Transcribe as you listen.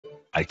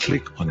I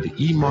click on the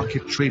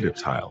e-market trader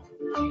tile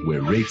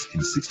where rates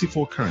in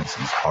 64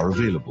 currencies are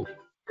available.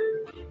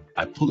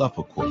 I pull up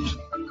a quote.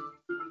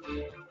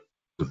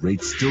 The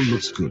rate still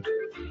looks good,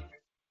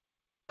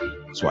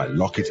 so I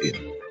lock it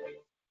in.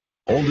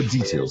 All the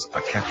details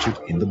are captured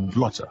in the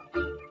blotter.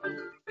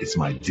 It's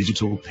my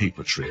digital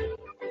paper trail.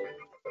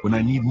 When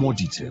I need more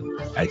detail,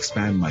 I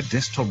expand my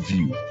desktop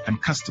view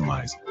and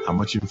customize how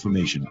much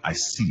information I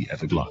see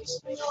at a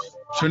glance.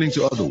 Turning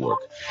to other work,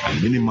 I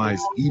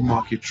minimize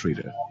eMarket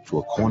Trader to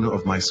a corner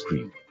of my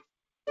screen.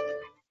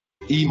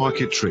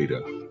 eMarket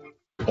Trader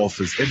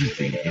offers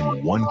everything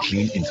in one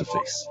clean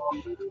interface.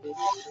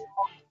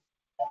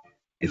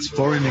 It's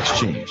foreign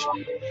exchange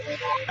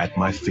at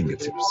my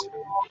fingertips.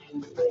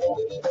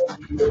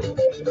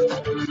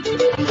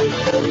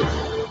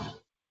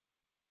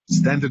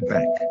 Standard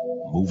Bank,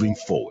 moving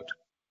forward.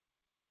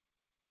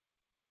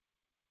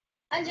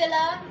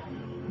 Angela?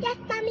 Yes,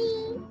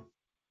 Mommy.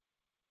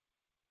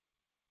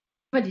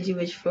 What did you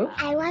wish for?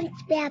 I want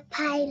to be a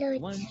pilot. I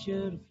want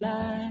you to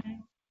fly,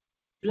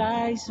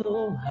 fly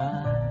so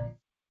high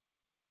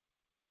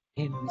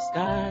in the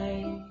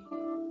sky.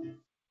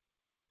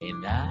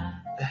 And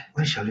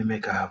when shall we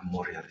make her have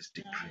more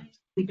realistic dreams?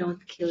 We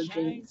don't kill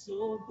dreams,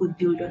 we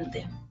build on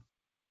them.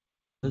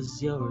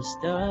 'Cause you're a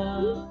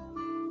star,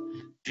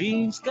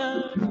 dreams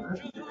come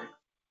true.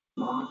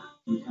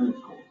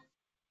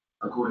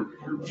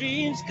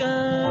 Dreams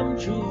come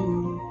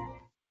true.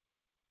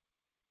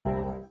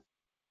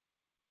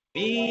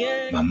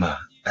 Mama,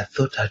 I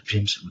thought our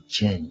dreams would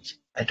change.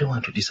 I don't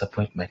want to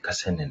disappoint my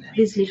cousin.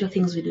 These little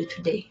things we do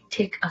today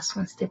take us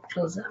one step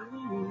closer.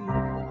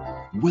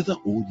 Whether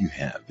all you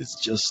have is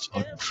just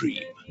a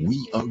dream,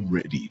 we are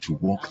ready to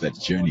walk that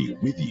journey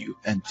with you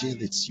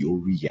until it's your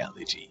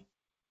reality.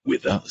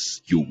 With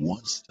us, you're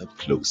one step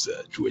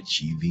closer to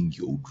achieving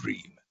your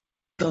dream.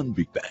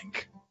 Stanbic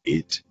Bank,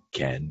 it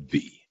can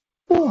be.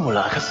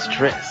 Like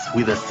stress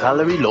with a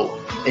salary loan.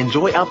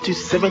 Enjoy up to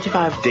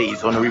 75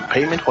 days on a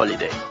repayment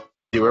holiday.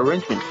 Zero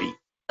arrangement fee.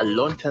 A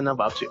loan tenor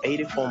of up to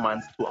 84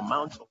 months to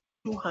amount of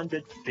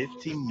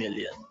 250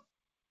 million.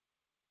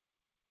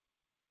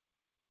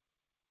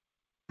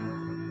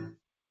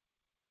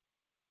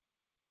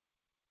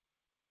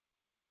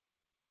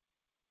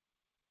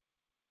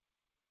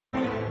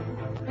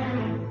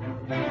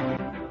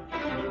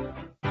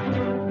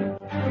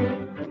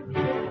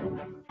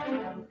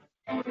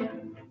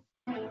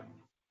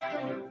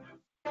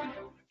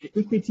 The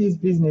equities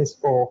business,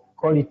 or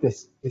call it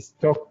a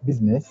stock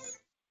business,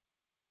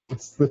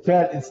 it's the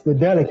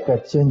dialect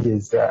that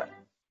changes.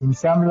 In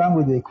some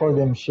language, they call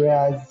them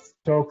shares,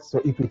 stocks,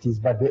 or equities,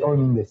 but they all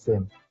mean the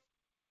same.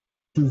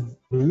 It is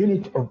the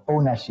unit of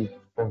ownership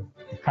of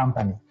the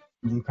company.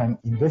 You can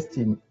invest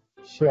in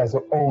shares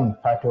or own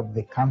part of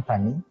the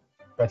company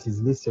that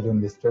is listed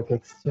on the stock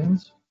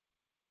exchange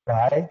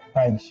by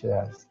buying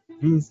shares.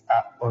 These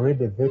are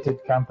already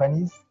vetted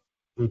companies.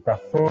 They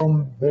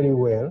perform very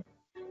well.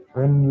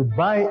 When you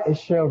buy a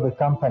share of a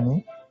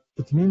company,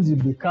 it means you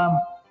become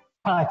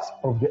part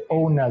of the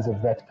owners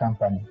of that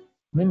company,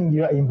 meaning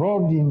you are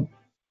involved in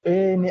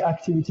any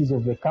activities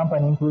of the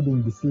company,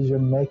 including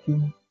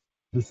decision-making,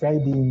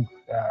 deciding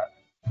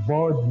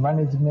board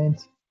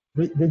management,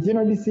 the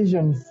general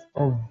decisions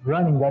of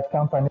running that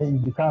company. You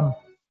become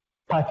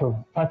part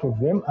of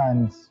them,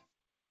 and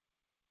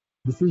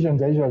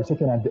decisions are usually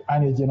taken at the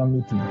annual general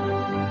meeting.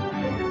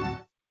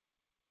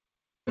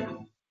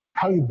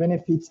 How you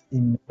benefit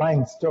in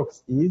buying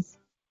stocks is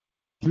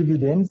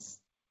dividends,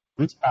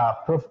 which are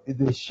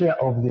the share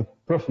of the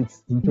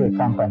profits into a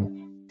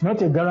company. It's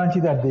not a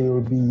guarantee that there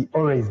will be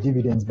always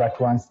dividends, but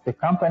once the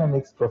company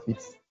makes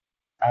profits,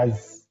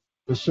 as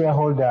a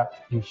shareholder,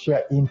 you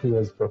share into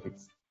those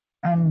profits.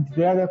 And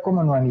the other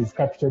common one is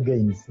capital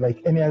gains.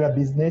 Like any other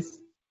business,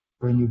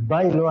 when you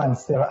buy low and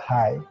sell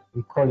high,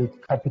 we call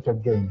it capital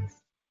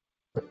gains.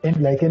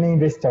 And like any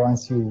investor,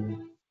 once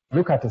you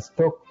look at a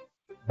stock,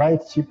 buy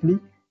it cheaply,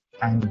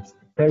 and the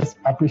price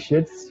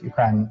appreciates, you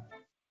can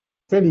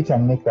sell it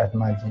and make that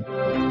margin.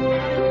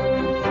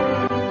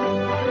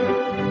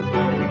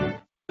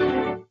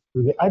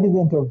 With the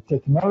advent of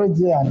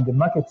technology and the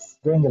markets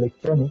going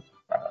electronic,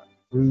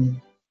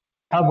 we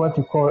have what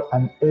we call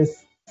an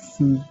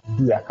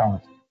SCD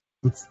account.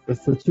 It's a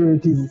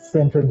Securities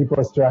Central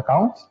Depository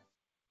account.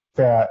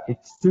 It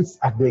sits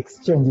at the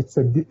exchange. It's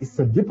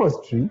a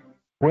depository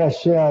where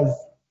shares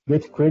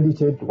get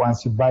credited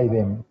once you buy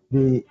them.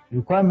 The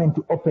requirement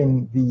to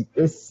open the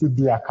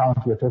SCD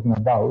account we're talking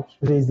about,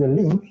 there is a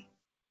link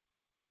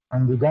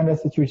on the Uganda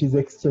Securities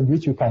Exchange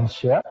which you can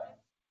share.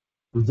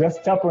 You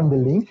just tap on the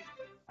link,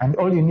 and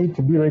all you need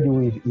to be ready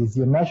with is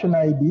your national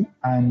ID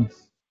and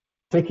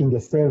taking a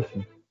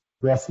selfie.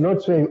 Where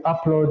slots where you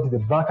upload the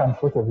back and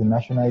forth of the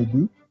national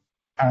ID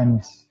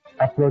and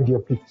upload your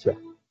picture,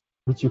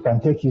 which you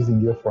can take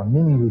using your phone.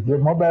 Meaning with your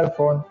mobile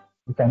phone,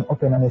 you can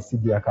open an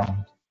SCD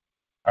account.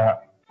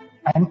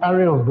 An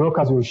array of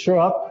brokers will show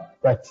up,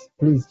 but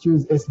please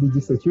choose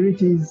SBG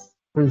Securities,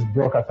 please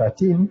broker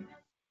 13.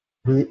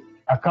 The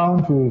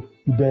account will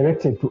be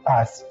directed to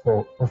us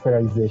for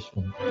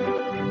authorization.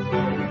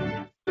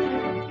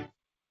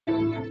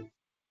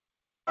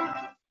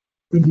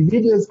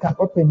 Individuals can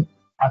open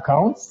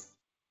accounts,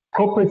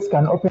 corporates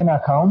can open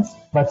accounts,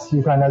 but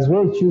you can as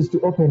well choose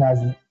to open as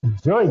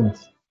joint,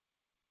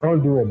 all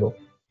doable.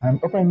 And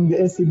opening the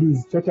SCB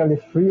is totally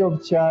free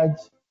of charge.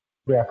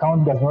 The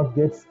account does not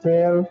get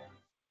stale.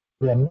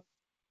 We are not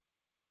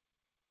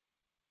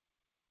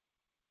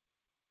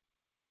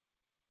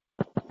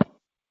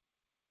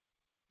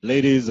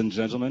Ladies and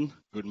gentlemen,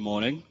 good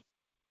morning.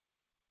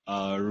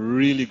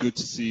 Really good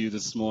to see you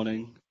this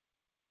morning.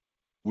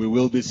 We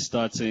will be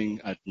starting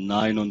at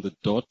 9 on the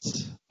dot.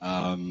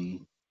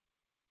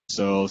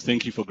 So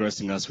thank you for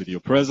gracing us with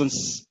your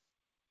presence.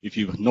 If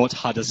you've not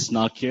had a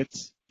snack yet,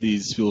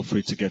 please feel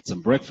free to get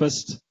some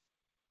breakfast.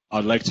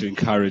 I'd like to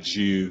encourage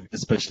you,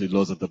 especially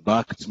those at the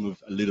back, to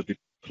move a little bit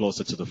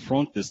closer to the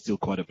front. There's still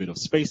quite a bit of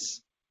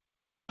space.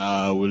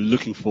 We're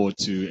looking forward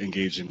to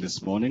engaging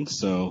this morning.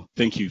 So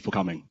thank you for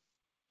coming.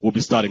 We'll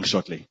be starting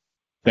shortly.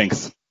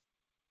 Thanks.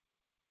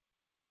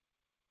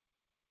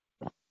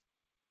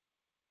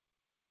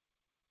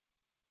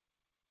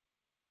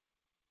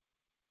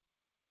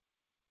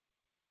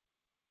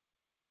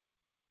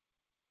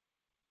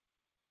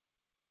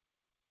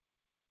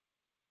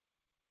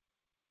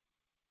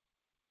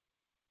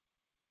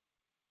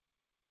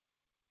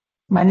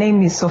 My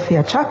name is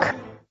Sophia Chak.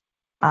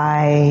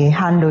 I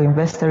handle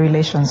investor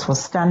relations for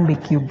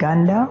Stanbic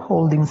Uganda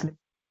Holdings.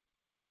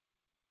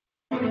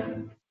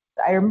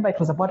 I remember it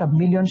was about $1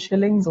 million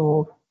shillings,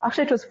 or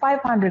actually it was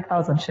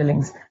 500,000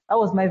 shillings. That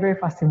was my very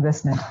first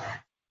investment.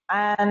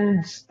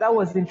 And that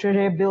was in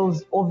treasury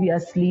bills,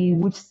 obviously,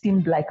 which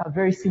seemed like a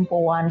very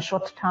simple one,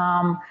 short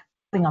term,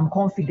 something I'm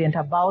confident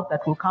about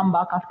that will come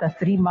back after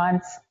 3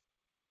 months.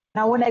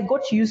 Now, when I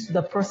got used to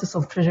the process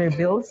of treasury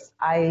bills,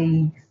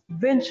 I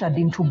ventured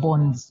into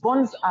bonds.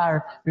 Bonds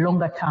are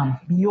longer term,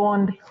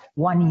 beyond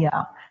 1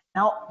 year.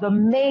 Now, the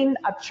main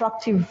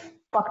attractive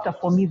factor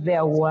for me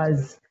there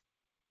was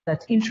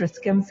that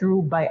interest came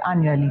through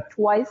biannually,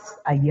 twice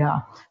a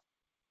year,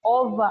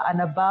 over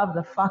and above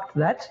the fact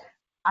that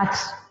at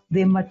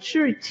the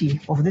maturity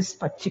of this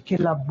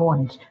particular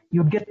bond,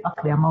 you get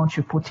back the amount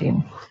you put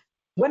in.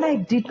 When I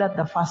did that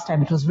the first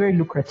time, it was very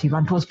lucrative,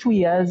 and it was 2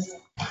 years.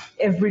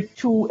 Every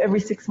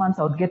 6 months,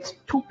 I would get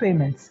 2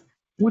 payments,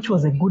 which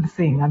was a good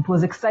thing, and it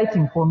was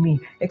exciting for me,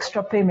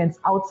 extra payments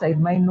outside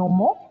my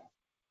normal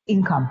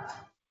income.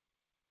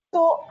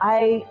 So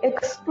I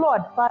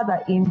explored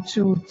further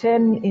into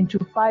 10, into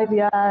 5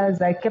 years.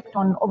 I kept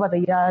on over the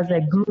years. I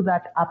grew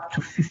that up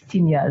to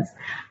 15 years.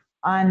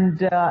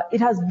 And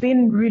it has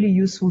been really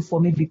useful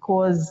for me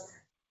because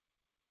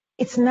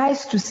it's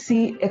nice to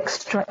see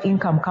extra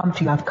income come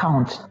to your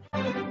account.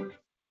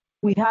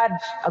 We had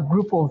a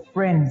group of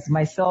friends,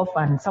 myself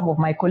and some of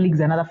my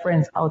colleagues and other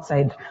friends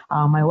outside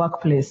my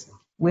workplace.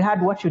 We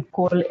had what you'd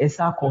call a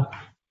circle.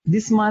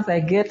 This month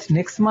I get,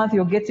 next month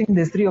you're getting,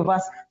 there's 3 of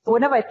us. So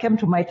whenever it came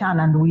to my turn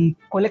and we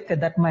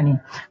collected that money,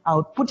 I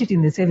would put it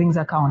in the savings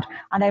account.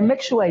 And I make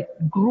sure it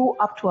grew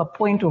up to a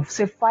point of,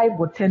 say, 5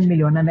 or 10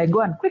 million. And I go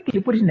and quickly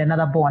put it in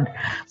another bond.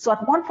 So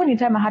at one point in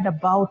time, I had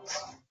about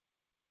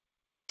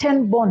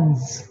 10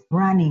 bonds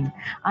running.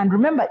 And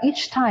remember,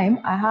 each time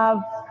I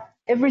have,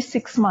 every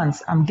 6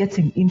 months, I'm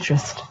getting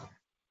interest.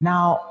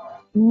 Now,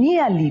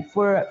 nearly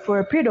for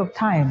a period of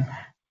time,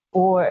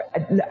 or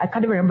I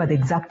can't even remember the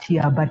exact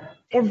year, but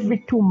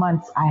every 2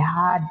 months I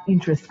had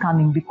interest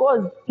coming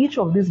because each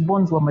of these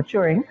bonds were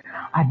maturing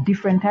at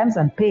different times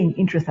and paying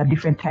interest at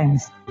different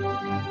times.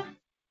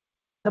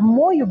 The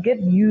more you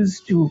get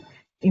used to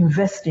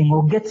investing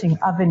or getting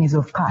avenues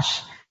of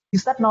cash, you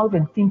start now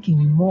even thinking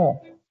of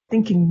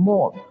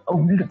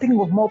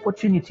more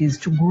opportunities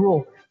to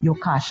grow your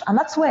cash. And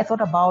that's why I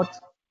thought about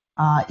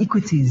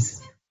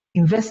equities,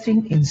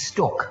 investing in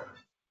stock,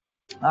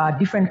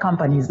 different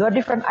companies. There are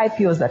different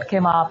IPOs that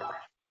came up.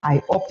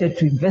 I opted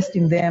to invest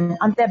in them.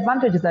 And the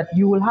advantage is that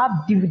you will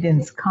have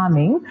dividends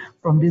coming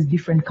from these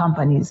different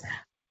companies.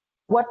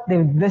 What the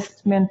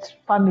investment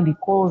family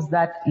calls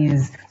that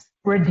is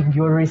spreading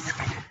your risk.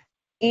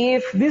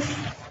 If this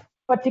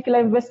particular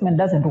investment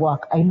doesn't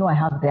work, I know I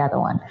have the other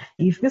one.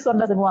 If this one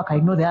doesn't work, I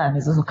know the other one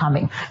is also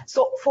coming.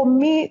 So for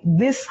me,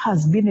 this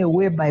has been a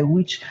way by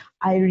which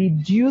I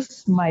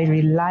reduce my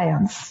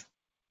reliance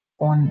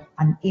on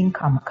an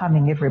income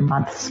coming every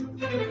month.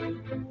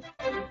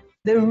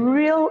 The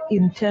real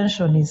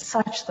intention is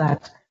such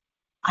that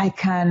I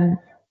can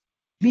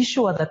be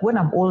sure that when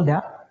I'm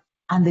older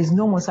and there's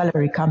no more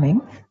salary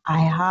coming, I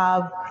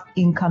have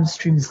income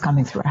streams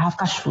coming through. I have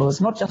cash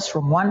flows, not just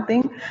from one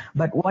thing,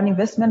 but one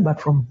investment,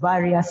 but from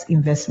various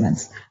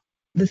investments.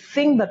 The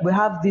thing that we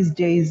have these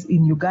days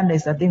in Uganda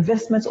is that the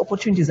investment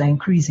opportunities are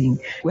increasing.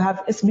 We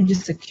have SBG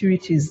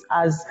Securities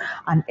as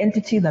an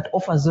entity that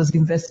offers those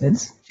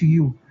investments to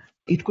you.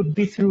 It could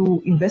be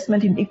through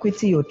investment in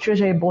equity or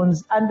treasury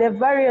bonds, and there are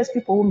various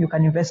people whom you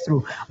can invest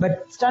through.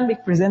 But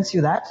Stanbic presents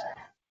you that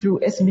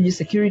through SBG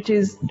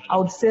Securities. I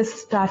would say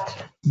start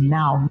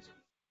now.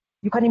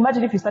 You can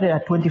imagine if you started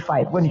at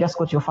 25 when you just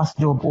got your first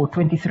job, or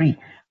 23.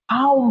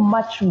 How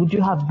much would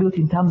you have built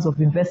in terms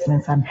of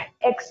investments and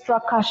extra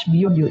cash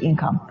beyond your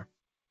income?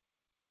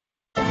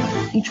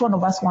 each one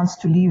of us wants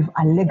to leave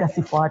a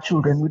legacy for our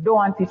children. We don't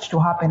want it to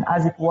happen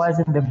as it was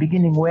in the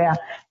beginning, where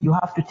you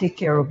have to take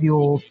care of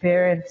your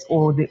parents,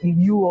 or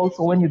you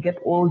also, when you get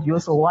old, you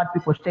also want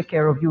people to take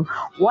care of you.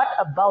 What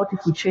about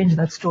if we change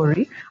that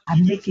story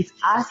and make it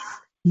us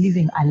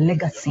leaving a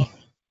legacy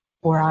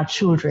for our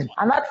children?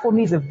 And that for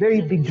me is a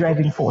very big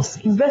driving force.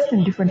 Invest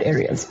in different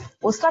areas,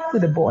 or start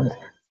with a bond,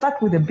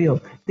 start with a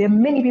bill. There are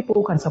many people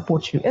who can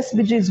support you.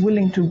 SBG is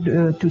willing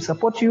to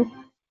support you.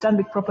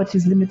 Stanbic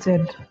Properties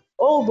Limited,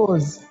 all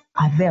those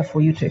are there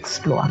for you to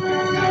explore.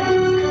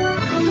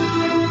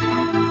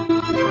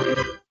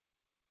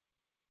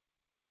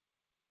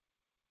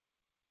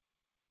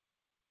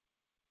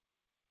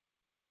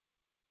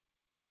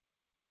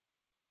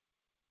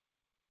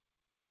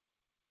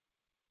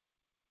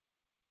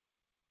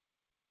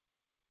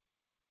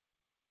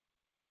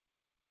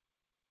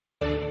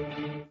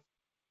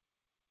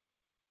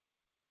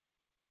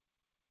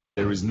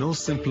 There is no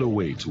simpler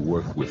way to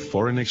work with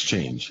foreign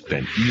exchange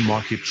than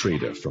eMarket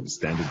Trader from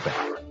Standard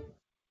Bank.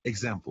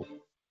 Example,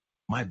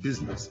 my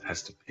business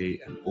has to pay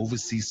an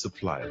overseas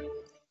supplier.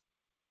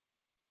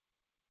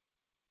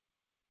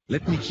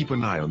 Let me keep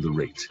an eye on the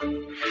rate.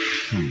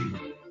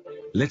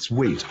 Let's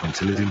wait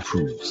until it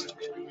improves.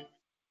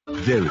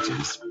 There it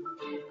is.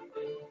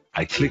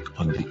 I click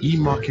on the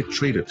eMarket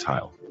Trader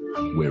tile,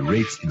 where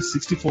rates in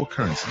 64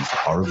 currencies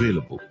are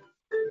available.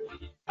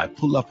 I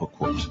pull up a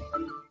quote.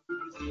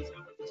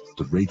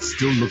 The rate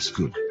still looks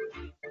good,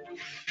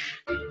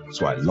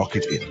 so I lock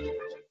it in.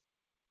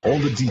 All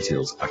the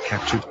details are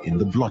captured in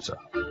the blotter.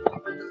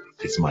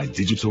 It's my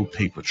digital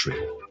paper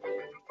trail.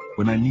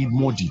 When I need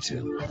more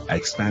detail, I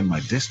expand my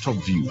desktop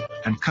view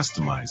and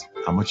customize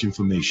how much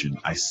information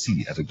I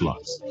see at a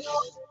glance.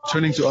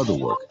 Turning to other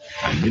work,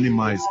 I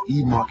minimize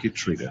eMarket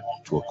Trader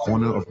to a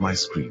corner of my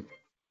screen.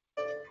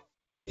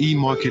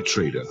 eMarket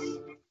Trader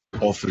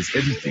offers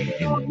everything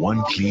in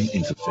one clean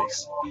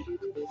interface.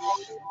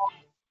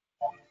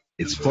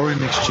 It's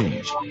foreign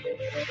exchange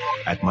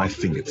at my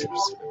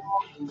fingertips.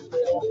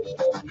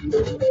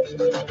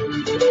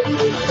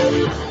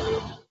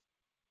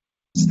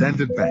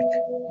 Standard Bank,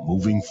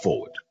 moving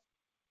forward.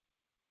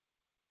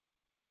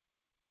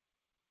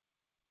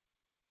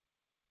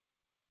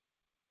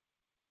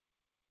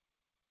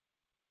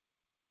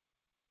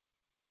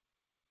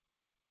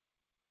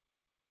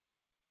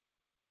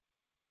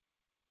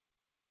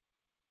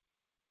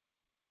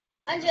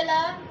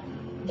 Angela,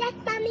 Yes,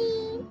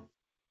 mommy.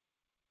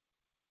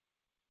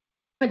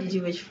 what did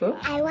you wish for?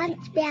 I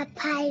want to be a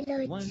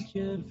pilot. Want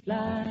you to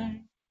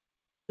fly,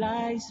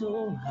 fly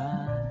so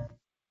high.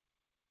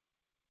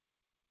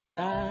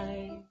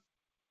 Fly.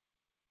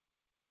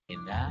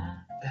 And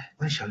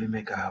When shall we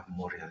make our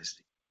more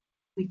realistic?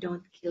 We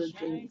don't kill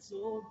dreams,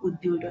 we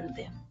build on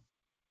them.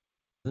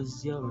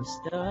 'cause you're a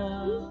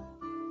star.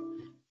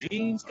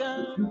 Dreams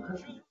come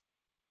true.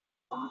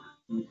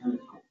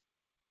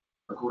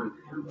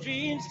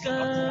 Dreams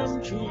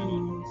come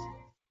true.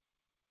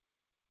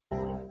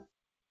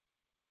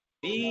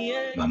 Me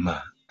and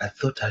Mama, I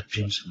thought our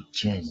dreams would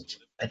change.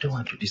 I don't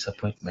want to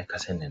disappoint my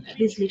cousin Nene.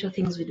 These little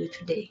things we do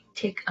today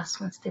take us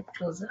one step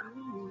closer.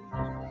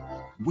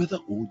 Whether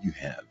all you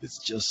have is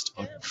just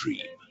a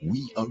dream,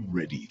 we are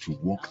ready to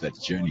walk that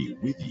journey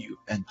with you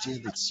until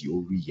it's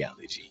your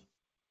reality.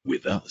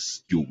 With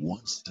us, you're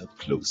one step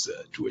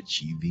closer to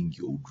achieving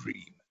your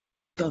dream.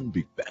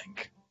 Stanbic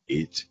Bank,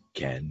 it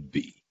can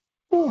be.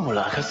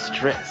 Umulaka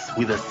stress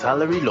with a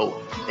salary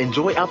loan.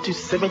 Enjoy up to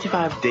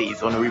 75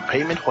 days on a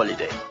repayment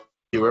holiday.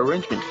 Zero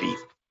arrangement fees.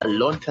 A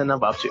loan tenor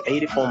of up to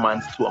 84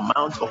 months to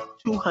amount of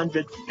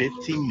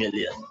 250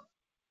 million.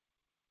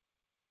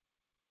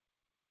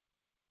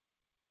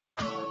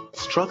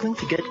 Struggling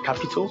to get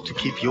capital to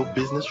keep your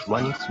business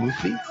running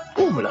smoothly?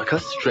 Umulaka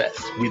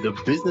stress with a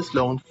business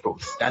loan from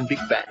Stanbic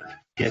Bank.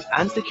 Get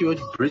unsecured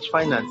bridge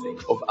financing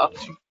of up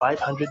to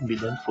 500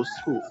 million for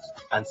schools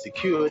and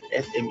secured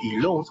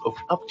SME loans of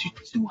up to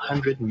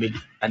 200 million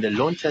and a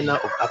loan tenor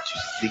of up to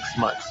 6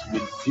 months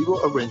with zero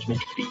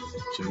arrangement fees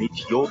to meet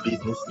your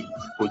business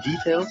needs. For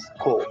details,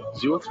 call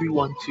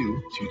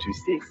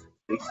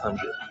 0312-226-600.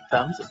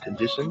 Terms and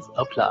conditions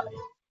apply.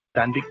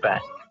 Stanbic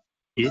Bank.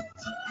 It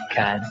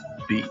can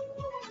be.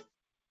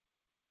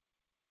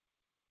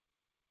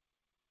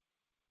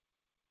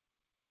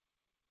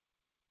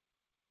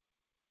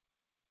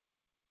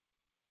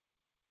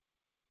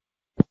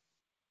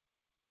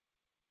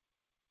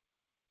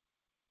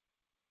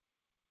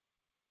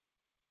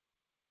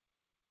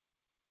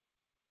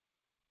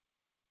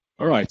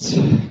 All right.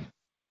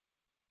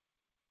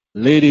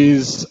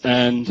 Ladies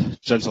and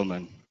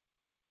gentlemen,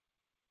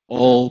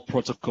 all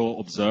protocol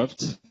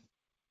observed.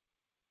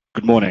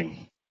 Good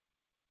morning.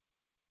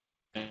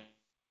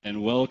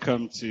 And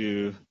welcome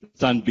to the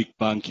Stanbic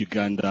Bank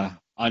Uganda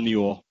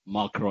Annual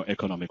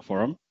Macroeconomic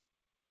Forum.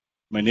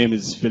 My name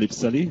is Philip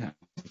Selly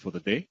for the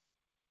day.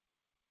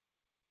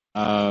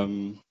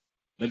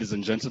 Ladies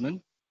and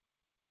gentlemen,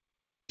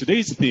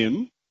 today's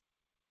theme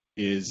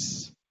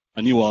is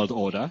a new world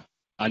order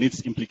and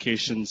its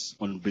implications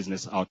on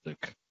business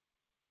outlook.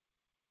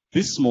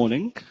 This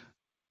morning,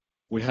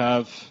 We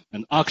have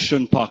an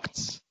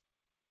action-packed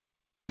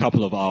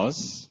couple of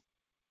hours.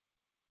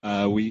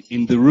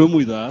 In the room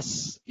with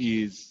us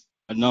is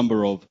a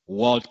number of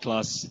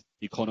world-class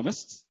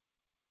economists.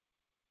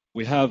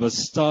 We have a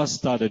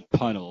star-studded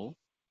panel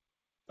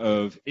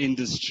of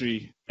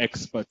industry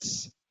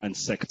experts and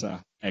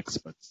sector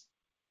experts.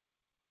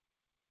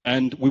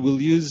 And we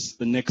will use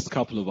the next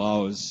couple of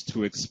hours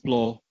to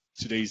explore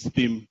today's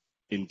theme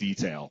in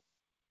detail.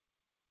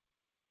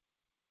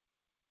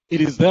 It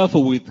is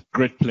therefore with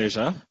great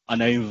pleasure,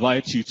 and I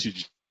invite you to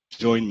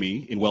join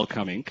me in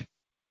welcoming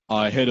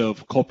our Head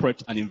of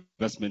Corporate and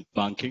Investment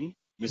Banking,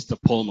 Mr.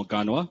 Paul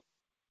Muganwa,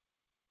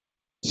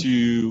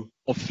 to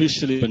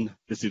officially open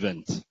this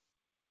event.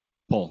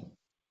 Paul.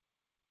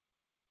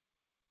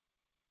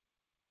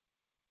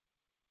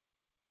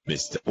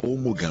 Mr. Paul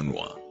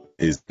Muganwa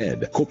is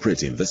Head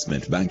Corporate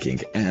Investment Banking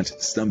at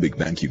Stanbic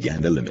Bank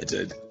Uganda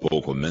Limited.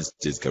 Paul commenced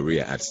his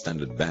career at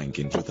Standard Bank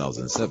in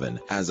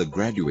 2007 as a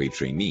graduate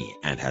trainee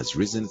and has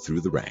risen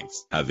through the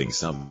ranks, having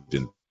served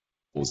in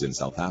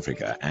South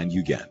Africa and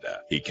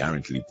Uganda. He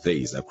currently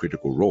plays a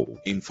critical role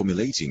in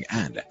formulating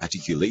and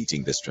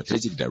articulating the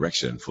strategic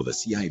direction for the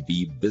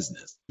CIB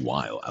business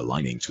while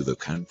aligning to the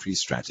country's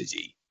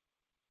strategy.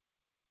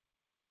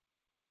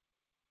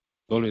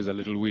 Always a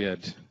little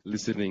weird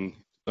listening to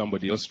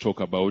somebody else talk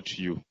about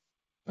you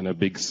on a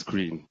big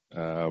screen.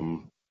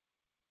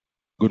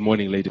 Good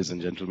morning, ladies and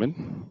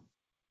gentlemen.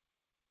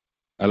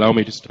 Allow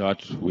me to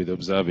start with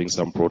observing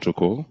some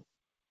protocol.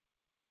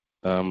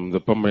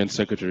 The Permanent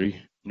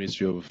Secretary,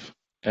 Ministry of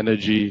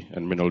Energy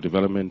and Mineral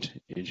Development,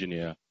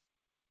 Engineer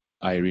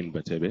Irene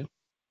Batebe.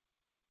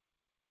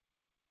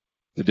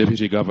 The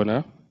Deputy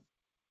Governor,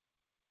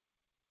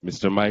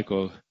 Mr.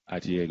 Michael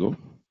Atiego.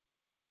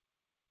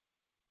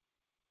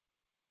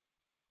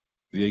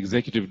 The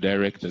Executive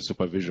Director,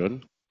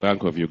 Supervision,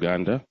 Bank of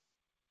Uganda,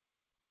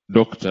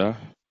 Dr.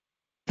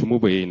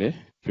 Tumubayine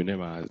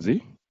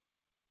Tunemazi,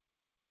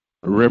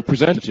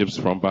 representatives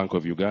from Bank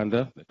of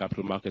Uganda, the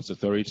Capital Markets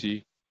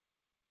Authority,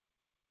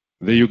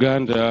 the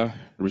Uganda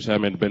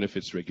Retirement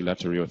Benefits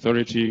Regulatory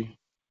Authority,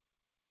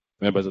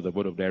 members of the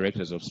Board of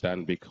Directors of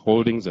Stanbic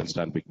Holdings and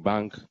Stanbic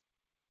Bank,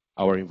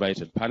 our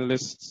invited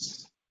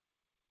panelists,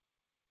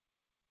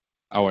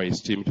 our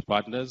esteemed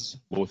partners,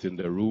 both in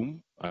the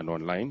room and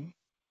online.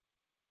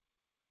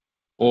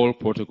 All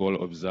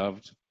protocol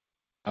observed.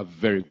 A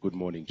very good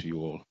morning to you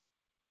all.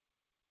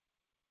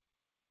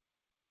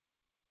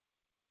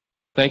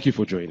 Thank you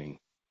for joining.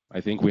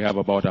 I think we have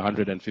about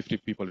 150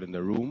 people in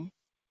the room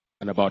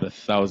and about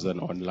 1,000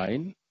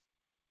 online.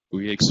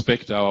 We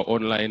expect our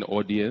online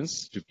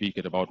audience to peak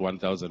at about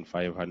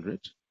 1,500.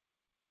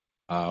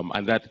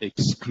 And that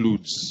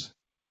excludes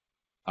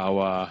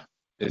our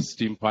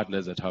esteemed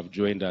partners that have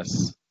joined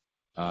us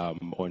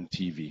on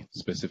TV,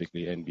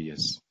 specifically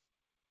NBS.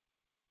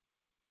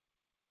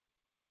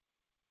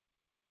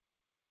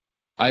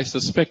 I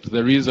suspect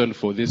the reason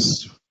for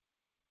this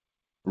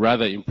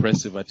rather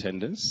impressive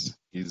attendance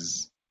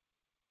is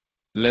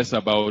less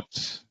about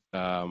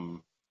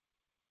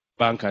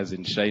bankers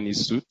in shiny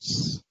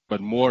suits, but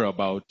more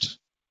about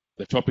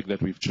the topic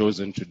that we've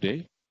chosen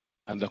today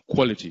and the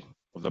quality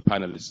of the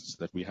panelists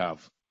that we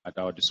have at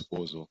our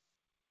disposal.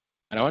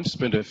 And I want to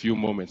spend a few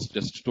moments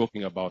just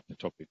talking about the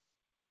topic.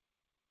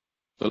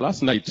 So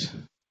last night,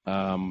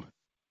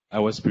 I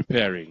was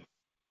preparing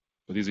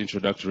for these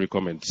introductory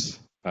comments.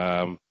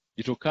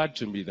 It occurred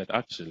to me that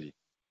actually,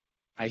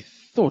 I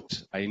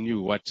thought I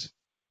knew what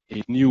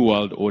a new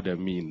world order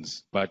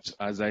means. But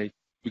as I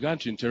began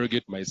to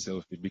interrogate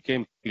myself, it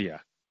became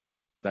clear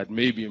that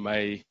maybe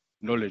my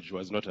knowledge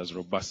was not as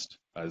robust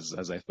as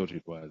I thought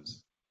it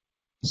was.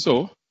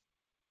 So,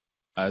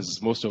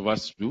 as most of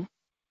us do,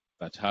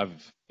 that have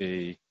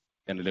an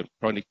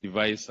electronic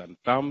device and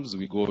thumbs,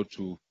 we go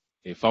to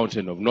a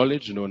fountain of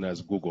knowledge known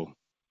as Google.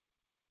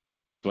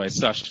 So I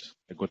searched,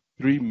 I got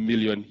 3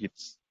 million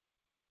hits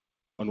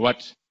on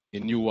what a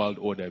new world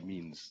order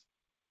means.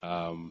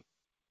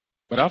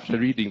 But after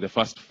reading the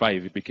first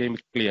 5, it became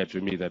clear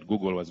to me that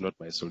Google was not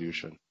my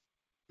solution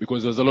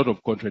because there's a lot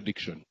of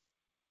contradiction.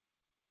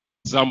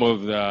 Some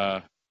of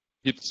the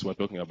hits were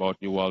talking about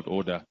new world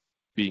order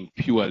being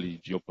purely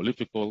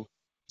geopolitical.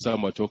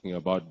 Some were talking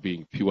about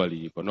being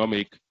purely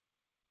economic.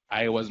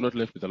 I was not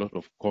left with a lot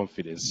of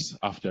confidence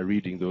after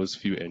reading those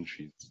few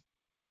entries.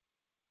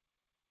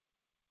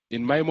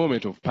 In my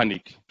moment of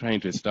panic,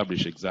 trying to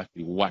establish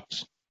exactly what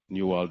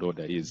New World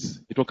Order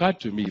is, it occurred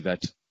to me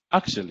that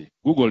actually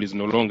Google is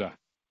no longer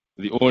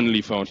the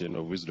only fountain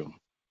of wisdom.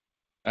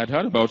 I'd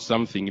heard about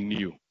something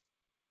new.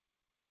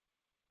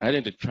 I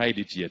hadn't tried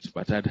it yet,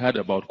 but I'd heard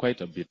about quite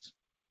a bit.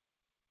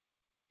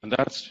 And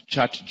that's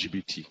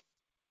ChatGPT.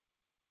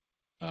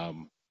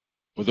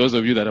 For those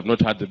of you that have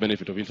not had the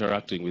benefit of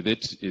interacting with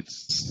it,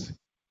 it's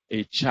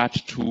a chat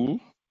tool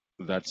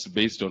that's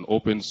based on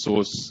open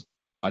source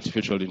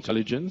artificial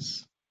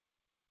intelligence.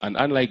 And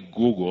unlike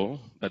Google,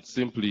 that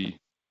simply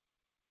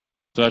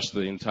searches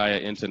the entire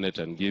internet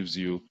and gives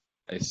you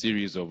a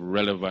series of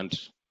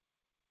relevant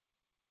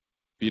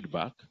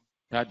feedback,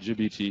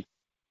 ChatGPT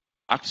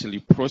actually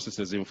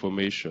processes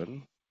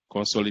information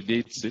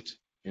consolidates it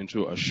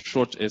into a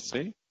short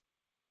essay,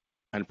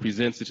 and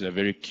presents it in a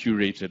very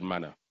curated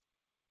manner.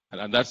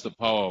 And that's the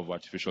power of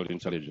artificial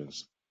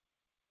intelligence.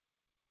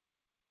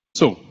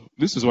 So,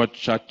 this is what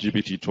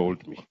ChatGPT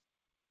told me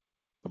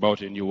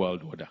about a new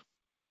world order.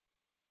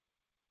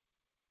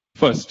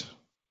 First,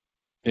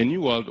 a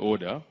new world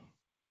order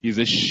is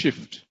a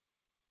shift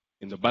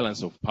in the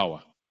balance of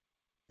power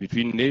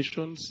between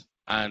nations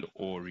and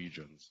or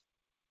regions.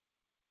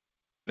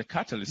 The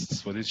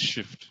catalysts for this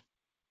shift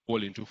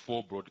fall into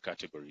four broad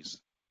categories.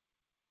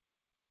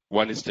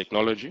 One is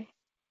technology.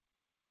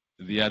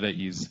 The other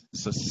is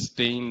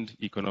sustained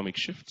economic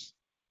shifts.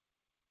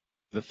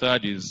 The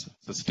third is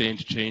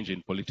sustained change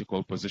in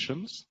political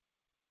positions.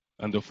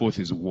 And the fourth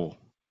is war.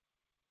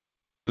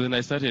 Then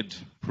I started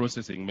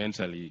processing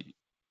mentally,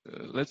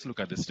 let's look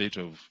at the state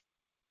of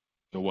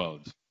the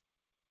world.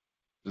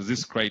 Does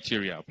this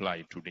criteria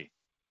apply today?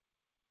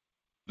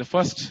 The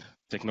first,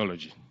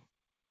 technology.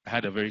 I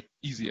had a very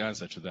easy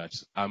answer to that.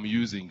 I'm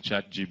using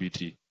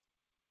ChatGPT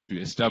to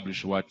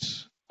establish what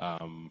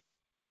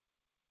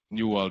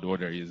New World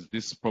Order is.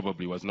 This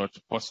probably was not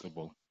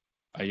possible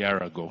a year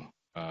ago.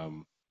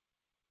 And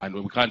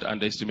we can't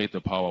underestimate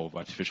the power of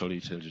artificial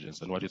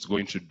intelligence and what it's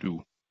going to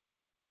do,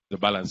 the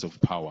balance of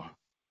power.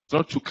 It's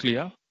not too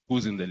clear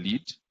who's in the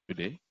lead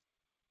today.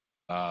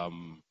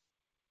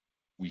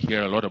 We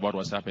hear a lot about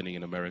what's happening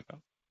in America,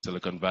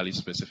 Silicon Valley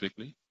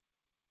specifically.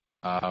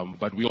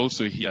 But we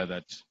also hear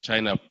that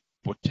China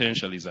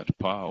potentially is at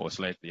par or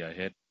slightly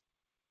ahead.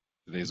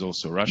 There's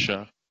also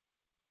Russia.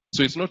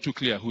 So it's not too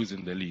clear who's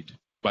in the lead.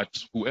 But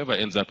whoever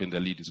ends up in the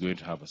lead is going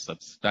to have a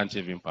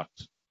substantive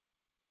impact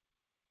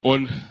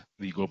on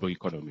the global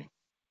economy.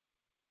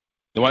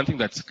 The one thing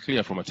that's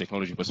clear from a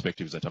technology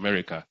perspective is that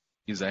America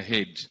is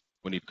ahead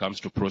when it comes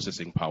to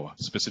processing power,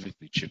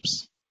 specifically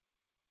chips.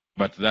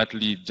 But that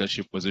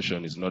leadership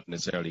position is not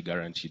necessarily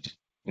guaranteed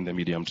in the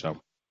medium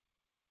term.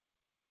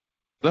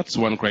 That's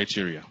one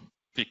criteria.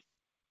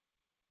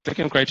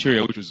 Second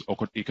criteria, which is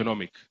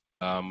economic.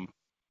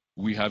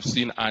 We have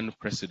seen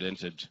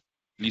unprecedented,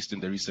 at least in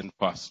the recent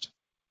past,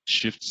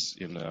 shifts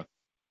in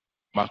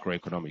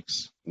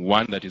macroeconomics.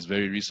 One that is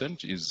very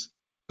recent is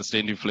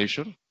sustained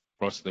inflation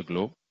across the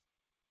globe,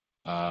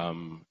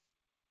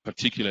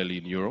 particularly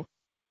in Europe,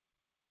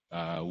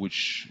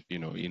 which,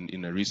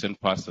 in a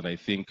recent past, and I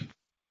think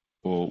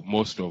for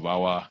most of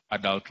our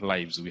adult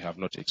lives, we have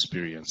not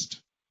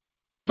experienced.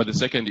 But the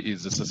second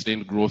is the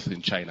sustained growth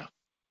in China.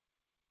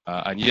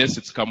 And yes,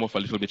 it's come off a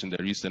little bit in the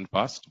recent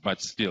past,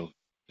 but still,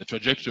 the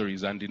trajectory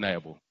is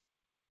undeniable.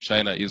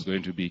 China is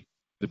going to be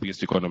the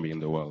biggest economy in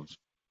the world.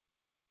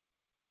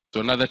 So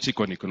another tick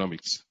on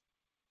economics.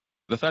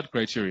 The third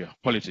criteria,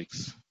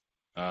 politics.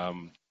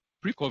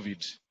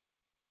 Pre-COVID,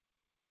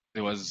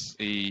 there was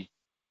a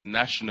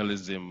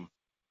nationalism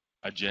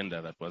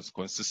agenda that was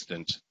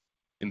consistent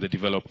in the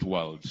developed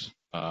world,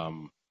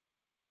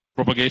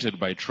 propagated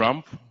by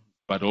Trump,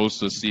 but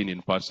also seen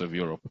in parts of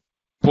Europe.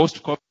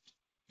 Post-COVID,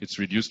 it's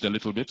reduced a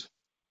little bit,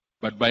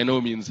 but by no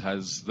means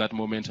has that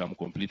momentum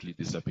completely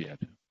disappeared.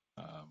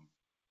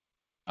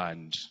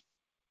 And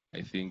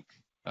I think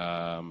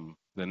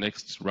the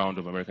next round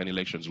of American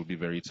elections will be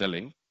very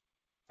telling,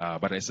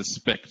 but I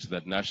suspect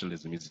that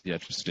nationalism is here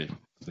to stay in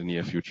the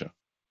near future.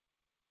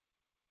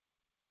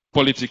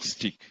 Politics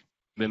tick,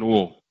 then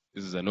war.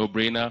 This is a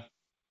no-brainer.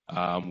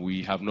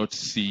 We have not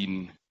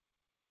seen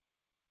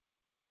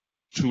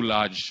two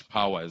large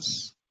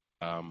powers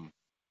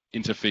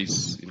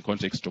interface in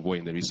context of war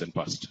in the recent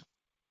past.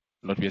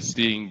 What we are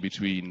seeing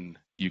between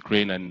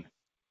Ukraine and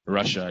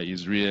Russia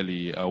is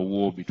really a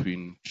war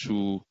between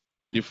two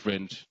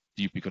different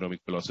deep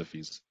economic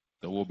philosophies,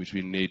 the war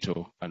between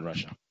NATO and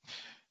Russia.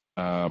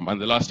 And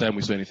the last time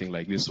we saw anything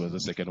like this was the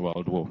Second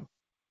World War.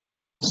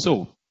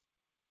 So,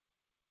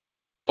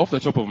 off the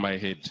top of my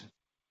head,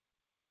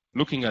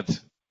 looking at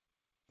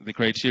the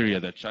criteria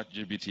that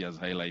ChatGPT has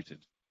highlighted,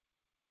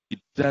 it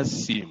does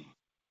seem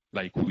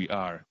like we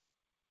are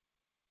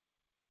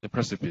the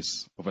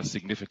precipice of a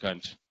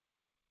significant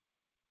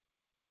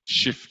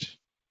shift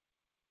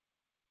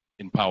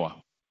in power.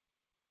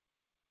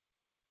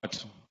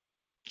 But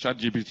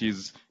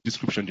ChatGPT's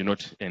description did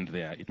not end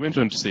there. It went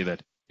on to say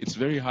that it's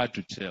very hard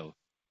to tell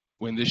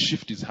when the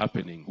shift is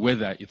happening,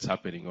 whether it's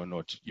happening or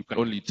not. You can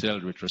only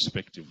tell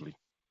retrospectively.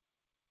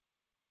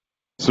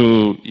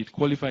 So it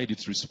qualified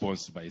its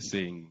response by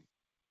saying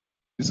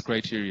this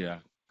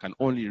criteria can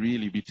only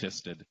really be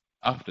tested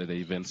after the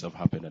events have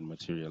happened and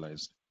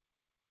materialized.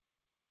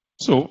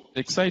 So,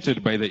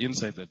 excited by the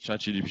insight that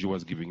ChatGPT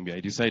was giving me, I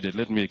decided,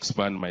 let me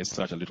expand my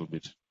search a little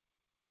bit.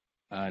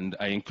 And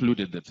I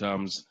included the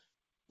terms,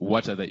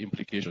 what are the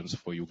implications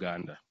for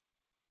Uganda?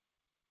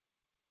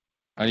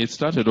 And it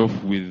started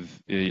off with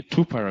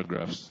 2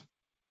 paragraphs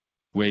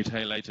where it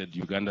highlighted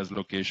Uganda's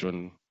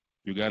location.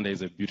 Uganda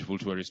is a beautiful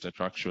tourist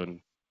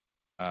attraction.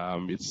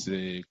 It's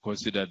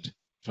considered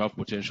to have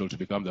potential to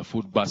become the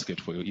food basket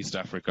for East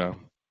Africa.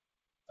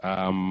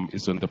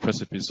 It's on the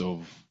precipice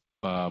of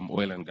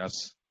oil and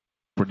gas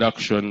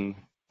production.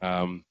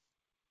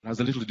 I was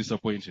a little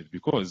disappointed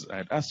because I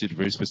had asked it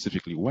very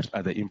specifically, what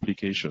are the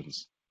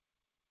implications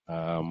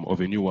of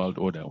a new world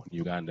order on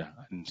Uganda?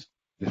 And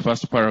the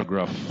first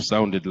paragraph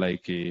sounded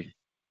like a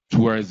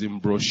tourism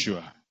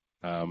brochure.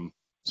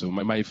 So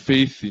my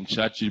faith in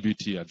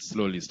ChatGPT had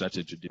slowly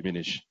started to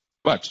diminish.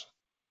 But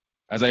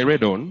as I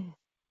read on,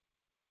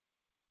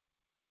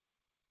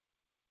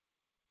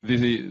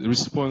 the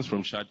response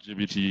from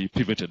ChatGPT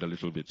pivoted a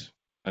little bit,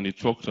 and it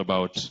talked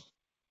about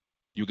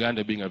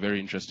Uganda being a very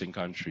interesting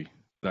country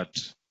that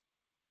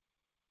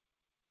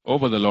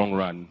over the long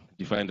run,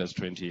 defined as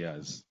 20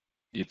 years,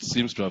 it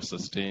seems to have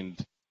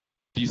sustained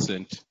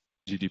decent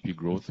GDP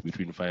growth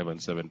between 5 and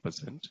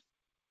 7%.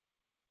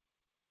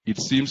 It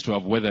seems to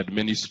have weathered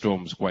many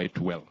storms quite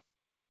well.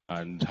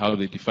 And how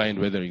they defined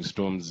weathering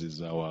storms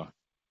is our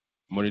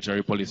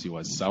monetary policy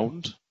was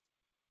sound.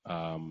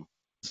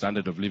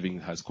 Standard of living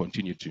has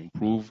continued to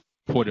improve.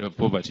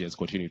 Poverty has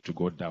continued to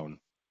go down.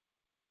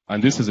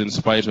 And this is in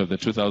spite of the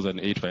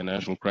 2008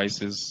 financial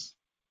crisis,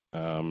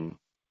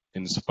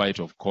 in spite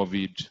of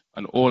COVID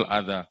and all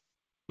other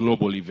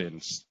global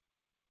events.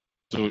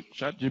 So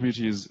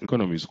ChatGPT's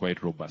economy is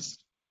quite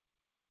robust.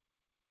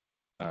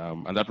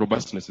 And that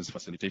robustness is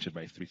facilitated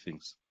by three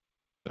things.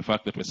 The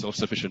fact that we're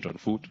self-sufficient on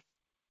food,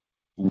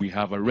 we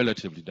have a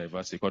relatively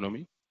diverse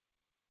economy,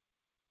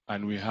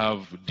 and we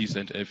have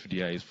decent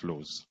FDI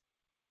flows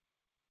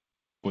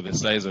for the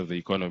size of the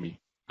economy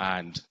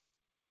and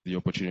the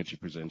opportunity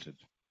presented.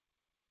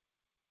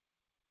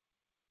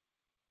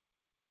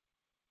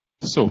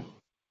 So,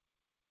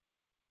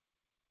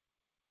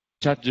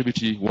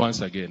 ChatGPT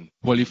once again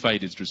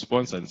qualified its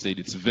response and said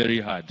it's very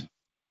hard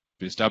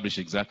to establish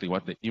exactly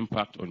what the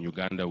impact on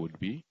Uganda would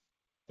be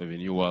of a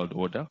new world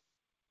order.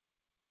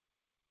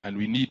 And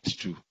we need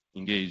to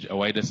engage a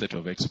wider set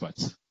of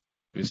experts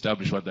to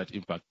establish what that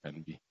impact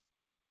can be.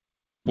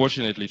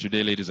 Fortunately,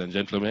 today, ladies and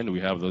gentlemen, we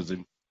have those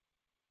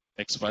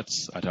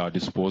experts at our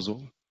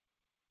disposal.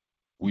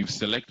 We've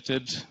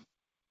selected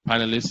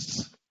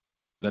panelists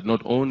that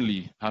not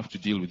only have to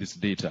deal with this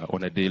data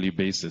on a daily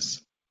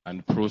basis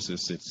and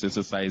process it,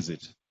 synthesize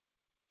it,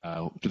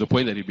 to the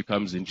point that it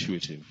becomes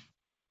intuitive.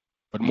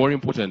 But more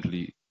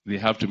importantly, they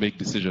have to make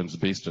decisions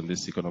based on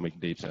this economic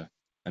data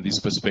and these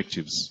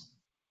perspectives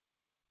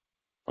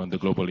on the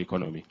global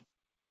economy.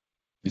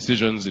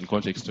 Decisions in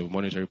context of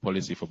monetary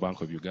policy for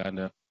Bank of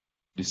Uganda,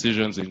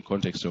 decisions in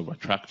context of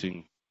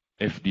attracting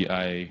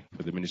FDI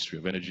for the Ministry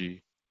of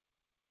Energy,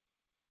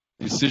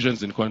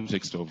 decisions in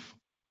context of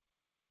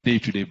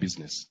day-to-day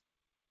business,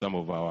 some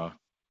of our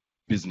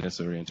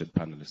business-oriented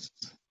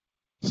panelists.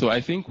 So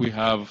I think we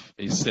have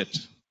a set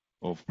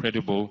of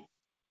credible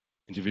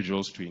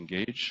individuals to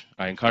engage.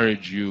 I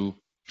encourage you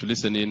to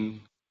listen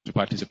in, to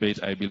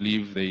participate. I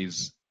believe there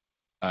is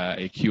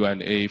a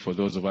Q&A for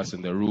those of us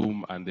in the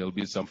room, and there'll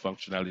be some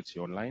functionality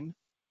online.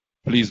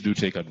 Please do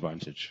take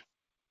advantage.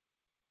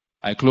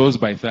 I close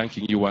by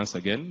thanking you once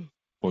again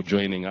for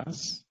joining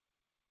us.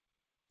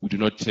 We do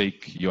not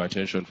take your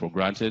attention for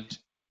granted.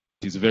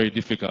 It is very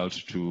difficult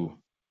to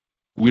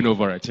win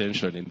over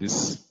attention in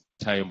this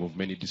time of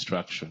many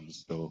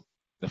distractions. So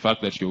the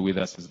fact that you're with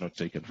us is not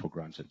taken for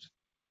granted.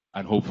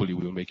 And hopefully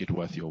we'll make it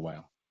worth your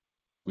while.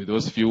 With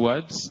those few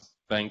words,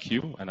 thank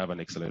you and have an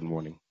excellent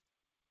morning.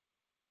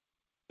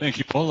 Thank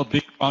you, Paul. A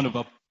big round of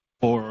applause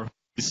for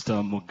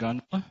Mr.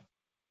 Muganda.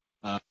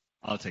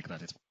 I'll take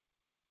that.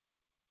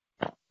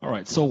 All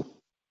right, so,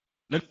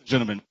 ladies and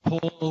gentlemen,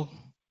 Paul,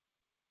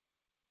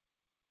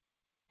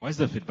 why is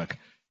there feedback?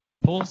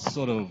 Paul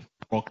sort of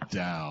broke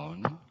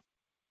down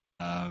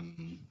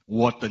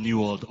what the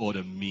New World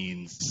Order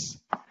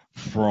means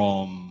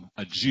from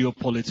a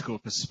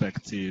geopolitical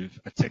perspective,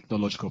 a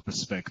technological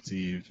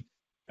perspective,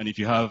 and if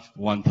you have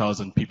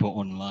 1,000 people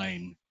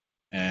online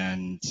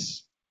and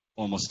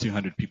almost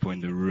 200 people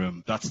in the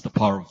room, that's the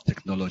power of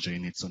technology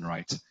in its own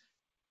right.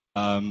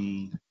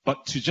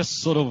 But to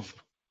just sort of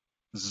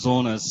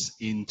zone us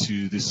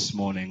into this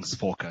morning's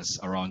focus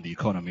around the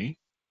economy,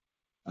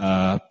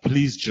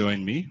 please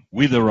join me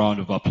with a round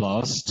of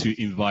applause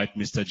to invite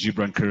Mr.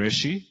 Gibran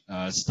Qureshi,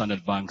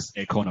 Standard Bank's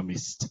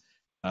economist,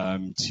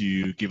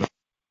 to give us.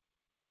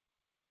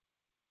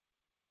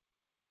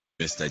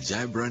 Mr.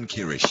 Gibran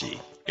Qureshi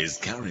is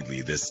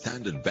currently the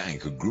Standard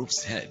Bank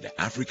Group's head,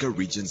 Africa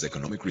Region's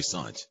Economic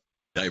Research.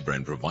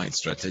 Gibran provides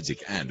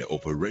strategic and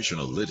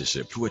operational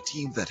leadership to a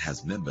team that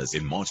has members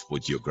in multiple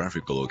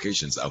geographical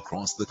locations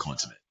across the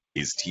continent.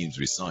 His team's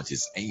research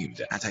is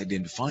aimed at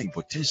identifying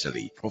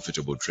potentially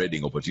profitable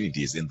trading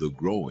opportunities in the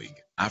growing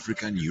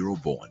African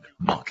Eurobond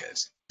market.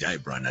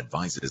 Gibran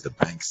advises the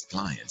bank's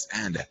clients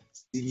and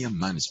senior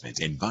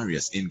management in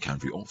various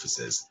in-country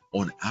offices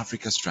on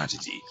Africa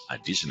strategy.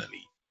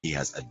 Additionally, he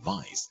has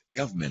advised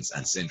governments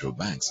and central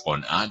banks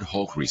on ad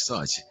hoc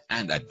research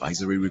and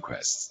advisory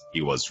requests.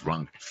 He was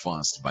ranked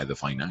first by the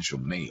Financial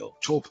Mail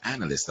Top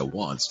Analyst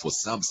Awards for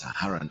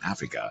Sub-Saharan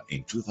Africa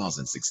in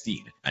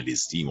 2016, and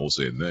his team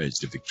also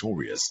emerged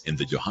victorious in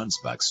the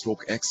Johannesburg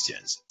Stock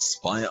Exchange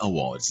Spire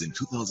Awards in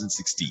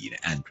 2016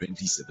 and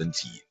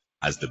 2017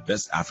 as the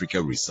Best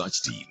Africa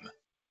Research Team.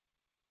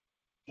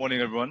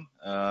 Morning, everyone.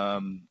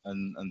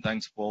 And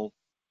thanks, Paul.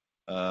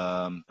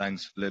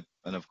 Thanks, Flip.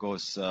 And of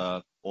course,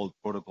 all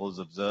protocols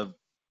observed.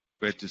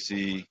 Great to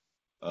see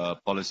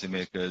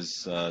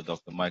policymakers,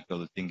 Dr.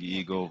 Michael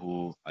Tingi-Igo,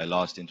 who I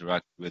last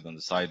interacted with on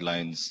the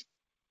sidelines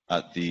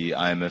at the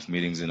IMF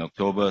meetings in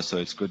October. So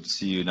it's good to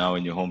see you now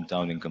in your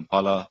hometown in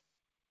Kampala.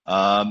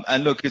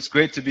 And look, it's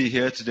great to be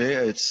here today.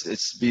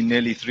 It's been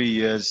nearly 3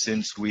 years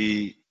since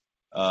we've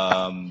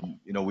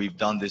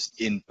done this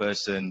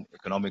in-person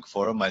economic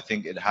forum. I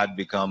think it had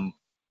become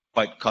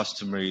quite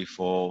customary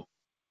for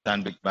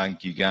Stanbic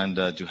Bank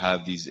Uganda to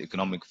have these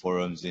economic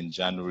forums in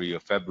January or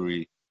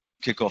February,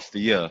 kick off the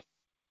year.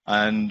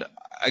 And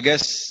I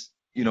guess,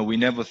 we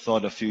never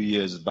thought a few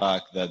years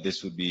back that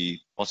this would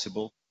be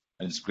possible.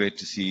 And it's great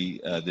to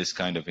see this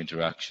kind of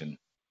interaction.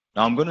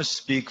 Now I'm going to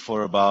speak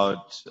for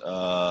about,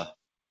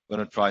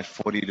 going to try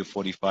 40 to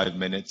 45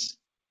 minutes.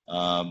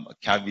 A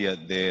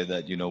caveat there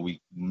that,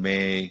 we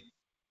may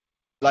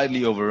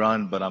slightly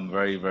overrun, but I'm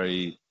very,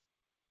 very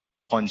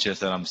conscious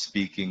that I'm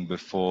speaking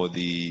before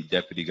the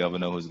deputy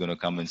governor who's going to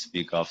come and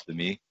speak after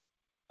me,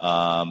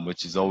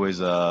 which is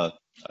always a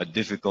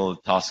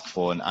difficult task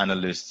for an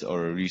analyst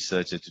or a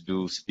researcher to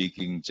do,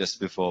 speaking just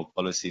before a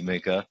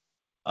policymaker.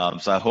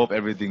 So I hope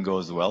everything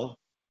goes well.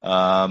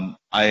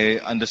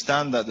 I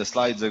understand that the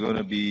slides are going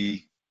to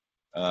be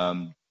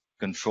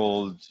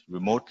controlled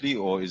remotely,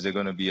 or is there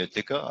going to be a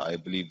ticker? I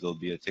believe there'll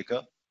be a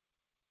ticker.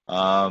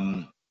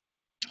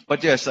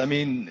 But yes, I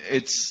mean,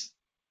 it's,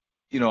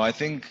 I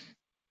think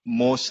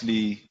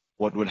mostly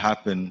what would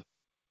happen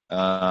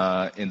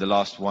in the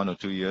last 1 or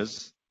 2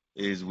 years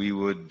is we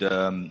would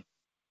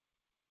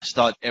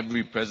start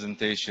every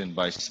presentation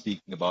by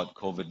speaking about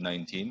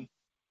COVID-19.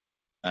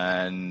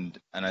 And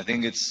I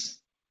think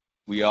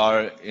we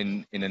are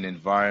in an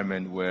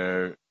environment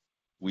where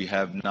we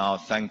have now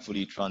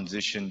thankfully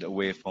transitioned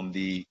away from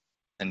the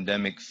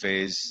pandemic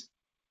phase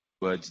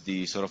towards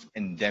the sort of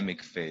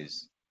endemic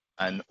phase.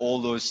 And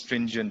all those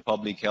stringent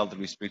public health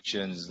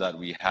restrictions that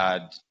we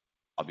had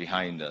are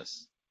behind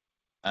us.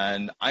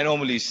 And I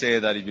normally say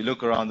that if you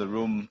look around the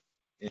room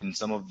in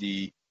some of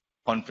the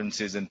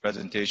conferences and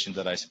presentations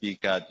that I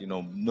speak at,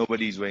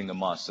 nobody's wearing a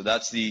mask. So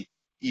that's the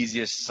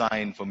easiest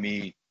sign for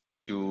me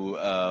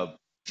to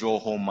draw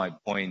home my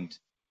point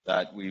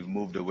that we've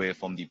moved away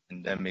from the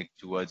pandemic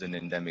towards an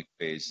endemic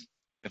phase.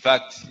 In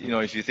fact,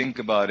 if you think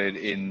about it,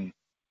 in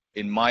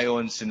my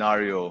own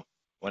scenario,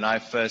 when I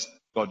first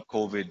got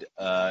COVID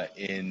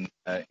in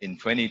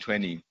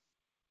 2020,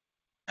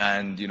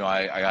 and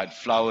I had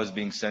flowers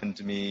being sent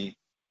to me,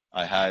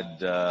 I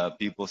had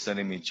people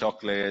sending me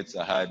chocolates,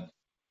 I had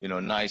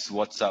nice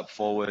WhatsApp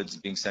forwards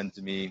being sent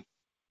to me.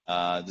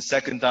 The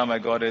second time I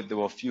got it, there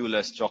were a few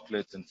less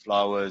chocolates and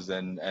flowers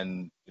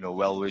and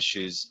well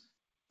wishes.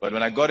 But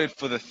when I got it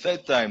for the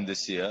third time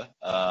this year,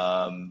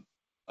 a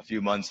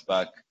few months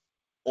back,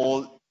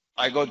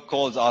 I got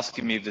calls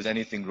asking me if there's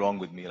anything wrong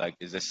with me. Like,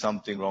 is there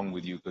something wrong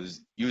with you? Because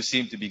you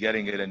seem to be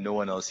getting it and no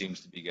one else seems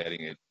to be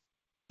getting it.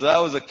 So that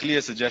was a clear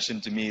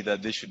suggestion to me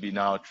that this should be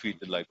now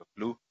treated like a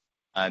flu.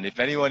 And if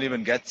anyone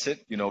even gets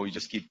it, we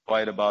just keep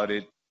quiet about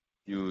it.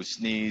 You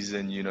sneeze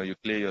and, you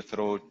clear your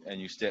throat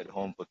and you stay at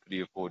home for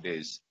 3 or 4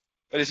 days.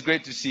 But it's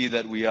great to see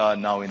that we are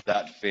now in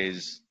that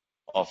phase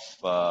of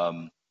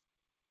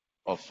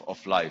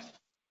life.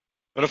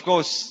 But of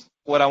course,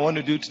 what I want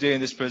to do today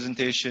in this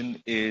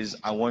presentation is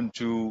I want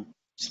to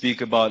speak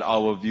about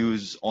our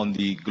views on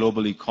the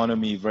global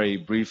economy very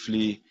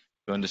briefly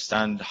to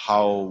understand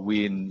how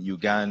we in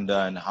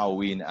Uganda and how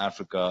we in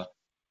Africa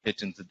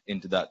fit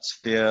into that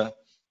sphere.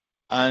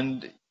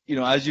 And,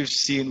 as you've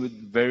seen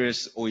with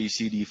various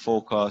OECD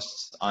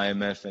forecasts,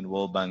 IMF and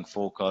World Bank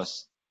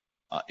forecasts,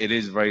 it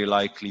is very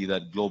likely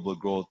that global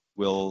growth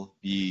will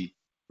be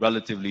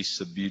relatively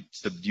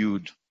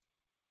subdued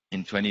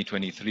in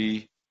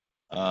 2023.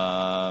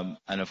 And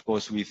of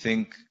course, we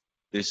think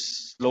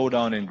this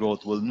slowdown in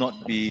growth will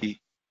not be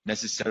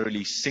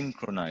necessarily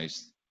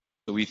synchronized.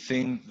 So we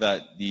think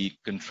that the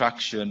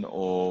contraction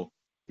or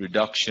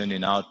reduction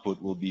in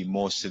output will be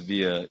more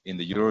severe in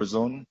the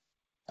Eurozone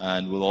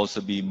and will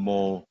also be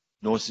more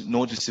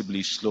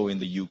noticeably slow in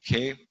the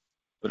UK.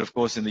 But of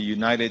course, in the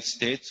United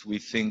States, we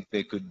think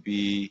there could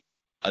be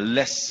a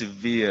less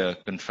severe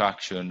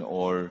contraction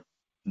or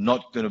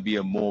not going to be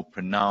a more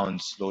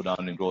pronounced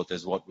slowdown in growth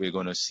as what we're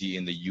going to see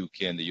in the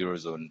UK and the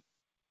Eurozone.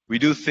 We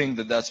do think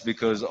that that's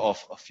because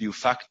of a few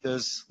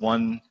factors.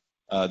 One,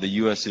 the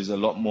US is a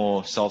lot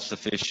more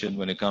self-sufficient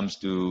when it comes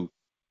to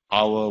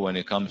power, when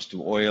it comes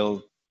to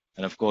oil,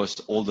 and of course,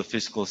 all the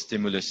fiscal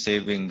stimulus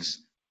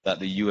savings that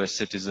the US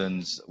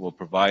citizens were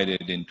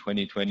provided in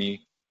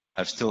 2020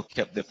 have still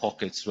kept their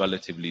pockets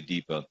relatively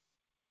deeper.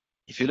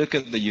 If you look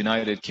at the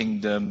United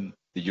Kingdom,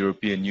 the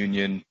European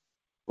Union,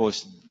 of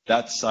course,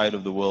 that side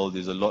of the world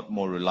is a lot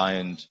more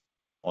reliant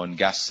on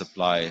gas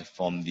supply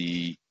from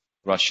the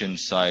Russian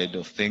side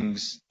of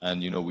things.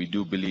 And, we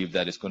do believe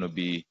that it's going to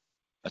be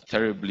a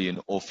terribly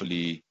and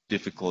awfully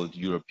difficult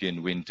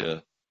European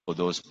winter for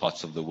those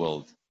parts of the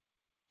world.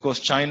 Of course,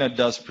 China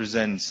does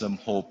present some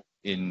hope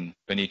in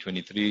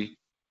 2023.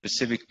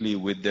 specifically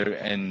with their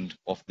end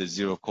of the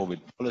zero COVID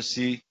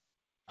policy.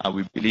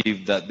 We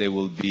believe that there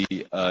will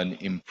be an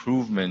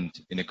improvement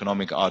in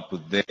economic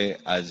output there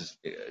as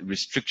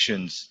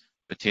restrictions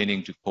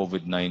pertaining to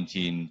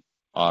COVID-19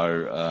 are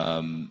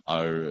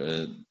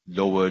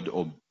lowered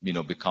or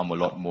become a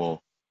lot more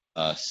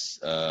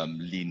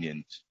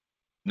lenient.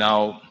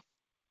 Now,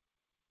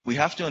 we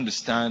have to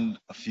understand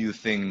a few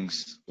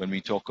things when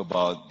we talk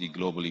about the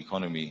global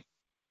economy.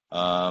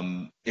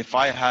 If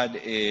I had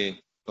a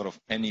sort of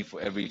penny for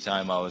every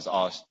time I was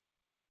asked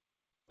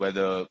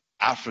whether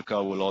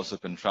Africa will also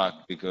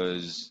contract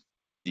because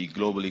the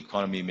global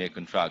economy may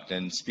contract,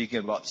 and speaking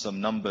about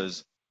some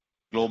numbers,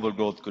 global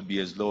growth could be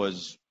as low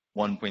as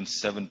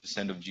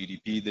 1.7% of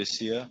GDP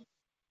this year,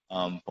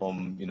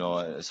 from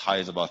as high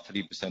as about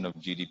 3% of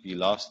GDP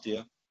last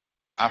year.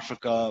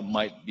 Africa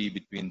might be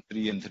between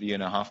 3 and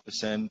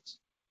 3.5%.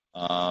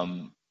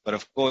 But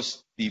of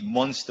course, the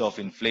monster of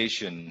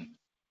inflation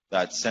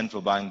that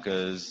central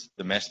bankers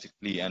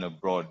domestically and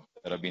abroad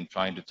that have been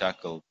trying to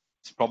tackle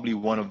is probably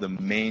one of the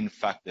main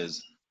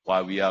factors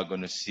why we are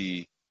going to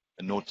see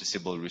a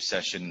noticeable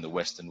recession in the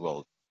Western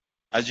world.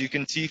 As you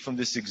can see from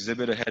this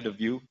exhibit ahead of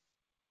you,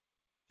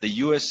 the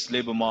US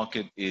labor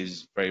market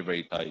is very,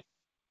 very tight.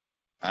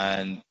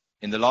 And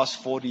in the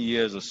last 40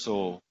 years or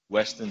so,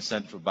 Western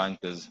central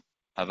bankers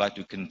have had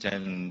to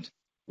contend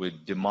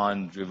with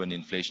demand-driven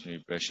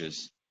inflationary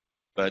pressures.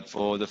 But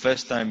for the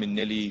first time in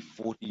nearly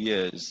 40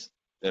 years,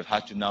 they've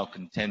had to now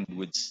contend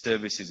with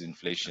services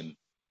inflation.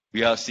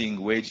 We are seeing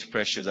wage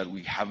pressures that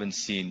we haven't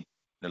seen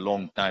in a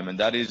long time, and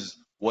that is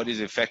what is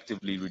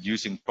effectively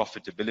reducing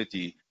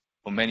profitability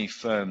for many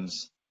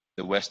firms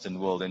in the Western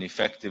world, and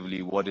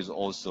effectively what is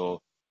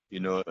also,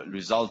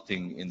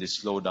 resulting in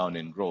this slowdown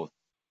in growth.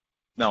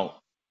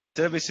 Now,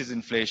 services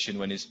inflation,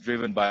 when it's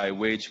driven by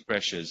wage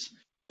pressures, is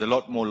a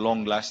lot more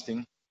long-lasting,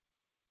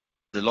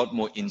 it's a lot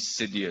more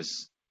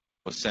insidious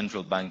for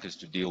central bankers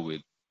to deal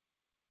with.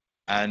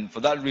 And for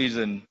that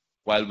reason,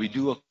 while we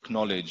do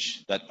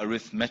acknowledge that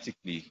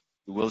arithmetically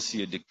we will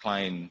see a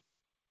decline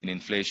in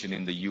inflation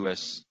in the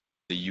US,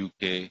 the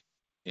UK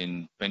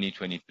in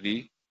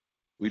 2023,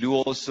 we do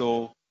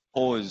also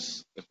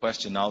pose a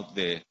question out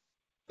there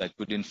that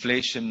could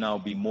inflation now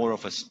be more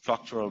of a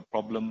structural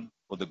problem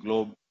for the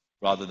globe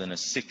rather than a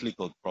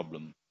cyclical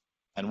problem?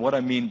 And what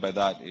I mean by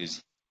that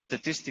is,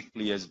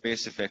 statistically, as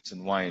base effects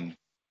unwind,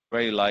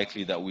 very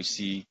likely that we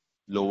see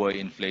lower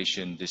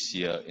inflation this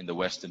year in the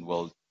Western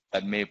world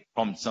that may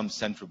prompt some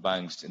central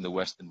banks in the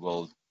Western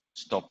world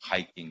to stop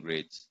hiking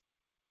rates.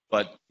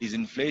 But is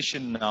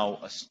inflation now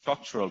a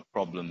structural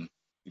problem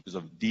because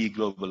of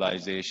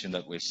deglobalization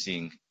that we're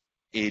seeing,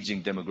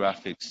 aging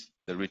demographics,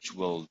 the rich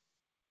world,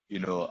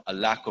 a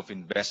lack of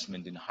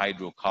investment in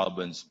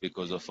hydrocarbons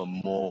because of a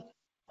more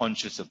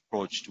conscious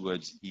approach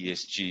towards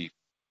ESG?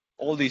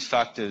 All these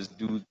factors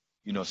do,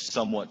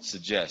 somewhat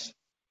suggest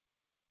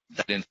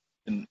that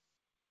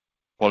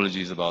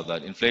apologies about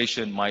that.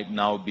 Inflation might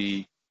now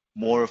be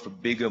more of a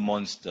bigger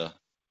monster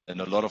than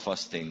a lot of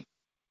us think.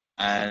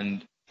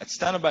 And at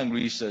Standard Bank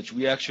Research,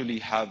 we actually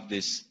have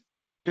this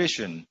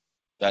vision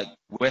that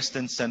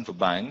Western central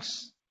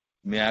banks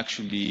may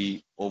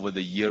actually, over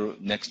the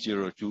next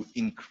year or two,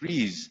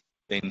 increase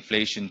the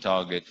inflation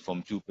target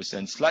from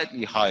 2%,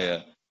 slightly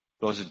higher,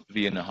 closer to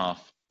 3.5%,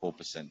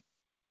 4%.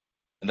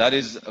 And that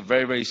is a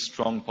very, very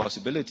strong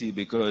possibility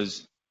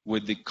because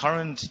with the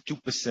current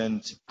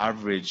 2%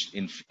 average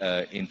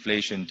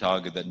inflation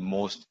target that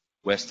most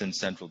Western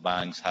central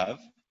banks have,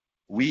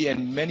 we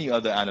and many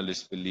other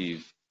analysts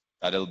believe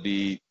that it'll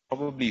be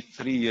probably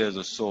 3 years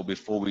or so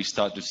before we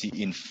start to see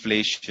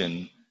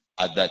inflation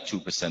at that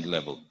 2%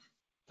 level.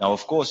 Now,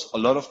 of course, a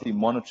lot of the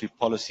monetary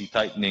policy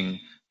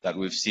tightening that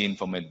we've seen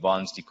from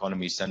advanced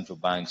economy central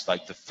banks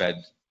like the Fed,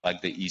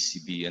 like the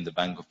ECB and the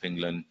Bank of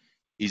England,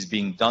 is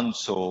being done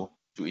so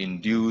to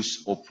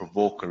induce or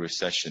provoke a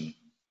recession.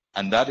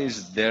 And that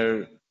is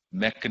their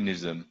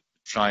mechanism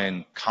to try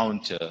and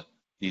counter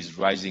these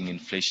rising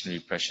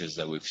inflationary pressures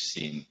that we've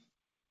seen.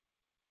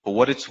 For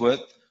what it's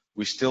worth,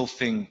 we still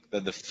think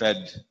that the Fed,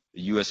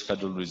 the US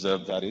Federal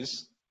Reserve that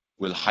is,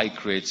 will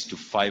hike rates to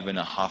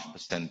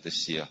 5.5%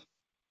 this year.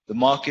 The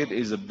market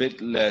is a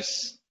bit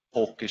less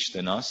hawkish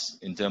than us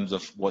in terms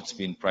of what's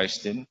been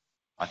priced in.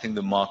 I think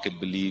the market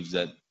believes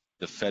that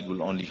the Fed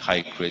will only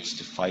hike rates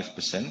to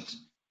 5%.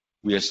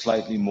 We are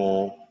slightly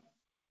more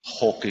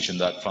hawkish on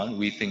that front.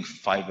 We think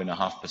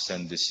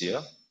 5.5% this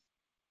year.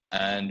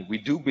 And we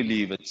do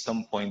believe at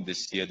some point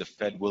this year, the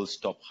Fed will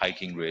stop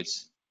hiking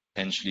rates,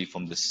 potentially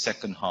from the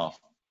second half of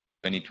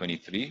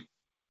 2023.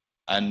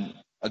 And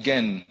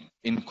again,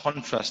 in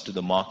contrast to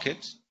the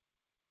market,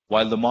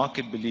 while the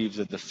market believes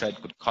that the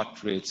Fed could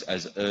cut rates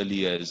as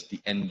early as the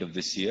end of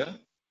this year,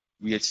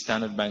 we at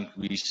Standard Bank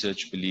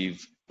Research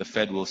believe the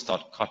Fed will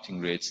start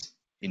cutting rates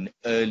in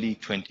early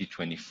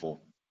 2024.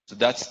 So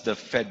that's the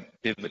Fed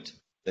pivot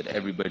that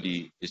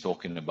everybody is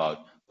talking about.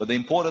 But the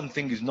important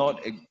thing is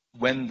not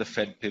when the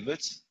Fed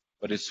pivots,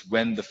 but it's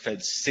when the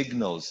Fed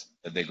signals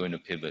that they're going to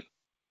pivot.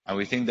 And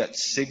we think that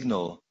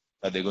signal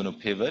that they're going to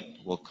pivot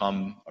will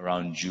come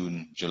around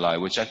June, July,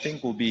 which I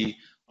think will be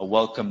a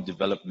welcome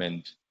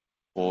development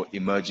for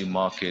emerging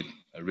market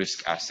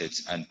risk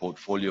assets and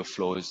portfolio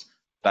flows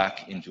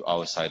back into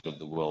our side of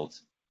the world.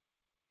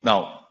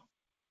 Now,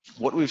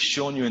 what we've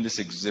shown you in this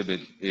exhibit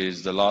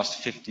is the last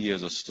 50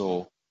 years or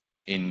so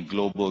in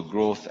global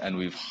growth, and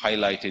we've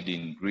highlighted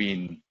in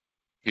green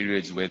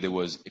periods where there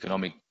was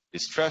economic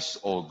distress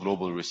or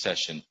global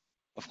recession.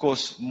 Of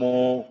course,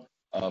 more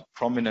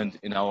prominent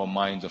in our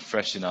minds or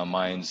fresh in our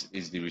minds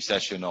is the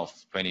recession of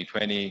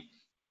 2020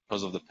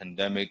 because of the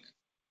pandemic,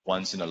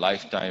 once in a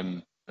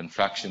lifetime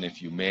contraction,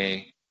 if you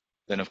may.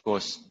 Then, of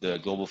course, the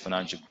global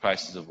financial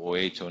crisis of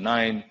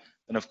 08-09.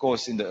 And, of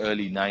course, in the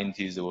early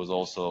 90s, there was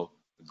also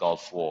the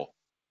Gulf War.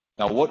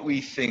 Now, what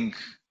we think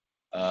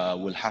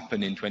will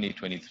happen in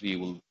 2023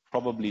 will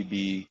probably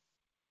be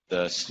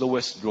the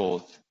slowest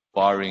growth,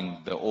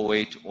 barring the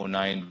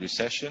 08-09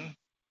 recession,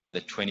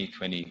 the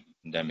 2020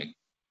 pandemic.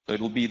 So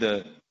it will be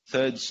the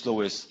third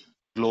slowest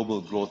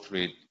global growth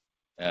rate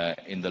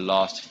in the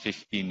last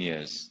 15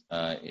 years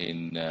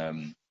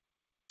in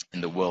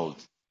the world.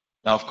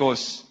 Now, of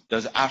course,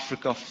 does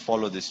Africa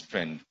follow this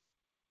trend?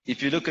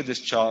 If you look at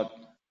this chart,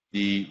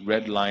 the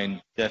red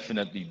line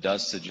definitely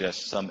does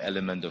suggest some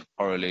element of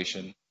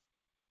correlation.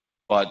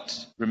 But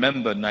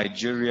remember,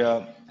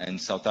 Nigeria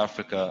and South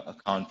Africa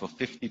account for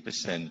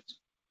 50%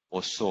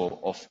 or so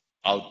of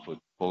output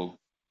for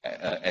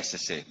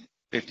SSA.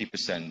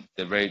 50%,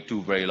 they're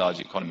two very large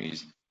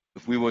economies.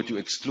 If we were to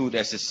exclude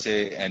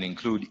SSA and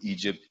include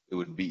Egypt, it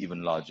would be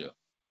even larger.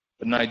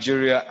 But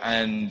Nigeria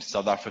and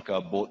South Africa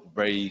are both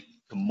very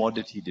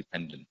commodity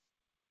dependent.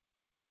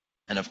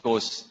 And of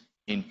course,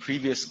 in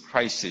previous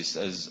crises,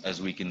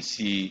 as we can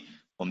see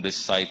from this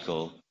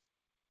cycle,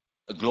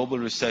 a global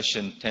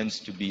recession tends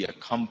to be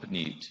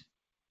accompanied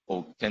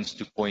or tends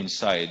to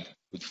coincide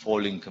with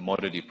falling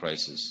commodity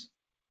prices.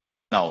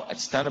 Now, at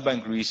Standard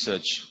Bank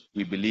Research,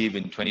 we believe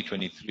in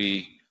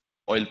 2023,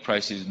 oil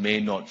prices may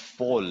not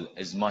fall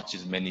as much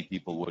as many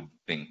people would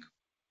think.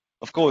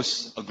 Of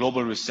course, a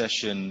global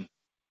recession,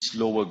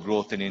 slower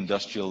growth in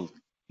industrial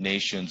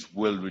nations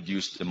will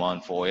reduce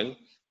demand for oil.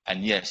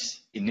 And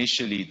yes,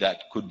 initially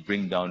that could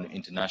bring down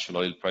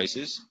international oil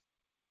prices.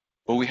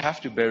 But we have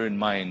to bear in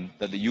mind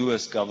that the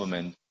US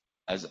government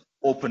has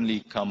openly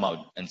come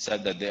out and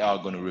said that they are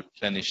going to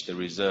replenish the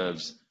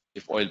reserves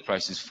if oil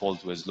prices fall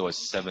to as low as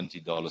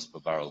 $70 per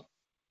barrel.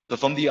 So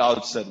from the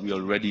outset, we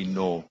already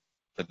know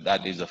that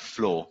that is a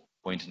flow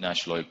for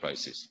international oil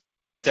prices.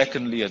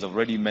 Secondly, as I've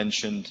already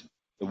mentioned,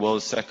 the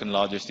world's second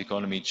largest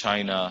economy,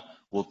 China,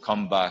 will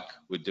come back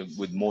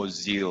with more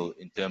zeal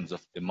in terms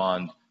of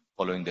demand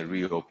following the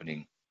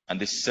reopening. And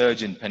this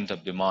surge in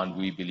pent-up demand,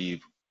 we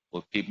believe,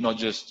 will keep not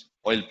just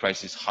oil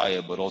prices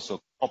higher, but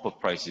also copper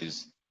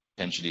prices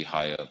potentially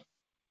higher.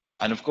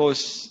 And of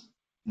course,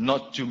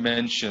 not to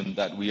mention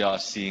that we are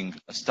seeing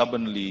a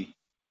stubbornly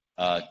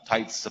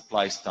tight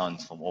supply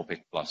stance from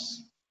OPEC+.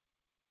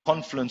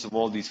 Confluence of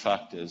all these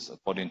factors,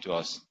 according to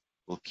us,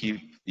 will keep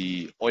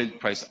the oil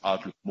price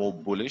outlook more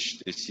bullish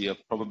this year,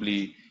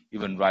 probably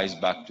even rise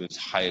back to as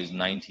high as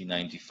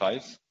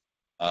 90-95,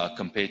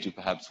 compared to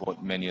perhaps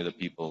what many other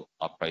people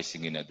are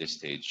pricing in at this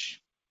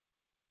stage.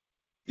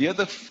 The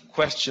other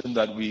question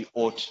that we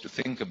ought to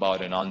think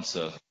about and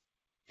answer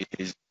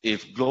is,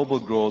 if global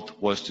growth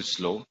was to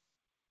slow,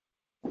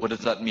 what does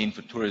that mean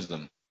for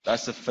tourism?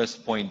 That's the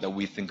first point that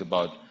we think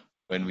about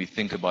when we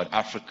think about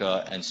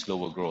Africa and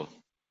slower growth.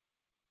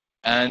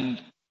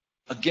 And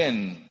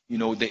again,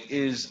 there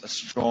is a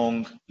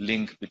strong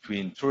link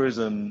between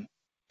tourism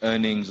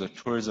earnings or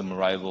tourism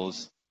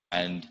arrivals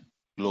and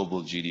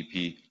global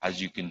GDP, as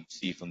you can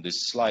see from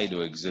this slide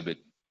or exhibit.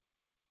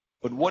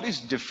 But what is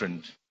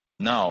different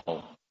now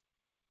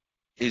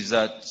is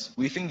that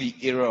we think the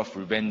era of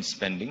revenge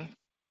spending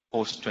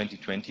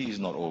post-2020 is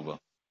not over.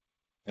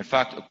 In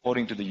fact,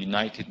 according to the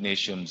United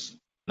Nations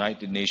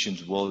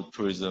World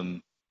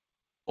Tourism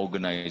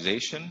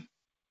Organization,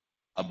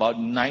 about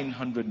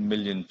 900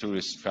 million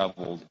tourists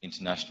traveled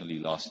internationally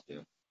last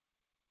year.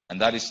 And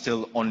that is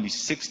still only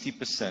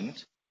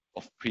 60%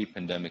 of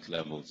pre-pandemic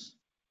levels.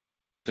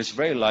 So it's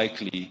very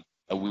likely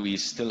that we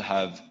still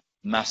have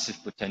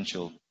massive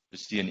potential to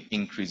see an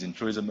increase in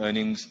tourism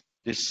earnings,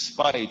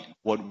 despite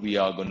what we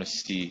are going to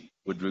see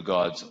with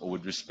regards or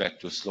with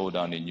respect to a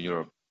slowdown in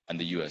Europe and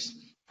the US.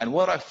 And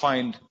what I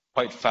find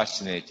quite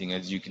fascinating,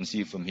 as you can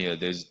see from here,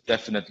 there's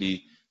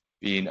definitely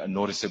been a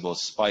noticeable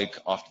spike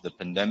after the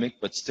pandemic,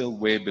 but still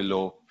way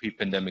below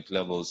pre-pandemic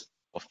levels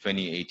of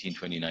 2018,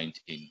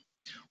 2019.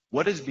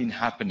 What has been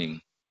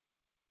happening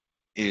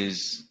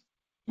is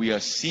we are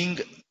seeing,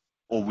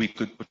 or we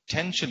could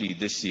potentially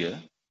this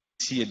year,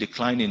 see a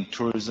decline in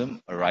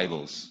tourism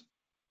arrivals.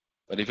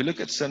 But if you look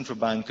at central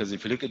bankers,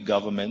 if you look at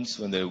governments,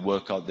 when they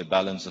work out the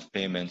balance of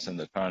payments and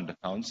the current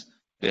accounts,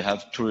 they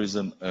have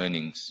tourism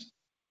earnings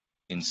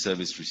in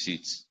service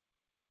receipts.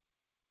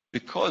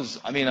 Because,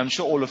 I'm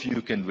sure all of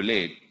you can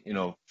relate,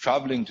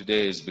 traveling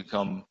today has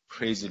become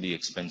crazily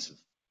expensive.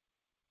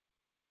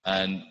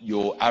 And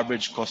your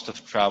average cost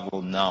of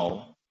travel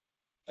now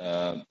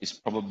is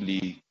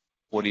probably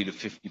 40 to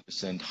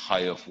 50%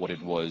 higher of what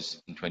it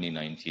was in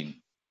 2019.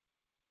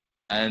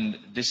 And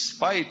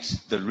despite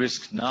the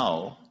risk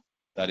now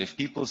that if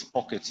people's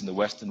pockets in the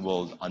Western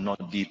world are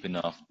not deep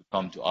enough to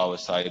come to our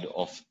side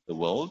of the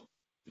world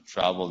to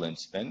travel and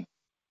spend,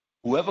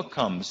 whoever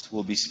comes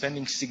will be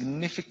spending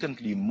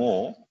significantly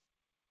more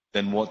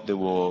than what they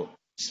were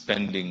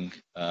spending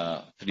 3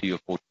 or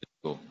 4 years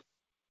ago.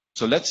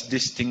 So let's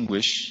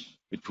distinguish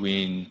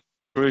between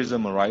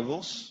tourism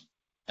arrivals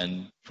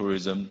and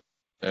tourism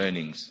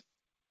earnings.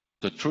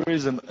 So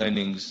tourism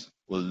earnings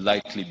will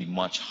likely be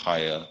much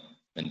higher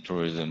than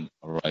tourism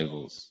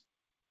arrivals.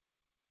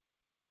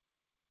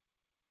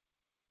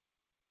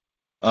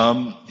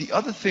 The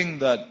other thing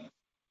that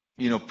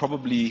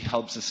probably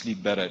helps us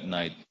sleep better at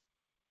night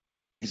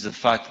is the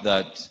fact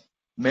that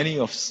many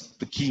of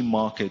the key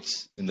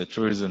markets in the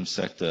tourism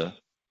sector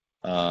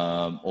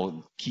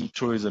or key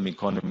tourism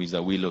economies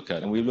that we look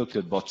at, and we look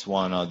at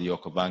Botswana, the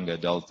Okavango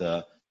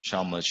Delta,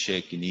 Sharm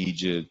el-Sheikh in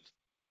Egypt,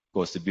 of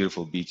course the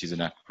beautiful beaches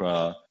in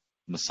Accra,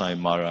 Masai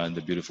Mara and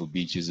the beautiful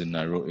beaches in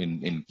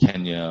in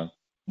Kenya,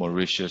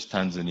 Mauritius,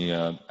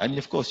 Tanzania, and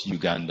of course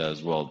Uganda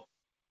as well.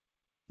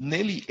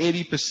 Nearly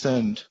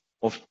 80%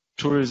 of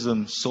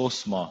tourism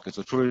source markets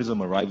or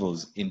tourism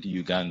arrivals into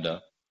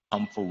Uganda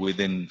come from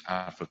within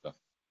Africa.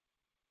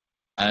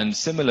 And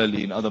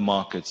similarly, in other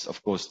markets,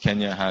 of course,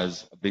 Kenya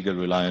has a bigger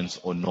reliance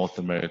on North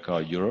America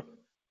or Europe,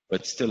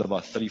 but still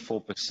about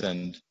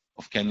 34%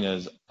 of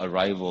Kenya's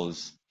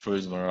arrivals,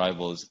 tourism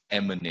arrivals,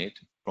 emanate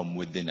from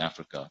within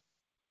Africa.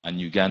 And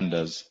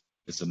Uganda's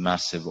is a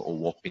massive or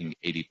whopping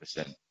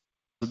 80%.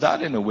 So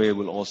that, in a way,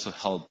 will also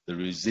help the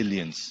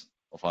resilience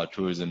of our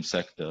tourism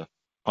sector,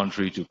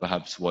 contrary to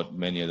perhaps what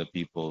many other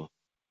people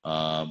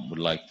would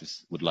like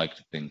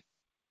to think.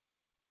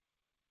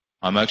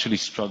 I'm actually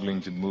struggling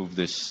to move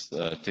this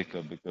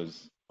ticker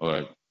because, all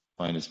right,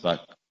 fine, it's back.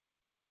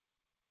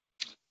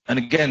 And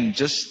again,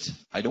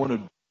 I don't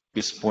want to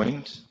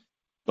disappoint,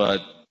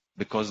 but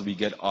because we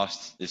get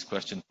asked this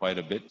question quite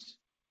a bit,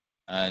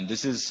 and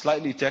this is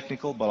slightly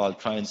technical, but I'll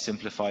try and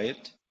simplify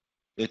it.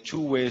 There are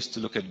 2 ways to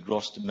look at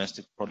gross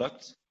domestic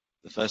product.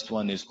 The first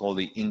one is called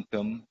the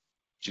income,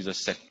 which is a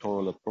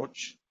sectoral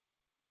approach,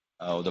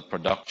 or the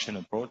production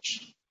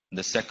approach. And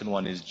the second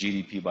one is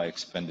GDP by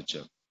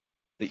expenditure.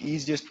 The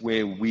easiest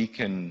way we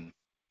can,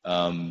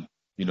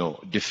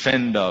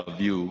 defend our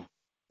view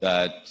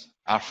that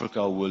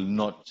Africa will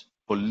not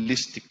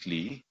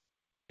holistically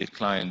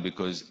decline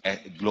because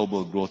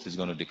global growth is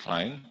going to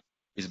decline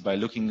is by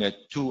looking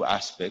at 2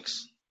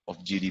 aspects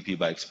of GDP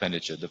by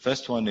expenditure. The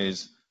first one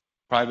is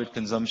private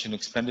consumption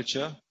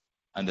expenditure,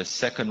 and the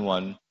second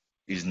one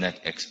is net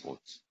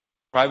exports.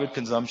 Private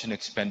consumption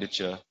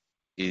expenditure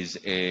is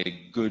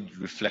a good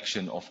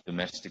reflection of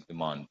domestic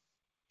demand.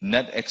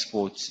 Net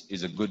exports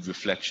is a good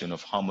reflection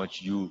of how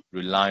much you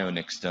rely on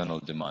external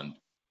demand.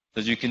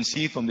 As you can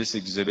see from this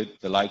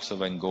exhibit, the likes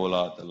of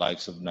Angola, the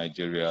likes of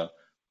Nigeria,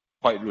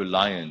 quite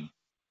reliant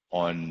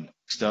on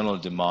external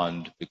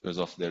demand because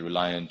of their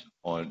reliance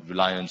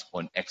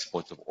on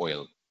exports of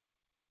oil.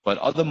 But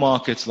other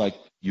markets like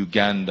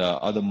Uganda,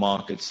 other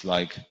markets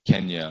like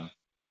Kenya,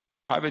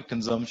 private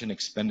consumption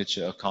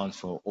expenditure accounts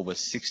for over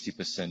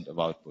 60% of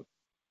output.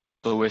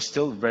 So we're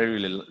still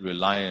very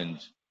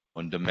reliant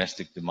on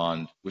domestic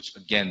demand, which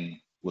again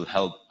will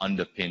help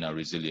underpin our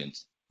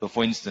resilience. So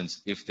for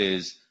instance, if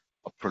there's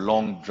a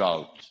prolonged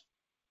drought,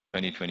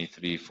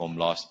 2023 from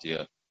last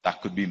year,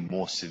 that could be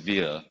more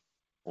severe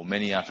for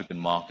many African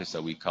markets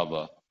that we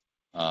cover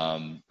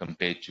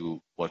compared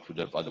to what would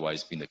have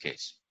otherwise been the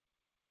case.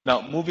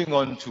 Now, moving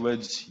on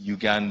towards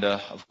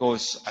Uganda, of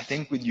course, I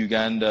think with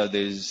Uganda,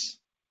 there's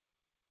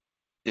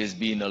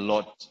been a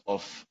lot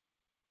of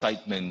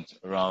excitement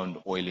around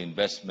oil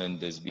investment.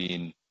 There's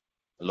been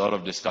a lot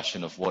of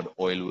discussion of what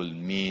oil will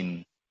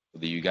mean for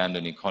the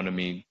Ugandan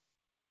economy.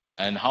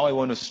 And how I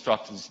want to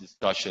structure this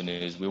discussion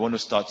is we want to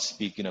start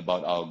speaking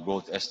about our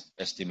growth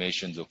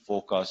estimations or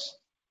forecasts.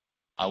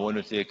 I want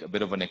to take a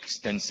bit of an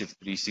extensive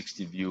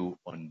 360 view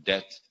on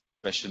debt,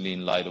 especially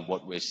in light of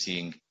what we're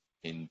seeing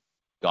in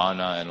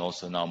Ghana and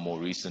also now more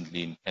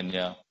recently in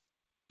Kenya.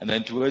 And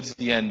then towards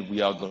the end,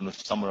 we are going to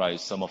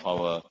summarize some of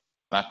our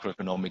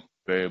macroeconomic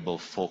variable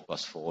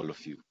forecasts for all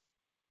of you.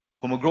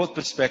 From a growth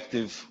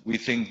perspective, we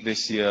think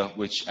this year,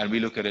 and we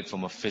look at it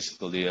from a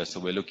fiscal year, so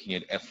we're looking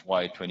at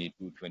FY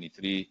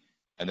 22-23,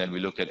 and then we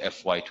look at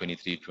FY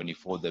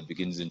 23-24 that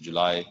begins in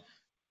July.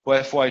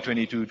 For FY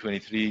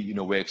 22-23,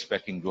 we're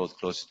expecting growth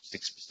close to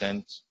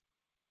 6%.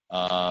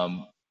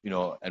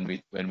 And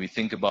when we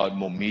think about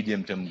more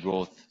medium-term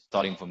growth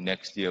starting from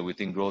next year, we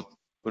think growth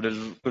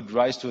could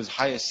rise to as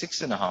high as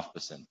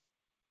 6.5%.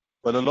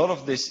 But a lot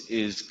of this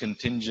is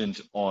contingent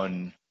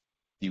on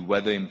the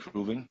weather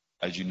improving.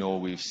 As you know,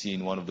 we've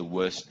seen one of the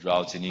worst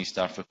droughts in East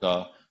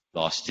Africa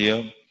last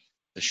year.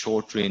 The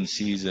short rain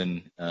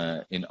season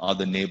in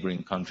other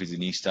neighboring countries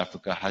in East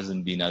Africa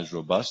hasn't been as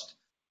robust,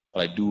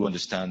 but I do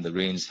understand the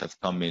rains have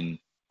come in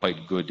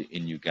quite good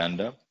in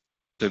Uganda.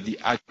 So if the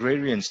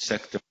agrarian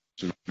sector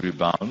to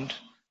rebound,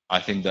 I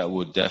think that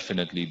would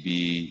definitely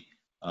be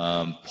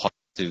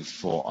positive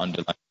for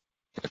underlying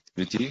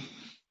activity.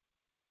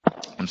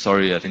 I'm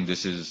sorry, I think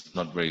this is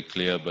not very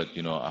clear, but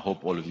I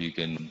hope all of you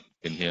can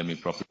hear me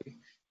properly.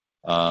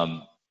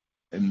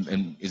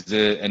 And is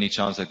there any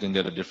chance I can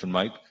get a different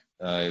mic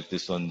if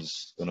this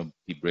one's going to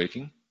keep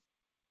breaking?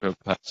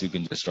 Perhaps you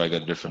can just try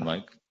get a different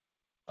mic.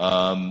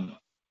 And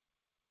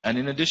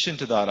in addition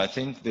to that, I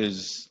think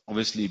there's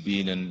obviously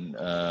been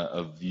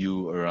a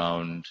view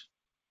around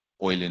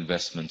oil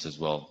investments as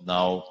well.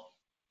 Now,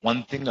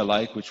 one thing I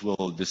like, which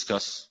we'll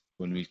discuss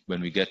when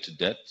we get to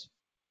debt,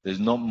 there's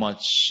not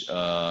much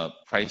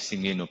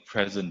pricing in or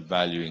present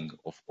valuing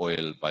of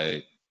oil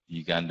by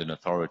Ugandan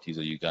authorities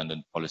or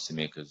Ugandan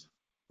policymakers,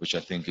 which I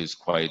think is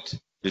quite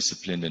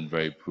disciplined and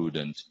very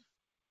prudent.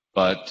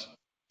 But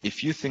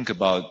if you think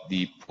about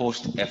the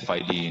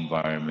post-FID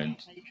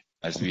environment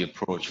as we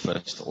approach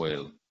first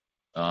oil,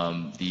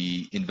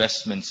 the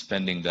investment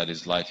spending that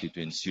is likely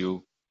to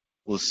ensue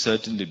will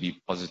certainly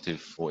be positive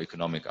for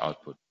economic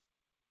output.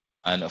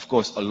 And of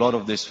course, a lot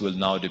of this will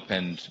now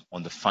depend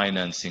on the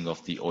financing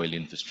of the oil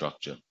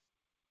infrastructure.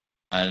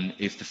 And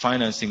if the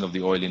financing of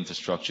the oil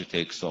infrastructure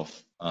takes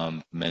off,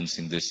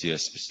 commencing this year,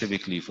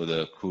 specifically for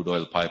the crude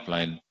oil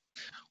pipeline,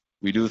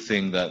 we do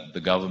think that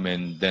the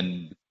government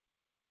then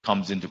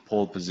comes into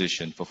pole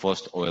position for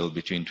first oil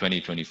between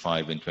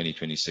 2025 and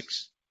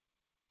 2026.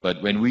 But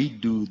when we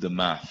do the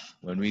math,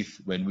 when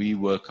we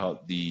work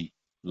out the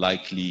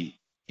likely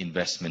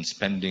investment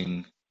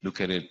spending,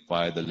 look at it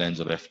via the lens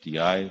of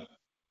FDI,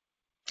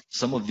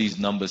 some of these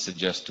numbers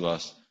suggest to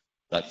us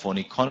that for an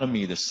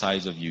economy the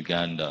size of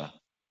Uganda,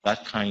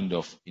 that kind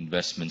of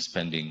investment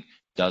spending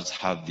does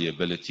have the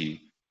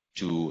ability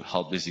to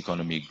help this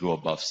economy grow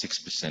above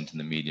 6% in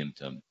the medium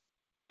term.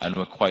 And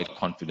we're quite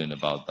confident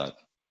about that.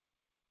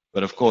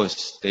 But of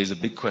course, there's a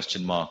big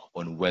question mark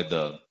on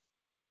whether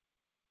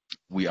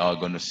we are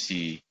going to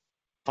see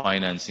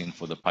financing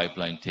for the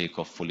pipeline take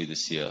off fully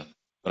this year.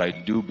 But I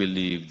do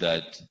believe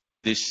that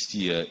this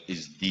year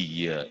is the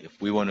year.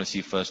 If we want to see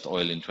first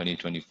oil in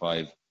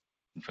 2025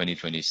 and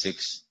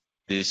 2026,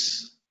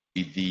 this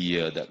is the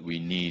year that we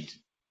need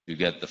to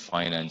get the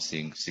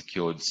financing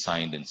secured,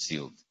 signed, and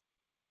sealed.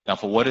 Now,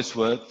 for what it's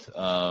worth,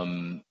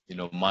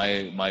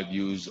 my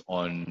views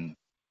on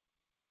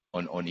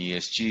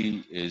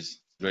ESG is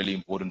really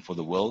important for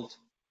the world.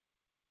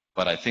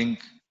 But I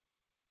think,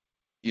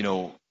 a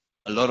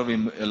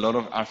lot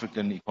of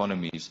African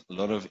economies, a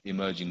lot of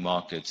emerging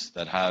markets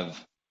that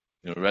have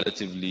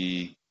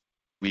relatively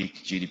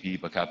weak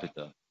GDP per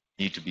capita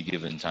need to be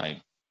given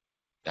time.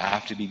 They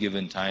have to be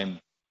given time.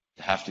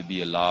 They have to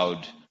be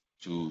allowed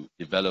to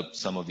develop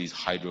some of these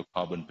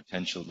hydrocarbon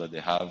potential that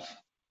they have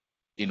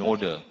in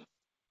order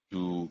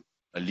to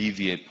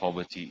alleviate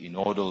poverty, in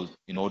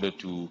order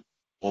to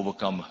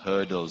overcome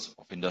hurdles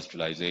of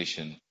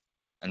industrialization.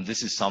 And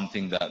this is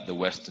something that the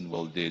Western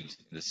world did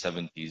in the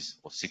 70s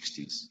or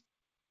 60s.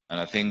 And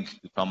I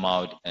think to come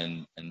out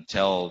and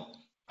tell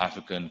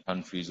African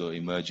countries or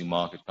emerging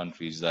market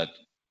countries that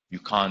you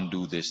can't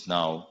do this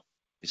now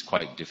is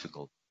quite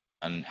difficult.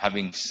 And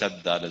having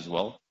said that as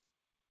well,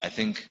 I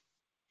think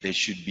they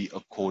should be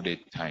accorded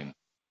time.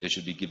 They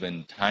should be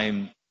given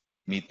time to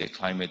meet their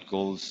climate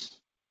goals,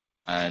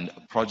 and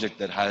a project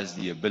that has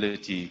the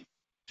ability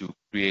to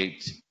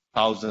create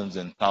thousands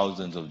and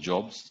thousands of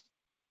jobs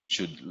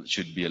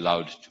should be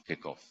allowed to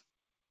kick off.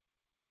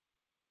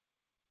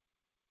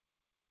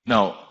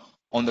 Now,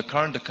 on the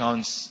current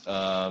accounts,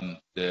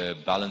 the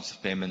balance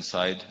of payment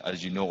side,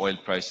 as you know, oil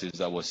prices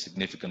that was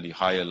significantly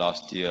higher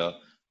last year,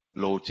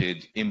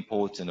 bloated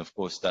imports, and of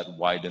course that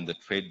widened the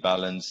trade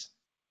balance.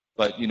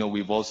 But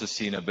we've also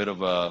seen a bit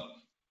of a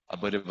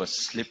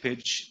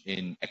slippage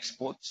in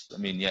exports. I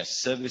mean,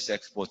 yes, service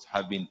exports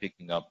have been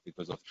picking up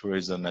because of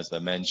tourism, as I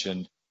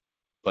mentioned.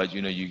 But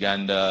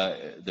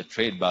Uganda, the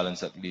trade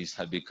balance at least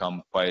had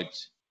become quite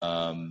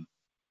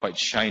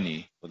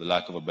shiny, for the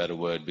lack of a better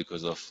word,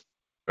 because of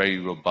very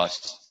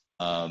robust,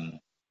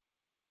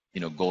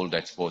 gold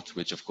exports,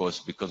 which of course,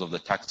 because of the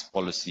tax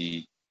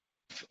policy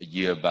a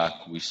year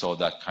back, we saw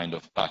that kind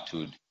of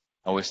plateaued.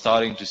 Now we're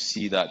starting to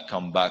see that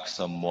come back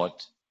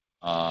somewhat,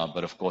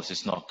 but of course,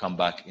 it's not come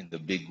back in the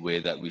big way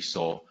that we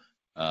saw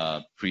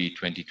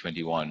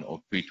pre-2021 or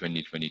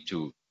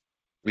pre-2022.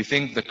 We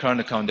think the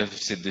current account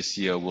deficit this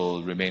year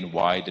will remain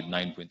wide at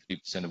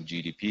 9.3% of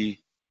GDP.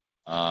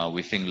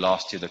 We think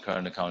last year the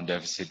current account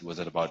deficit was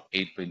at about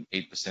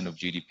 8.8% of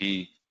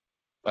GDP.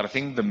 But I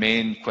think the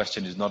main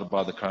question is not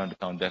about the current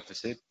account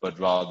deficit, but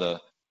rather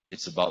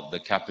it's about the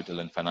capital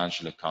and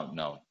financial account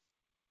now.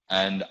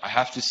 And I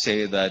have to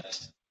say that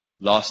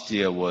last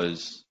year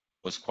was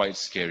quite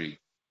scary,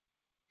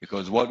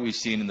 because what we've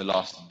seen in the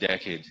last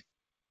decade,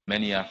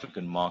 many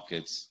African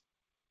markets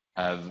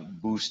have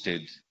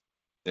boosted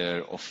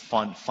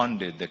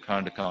funded their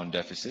current account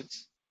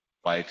deficits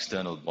by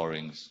external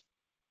borrowings.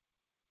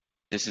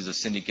 This is the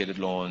syndicated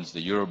loans,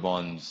 the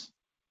Eurobonds,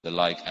 the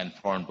like, and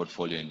foreign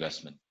portfolio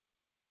investment.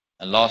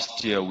 And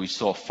last year we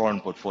saw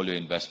foreign portfolio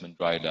investment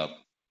dried up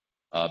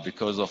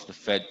because of the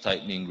Fed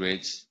tightening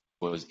rates.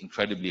 It was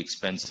incredibly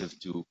expensive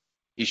to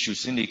issue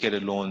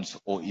syndicated loans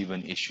or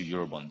even issue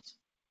Eurobonds.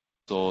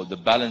 So the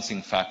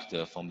balancing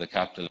factor from the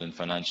capital and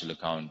financial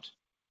account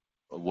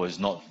was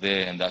not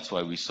there, and that's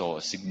why we saw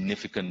a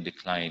significant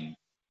decline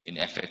in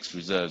FX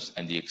reserves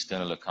and the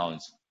external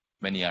accounts,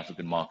 many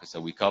African markets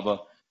that we cover,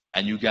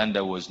 and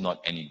Uganda was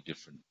not any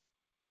different.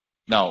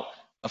 Now,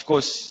 of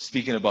course,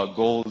 speaking about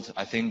gold,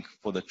 I think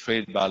for the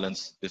trade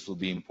balance, this will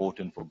be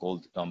important for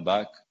gold to come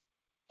back.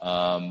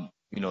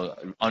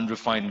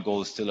 Unrefined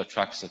gold still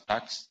attracts a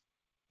tax,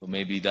 so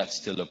maybe that's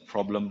still a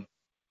problem.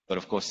 But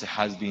of course, there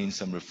has been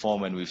some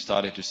reform, and we've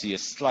started to see a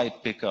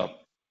slight pickup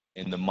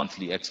in the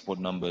monthly export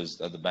numbers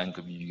that the Bank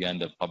of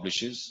Uganda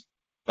publishes.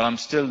 But I'm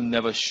still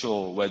never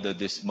sure whether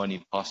this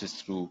money passes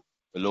through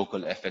the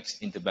local FX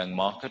interbank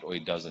market or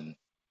it doesn't.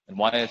 And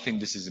why I think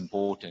this is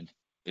important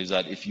is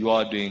that if you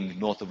are doing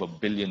north of $1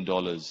 billion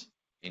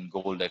in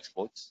gold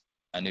exports,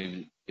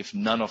 and if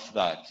none of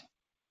that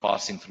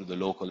passing through the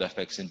local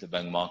FX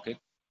interbank market,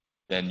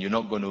 then you're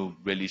not going to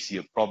really see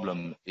a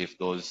problem if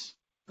those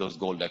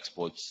gold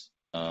exports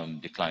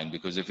decline.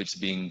 Because if it's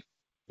being,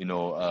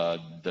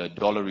 the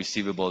dollar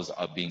receivables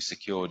are being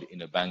secured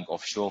in a bank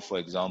offshore, for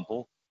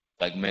example,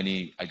 like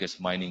many, I guess,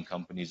 mining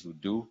companies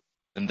would do,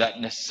 then that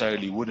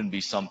necessarily wouldn't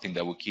be something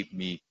that would keep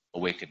me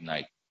awake at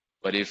night.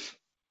 But if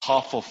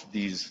half of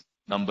these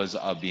numbers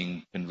are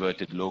being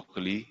converted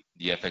locally,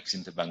 the FX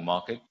interbank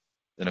market,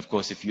 then of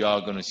course, if you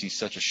are going to see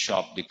such a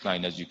sharp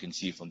decline, as you can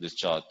see from this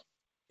chart,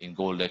 in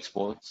gold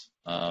exports,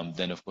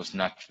 then of course,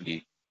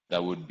 naturally,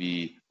 that would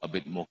be a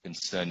bit more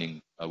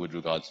concerning with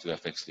regards to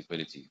FX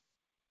liquidity.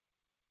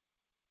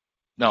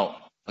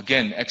 Now,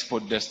 again,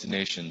 export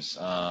destinations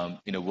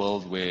in a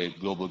world where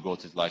global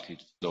growth is likely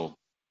to slow.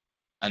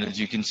 And as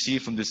you can see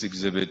from this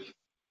exhibit,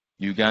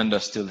 Uganda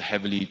still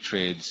heavily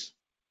trades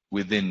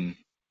within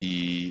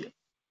the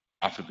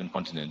African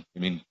continent. I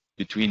mean,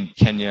 between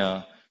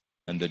Kenya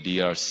and the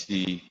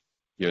DRC,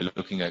 you're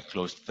looking at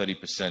close to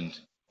 30%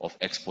 of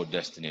export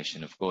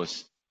destination. Of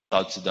course,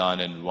 South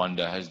Sudan and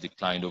Rwanda has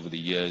declined over the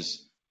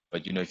years,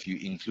 but if you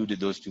included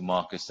those two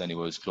markets, then it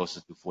was closer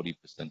to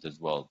 40% as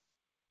well.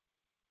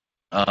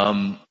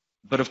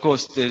 But of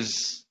course,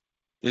 there's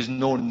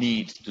no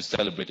need to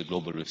celebrate a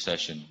global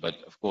recession. But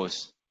of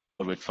course,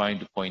 what we're trying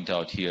to point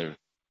out here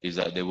is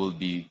that there will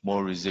be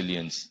more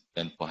resilience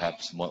than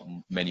perhaps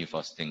many of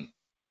us think.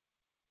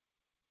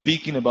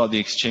 Speaking about the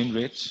exchange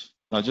rate,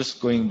 now just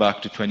going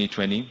back to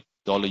 2020,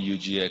 dollar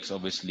UGX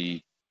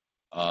obviously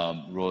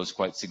rose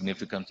quite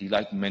significantly,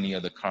 like many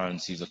other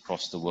currencies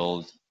across the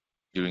world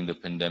during the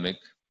pandemic.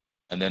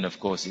 And then, of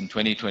course, in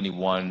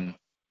 2021,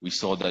 we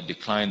saw that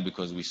decline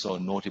because we saw a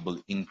notable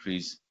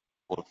increase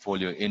in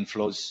portfolio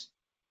inflows.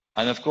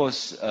 And of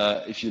course,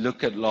 if you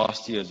look at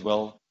last year as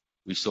well,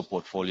 we saw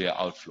portfolio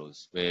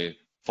outflows where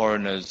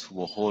foreigners who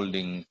were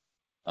holding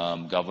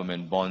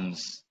government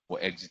bonds were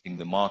exiting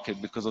the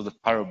market because of the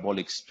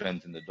parabolic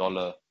strength in the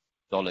dollar.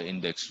 Dollar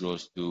index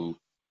rose to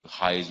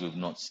highs we've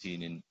not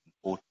seen in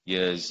 40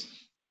 years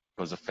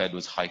because the Fed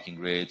was hiking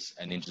rates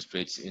and interest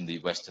rates in the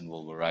Western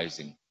world were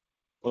rising.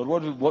 But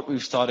what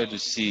we've started to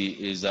see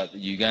is that the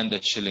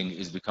Uganda shilling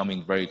is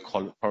becoming very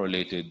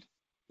correlated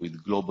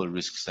with global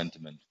risk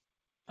sentiment.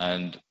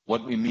 And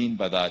what we mean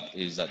by that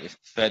is that if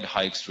the Fed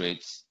hikes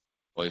rates,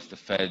 or if the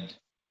Fed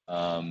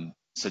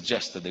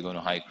suggests that they're going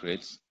to hike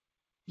rates,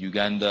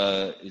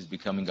 Uganda is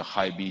becoming a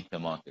high beta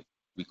market.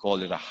 We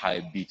call it a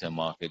high beta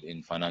market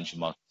in financial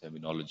market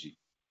terminology.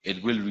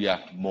 It will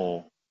react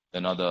more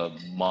than other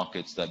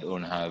markets that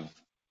don't have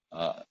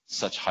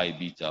such high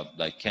beta.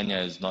 Like Kenya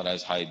is not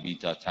as high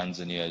beta,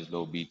 Tanzania is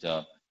low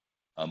beta,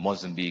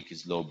 Mozambique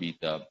is low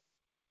beta.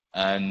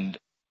 And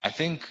I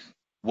think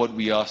what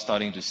we are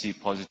starting to see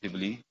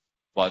positively,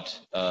 but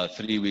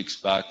 3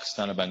 weeks back,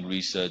 Standard Bank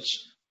Research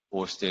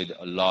hosted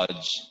a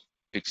large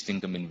fixed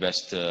income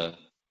investor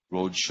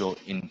roadshow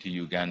into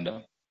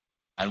Uganda.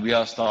 And we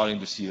are starting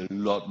to see a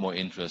lot more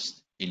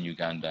interest in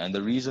Uganda. And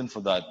the reason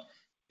for that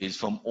is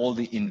from all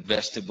the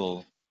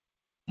investable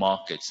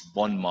markets,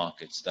 bond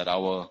markets that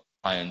our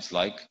clients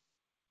like,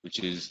 which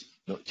is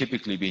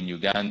typically being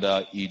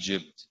Uganda,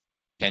 Egypt,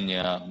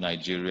 Kenya,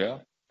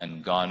 Nigeria,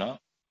 and Ghana.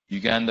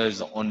 Uganda is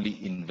the only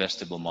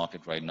investable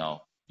market right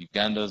now.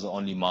 Uganda is the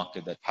only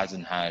market that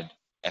hasn't had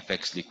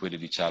FX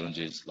liquidity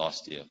challenges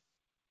last year.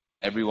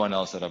 Everyone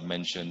else that I've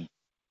mentioned,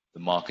 the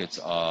markets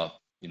are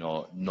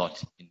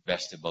not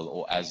investable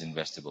or as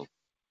investable.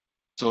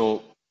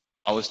 So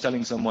I was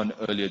telling someone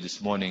earlier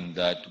this morning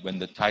that when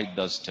the tide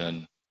does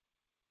turn,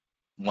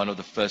 one of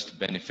the first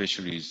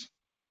beneficiaries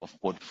of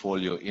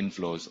portfolio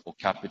inflows or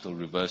capital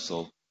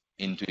reversal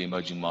into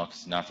emerging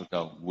markets in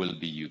Africa will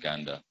be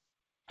Uganda.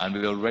 And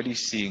we're already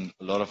seeing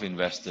a lot of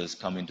investors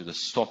come into the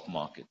stock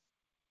market.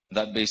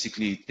 That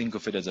basically, think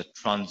of it as a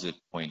transit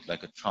point,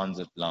 like a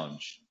transit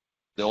lounge.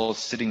 They're all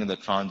sitting in the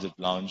transit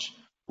lounge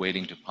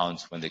waiting to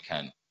pounce when they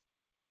can.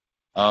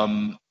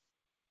 And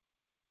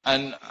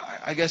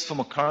I guess from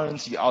a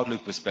currency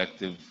outlook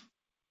perspective,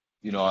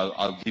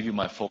 I'll give you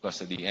my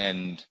focus at the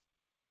end,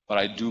 but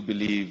I do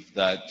believe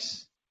that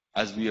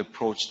as we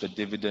approach the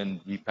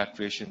dividend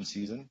repatriation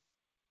season,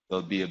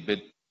 there'll be a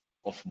bit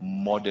of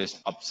modest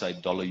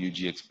upside dollar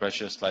UGX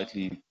pressure,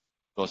 slightly,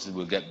 because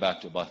we'll get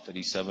back to about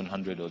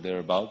 3,700 or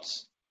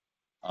thereabouts.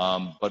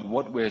 But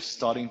what we're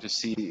starting to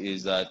see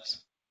is that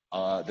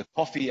the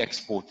coffee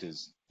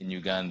exporters in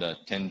Uganda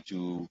tend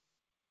to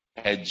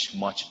hedge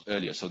much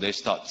earlier. So they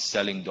start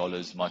selling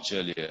dollars much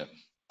earlier.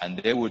 And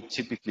they would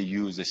typically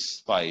use a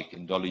spike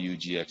in dollar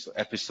UGX or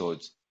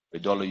episodes where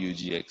dollar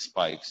UGX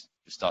spikes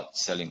to start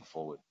selling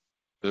forward.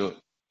 So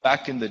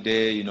back in the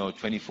day,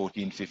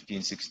 2014,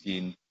 15,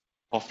 16,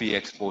 coffee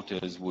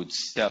exporters would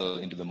sell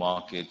into the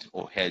market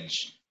or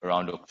hedge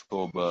around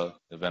October,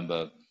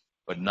 November.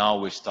 But now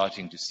we're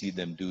starting to see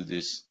them do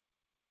this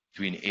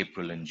between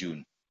April and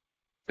June.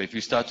 So if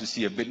you start to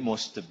see a bit more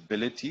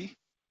stability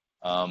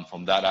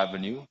from that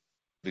avenue,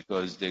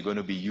 because they're going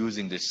to be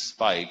using this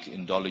spike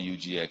in dollar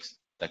UGX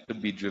that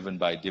could be driven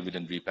by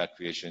dividend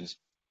repatriations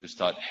to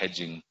start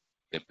hedging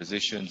their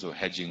positions or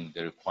hedging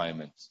their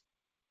requirements.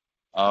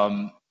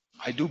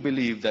 I do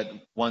believe that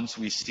once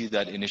we see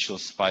that initial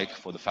spike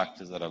for the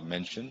factors that I've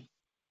mentioned,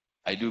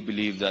 I do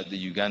believe that the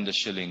Uganda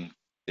shilling,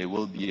 there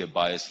will be a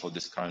bias for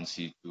this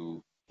currency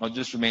to not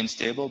just remain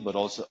stable, but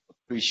also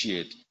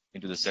appreciate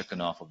into the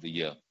second half of the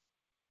year.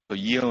 So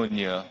year on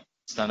year,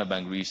 Standard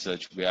Bank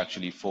research, we're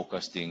actually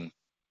forecasting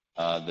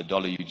the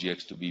dollar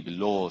UGX to be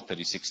below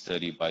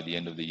 36.30 by the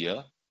end of the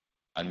year.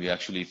 And we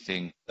actually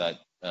think that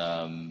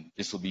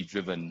this will be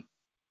driven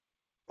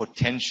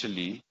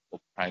potentially or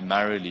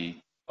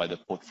primarily by the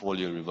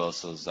portfolio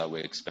reversals that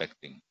we're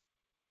expecting.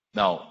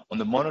 Now, on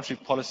the Monetary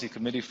Policy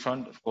Committee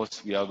front, of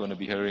course, we are going to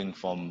be hearing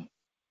from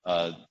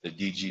the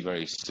DG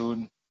very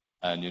soon.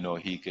 And,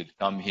 he could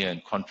come here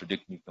and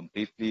contradict me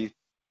completely.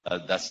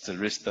 That's the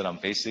risk that I'm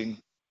facing.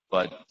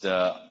 But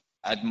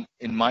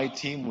in my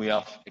team, we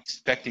are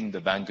expecting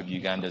the Bank of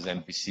Uganda's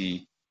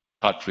MPC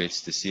cut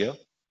rates this year.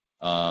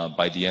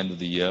 By the end of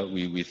the year,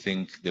 we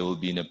think they will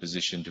be in a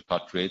position to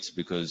cut rates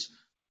because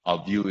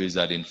our view is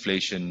that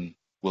inflation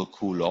will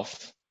cool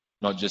off,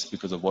 not just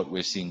because of what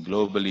we're seeing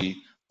globally,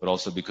 but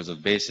also because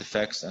of base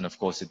effects. And of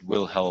course, it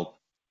will help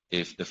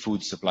if the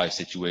food supply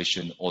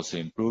situation also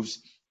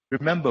improves.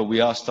 Remember, we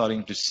are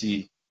starting to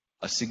see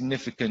a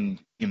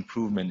significant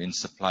improvement in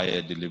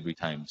supplier delivery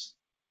times.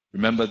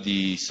 Remember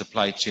the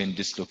supply chain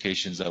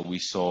dislocations that we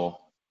saw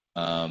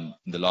in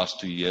the last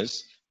 2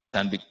 years.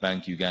 Stanbic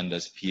Bank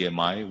Uganda's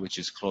PMI, which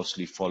is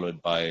closely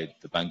followed by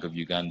the Bank of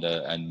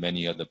Uganda and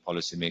many other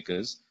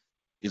policymakers,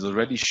 is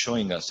already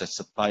showing us that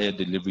supplier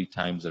delivery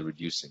times are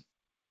reducing.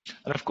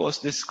 And of course,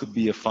 this could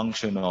be a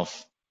function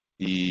of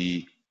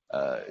the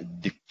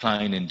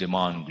decline in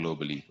demand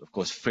globally. Of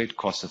course, freight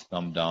costs have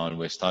come down.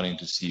 We're starting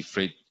to see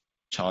freight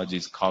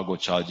charges, cargo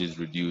charges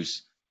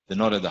reduce. They're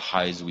not at the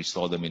highs we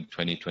saw them in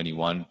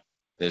 2021.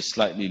 They're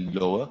slightly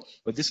lower,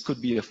 but this could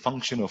be a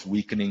function of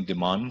weakening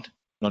demand,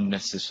 not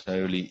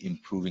necessarily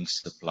improving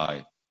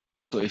supply.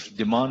 So if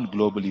demand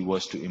globally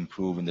was to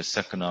improve in the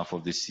second half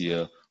of this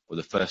year or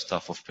the first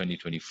half of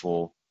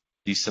 2024,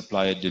 these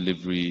supplier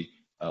delivery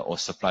or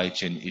supply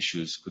chain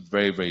issues could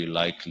very, very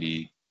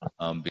likely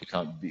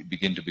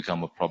begin to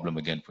become a problem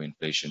again for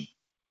inflation.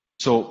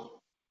 So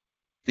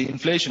the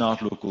inflation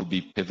outlook will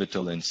be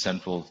pivotal and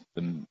central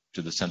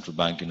to the central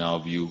bank in our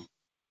view.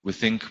 We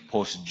think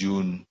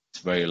post-June,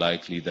 it's very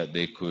likely that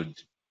there could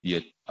be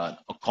an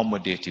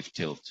accommodative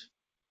tilt.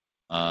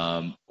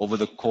 Over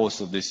the course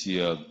of this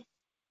year,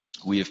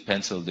 we have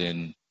penciled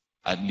in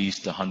at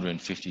least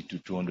 150 to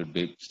 200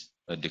 bips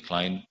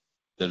decline.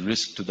 The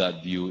risk to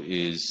that view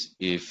is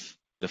if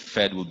the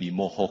Fed will be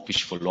more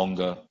hawkish for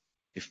longer,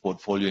 if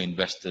portfolio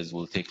investors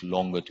will take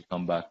longer to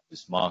come back to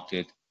this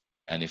market,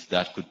 and if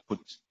that could put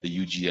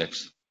the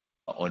UGX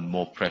on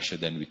more pressure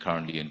than we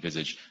currently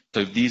envisage.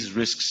 So if these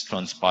risks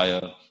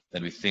transpire,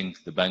 then we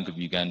think the Bank of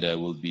Uganda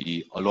will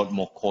be a lot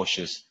more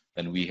cautious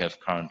than we have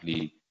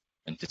currently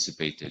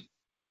anticipated.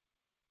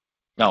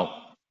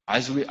 Now,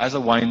 as a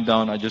wind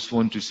down, I just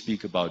want to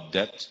speak about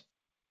debt.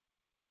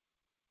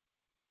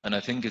 And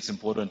I think it's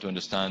important to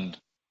understand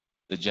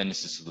the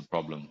genesis of the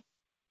problem.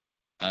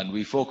 And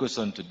we focus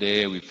on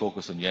today, we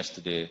focus on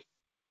yesterday,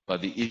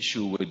 but the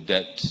issue with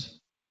debt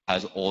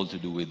has all to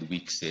do with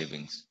weak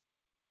savings.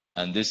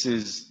 And this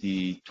is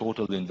the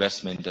total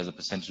investment as a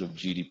percentage of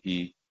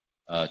GDP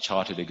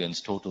charted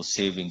against total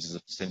savings as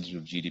a percentage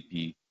of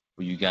GDP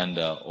for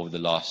Uganda over the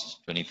last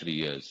 23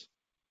 years.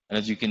 And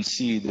as you can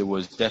see, there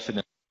was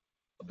definitely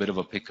a bit of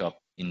a pickup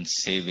in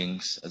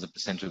savings as a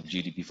percentage of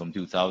GDP from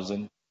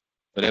 2000.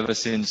 But ever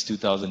since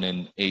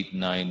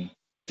 2008-9,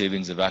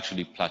 savings have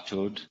actually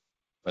plateaued.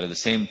 But at the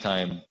same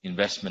time,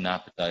 investment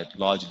appetite,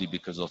 largely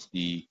because of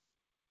the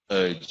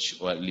urge,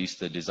 or at least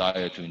the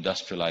desire to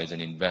industrialize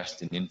and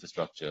invest in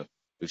infrastructure,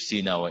 we've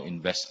seen our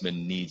investment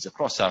needs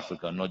across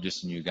Africa, not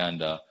just in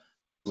Uganda,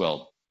 as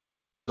well.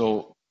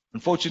 So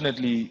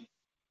unfortunately,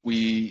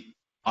 we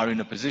are in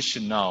a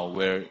position now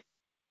where,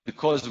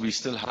 because we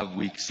still have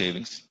weak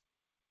savings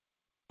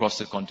across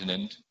the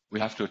continent, we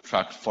have to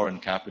attract foreign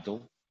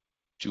capital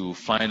to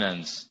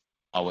finance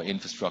our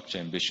infrastructure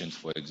ambitions,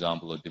 for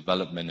example, or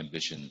development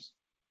ambitions.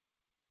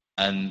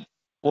 And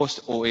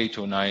post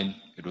 08-09,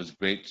 it was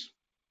great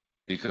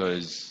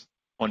because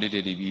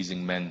quantitative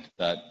easing meant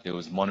that there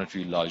was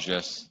monetary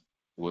largesse,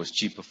 there was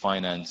cheaper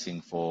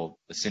financing for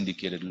the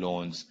syndicated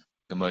loans,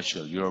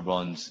 commercial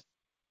Eurobonds.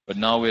 But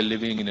now we're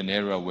living in an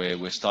era where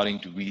we're starting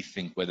to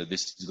rethink whether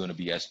this is going to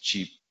be as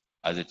cheap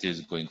as it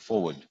is going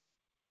forward.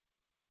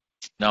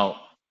 Now,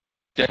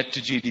 debt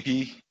to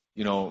GDP,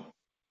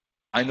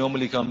 I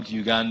normally come to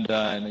Uganda,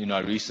 and I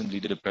recently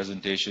did a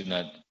presentation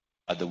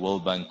at the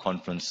World Bank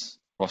conference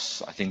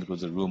across, I think it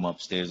was a room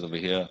upstairs over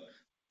here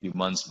a few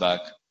months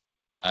back.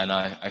 And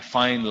I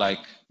find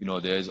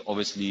there's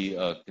obviously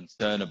a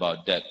concern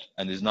about debt,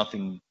 and there's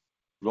nothing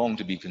wrong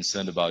to be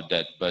concerned about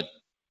debt. But,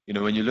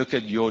 when you look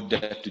at your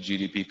debt to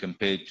GDP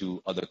compared to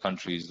other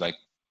countries like,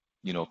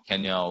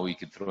 Kenya, or we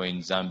could throw in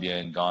Zambia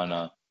and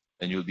Ghana,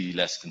 then you'll be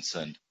less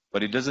concerned.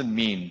 But it doesn't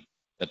mean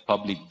that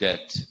public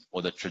debt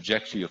or the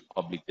trajectory of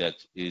public debt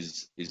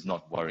is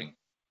not worrying.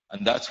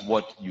 And that's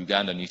what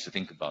Uganda needs to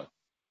think about.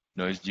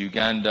 Is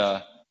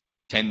Uganda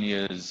 10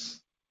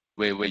 years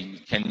where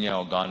Kenya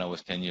or Ghana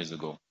was 10 years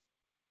ago?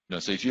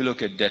 So if you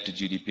look at debt to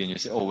GDP and you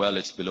say, oh, well,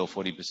 it's below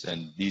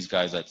 40%, these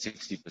guys are at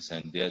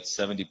 60%, they're at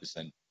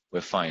 70%,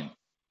 we're fine.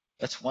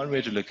 That's one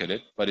way to look at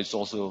it, but it's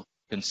also a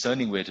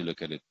concerning way to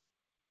look at it,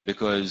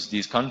 because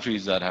these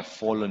countries that have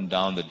fallen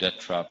down the debt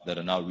trap, that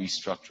are now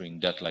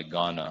restructuring debt like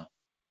Ghana,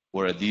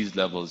 were at these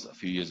levels a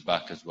few years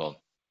back as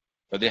well.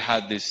 But they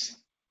had this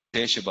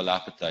insatiable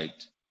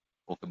appetite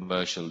for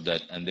commercial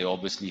debt, and they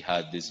obviously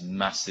had this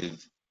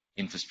massive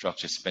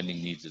infrastructure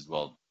spending needs as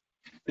well.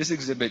 This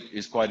exhibit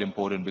is quite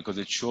important because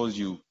it shows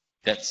you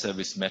debt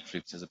service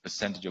metrics as a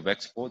percentage of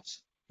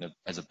exports,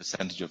 as a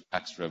percentage of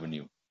tax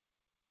revenue.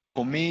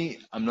 For me,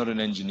 I'm not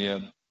an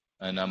engineer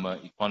and I'm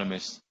an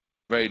economist.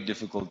 Very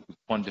difficult to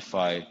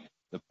quantify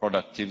the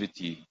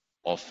productivity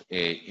of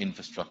an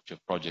infrastructure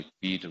project,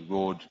 be it a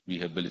road,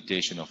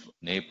 rehabilitation of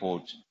an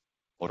airport,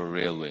 or a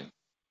railway.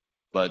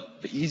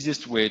 But the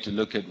easiest way to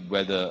look at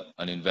whether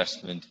an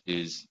investment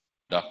is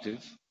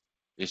productive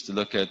is to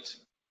look at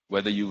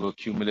whether you've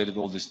accumulated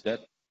all this debt.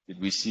 Did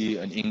we see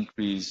an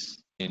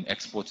increase in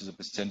exports as a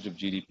percentage of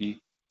GDP,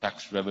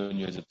 tax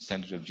revenue as a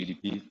percentage of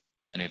GDP?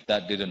 And if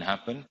that didn't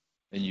happen,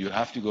 then you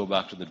have to go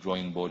back to the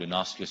drawing board and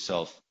ask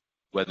yourself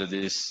whether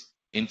this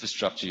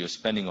infrastructure you're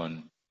spending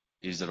on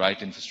is the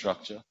right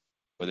infrastructure,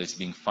 whether it's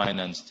being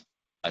financed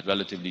at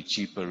relatively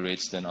cheaper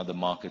rates than other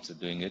markets are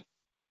doing it,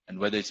 and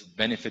whether it's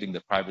benefiting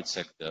the private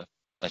sector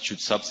that should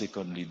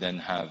subsequently then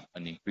have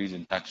an increase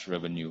in tax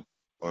revenue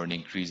or an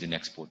increase in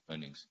export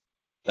earnings.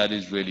 That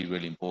is really,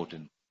 really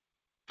important.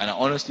 And I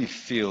honestly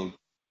feel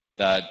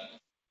that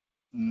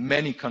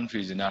many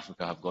countries in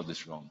Africa have got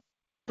this wrong.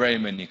 Very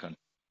many countries.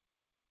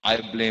 I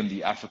blame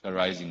the Africa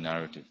Rising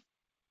narrative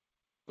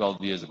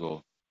 12 years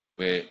ago,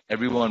 where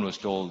everyone was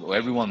told, or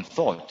everyone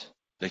thought,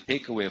 the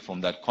takeaway from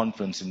that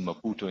conference in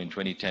Maputo in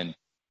 2010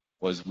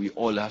 was we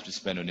all have to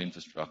spend on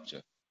infrastructure.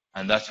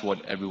 And that's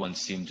what everyone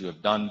seemed to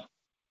have done,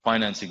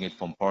 financing it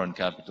from foreign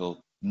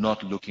capital,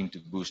 not looking to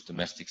boost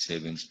domestic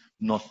savings,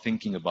 not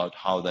thinking about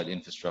how that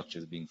infrastructure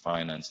is being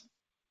financed.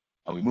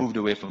 And we moved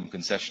away from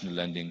concessional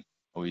lending,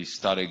 and we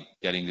started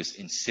getting this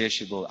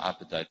insatiable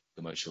appetite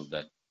for commercial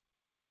debt.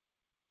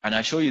 And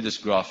I show you this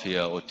graph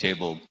here, or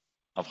table.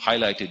 I've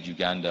highlighted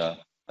Uganda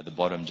at the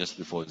bottom just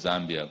before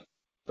Zambia.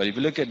 But if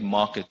you look at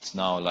markets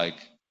now like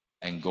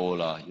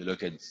Angola, you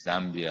look at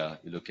Zambia,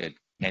 you look at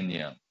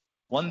Kenya,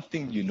 one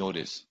thing you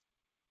notice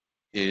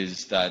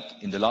is that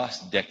in the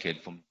last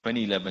decade, from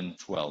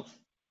 2011-12,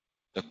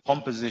 the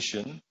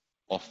composition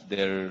of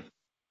their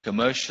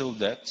commercial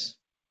debt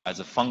as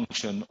a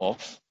function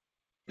of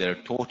their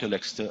total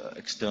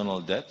external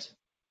debt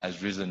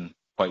has risen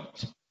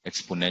quite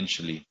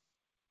exponentially.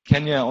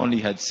 Kenya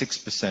only had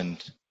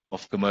 6%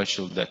 of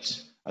commercial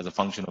debt as a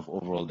function of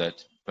overall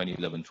debt,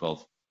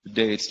 2011-12.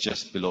 Today, it's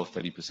just below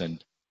 30%.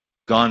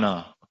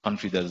 Ghana, a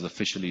country that has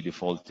officially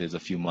defaulted a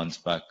few months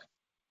back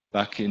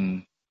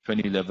in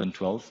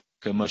 2011-12,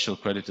 commercial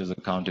creditors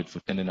accounted for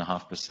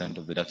 10.5%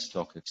 of the debt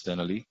stock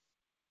externally.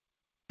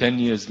 10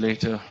 years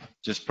later,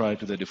 just prior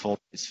to the default,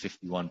 it's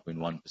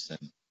 51.1%.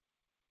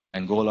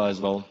 Angola as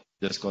well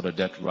just got a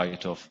debt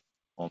write-off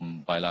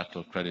from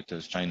bilateral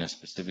creditors, China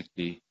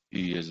specifically, a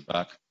few years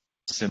back.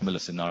 Similar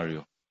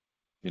scenario.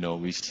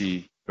 We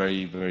see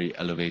very, very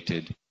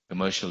elevated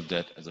commercial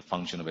debt as a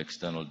function of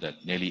external debt,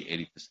 nearly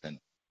 80%.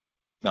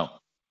 Now,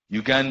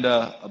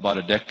 Uganda, about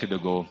a decade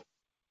ago,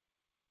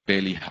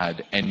 barely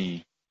had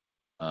any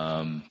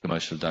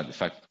commercial debt. In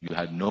fact, you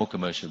had no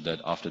commercial debt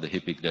after the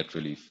HIPIC debt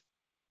relief.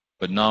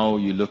 But now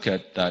you look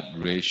at that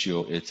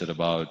ratio, it's at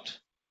about,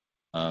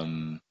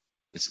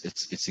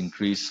 it's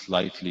increased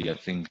slightly, I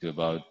think, to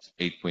about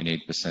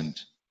 8.8%.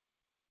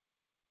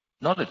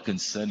 Not at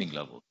concerning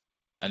level.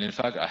 And in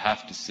fact, I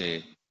have to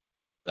say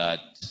that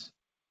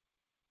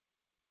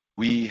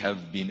we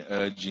have been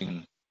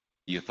urging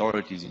the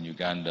authorities in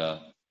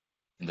Uganda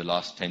in the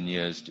last 10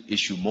 years to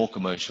issue more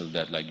commercial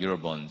debt like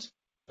Eurobonds,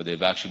 but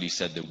they've actually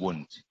said they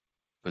wouldn't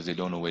because they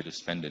don't know where to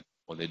spend it,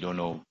 or they don't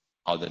know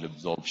how that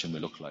absorption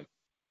will look like.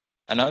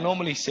 And I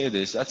normally say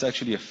this, that's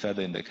actually a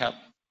feather in the cap.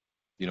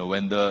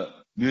 When the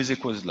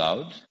music was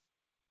loud,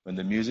 and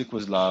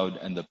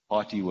the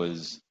party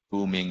was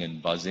booming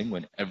and buzzing,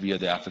 when every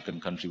other African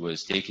country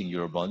was taking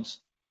Eurobonds,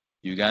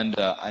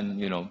 Uganda,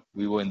 and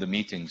we were in the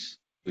meetings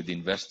with the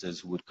investors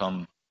who would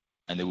come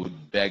and they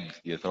would beg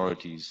the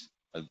authorities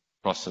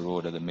across the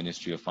road at the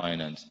Ministry of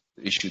Finance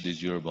to issue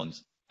these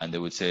Eurobonds, and they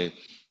would say,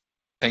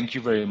 "Thank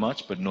you very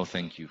much, but no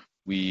thank you.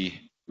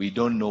 We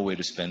don't know where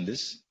to spend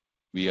this.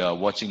 We are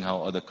watching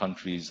how other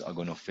countries are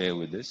going to fare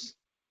with this,"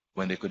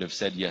 when they could have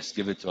said, "Yes,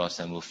 give it to us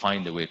and we'll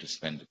find a way to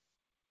spend it."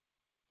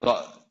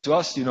 But to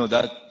us,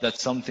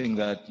 that's something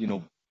that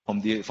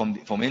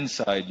from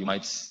inside you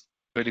might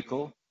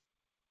critical,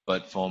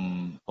 but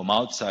from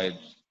outside,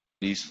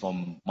 at least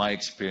from my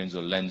experience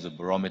or lens or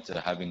barometer,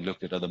 having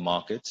looked at other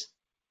markets,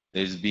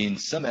 there's been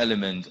some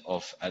element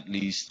of at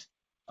least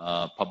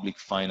public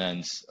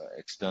finance,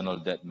 external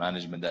debt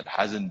management that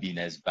hasn't been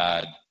as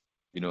bad,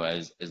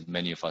 as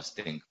many of us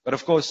think. But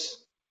of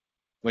course,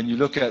 when you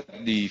look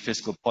at the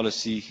fiscal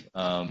policy,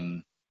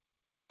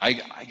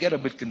 I get a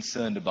bit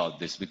concerned about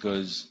this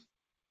because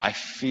I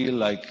feel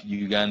like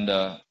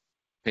Uganda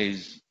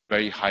pays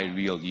very high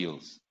real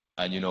yields.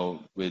 And,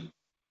 with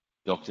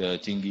Dr.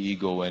 Tingi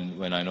Igo,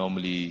 when I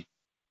normally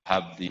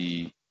have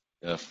the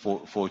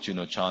fortune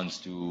or chance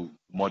to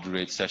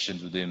moderate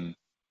sessions with him,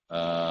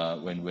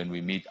 when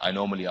we meet, I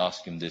normally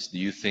ask him this: do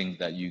you think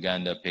that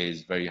Uganda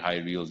pays very high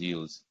real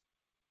yields?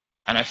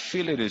 And I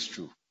feel it is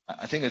true.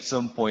 I think at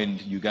some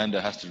point Uganda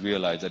has to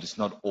realize that it's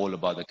not all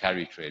about the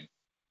carry trade,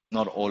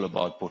 not all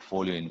about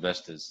portfolio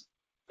investors,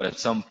 but at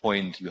some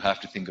point you have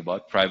to think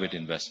about private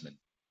investment.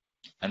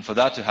 And for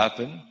that to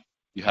happen,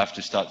 you have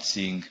to start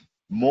seeing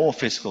more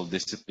fiscal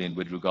discipline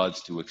with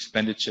regards to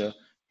expenditure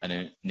and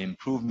an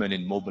improvement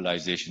in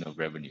mobilization of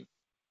revenue.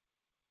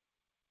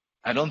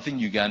 I don't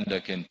think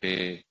Uganda can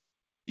pay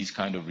these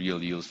kind of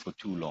real yields for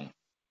too long,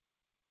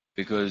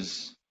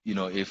 because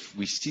if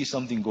we see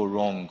something go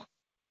wrong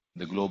in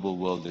the global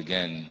world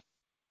again,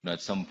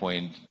 at some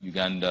point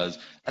Uganda's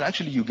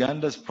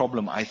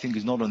problem, I think,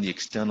 is not on the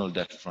external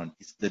debt front,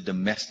 it's the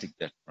domestic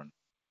debt front.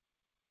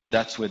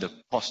 That's where the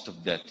cost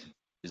of debt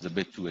is a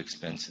bit too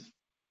expensive.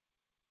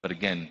 But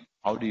again,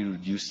 how do you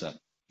reduce that?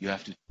 You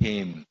have to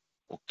tame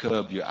or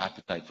curb your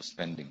appetite for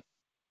spending.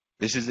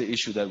 This is the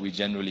issue that we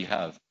generally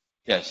have.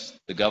 Yes,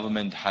 the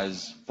government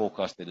has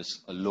forecasted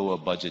a lower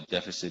budget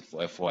deficit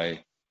for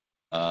FY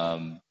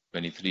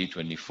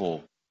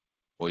 23-24,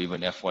 or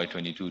even FY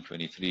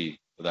 22-23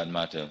 for that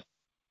matter.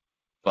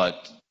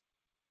 But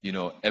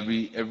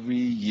every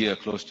year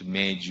close to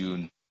May,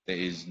 June, there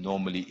is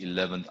normally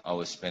 11th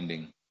hour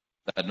spending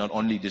that not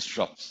only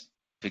disrupts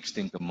fixed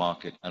income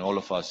market, and all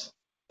of us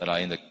that are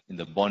in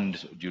the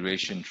bond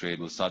duration trade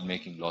will start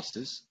making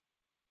losses,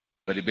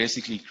 but it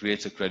basically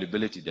creates a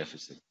credibility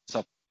deficit.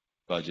 Sub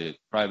budget,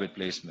 private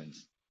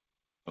placements,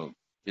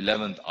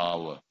 11th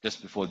hour,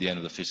 just before the end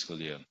of the fiscal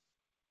year.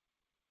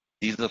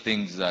 These are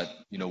things that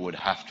would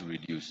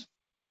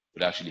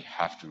actually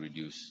have to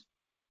reduce.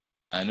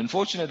 And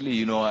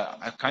unfortunately,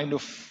 I kind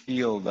of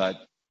feel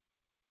that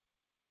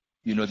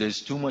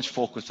there's too much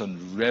focus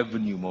on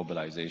revenue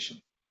mobilization.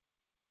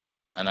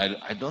 And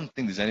I don't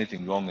think there's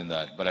anything wrong in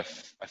that, but I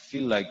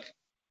feel like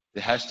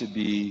there has to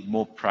be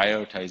more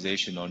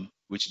prioritization on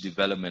which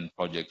development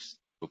projects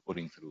we're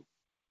putting through.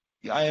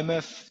 The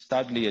IMF,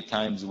 sadly, at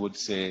times would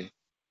say,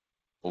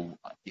 or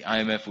the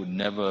IMF would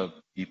never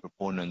be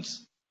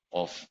proponents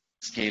of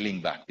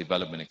scaling back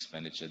development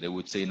expenditure. They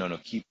would say, no,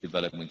 keep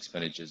development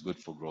expenditure, is good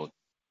for growth.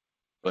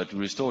 But to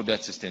restore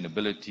debt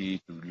sustainability,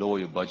 to lower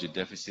your budget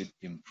deficit,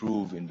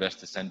 improve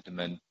investor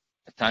sentiment,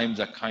 at times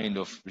I kind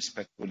of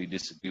respectfully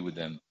disagree with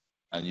them.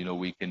 And,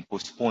 we can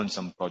postpone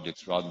some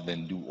projects rather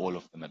than do all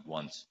of them at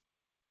once.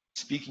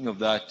 Speaking of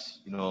that,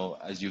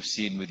 as you've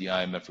seen with the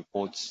IMF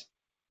reports,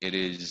 it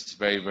is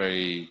very,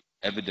 very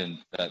evident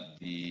that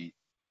the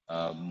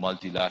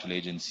multilateral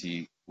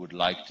agency would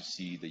like to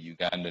see the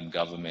Ugandan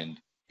government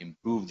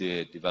improve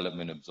their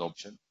development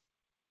absorption.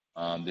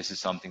 This is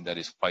something that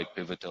is quite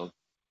pivotal.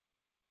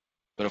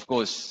 But of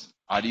course,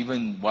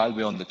 while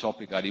we're on the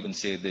topic, I'd even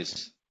say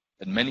this,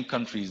 that many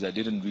countries that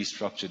didn't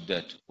restructure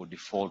debt or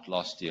default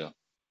last year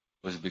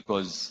was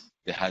because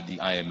they had the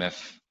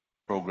IMF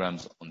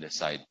programs on their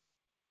side.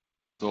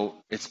 So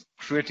it's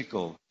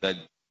critical that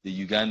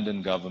the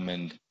Ugandan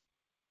government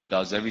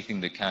does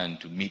everything they can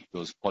to meet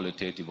those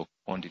qualitative or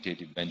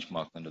quantitative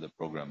benchmarks under the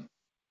program.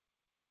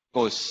 Of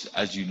course,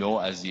 as you know,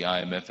 as the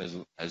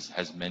IMF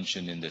has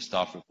mentioned in the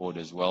staff report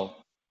as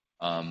well,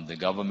 the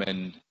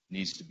government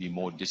needs to be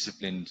more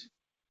disciplined,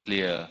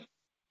 clear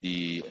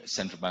the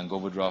central bank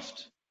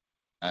overdraft.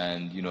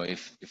 And,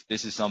 if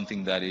this is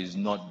something that is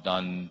not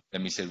done,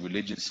 let me say,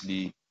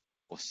 religiously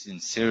or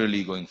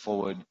sincerely going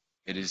forward,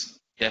 it is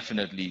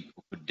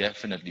could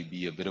definitely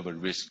be a bit of a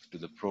risk to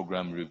the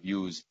program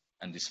reviews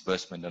and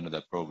disbursement under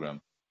that program.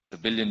 The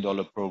 $1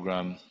 billion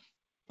program,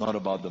 not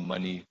about the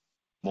money,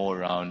 more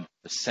around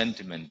the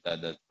sentiment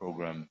that that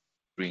program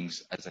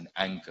brings as an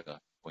anchor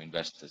for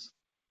investors.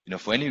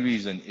 For any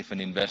reason, if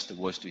an investor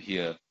was to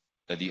hear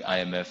that the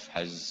IMF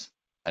has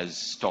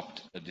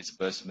stopped a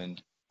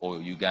disbursement or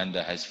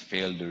Uganda has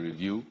failed a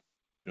review,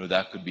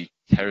 that could be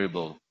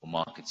terrible for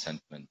market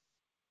sentiment.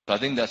 So I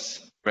think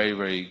that's very,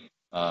 very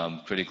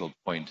critical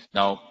point.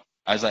 Now,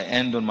 As I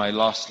end on my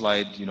last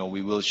slide,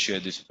 we will share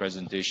this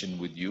presentation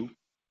with you.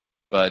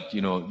 But,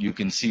 you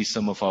can see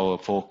some of our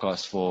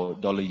forecasts for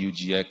dollar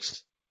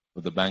UGX,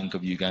 for the Bank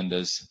of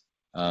Uganda's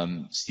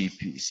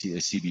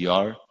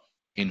CBR.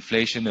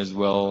 Inflation as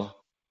well,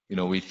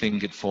 we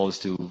think it falls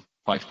to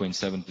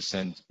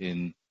 5.7%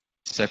 in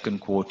second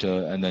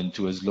quarter and then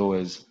to as low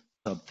as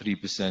sub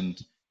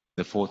 3%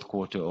 the fourth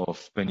quarter of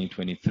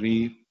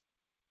 2023.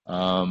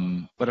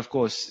 But of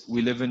course,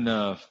 we live in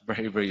a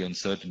very, very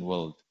uncertain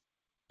world.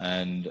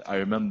 And I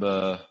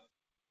remember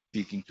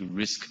speaking to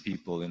risk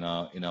people in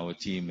our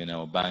team, in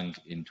our bank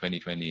in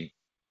 2020,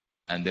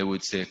 and they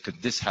would say,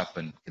 could this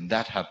happen? Can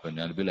that happen?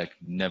 And I'd be like,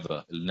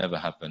 never, it'll never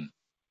happen.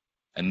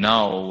 And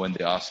now when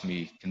they ask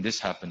me, can this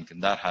happen?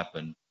 Can that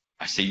happen?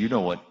 I say, you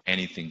know what?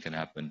 Anything can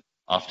happen.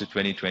 After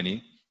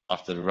 2020,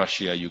 after the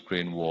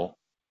Russia-Ukraine war,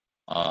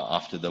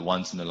 after the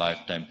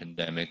once-in-a-lifetime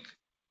pandemic,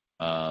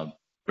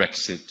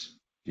 Brexit,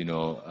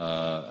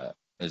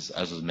 as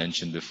was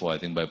mentioned before, I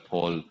think by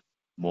Paul,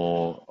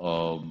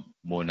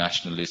 more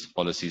nationalist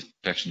policies,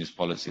 protectionist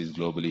policies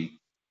globally,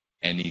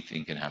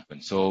 anything can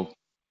happen. So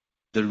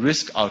the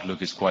risk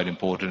outlook is quite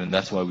important, and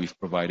that's why we've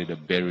provided a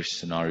bearish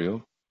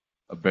scenario.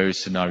 A bearish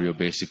scenario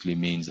basically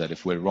means that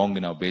if we're wrong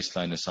in our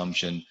baseline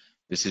assumption,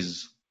 this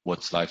is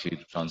what's likely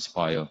to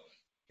transpire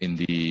in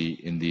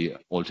the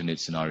alternate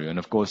scenario. And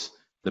of course,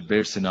 the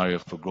bearish scenario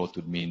for growth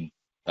would mean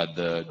that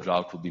the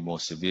drought will be more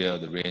severe,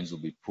 the rains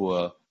will be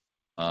poor.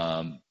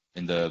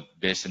 In the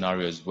base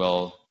scenario as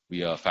well,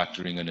 we are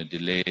factoring in a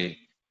delay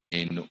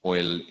in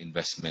oil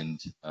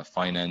investment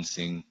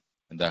financing,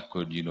 and that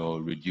could,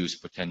 reduce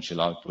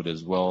potential output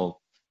as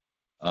well.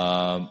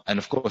 And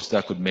of course,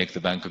 that could make the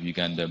Bank of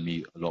Uganda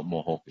be a lot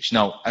more hawkish.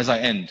 Now, as I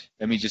end,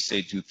 let me just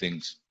say two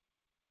things.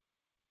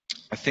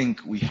 I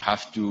think we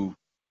have to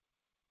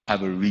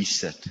have a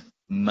reset,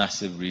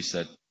 massive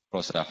reset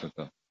across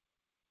Africa.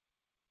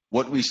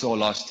 What we saw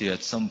last year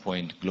at some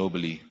point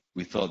globally,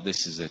 we thought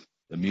this is it.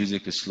 The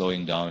music is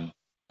slowing down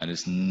and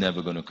it's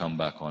never going to come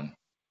back on.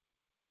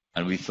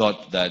 And we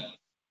thought that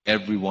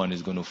everyone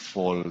is going to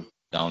fall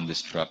down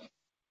this trap.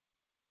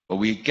 But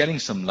we're getting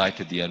some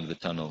light at the end of the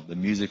tunnel. The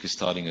music is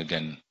starting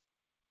again.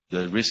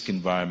 The risk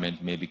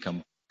environment may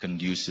become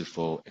conducive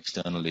for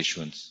external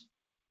issuance.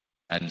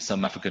 And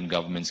some African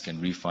governments can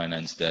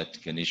refinance debt,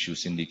 can issue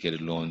syndicated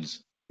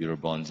loans,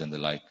 Eurobonds, and the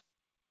like.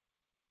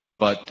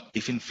 But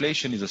if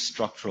inflation is a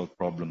structural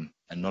problem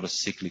and not a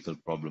cyclical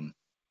problem,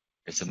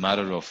 it's a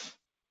matter of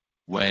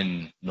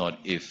when, not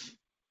if,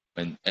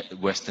 when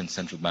Western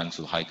central banks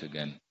will hike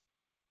again.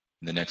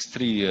 In the next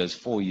 3 years,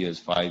 4 years,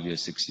 5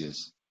 years, 6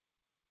 years.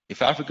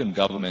 If African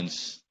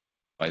governments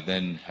by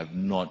then have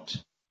not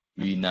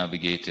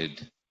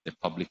re-navigated the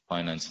public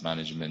finance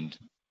management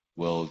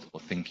world or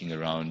thinking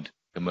around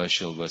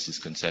commercial versus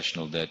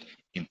concessional debt,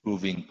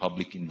 improving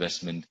public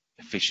investment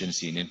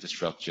efficiency in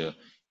infrastructure,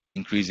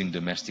 increasing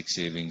domestic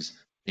savings,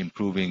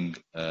 improving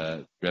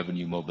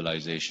revenue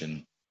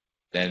mobilization,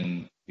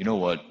 then you know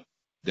what?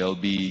 There'll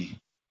be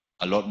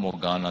a lot more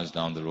Ghanas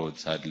down the road,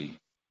 sadly.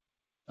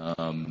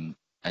 And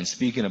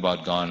speaking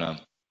about Ghana,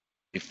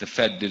 if the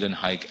Fed didn't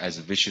hike as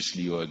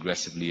viciously or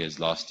aggressively as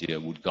last year,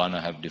 would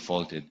Ghana have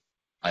defaulted?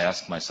 I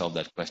ask myself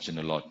that question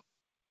a lot.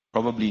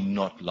 Probably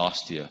not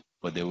last year,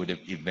 but they would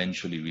have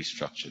eventually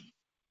restructured.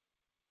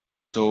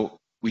 So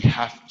we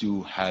have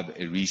to have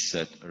a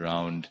reset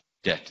around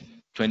debt.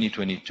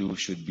 2022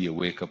 should be a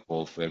wake-up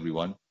call for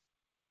everyone.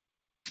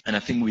 And I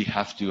think we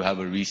have to have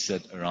a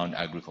reset around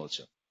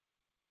agriculture.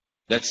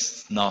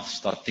 Let's now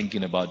start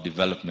thinking about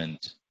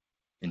development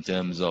in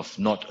terms of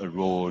not a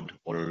road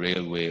or a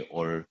railway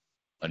or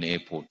an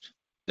airport.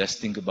 Let's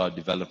think about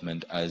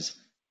development as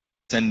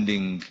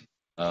sending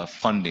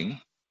funding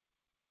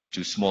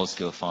to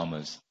small-scale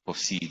farmers for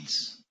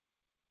seeds.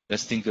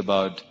 Let's think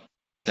about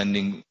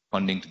sending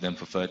funding to them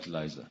for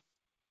fertilizer.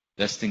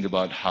 Let's think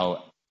about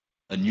how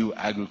a new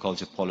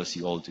agriculture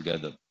policy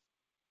altogether.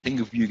 I think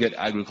if you get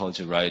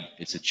agriculture right,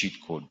 it's a cheat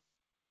code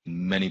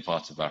in many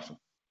parts of Africa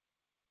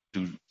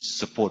to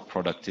support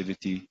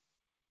productivity,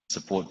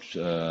 support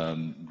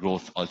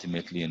growth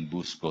ultimately, and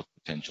boost growth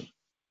potential.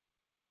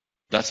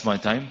 That's my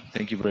time.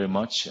 Thank you very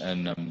much,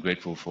 and I'm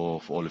grateful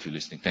for all of you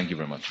listening. Thank you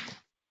very much.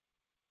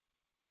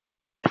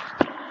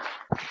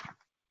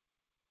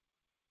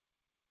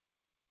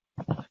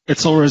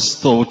 It's always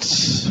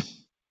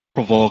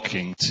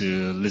thought-provoking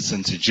to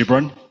listen to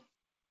Gibran.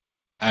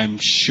 I'm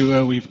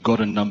sure we've got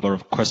a number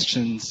of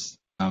questions,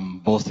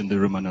 both in the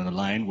room and on the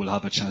line. We'll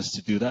have a chance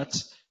to do that.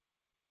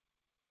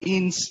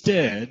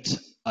 Instead,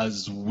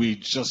 as we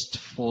just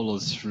follow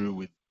through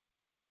with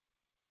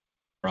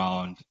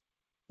around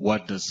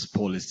what does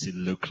policy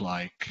look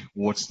like,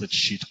 what's the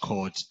cheat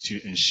code to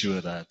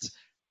ensure that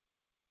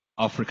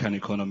African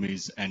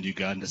economies and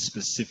Uganda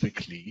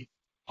specifically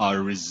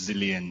are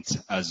resilient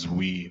as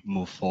we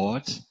move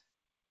forward.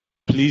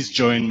 Please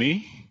join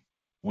me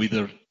with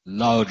a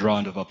loud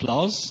round of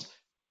applause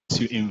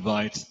to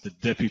invite the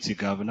Deputy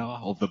Governor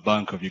of the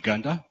Bank of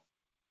Uganda,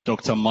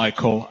 Dr.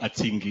 Michael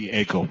Atingi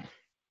Ego.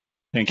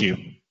 Thank you.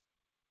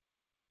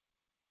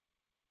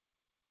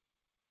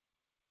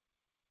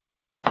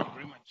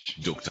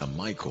 much. Dr.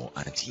 Michael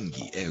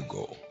Atingi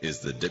Ego is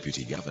the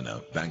Deputy Governor,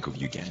 Bank of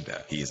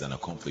Uganda. He is an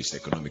accomplished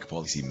economic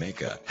policy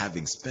maker,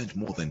 having spent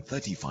more than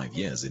 35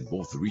 years in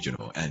both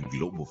regional and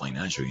global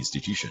financial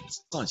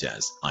institutions, such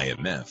as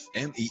IMF,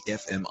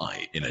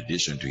 MEFMI, in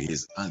addition to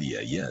his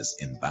earlier years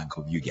in Bank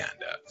of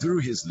Uganda. Through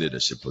his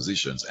leadership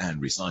positions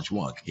and research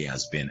work, he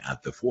has been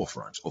at the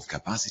forefront of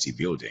capacity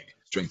building,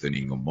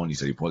 strengthening of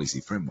monetary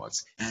policy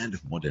frameworks, and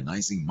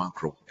modernizing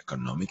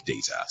macroeconomic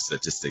data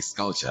statistics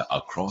culture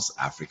across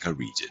Africa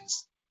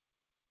regions.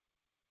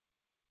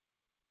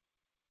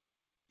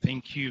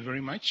 Thank you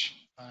very much.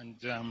 And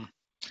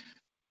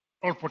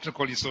all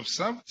protocol is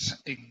observed.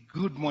 A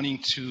good morning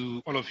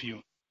to all of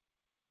you.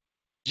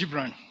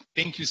 Gibran,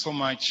 thank you so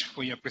much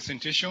for your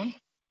presentation.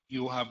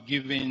 You have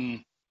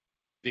given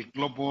the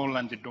global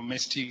and the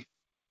domestic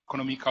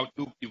economic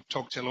outlook. You've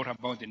talked a lot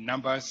about the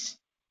numbers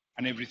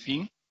and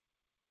everything.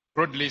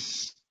 Broadly,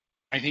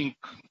 I think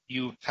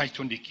you touched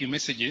on the key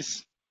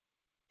messages,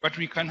 but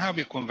we can have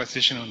a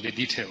conversation on the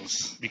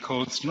details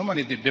because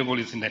normally the devil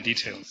is in the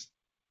details.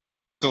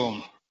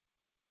 So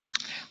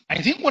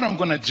I think what I'm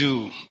going to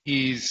do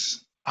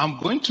is I'm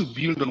going to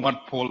build on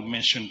what Paul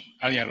mentioned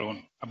earlier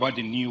on about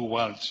the new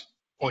world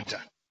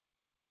order.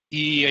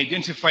 He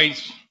identified,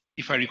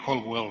 if I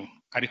recall well,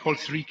 I recall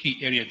 3 key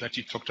areas that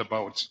he talked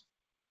about: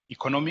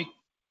 economic,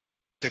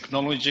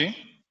 technology,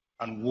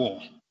 and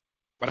war.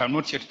 But I'm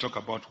not here to talk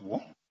about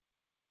war.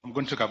 I'm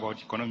going to talk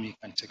about economic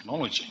and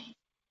technology.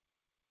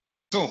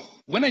 So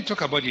when I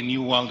talk about the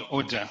new world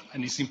order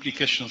and its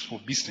implications for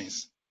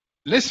business,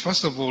 let's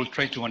first of all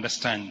try to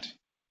understand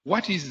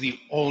what is the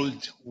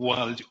old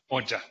world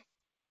order.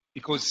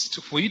 Because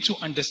for you to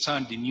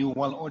understand the new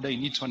world order, you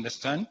need to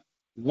understand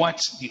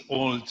what the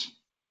old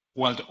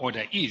world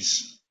order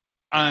is.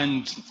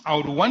 And I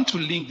would want to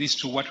link this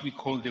to what we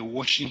call the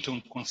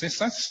Washington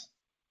Consensus,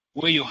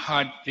 where you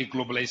had the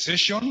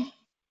globalization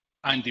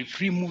and the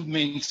free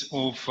movement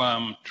of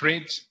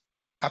trade,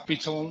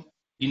 capital,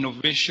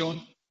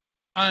 innovation,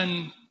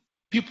 and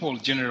people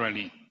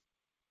generally.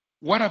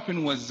 What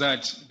happened was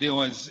that there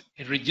was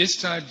a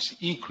registered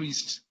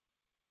increased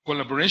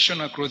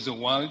collaboration across the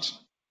world.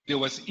 There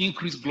was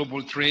increased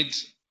global trade,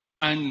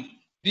 and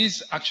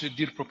this actually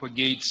did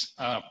propagate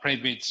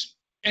private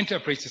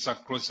enterprises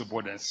across the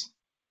borders.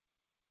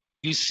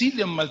 You see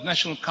the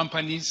multinational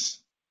companies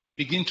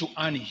begin to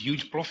earn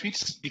huge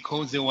profits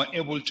because they were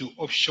able to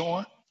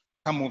offshore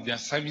some of their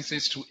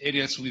services to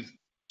areas with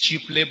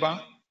cheap labor.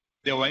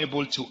 They were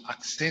able to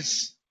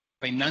access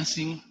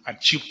financing at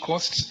cheap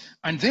costs,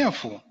 and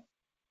therefore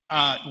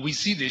we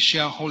see the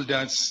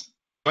shareholders'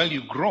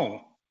 value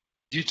grow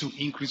due to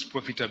increased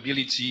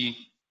profitability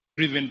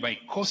driven by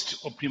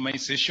cost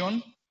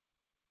optimization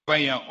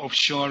via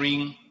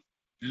offshoring,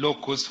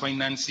 low-cost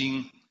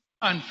financing,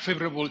 and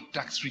favorable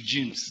tax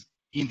regimes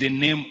in the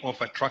name of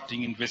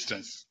attracting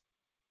investors.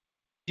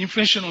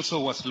 Inflation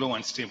also was low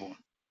and stable.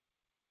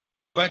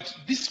 But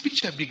this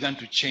picture began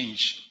to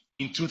change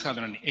in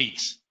 2008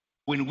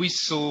 when we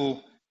saw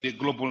the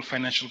global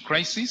financial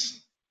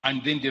crisis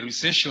and then the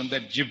recession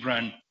that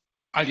Gibran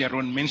earlier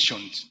on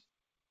mentioned.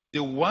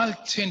 The world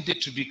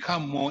tended to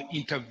become more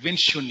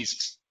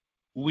interventionist,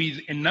 with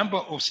a number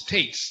of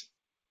states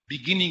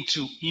beginning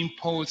to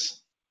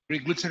impose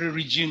regulatory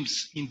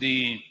regimes in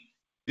the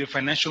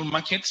financial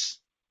markets,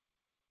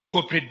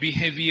 corporate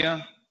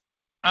behavior,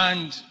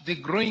 and the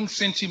growing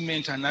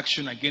sentiment and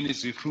action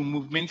against the free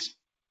movement,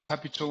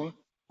 capital,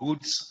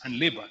 goods, and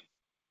labor.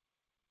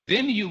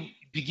 Then you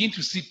begin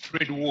to see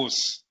trade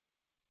wars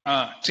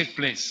take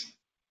place,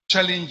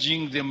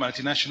 challenging the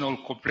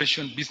multinational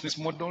corporation business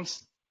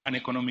models and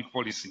economic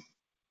policy.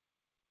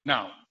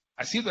 Now,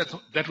 I see that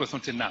that was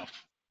not enough.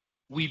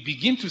 We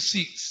begin to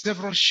see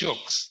several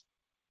shocks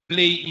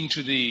play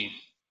into this.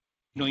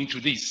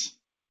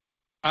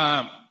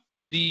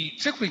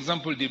 Take for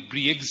example the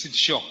Brexit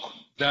shock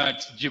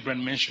that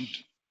Gibran mentioned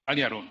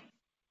earlier on,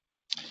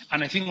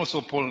 and I think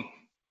also Paul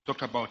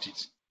talked about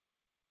it.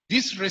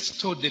 This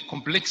restored the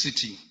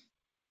complexity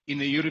in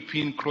the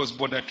European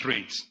cross-border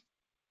trade.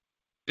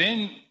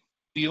 Then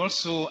we are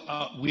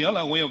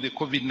aware of the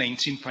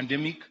COVID-19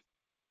 pandemic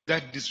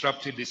that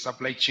disrupted the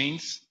supply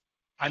chains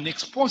and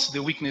exposed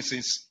the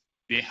weaknesses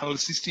in the health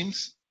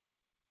systems.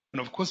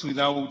 And of course,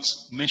 without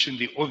mentioning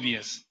the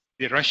obvious,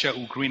 the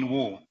Russia-Ukraine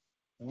war,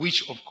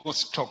 which of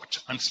course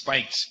topped and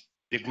spiked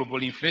the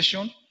global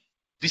inflation,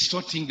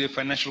 distorting the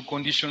financial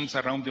conditions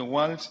around the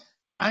world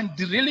and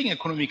derailing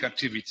economic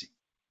activity.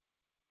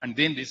 And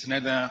then there's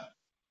another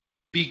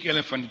big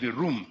elephant in the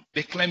room,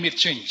 the climate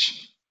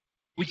change,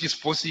 which is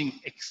posing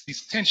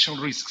existential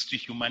risks to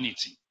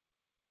humanity.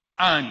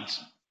 And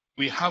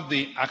we have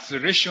the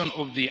acceleration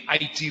of the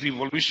IT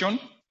revolution,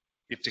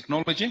 the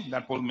technology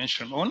that Paul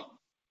mentioned on,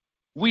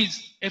 with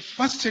a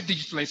faster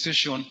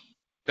digitalization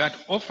that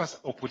offers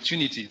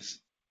opportunities,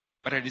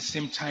 but at the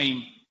same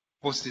time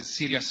poses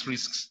serious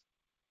risks,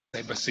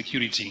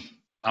 cybersecurity,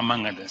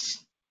 among others.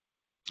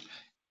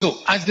 So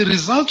as a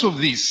result of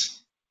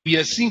this, we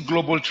are seeing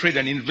global trade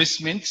and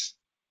investments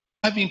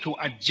having to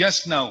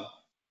adjust now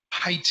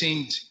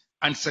heightened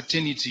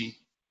uncertainty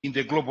in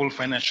the global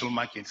financial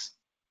markets,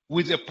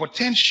 with a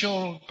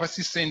potential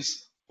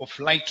persistence of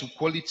flight to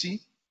quality,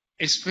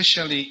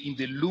 especially in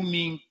the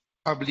looming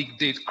public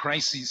debt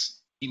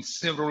crisis in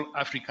several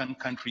African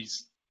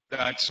countries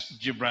that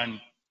Gibran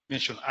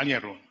mentioned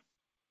earlier on.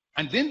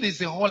 And then there's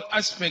the whole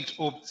aspect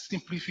of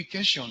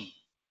simplification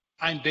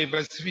and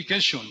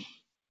diversification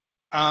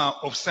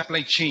of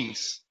supply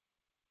chains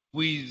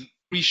with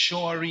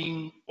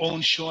reshoring,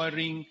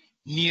 onshoring,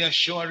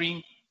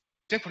 nearshoring.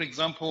 Take, for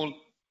example,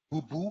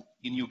 Bubu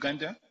in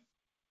Uganda.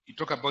 You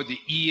talk about the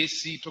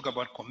EAC, talk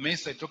about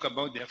COMESA, talk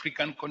about the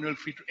African Colonial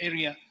Free Trade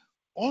Area.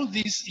 All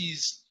this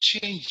is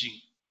changing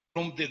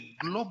from the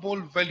global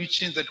value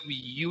chain that we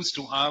used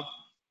to have,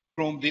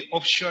 from the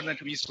offshore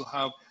that we used to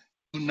have,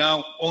 to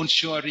now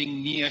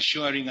onshoring,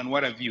 nearshoring, and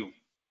what have you.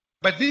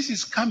 But this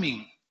is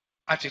coming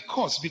at a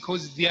cost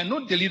because they are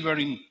not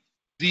delivering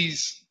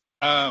these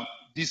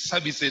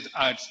services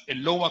at a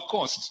lower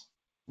cost,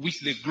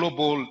 which the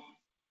global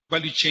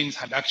value chains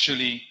had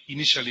actually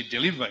initially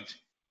delivered.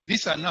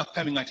 These are now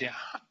coming at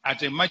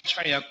a much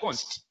higher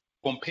cost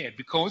compared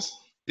because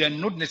they are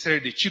not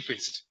necessarily the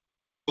cheapest.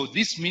 So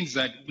this means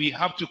that we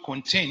have to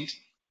contend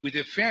with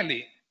a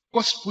fairly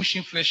cost-push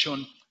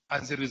inflation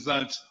as a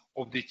result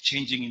of the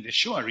changing in the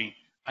shoring,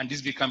 and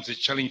this becomes a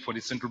challenge for the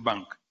central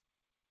bank.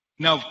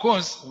 Now, of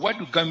course, what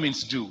do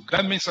governments do?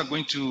 Governments are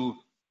going to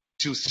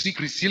seek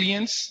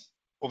resilience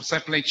of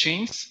supply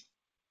chains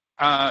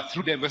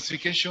through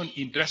diversification,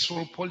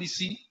 industrial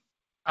policy,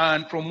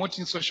 and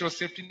promoting social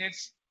safety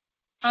nets.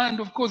 And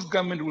of course,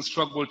 government will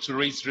struggle to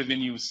raise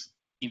revenues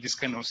in this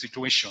kind of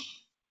situation.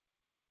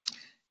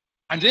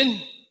 And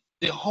then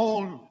the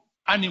whole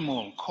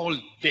animal called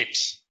debt.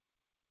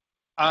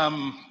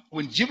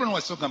 When Gibran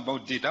was talking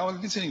about debt, I was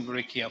listening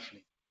very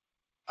carefully.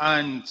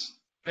 And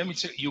let me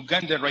tell you,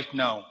 Uganda right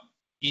now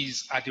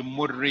is at a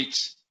moderate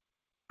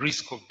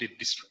risk of debt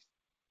distress.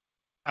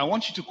 I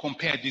want you to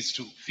compare this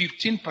to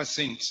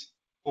 15%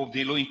 of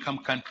the low-income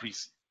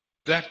countries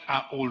that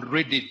are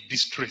already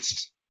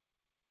distressed.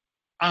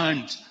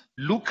 And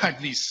look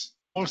at this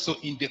also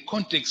in the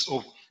context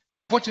of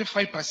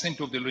 45%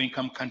 of the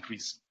low-income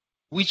countries,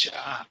 which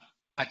are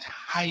at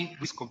high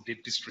risk of debt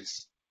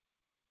distress.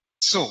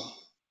 So,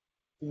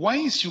 why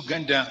is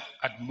Uganda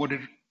at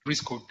moderate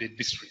risk of debt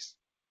distress?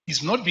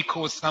 It's not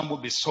because some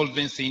of the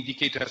solvency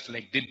indicators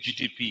like debt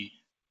GDP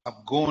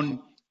have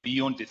gone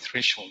beyond the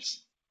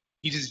thresholds.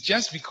 It is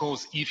just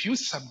because if you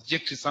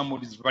subject some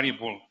of these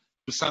variables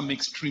to some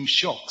extreme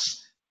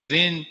shocks,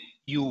 then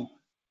you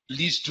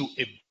lead to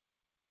a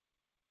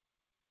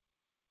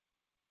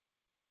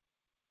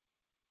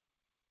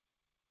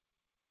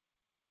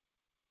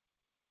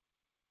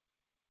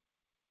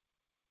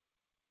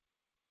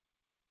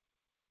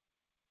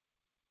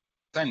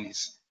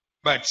tennis.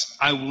 But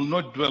I will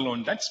not dwell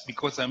on that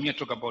because I'm here to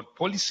talk about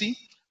policy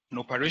and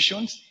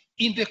operations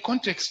in the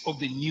context of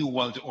the new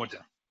world order.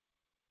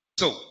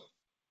 So,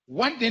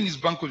 what then is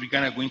Bank of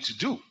Uganda going to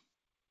do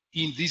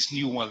in this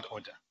new world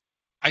order?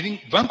 I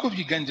think Bank of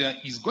Uganda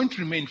is going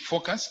to remain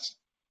focused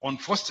on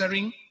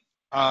fostering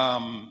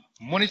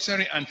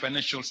monetary and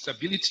financial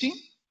stability.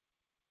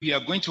 We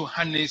are going to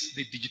harness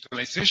the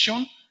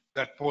digitalization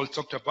that Paul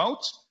talked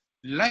about,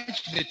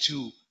 largely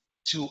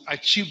to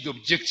achieve the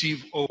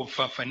objective of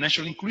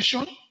financial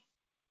inclusion.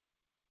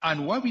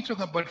 And while we talk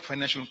about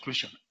financial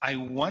inclusion, I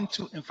want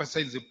to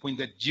emphasize the point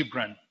that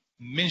Gibran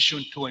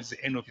mentioned towards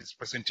the end of his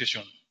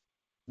presentation.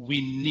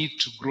 We need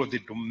to grow the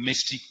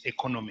domestic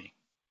economy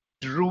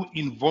through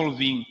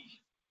involving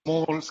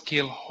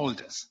small-scale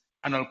holders.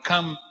 And I'll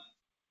come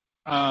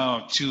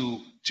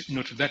to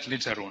that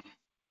later on.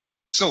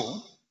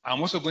 So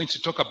I'm also going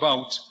to talk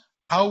about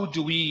how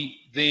do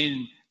we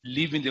then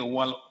live in the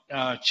world,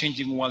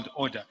 changing world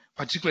order,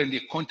 particularly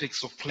in the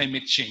context of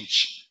climate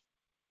change.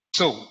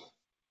 So,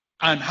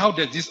 and how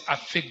does this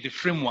affect the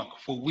framework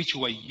for which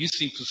we are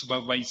using to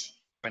supervise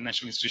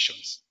financial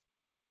institutions?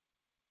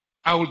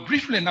 I will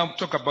briefly now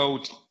talk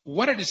about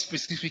what are the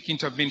specific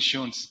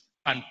interventions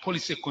and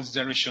policy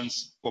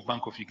considerations for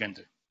Bank of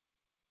Uganda.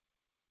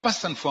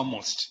 First and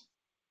foremost,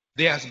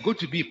 there has got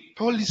to be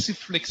policy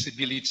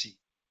flexibility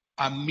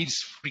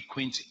amidst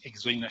frequent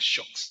exogenous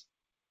shocks.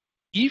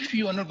 If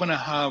you are not going to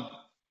have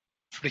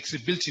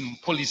flexibility in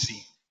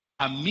policy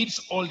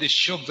amidst all the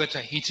shocks that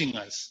are hitting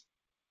us,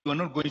 you are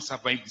not going to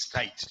survive this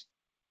tide.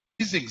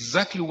 This is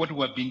exactly what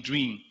we have been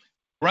doing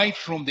right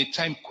from the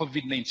time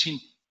COVID-19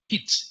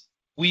 hit.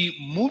 We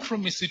moved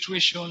from a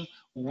situation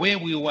where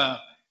we were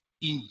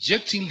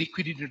injecting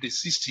liquidity into the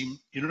system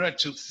in order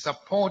to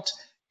support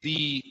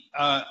the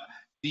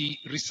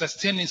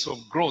sustenance of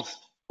growth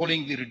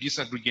following the reduced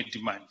aggregate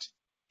demand.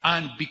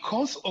 And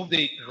because of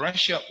the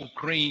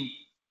Russia-Ukraine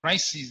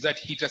crisis that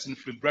hit us in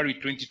February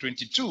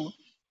 2022,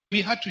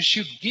 we had to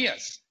shift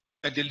gears,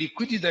 that the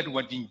liquidity that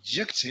was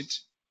injected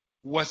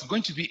was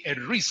going to be a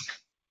risk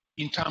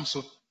in terms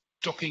of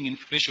talking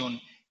inflation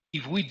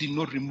if we did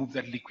not remove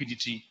that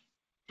liquidity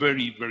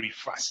very, very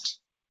fast.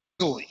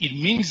 So it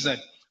means that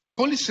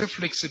policy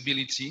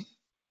flexibility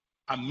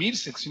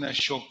amidst external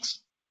shocks is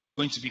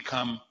going to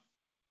become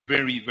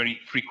very, very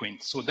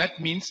frequent. So that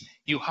means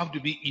you have to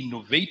be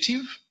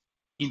innovative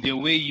in the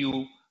way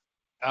you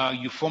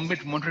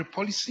formulate monetary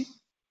policy.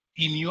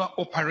 In your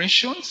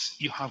operations,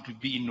 you have to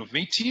be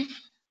innovative.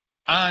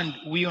 And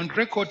we on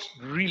record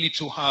really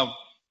to have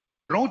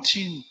brought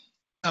in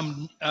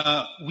some,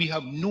 we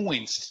have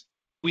nuanced,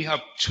 we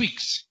have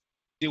tweaked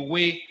the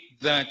way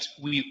that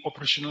we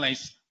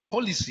operationalize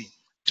policy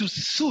to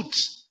suit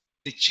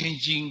the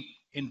changing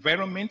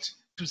environment,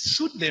 to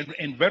suit the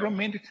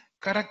environment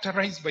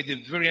characterized by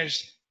the various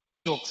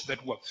shocks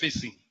that we're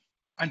facing.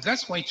 And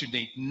that's why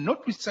today,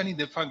 notwithstanding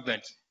the fact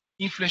that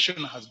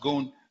inflation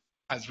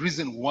has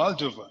risen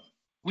world over,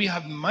 we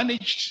have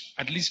managed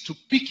at least to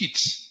peak it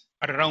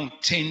at around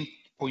 10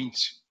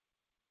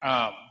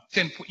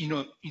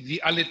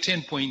 the early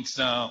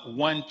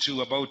 10.1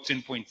 to about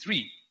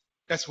 10.3.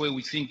 That's where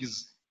we think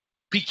is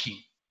peaking.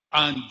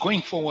 And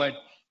going forward,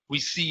 we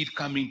see it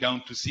coming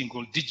down to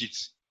single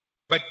digits.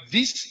 But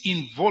this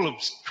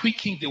involves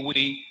tweaking the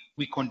way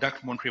we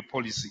conduct monetary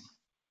policy.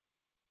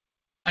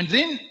 And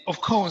then,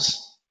 of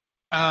course,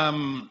 there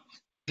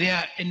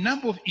are a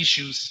number of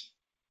issues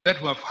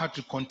that we have had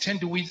to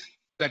contend with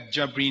that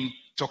Jabrin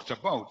talked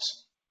about.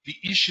 The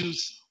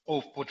issues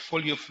of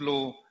portfolio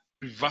flow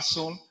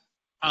reversal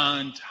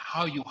and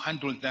how you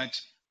handle that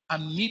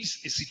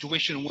amidst a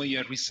situation where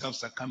your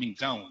reserves are coming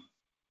down.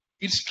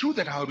 It's true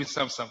that our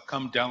reserves have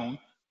come down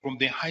from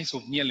the highs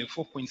of nearly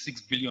 $4.6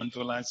 billion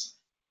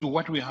to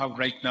what we have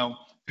right now,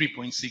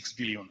 $3.6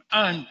 billion.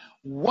 And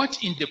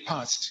what in the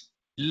past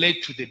led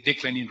to the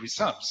decline in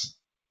reserves?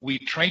 We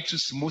tried to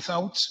smooth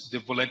out the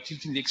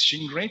volatility in the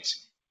exchange rate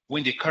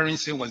when the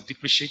currency was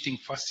depreciating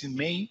fast in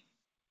May.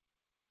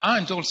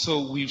 And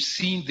also we've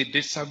seen the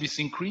debt service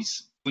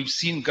increase. We've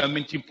seen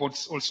government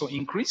imports also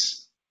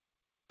increase.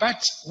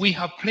 But we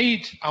have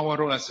played our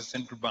role as a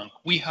central bank.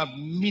 We have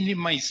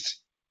minimized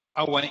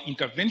our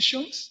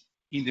interventions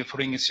in the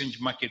foreign exchange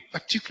market,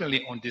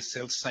 particularly on the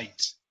sell side.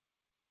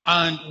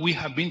 And we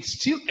have been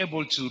still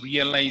able to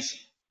realize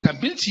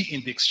stability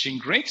in the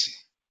exchange rate,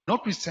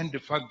 notwithstanding the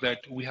fact that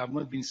we have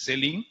not been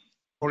selling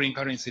foreign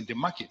currency in the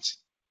market.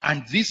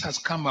 And this has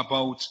come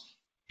about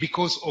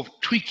because of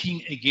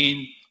tweaking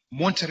again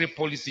monetary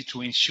policy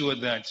to ensure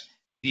that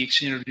the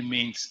exchange rate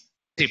remains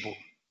stable.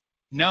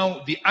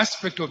 Now, the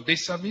aspect of debt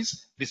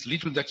service, there's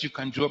little that you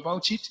can do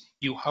about it.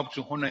 You have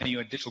to honor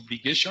your debt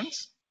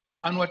obligations.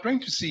 And we're trying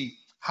to see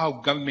how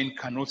government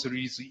can also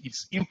reduce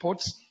its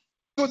imports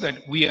so that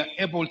we are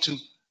able to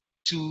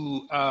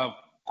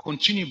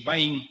continue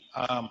buying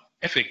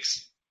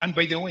FX. And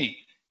by the way,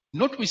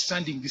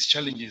 notwithstanding these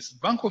challenges,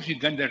 Bank of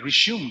Uganda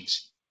resumed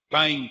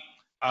buying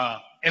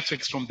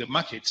FX from the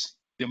market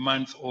the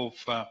month of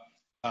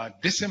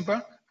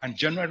December and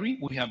January.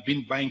 We have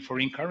been buying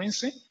foreign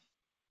currency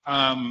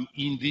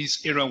in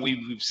this era where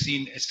we've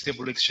seen a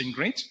stable exchange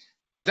rate.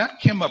 That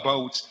came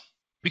about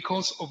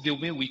because of the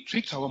way we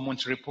tweaked our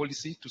monetary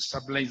policy to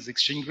stabilize the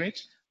exchange rate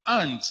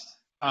and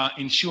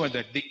ensure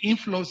that the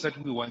inflows that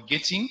we were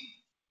getting,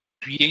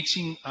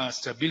 creating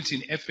stability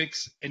in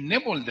FX,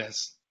 enabled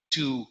us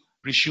to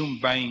resume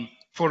buying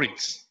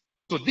forex.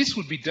 So this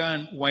would be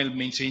done while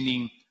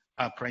maintaining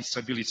price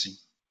stability.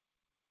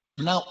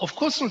 Now, of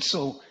course,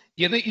 also,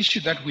 the other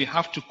issue that we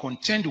have to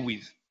contend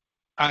with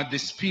are the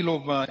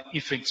spillover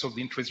effects of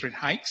the interest rate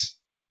hikes,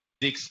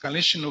 the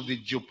escalation of the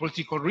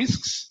geopolitical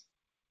risks,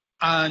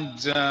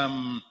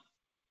 and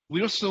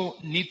we also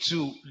need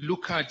to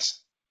look at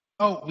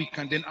how we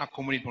can then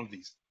accommodate all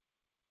this.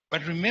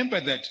 But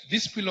remember that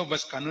these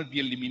spillovers cannot be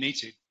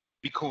eliminated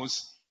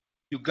because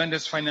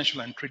Uganda's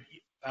financial and trade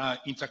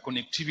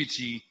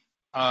interconnectivity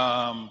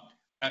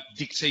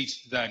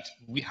dictates that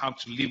we have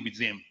to live with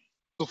them.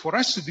 So for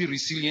us to be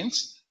resilient,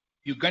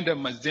 Uganda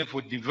must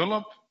therefore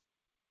develop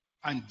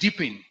and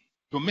deepen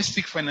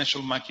domestic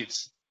financial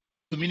markets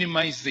to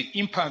minimize the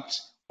impact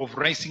of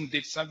rising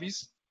debt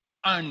service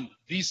and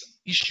this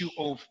issue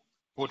of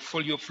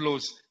portfolio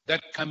flows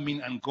that come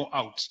in and go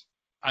out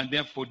and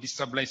therefore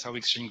destabilize our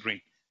exchange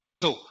rate.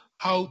 So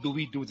how do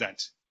we do that?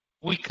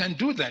 We can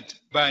do that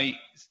by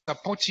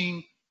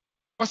supporting,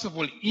 first of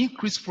all,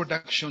 increased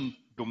production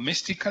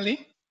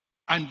domestically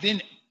and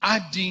then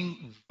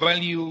adding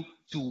value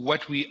to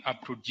what we are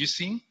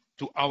producing,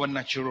 to our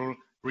natural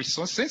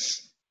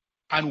resources.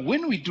 And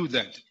when we do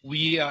that,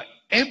 we are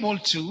able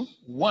to,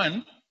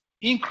 one,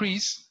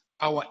 increase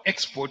our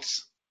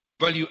exports,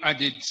 value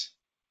added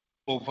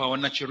of our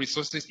natural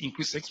resources,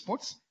 increase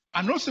exports,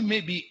 and also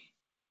maybe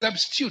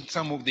substitute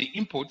some of the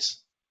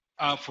imports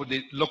for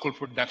the local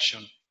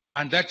production.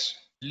 And that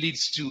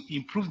leads to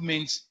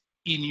improvements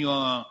in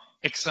your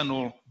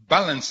external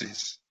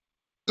balances.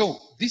 So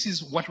this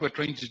is what we're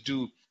trying to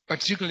do,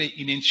 particularly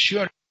in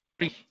ensuring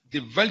the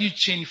value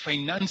chain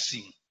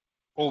financing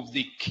of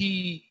the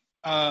key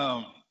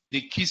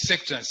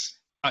sectors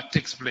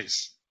takes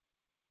place.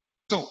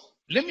 So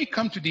let me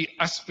come to the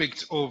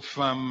aspect of,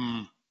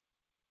 and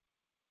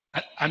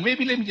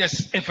maybe let me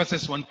just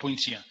emphasize one point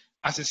here.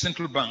 As a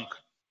central bank,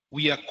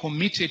 we are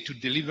committed to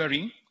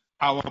delivering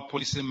our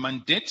policy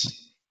mandate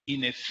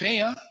in a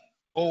fair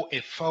or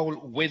a foul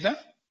weather.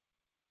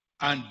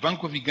 and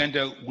Bank of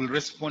Uganda will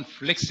respond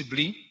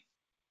flexibly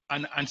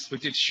and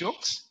unexpected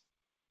shocks.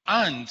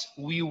 And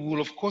we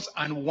will, of course,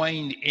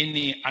 unwind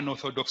any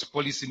unorthodox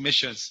policy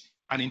measures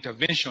and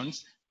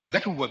interventions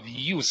that we have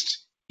used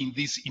in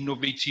this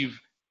innovative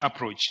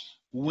approach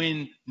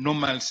when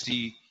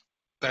normalcy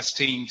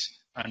sustained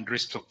and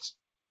restored.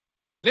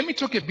 Let me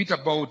talk a bit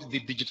about the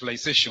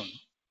digitalization.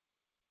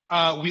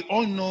 We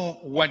all know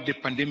what the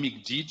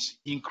pandemic did,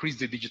 increase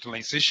the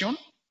digitalization,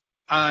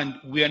 and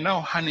we are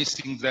now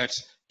harnessing that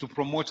to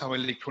promote our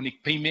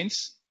electronic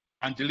payments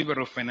and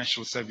delivery of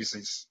financial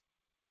services.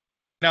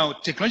 Now,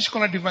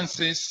 technological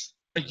advances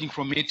ranging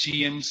from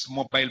ATMs,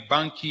 mobile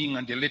banking,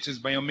 and the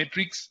latest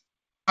biometrics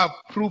have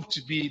proved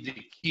to be the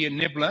key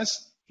enablers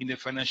in the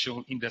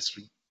financial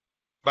industry.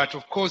 But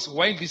of course,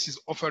 while this is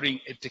offering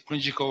a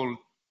technological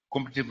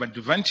competitive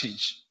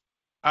advantage,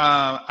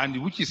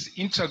 and which is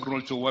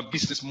integral to our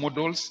business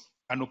models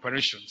and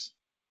operations,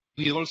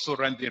 we also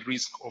run the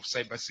risk of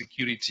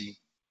cybersecurity.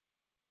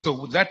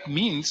 So that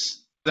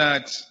means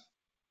that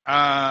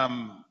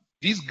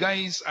these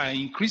guys are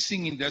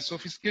increasing in their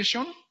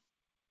sophistication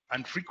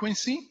and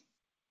frequency,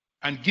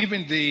 and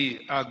given the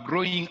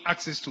growing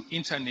access to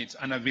internet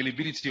and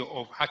availability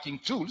of hacking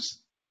tools,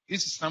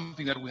 this is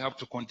something that we have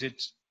to contend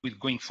with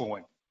going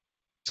forward.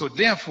 So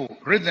therefore,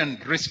 rather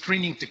than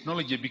restraining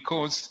technology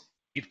because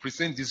it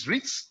presents these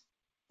risks,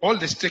 all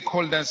the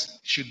stakeholders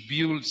should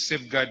build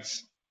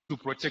safeguards to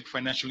protect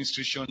financial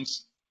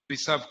institutions,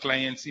 preserve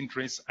clients'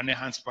 interests, and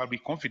enhance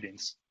public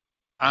confidence.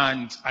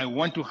 And I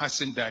want to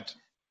hasten that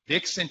the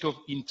extent of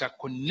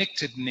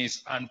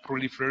interconnectedness and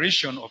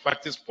proliferation of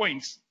access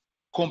points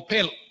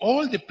compel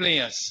all the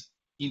players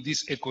in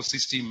this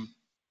ecosystem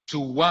to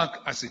work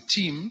as a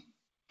team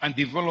and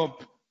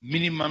develop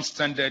minimum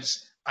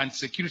standards and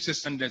security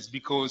standards,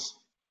 because,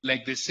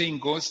 like the saying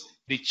goes,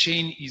 the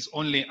chain is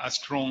only as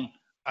strong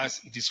as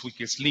its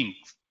weakest link.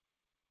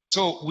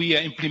 So we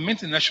are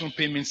implementing the national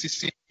payment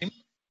system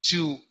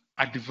to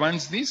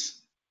advance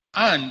this,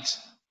 and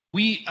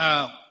we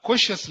are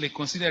cautiously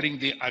considering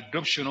the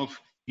adoption of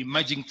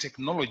emerging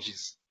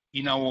technologies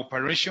in our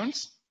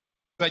operations,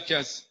 such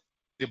as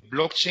the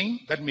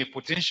blockchain that may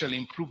potentially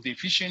improve the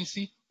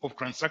efficiency of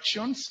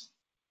transactions,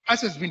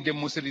 as has been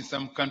demonstrated in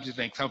some countries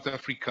like South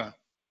Africa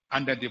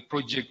under the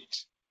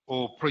project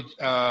or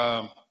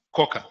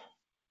COCA.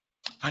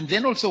 And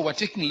then also we're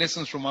taking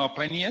lessons from our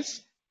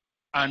pioneers,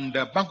 and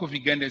Bank of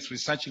Uganda is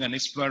researching and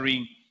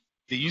exploring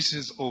the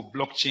uses of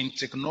blockchain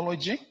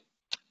technology,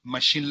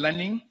 machine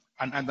learning,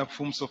 and other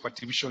forms of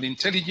artificial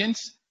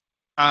intelligence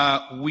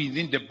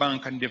within the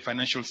bank and the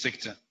financial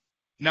sector.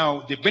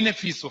 Now, the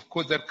benefits, of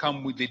course, that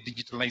come with the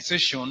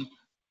digitalization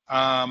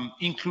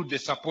include the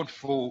support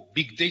for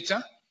big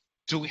data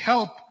to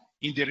help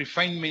in the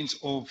refinement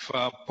of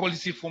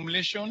policy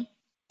formulation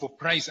for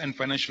price and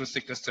financial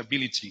sector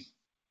stability.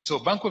 So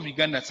Bank of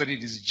Uganda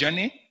started this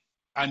journey,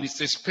 and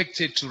it's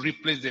expected to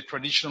replace the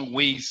traditional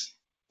ways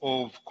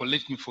of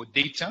collecting for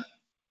data,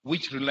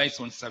 which relies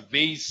on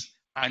surveys,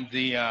 and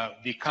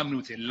they come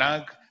with a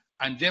lag,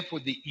 and therefore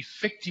the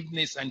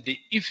effectiveness and the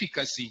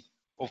efficacy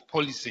of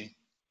policy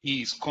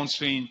is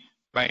constrained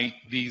by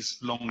these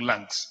long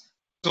lags.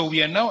 So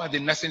we are now at the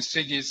nascent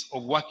stages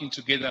of working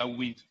together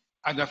with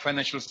other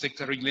financial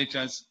sector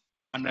regulators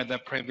and other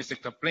private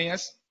sector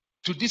players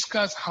to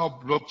discuss how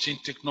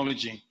blockchain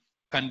technology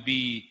can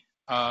be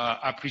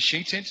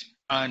appreciated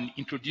and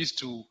introduced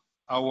to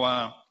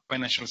our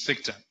financial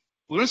sector.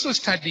 We're also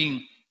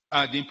studying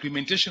the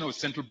implementation of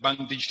central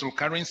bank digital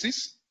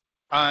currencies,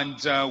 and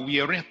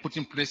we already put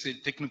in place a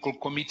technical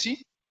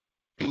committee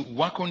to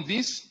work on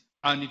this,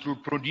 and it will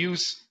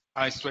produce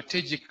a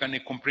strategic and a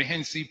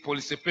comprehensive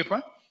policy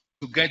paper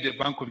to guide the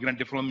Bank of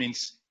Uganda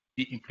developments,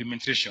 the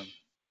implementation.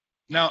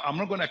 Now, I'm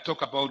not going to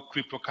talk about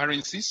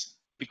cryptocurrencies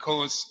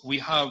because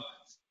we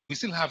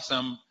still have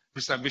some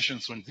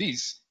reservations on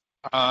this,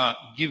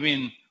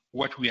 given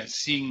what we are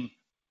seeing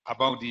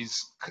about these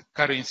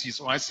currencies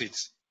or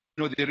assets.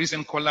 You know, the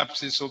recent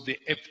collapses of the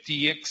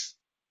FTX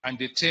and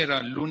the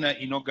Terra Luna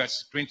in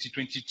August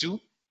 2022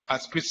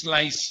 has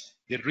crystallized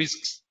the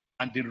risks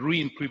and the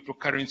ruin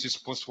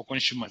cryptocurrencies pose for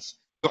consumers.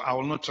 So I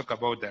will not talk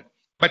about that.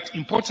 But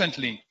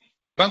importantly,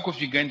 Bank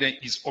of Uganda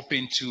is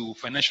open to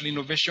financial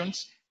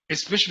innovations,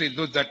 especially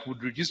those that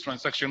would reduce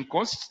transaction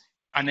costs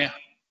and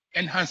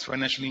enhance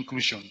financial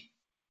inclusion.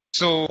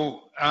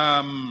 So,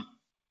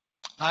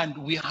 and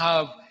we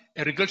have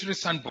a regulatory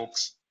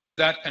sandbox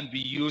that can be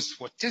used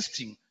for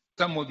testing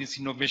some of these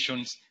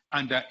innovations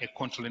under a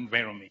controlled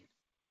environment.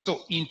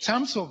 So in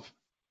terms of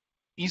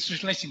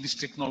institutionalizing this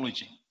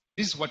technology,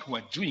 this is what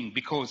we're doing,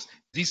 because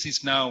this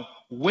is now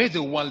where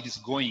the world is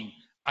going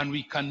and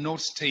we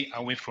cannot stay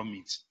away from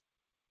it.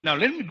 Now,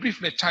 let me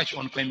briefly touch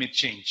on climate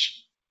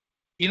change.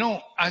 You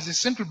know, as a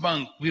central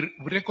bank, we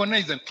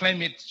recognize that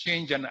climate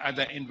change and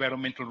other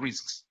environmental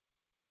risks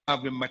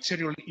have a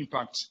material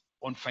impact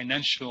on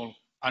financial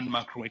and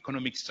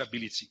macroeconomic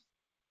stability.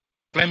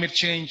 Climate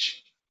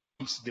change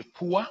harms the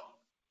poor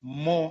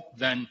more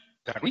than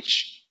the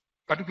rich,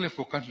 particularly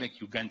for countries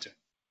like Uganda,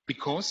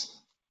 because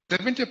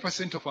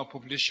 70% of our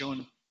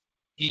population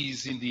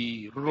is in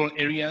the rural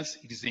areas.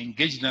 It is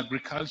engaged in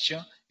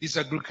agriculture. This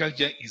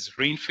agriculture is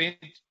rain-fed.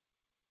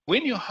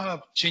 When you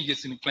have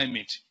changes in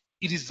climate,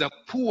 it is the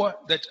poor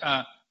that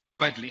are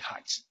badly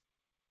hurt.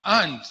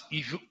 And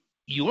if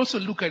you also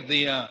look at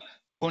their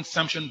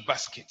consumption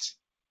baskets,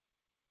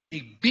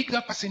 a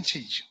bigger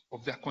percentage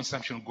of their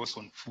consumption goes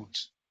on food.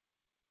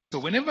 So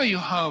whenever you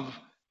have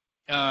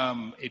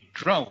a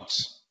drought,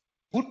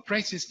 food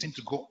prices tend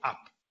to go up.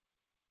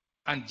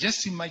 And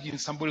just imagine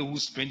somebody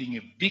who's spending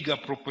a bigger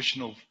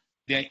proportion of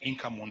their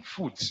income on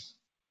food,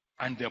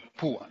 and they're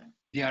poor.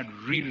 They are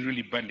really,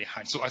 really badly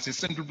hurt. So as a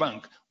central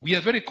bank, we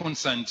are very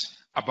concerned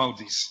about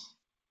this.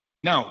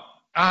 Now,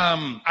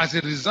 as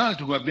a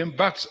result, we have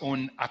embarked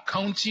on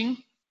accounting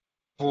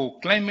for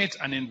climate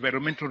and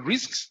environmental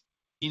risks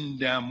in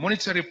the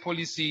monetary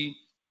policy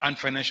and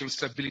financial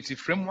stability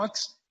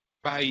frameworks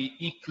by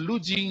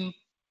including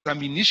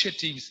some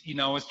initiatives in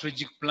our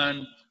strategic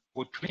plan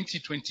for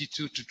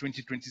 2022 to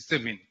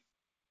 2027.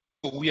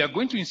 So we are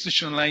going to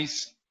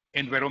institutionalize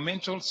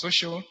environmental,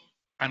 social,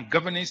 and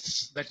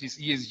governance, that is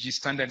ESG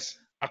standards,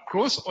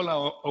 across all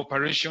our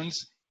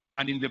operations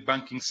and in the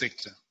banking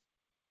sector.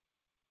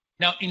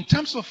 Now, in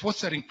terms of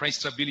fostering price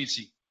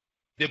stability,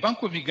 the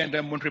Bank of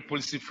Uganda monetary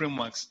policy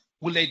frameworks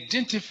will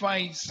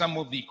identify some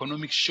of the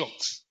economic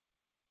shocks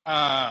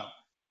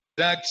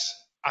that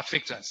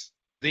affect us,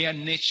 their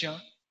nature,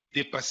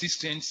 their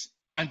persistence,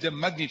 and their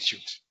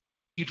magnitude.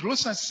 It will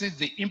also assess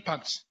the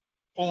impact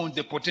on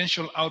the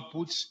potential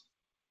outputs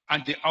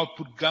and the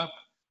output gap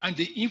and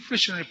the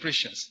inflationary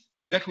pressures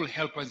that will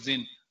help us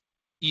then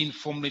in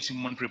formulating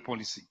monetary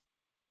policy.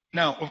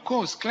 Now, of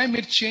course,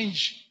 climate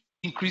change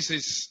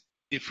increases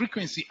the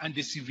frequency and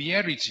the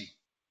severity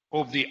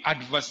of the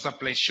adverse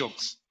supply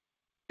shocks,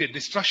 the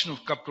destruction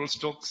of capital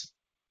stocks,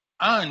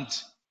 and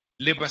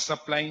labor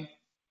supply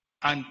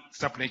and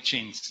supply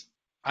chains.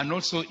 And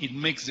also it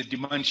makes the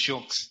demand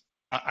shocks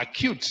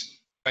acute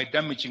by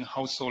damaging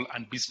household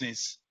and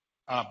business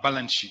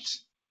balance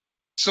sheets.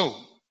 So,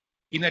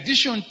 in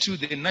addition to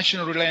the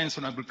national reliance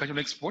on agricultural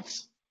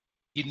exports,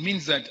 it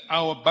means that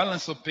our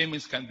balance of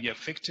payments can be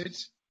affected,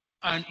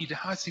 and it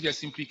has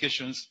serious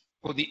implications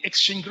for the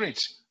exchange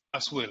rate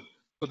as well.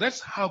 So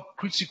that's how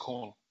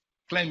critical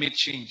climate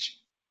change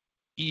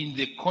in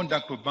the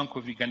conduct of Bank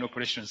of Uganda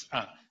operations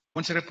are.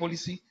 Monetary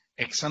policy,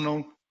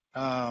 external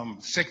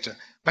sector,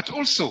 but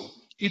also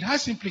it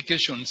has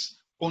implications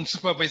on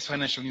supervised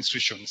financial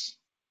institutions.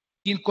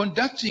 In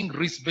conducting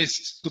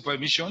risk-based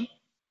supervision,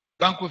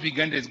 Bank of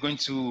Uganda is going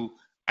to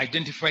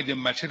identify the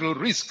material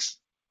risks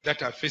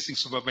that are facing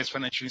supervised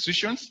financial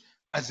institutions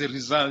as a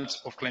result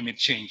of climate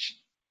change.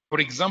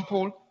 For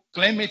example,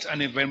 climate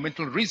and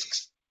environmental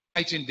risks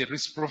heighten the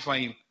risk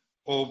profile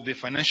of the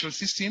financial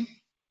system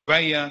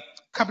via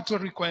capital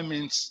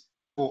requirements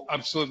for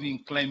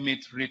absorbing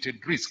climate-related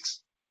risks.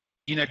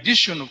 In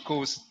addition, of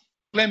course,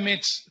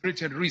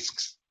 climate-related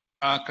risks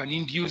can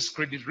induce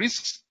credit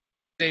risks,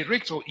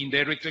 direct or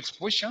indirect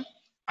exposure,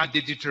 and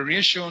the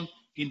deterioration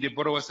in the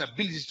borrower's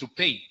ability to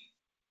pay.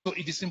 So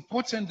it is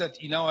important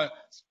that in our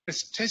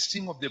stress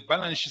testing of the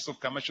balance sheets of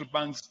commercial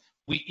banks,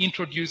 we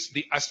introduce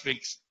the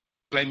aspects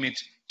of climate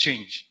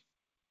change.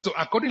 So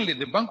accordingly,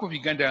 the Bank of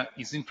Uganda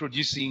is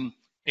introducing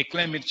a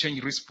climate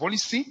change risk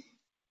policy,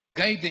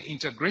 guide the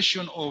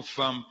integration of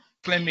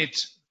climate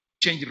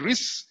change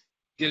risks,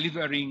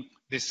 delivering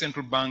the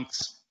central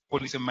bank's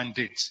policy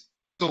mandate.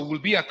 So we'll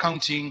be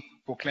accounting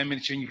for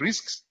climate change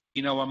risks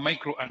in our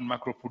micro and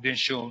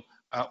macroprudential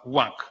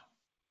work.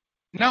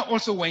 Now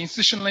also we're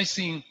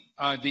institutionalizing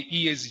the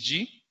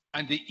ESG,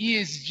 and the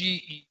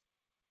ESG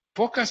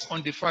focus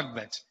on the fact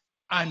that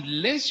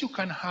unless you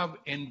can have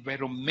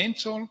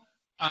environmental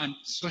and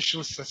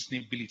social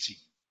sustainability,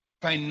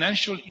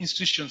 financial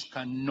institutions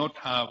cannot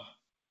have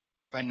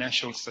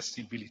financial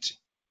sustainability.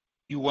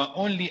 You are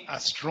only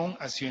as strong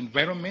as your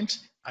environment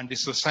and the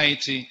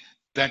society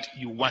that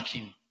you work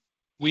in.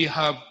 We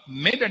have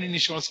made an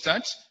initial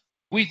start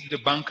with the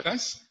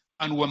bankers,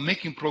 and we're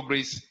making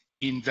progress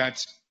in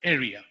that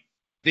area.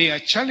 There are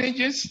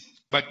challenges,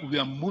 but we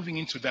are moving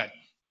into that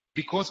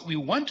because we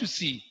want to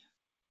see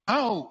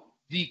how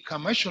the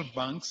commercial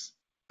banks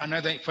and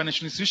other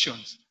financial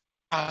institutions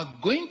are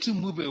going to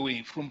move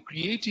away from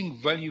creating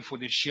value for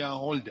the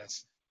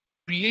shareholders,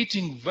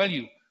 creating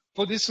value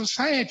for the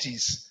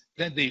societies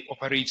that they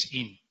operate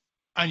in.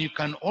 And you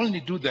can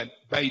only do that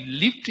by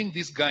lifting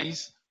these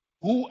guys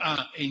who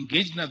are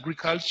engaged in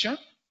agriculture,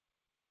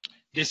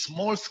 the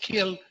small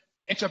scale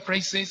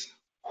enterprises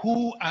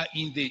who are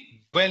in the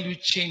value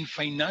chain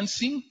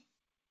financing,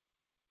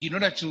 in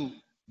order to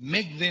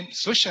make them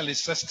socially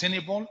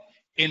sustainable,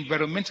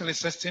 environmentally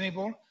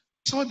sustainable,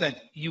 so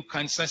that you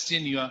can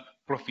sustain your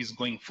profits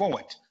going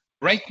forward.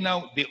 Right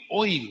now, the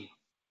oil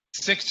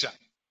sector,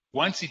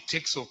 once it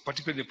takes off,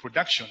 particularly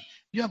production,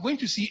 you are going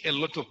to see a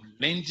lot of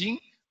lending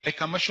by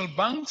commercial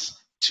banks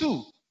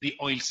to the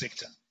oil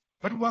sector.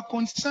 But we are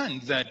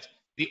concerned that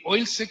the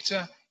oil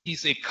sector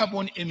is a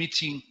carbon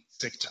emitting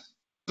sector.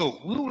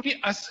 So we will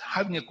be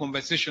having a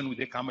conversation with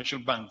the commercial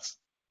banks.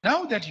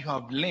 Now that you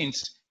have lent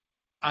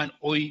an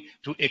oil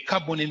to a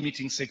carbon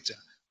emitting sector,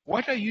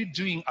 what are you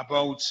doing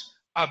about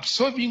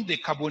absorbing the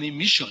carbon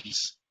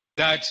emissions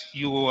that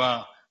you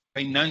are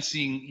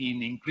financing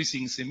in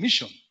increasing its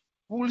emission?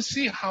 We'll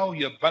see how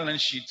your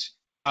balance sheet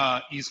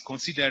is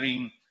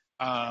considering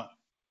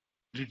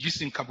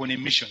reducing carbon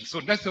emissions.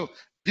 So this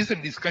is a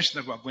discussion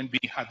that we're going to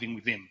be having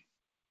with them.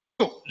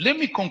 So let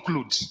me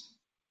conclude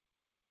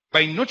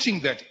by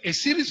noting that a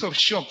series of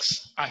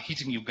shocks are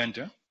hitting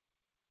Uganda,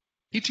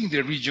 hitting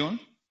the region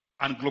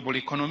and global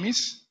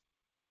economies,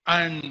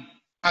 and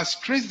has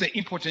stressed the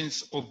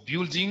importance of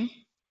building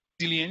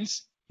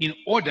resilience in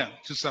order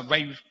to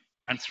survive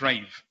and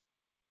thrive.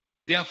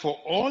 Therefore,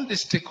 all the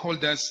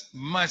stakeholders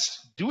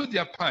must do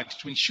their part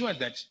to ensure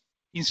that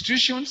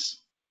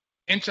institutions,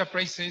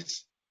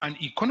 enterprises, and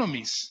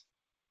economies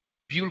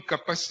build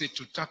capacity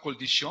to tackle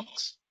these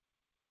shocks,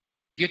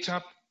 get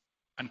up,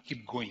 and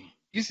keep going.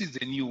 This is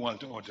the new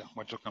world order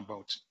we're talking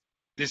about.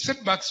 The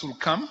setbacks will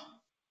come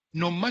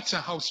no matter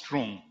how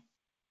strong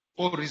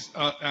or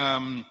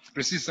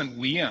resistant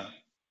we are,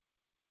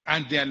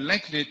 and they are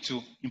likely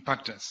to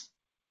impact us.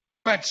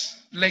 But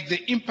like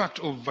the impact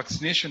of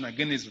vaccination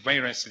against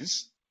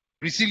viruses,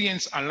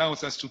 resilience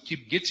allows us to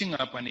keep getting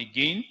up and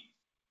again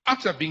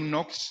after being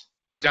knocked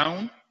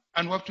down,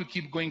 and we have to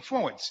keep going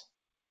forward.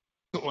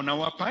 So on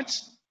our part,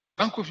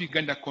 Bank of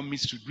Uganda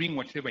commits to doing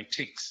whatever it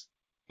takes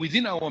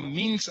within our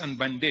means and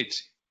mandate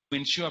to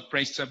ensure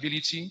price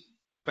stability,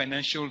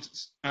 financial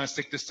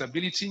sector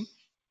stability,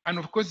 and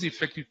of course the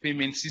effective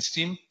payment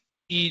system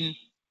in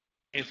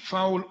a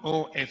foul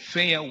or a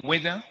fair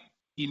weather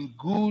in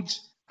good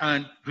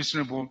and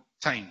reasonable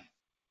time.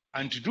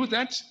 And to do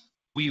that,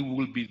 we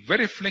will be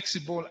very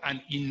flexible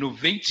and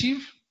innovative.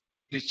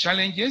 The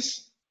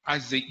challenges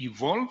as they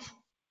evolve,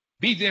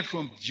 be they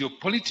from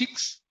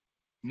geopolitics,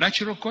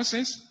 natural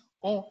causes,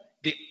 or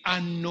the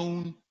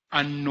unknown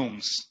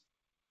unknowns.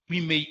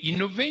 We may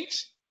innovate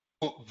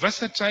for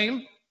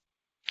versatile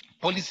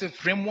policy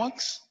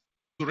frameworks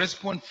to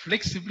respond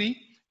flexibly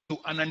to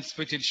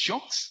unanticipated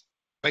shocks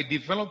by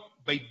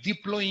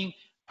deploying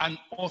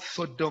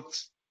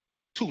unorthodox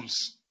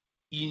tools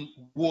in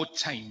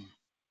wartime,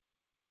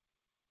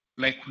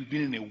 like we've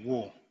been in a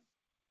war,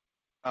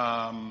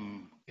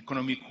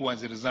 economic war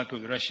as a result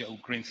of the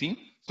Russia-Ukraine thing.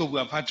 So we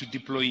have had to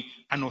deploy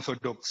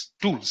unorthodox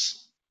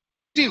tools.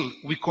 Still,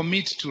 we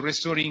commit to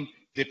restoring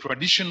the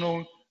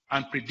traditional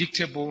and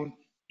predictable,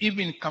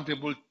 even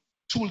comfortable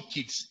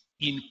toolkits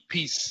in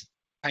peace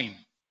time.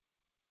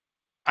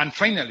 And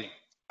finally,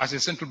 as a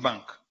central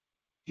bank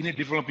in a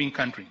developing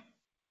country,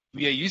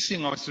 we are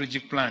using our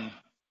strategic plan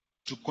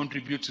to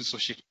contribute to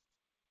social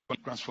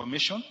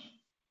transformation,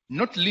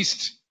 not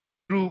least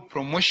through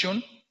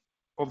promotion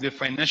of the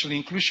financial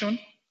inclusion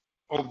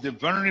of the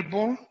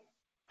vulnerable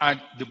at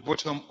the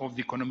bottom of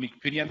the economic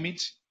pyramid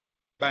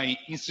by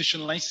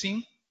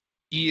institutionalizing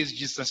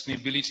ESG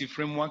sustainability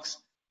frameworks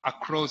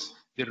across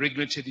the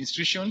regulated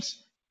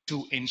institutions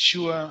to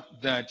ensure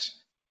that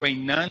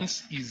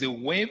finance is a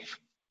wave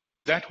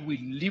that will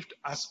lift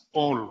us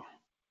all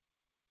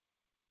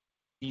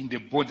in the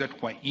boat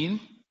that we're in,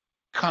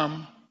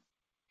 calm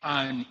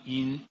and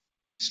in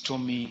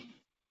stormy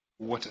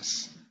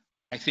waters.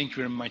 I thank you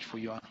very much for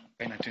your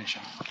kind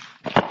attention.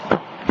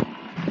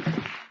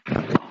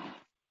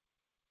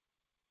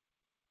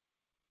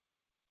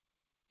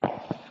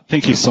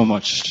 Thank you so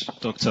much,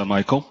 Dr.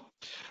 Michael.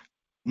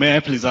 May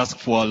I please ask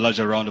for a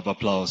larger round of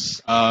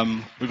applause?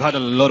 We've had a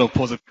lot of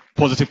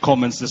positive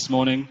comments this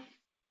morning.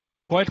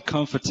 Quite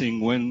comforting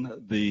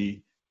when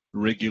the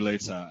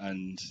regulator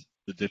and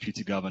the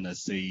deputy governor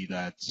say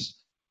that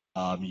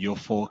your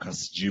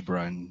forecast,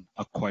 Gibran,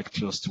 are quite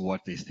close to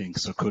what they think.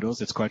 So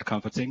kudos, it's quite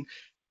comforting.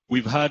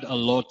 We've had a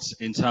lot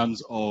in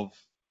terms of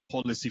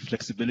policy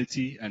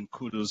flexibility, and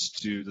kudos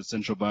to the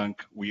central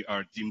bank. We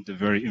are deemed a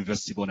very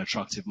investable and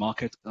attractive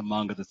market,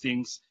 among other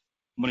things.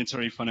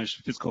 Monetary,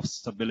 financial, fiscal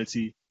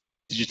stability,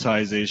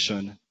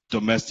 digitization,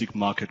 domestic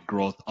market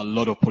growth, a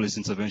lot of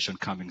policy intervention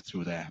coming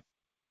through there.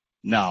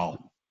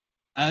 Now,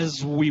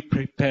 as we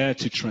prepare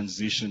to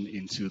transition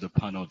into the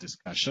panel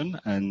discussion,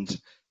 and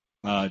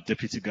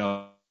Deputy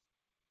Governor,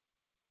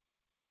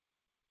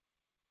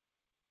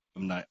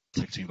 I'm not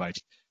like to invite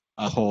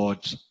a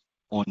cord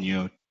on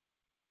your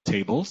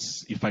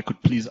tables. If I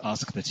could please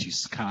ask that you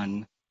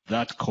scan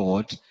that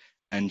code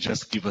and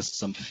just give us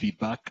some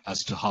feedback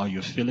as to how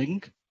you're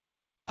feeling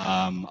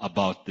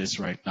about this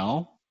right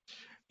now.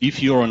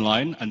 If you're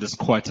online, and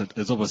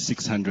there's over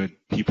 600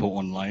 people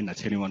online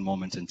at any one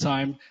moment in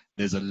time,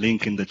 there's a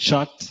link in the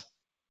chat.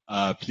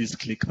 Please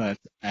click that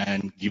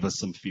and give us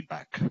some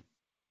feedback.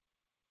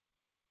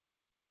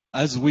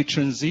 As we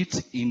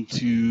transit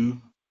into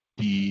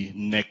the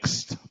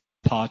next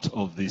part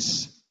of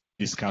this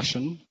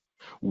discussion,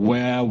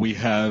 where we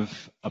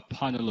have a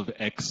panel of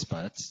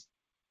experts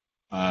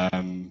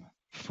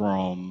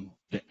from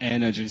the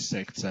energy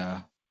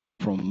sector,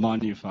 from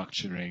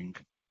manufacturing,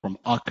 from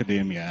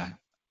academia,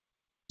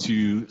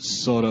 to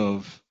sort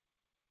of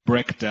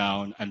break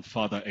down and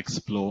further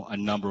explore a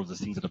number of the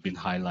things that have been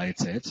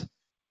highlighted.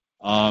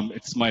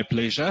 It's my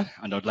pleasure,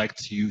 and I'd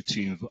like you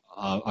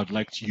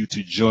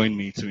to join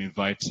me to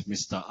invite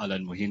Mr.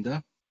 Alan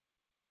Muhinda,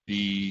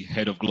 the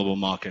head of global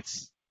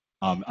markets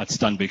at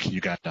Stanbic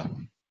Uganda.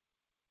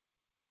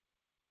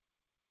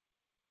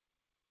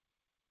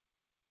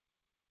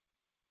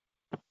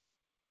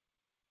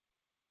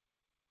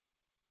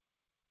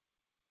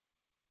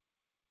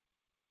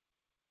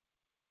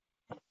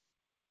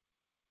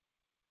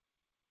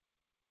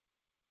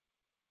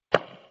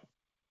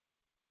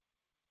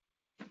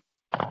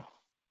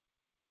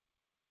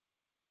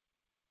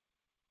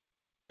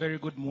 Very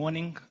good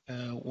morning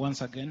once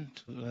again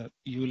to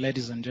you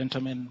ladies and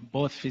gentlemen,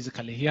 both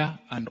physically here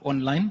and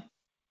online.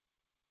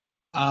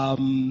 I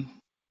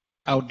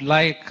would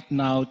like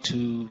now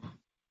to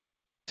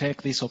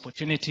take this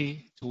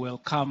opportunity to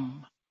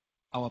welcome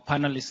our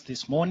panelists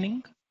this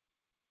morning.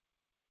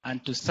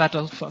 And to start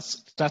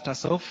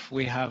us off,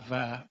 we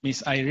have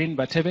Ms. Irene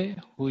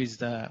Batebe, who is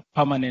the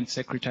Permanent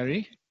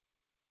Secretary,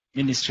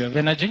 Ministry of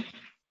Energy.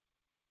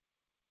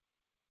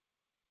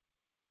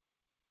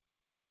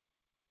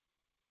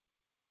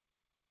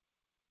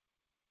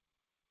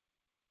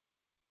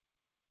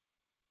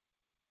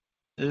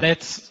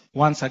 Let's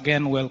once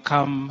again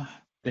welcome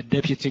the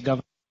Deputy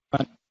Governor,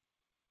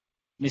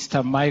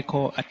 Mr.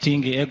 Michael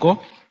Atingi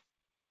Ego.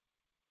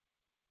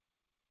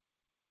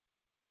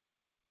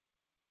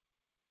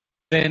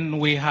 Then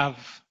we have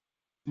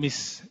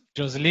Ms.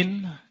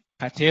 Jocelyn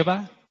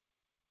Kateba,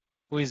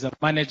 who is the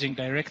Managing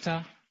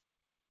Director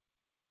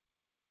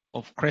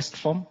of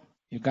Crestform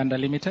Uganda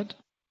Limited.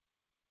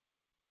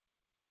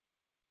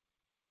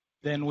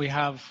 Then we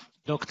have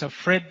Dr.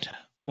 Fred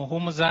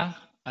Muhumuza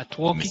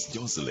Atwoki. Ms.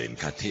 Jocelyn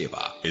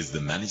Kateba is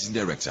the Managing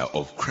Director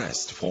of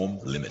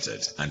Crestform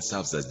Limited and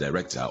serves as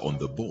Director on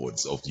the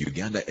boards of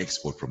Uganda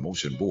Export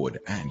Promotion Board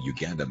and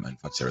Uganda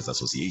Manufacturers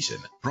Association.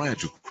 Prior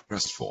to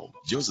Crestform,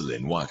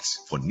 Jocelyn worked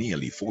for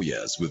nearly 4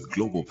 years with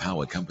global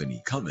power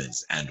company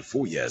Cummins and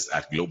 4 years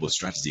at global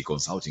strategy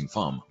consulting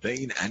firm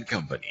Bain &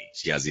 Company.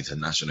 She has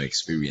international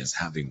experience,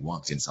 having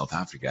worked in South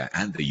Africa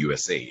and the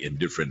USA in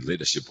different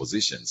leadership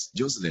positions.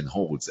 Jocelyn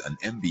holds an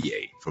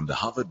MBA from the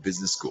Harvard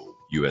Business School,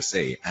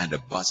 USA, and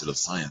a Bachelor of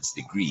Science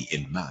degree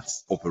in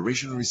Maths,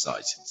 Operational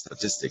Research,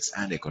 Statistics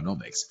and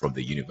Economics from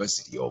the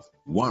University of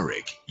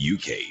Warwick,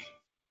 UK.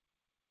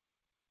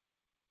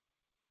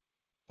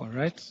 All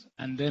right,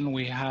 and then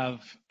we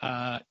have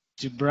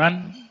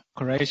Gibran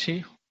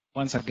Qureshi.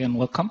 Once again,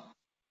 welcome.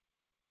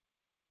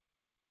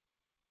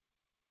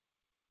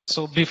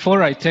 So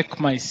before I take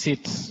my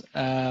seat,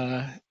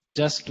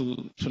 just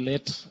to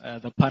let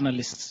the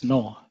panelists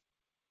know,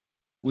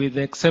 with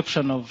the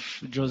exception of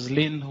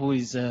Jocelyn, who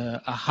is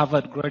a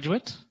Harvard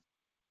graduate,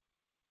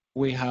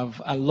 we have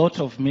a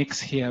lot of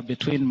mix here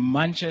between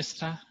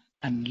Manchester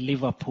and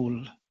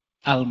Liverpool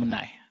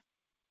alumni.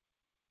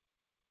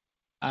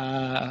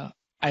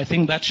 I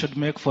think that should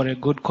make for a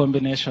good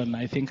combination.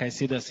 I think I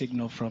see the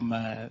signal from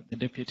the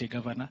Deputy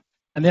Governor.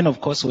 And then,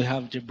 of course, we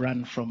have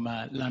Gibran from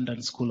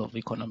London School of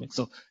Economics.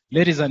 So,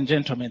 ladies and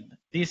gentlemen,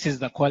 this is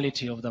the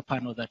quality of the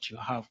panel that you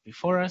have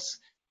before us.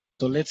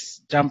 So let's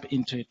jump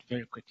into it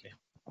very quickly.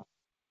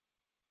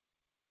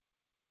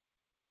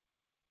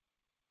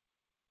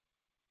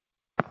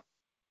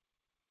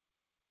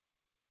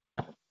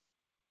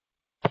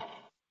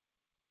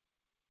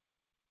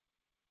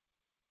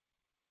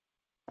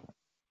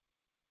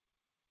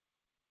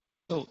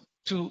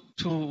 So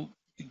to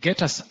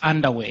get us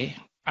underway,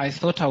 I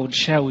thought I would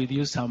share with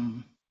you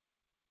some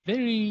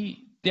they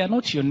are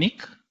not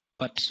unique,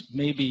 but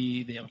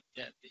maybe they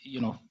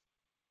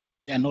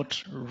are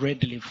not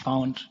readily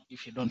found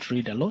if you don't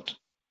read a lot.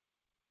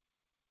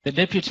 The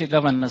Deputy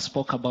Governor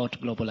spoke about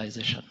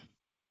globalization.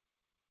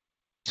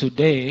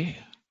 Today,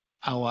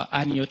 our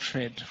annual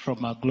trade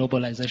from a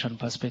globalization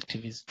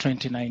perspective is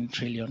 $29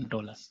 trillion.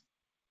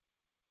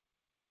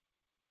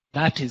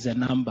 That is a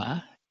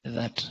number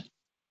that,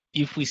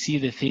 if we see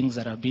the things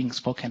that are being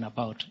spoken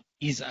about,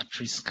 is at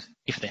risk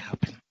if they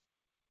happen.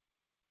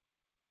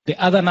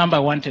 The other number I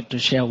wanted to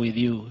share with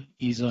you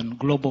is on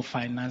global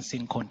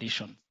financing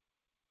conditions.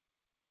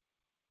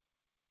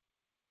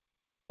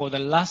 For the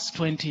last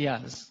 20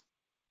 years,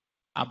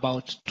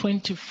 about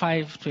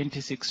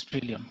 26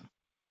 trillion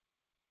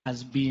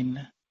has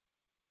been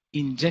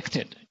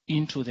injected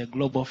into the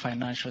global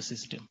financial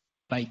system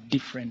by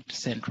different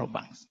central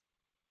banks.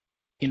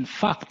 In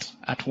fact,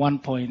 at one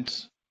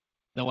point,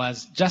 there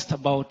was just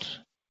about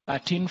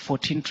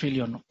 14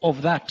 trillion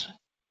of that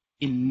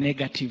in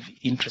negative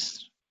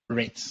interest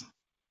rates.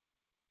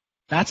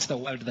 That's the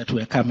world that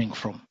we're coming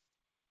from.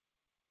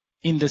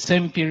 In the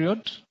same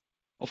period,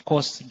 of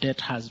course,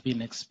 debt has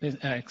been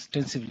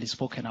extensively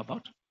spoken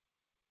about.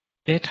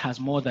 Debt has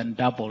more than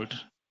doubled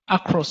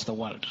across the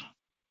world,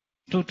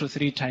 2 to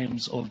 3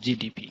 times of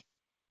GDP.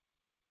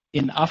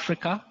 In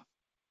Africa,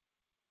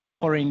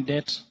 foreign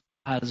debt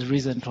has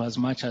risen to as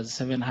much as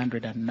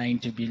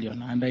 790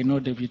 billion. And I know,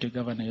 Deputy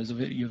Governor,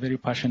 you're very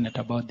passionate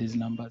about these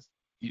numbers.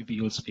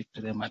 You'll speak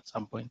to them at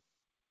some point.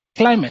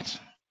 Climate,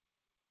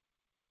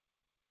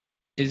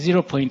 a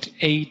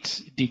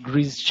 0.8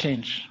 degrees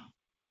change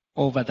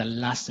over the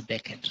last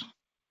decade.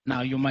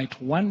 Now, you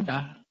might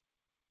wonder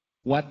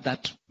what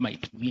that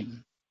might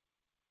mean.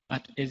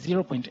 But a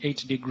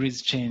 0.8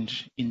 degrees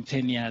change in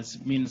 10 years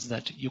means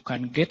that you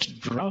can get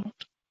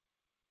drought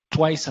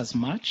twice as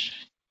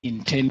much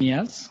in 10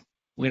 years,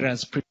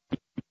 whereas previously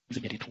you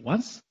get it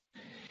once.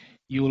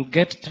 You will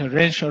get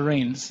torrential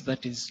rains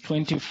that is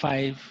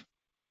 25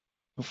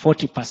 to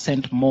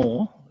 40%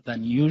 more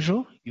than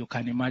usual. You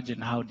can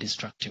imagine how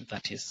destructive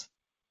that is.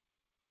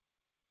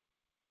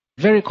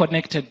 Very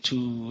connected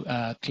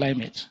to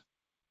climate,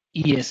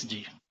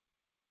 ESG.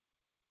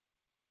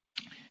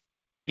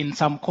 In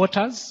some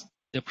quarters,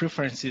 the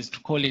preference is to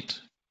call it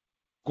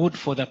good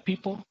for the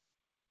people,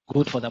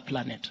 good for the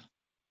planet.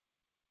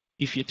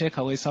 If you take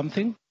away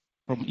something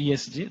from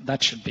ESG,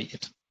 that should be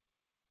it.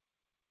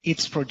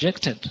 It's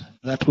projected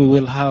that we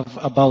will have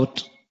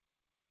about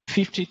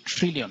 50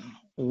 trillion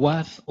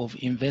worth of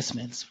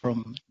investments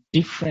from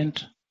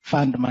different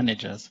fund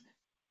managers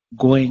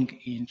going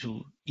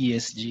into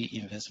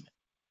ESG investment.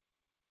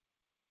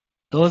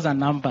 Those are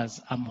numbers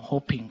I'm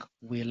hoping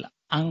will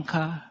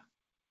anchor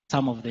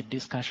some of the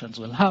discussions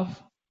we'll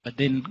have, but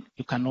then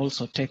you can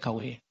also take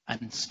away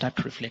and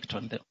start reflect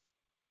on them.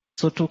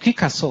 So to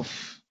kick us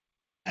off,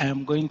 I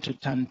am going to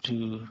turn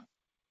to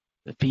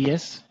the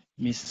PS,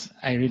 Ms.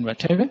 Irene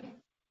Wateve.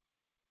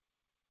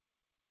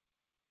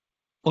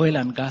 Oil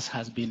and gas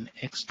has been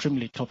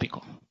extremely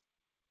topical.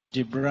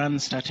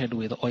 Gibran started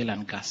with oil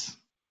and gas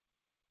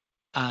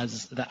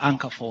as the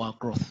anchor for our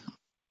growth.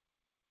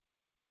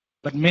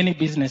 But many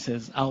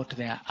businesses out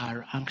there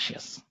are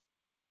anxious.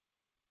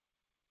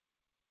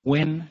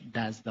 When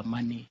does the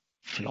money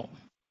flow?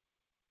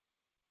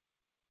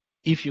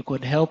 If you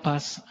could help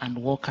us and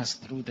walk us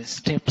through the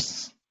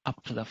steps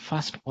up to the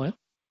first oil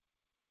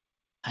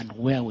and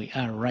where we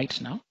are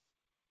right now,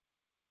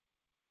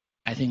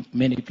 I think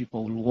many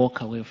people will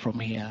walk away from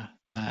here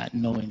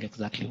knowing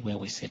exactly where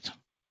we sit.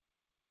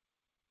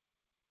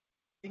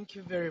 Thank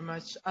you very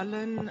much,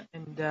 Alan,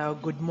 and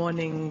good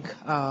morning,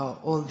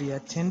 all the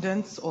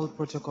attendants, all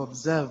protocol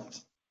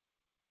observed.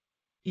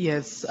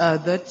 Yes,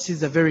 that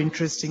is a very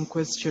interesting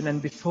question,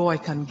 and before I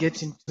can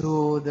get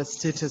into the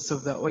status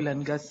of the oil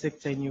and gas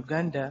sector in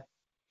Uganda,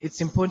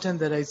 it's important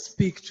that I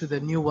speak to the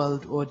New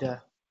World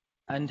Order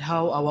and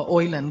how our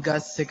oil and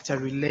gas sector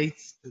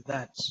relates to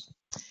that.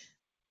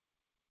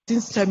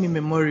 Since time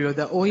immemorial,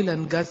 the oil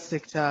and gas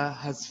sector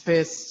has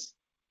faced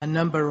a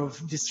number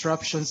of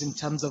disruptions in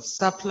terms of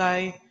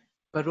supply,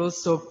 but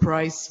also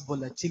price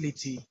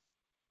volatility.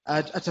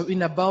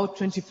 In about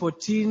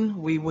 2014,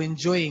 we were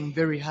enjoying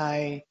very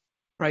high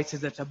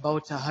prices at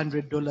about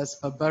 $100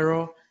 per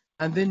barrel.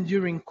 And then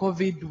during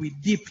COVID, we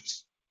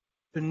dipped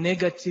to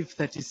negative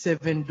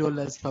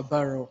 $37 per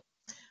barrel.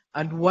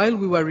 And while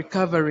we were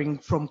recovering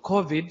from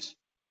COVID,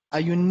 a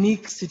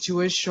unique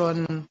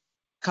situation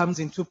comes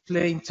into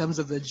play in terms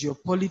of the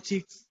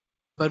geopolitics,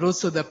 but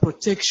also the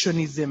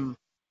protectionism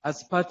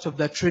as part of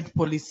the trade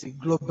policy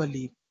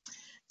globally.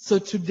 So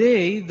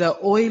today, the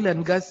oil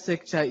and gas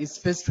sector is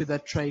faced with a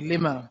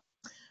trilemma.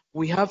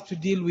 We have to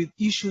deal with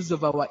issues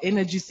of our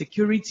energy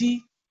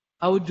security.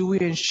 How do we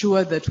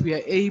ensure that we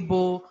are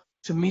able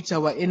to meet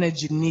our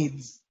energy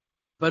needs?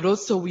 But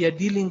also we are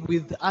dealing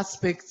with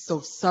aspects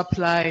of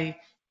supply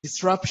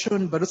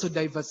disruption, but also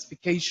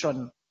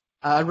diversification.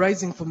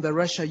 Arising from the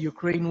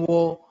Russia-Ukraine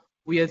war,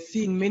 we are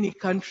seeing many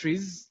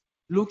countries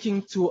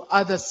looking to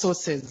other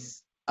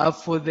sources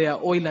for their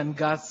oil and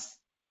gas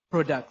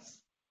products,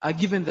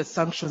 given the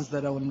sanctions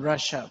that are on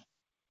Russia.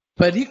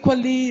 But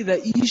equally,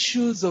 the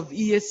issues of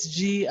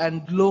ESG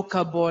and low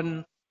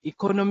carbon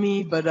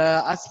economy, but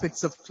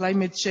aspects of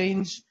climate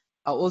change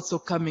are also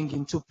coming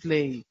into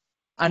play.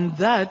 And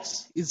that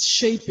is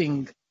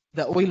shaping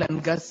the oil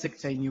and gas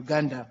sector in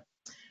Uganda.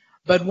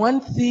 But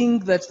one thing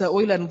that the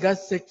oil and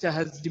gas sector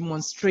has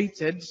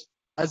demonstrated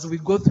as we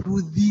go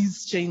through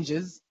these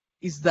changes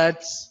is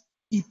that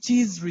it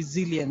is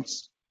resilient.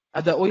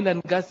 The oil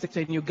and gas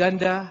sector in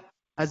Uganda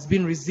has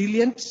been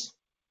resilient.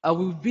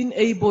 We've been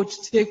able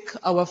to take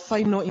our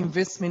final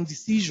investment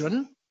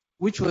decision,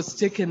 which was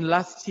taken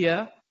last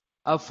year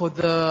for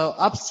the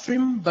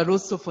upstream, but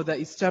also for the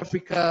East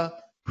Africa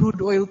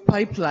crude oil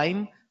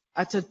pipeline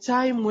at a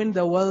time when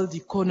the world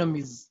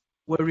economies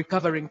were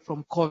recovering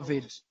from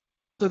COVID.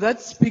 So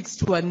that speaks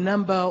to a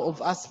number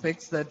of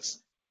aspects that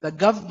the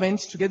government,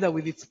 together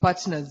with its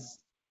partners,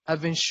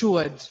 have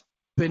ensured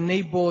to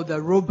enable the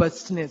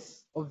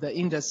robustness of the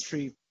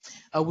industry.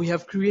 We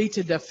have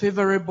created a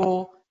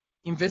favorable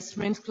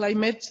investment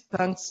climate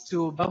thanks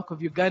to Bank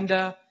of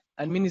Uganda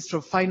and Ministry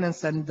of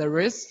Finance and the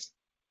rest.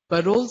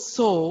 But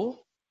also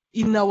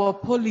in our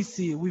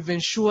policy, we've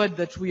ensured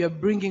that we are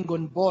bringing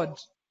on board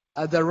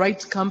the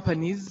right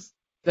companies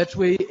that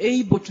were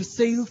able to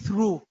sail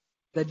through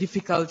the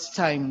difficult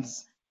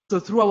times. So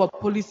through our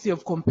policy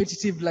of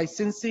competitive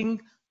licensing,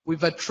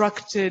 we've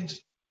attracted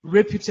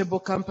reputable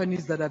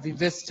companies that have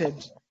invested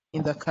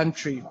in the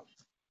country.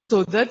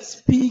 So that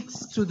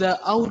speaks to the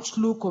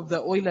outlook of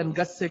the oil and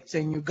gas sector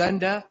in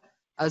Uganda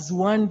as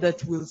one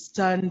that will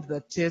stand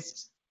the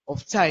test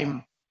of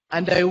time.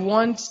 And I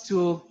want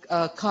to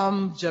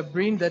calm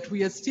Jabrin that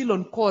we are still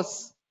on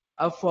course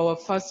for our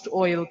first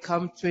oil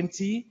come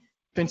 2030.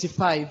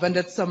 2025. And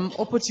at some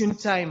opportune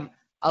time,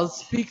 I'll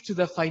speak to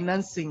the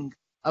financing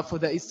for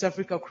the East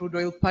Africa crude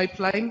oil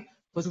pipeline,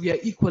 because we are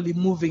equally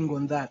moving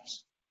on that.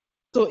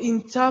 So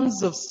in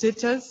terms of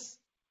status,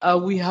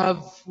 we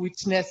have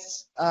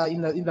witnessed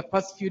in the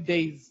past few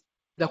days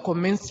the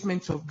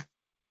commencement of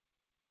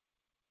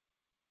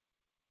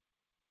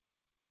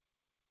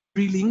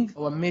drilling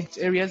our met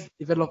areas,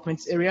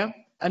 development area,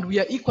 and we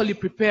are equally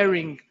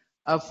preparing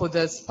for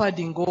the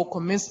spudding or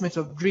commencement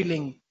of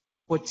drilling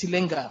for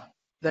Tilenga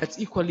that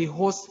equally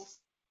hosts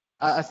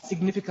a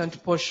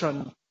significant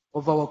portion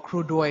of our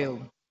crude oil.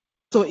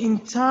 So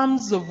in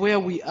terms of where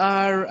we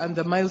are and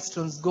the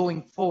milestones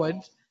going forward,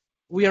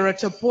 we are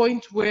at a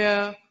point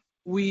where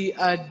we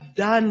are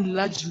done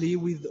largely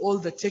with all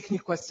the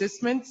technical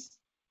assessments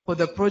for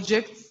the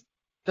projects.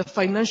 The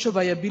financial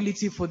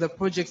viability for the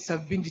projects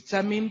have been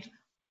determined.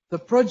 The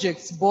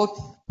projects,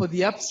 both for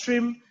the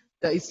upstream,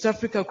 the East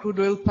Africa crude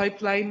oil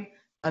pipeline,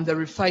 and the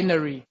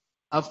refinery,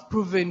 have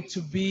proven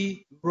to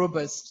be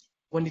robust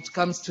when it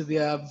comes to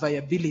their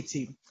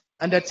viability.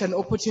 And at an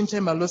opportune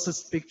time, I'll also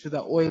speak to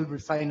the oil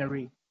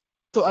refinery.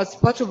 So as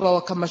part of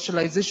our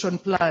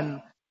commercialization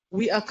plan,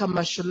 we are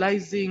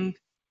commercializing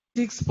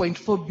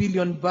 6.4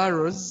 billion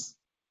barrels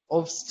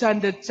of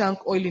standard tank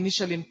oil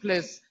initially in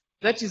place.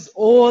 That is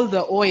all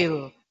the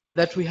oil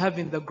that we have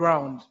in the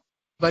ground.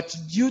 But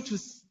due to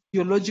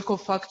geological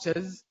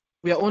factors,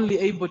 we are only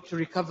able to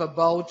recover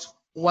about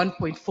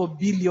 1.4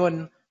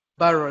 billion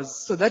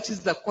barrels. So that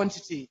is the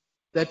quantity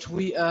that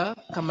we are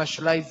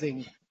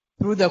commercializing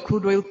through the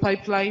crude oil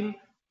pipeline,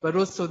 but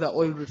also the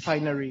oil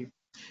refinery.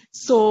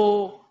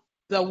 So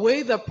the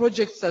way the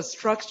projects are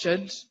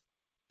structured,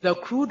 the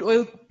crude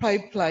oil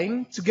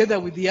pipeline, together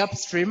with the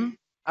upstream,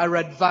 are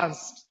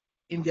advanced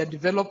in their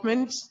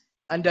development,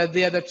 and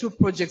they are the two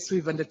projects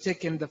we've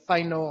undertaken the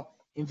final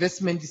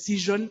investment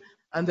decision,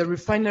 and the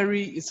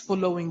refinery is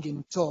following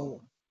in tow.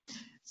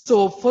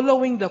 So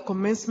following the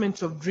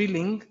commencement of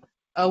drilling,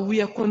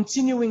 we are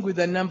continuing with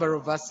a number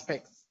of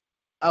aspects.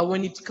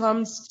 When it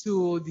comes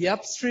to the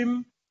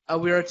upstream,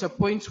 we're at a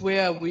point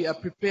where we are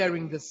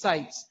preparing the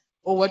site,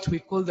 or what we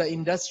call the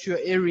industrial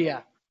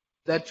area,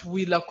 that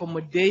will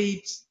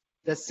accommodate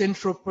the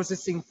central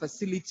processing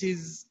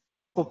facilities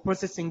for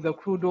processing the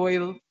crude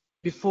oil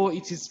before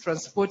it is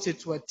transported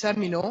to a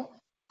terminal,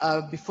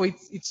 before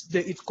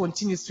it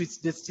continues to its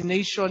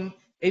destination,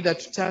 either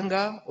to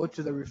Tanga or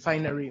to the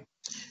refinery.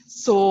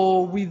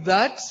 So with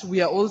that,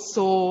 we are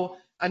also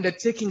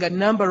undertaking a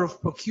number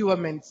of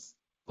procurements,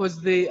 because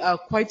there are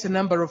quite a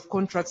number of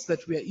contracts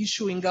that we are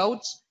issuing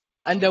out,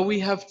 and we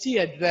have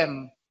tiered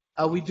them.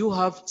 We do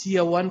have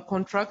tier 1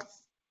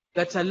 contracts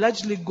that are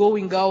largely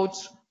going out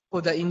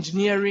for the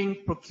engineering,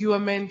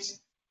 procurement,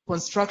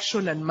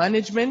 construction, and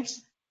management,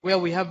 where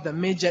we have the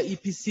major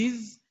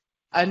EPCs.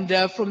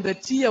 And from the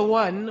tier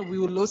 1, we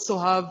will also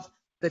have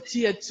the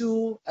tier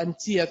 2 and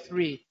tier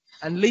 3.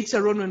 And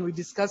later on, when we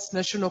discuss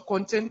national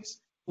content,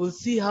 we'll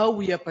see how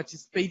we are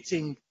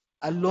participating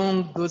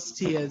along those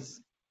tiers.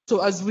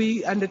 So as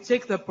we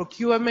undertake the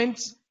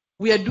procurement,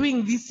 we are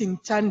doing this in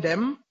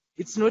tandem.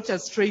 It's not a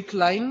straight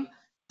line.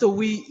 So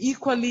we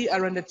equally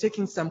are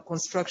undertaking some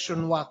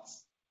construction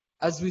works.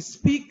 As we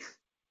speak,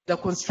 the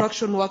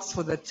construction works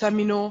for the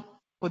terminal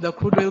for the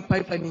crude oil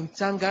pipeline in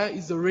Tanga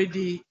is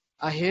already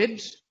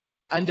ahead,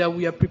 and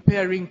we are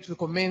preparing to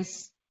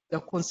commence the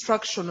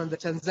construction on the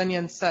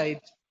Tanzanian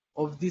side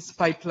of this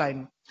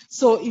pipeline.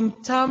 So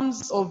in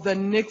terms of the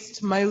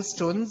next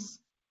milestones,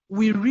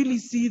 we really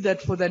see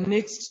that for the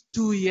next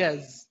 2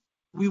 years,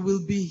 we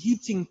will be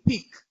hitting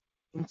peak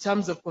in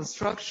terms of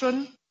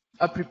construction,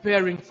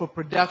 preparing for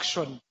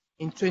production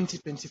in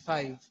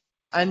 2025.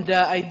 And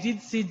I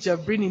did see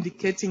Jabrin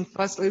indicating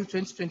first oil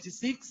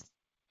 2026,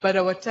 but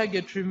our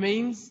target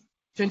remains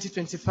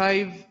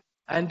 2025,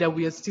 and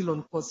we are still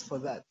on course for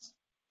that.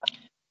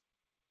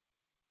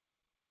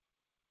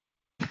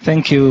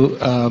 Thank you,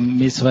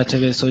 Ms.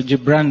 Vateve. So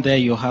Gibran, there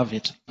you have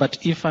it.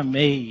 But if I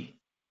may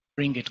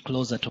bring it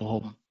closer to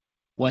home,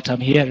 what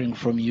I'm hearing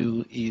from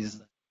you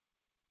is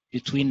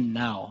between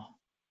now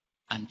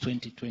and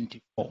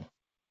 2024,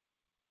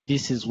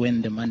 this is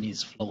when the money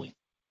is flowing.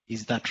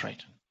 Is that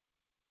right?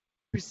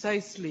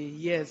 Precisely,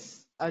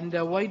 yes. And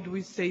why do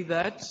we say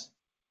that?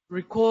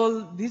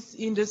 Recall, this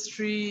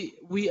industry,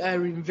 we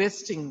are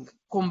investing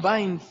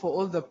combined for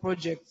all the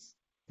projects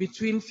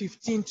between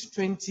 15 to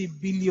 20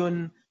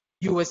 billion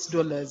US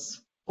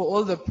dollars for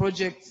all the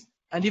projects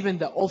and even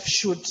the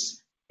offshoot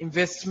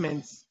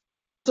investments.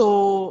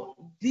 So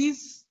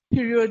this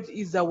period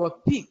is our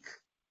peak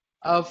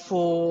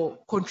for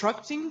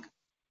contracting,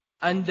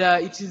 and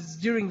it is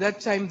during that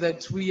time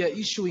that we are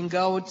issuing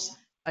out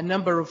a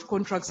number of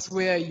contracts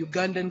where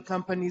Ugandan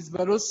companies,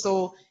 but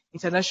also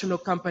international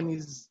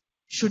companies,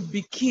 should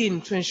be keen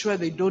to ensure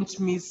they don't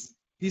miss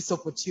this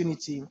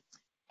opportunity.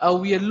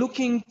 We are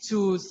looking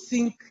to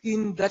sink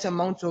in that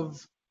amount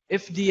of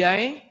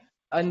FDI,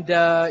 and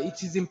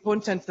it is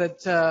important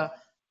that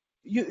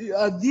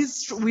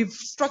we've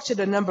structured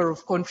a number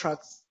of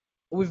contracts.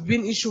 We've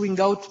been issuing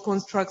out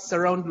contracts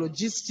around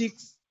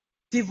logistics,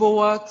 civil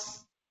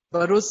works,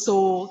 but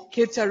also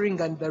catering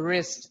and the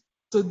rest.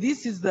 So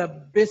this is the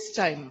best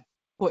time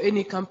for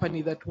any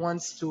company that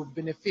wants to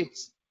benefit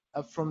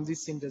from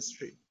this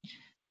industry.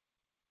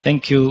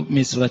 Thank you,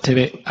 Ms.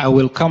 Watebe. I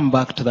will come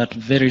back to that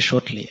very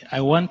shortly.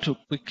 I want to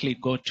quickly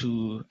go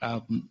to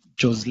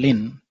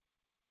Jocelyn.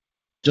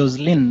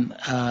 Jocelyn,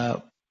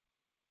 our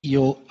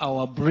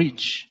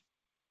bridge,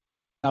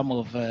 some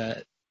of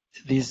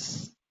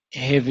this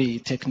heavy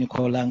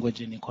technical language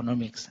in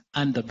economics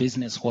and the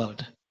business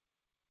world.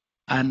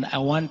 And I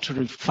want to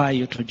refer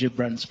you to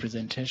Gibran's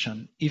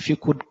presentation. If you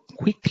could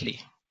quickly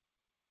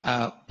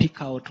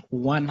pick out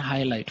one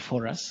highlight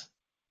for us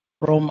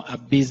from a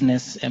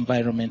business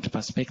environment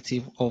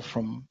perspective or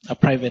from a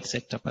private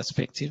sector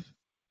perspective,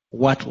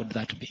 what would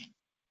that be?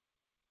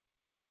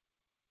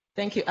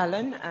 Thank you,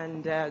 Alan,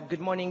 and good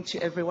morning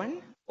to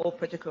everyone, all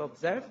protocol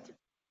observed.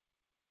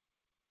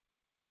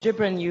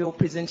 Gibran, your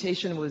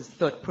presentation was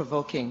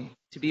thought-provoking.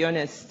 To be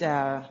honest,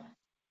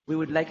 we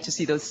would like to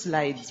see those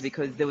slides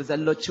because there was a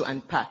lot to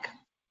unpack.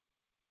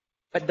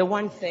 But the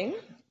one thing,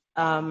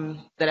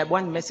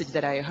 one message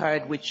that I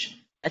heard, which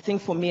I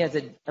think for me as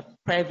a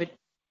private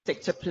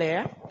sector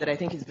player, that I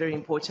think is very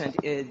important,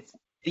 is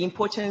the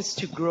importance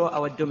to grow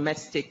our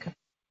domestic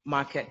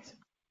market.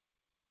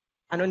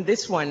 And on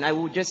this one, I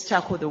will just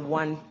tackle the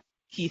one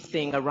key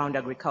thing around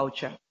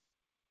agriculture.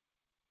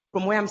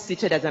 From where I'm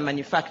seated as a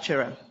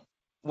manufacturer,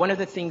 one of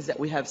the things that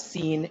we have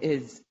seen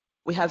is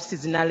we have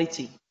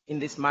seasonality in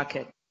this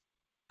market.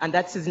 And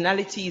that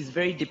seasonality is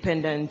very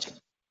dependent .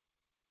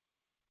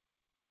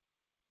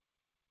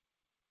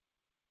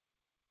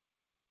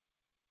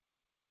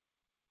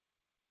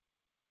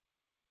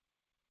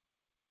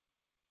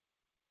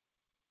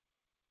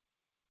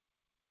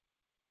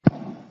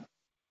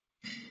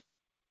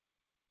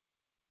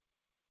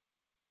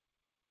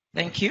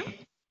 Thank you.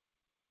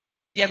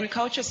 The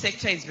agriculture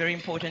sector is very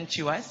important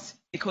to us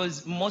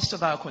because most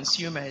of our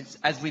consumers,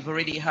 as we've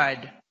already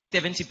heard,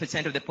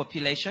 70% of the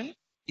population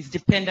is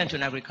dependent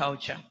on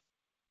agriculture.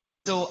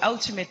 So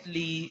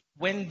ultimately,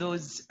 when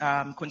those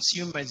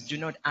consumers do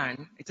not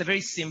earn, it's a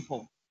very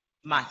simple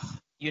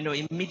math. You know,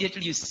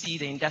 immediately you see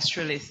the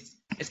industrialists,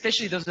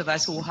 especially those of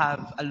us who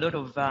have a lot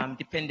of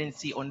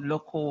dependency on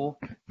local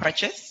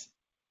purchase,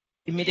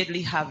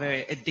 immediately have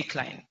a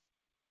decline.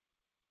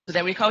 So the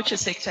agriculture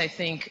sector, I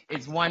think,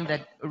 is one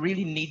that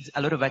really needs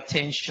a lot of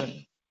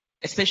attention,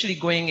 especially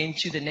going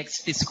into the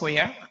next fiscal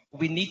year.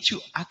 We need to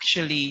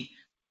actually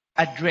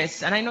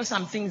address, and I know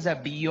some things are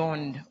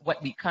beyond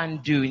what we can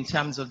do in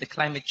terms of the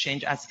climate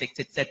change aspect,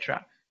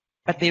 etc.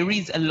 But there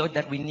is a lot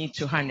that we need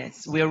to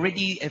harness. We're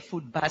already a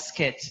food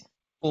basket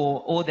for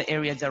all the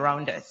areas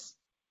around us,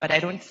 but I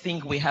don't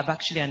think we have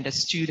actually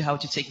understood how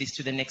to take this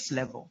to the next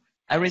level.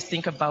 I always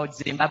think about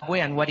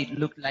Zimbabwe and what it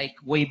looked like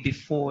way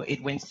before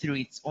it went through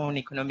its own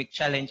economic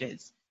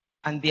challenges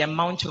and the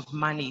amount of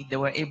money they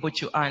were able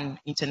to earn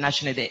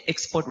internationally, the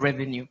export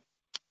revenue.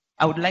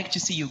 I would like to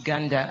see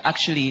Uganda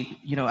actually,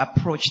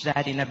 approach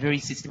that in a very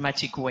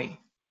systematic way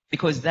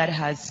because that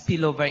has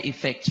spillover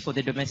effect for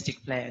the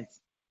domestic players.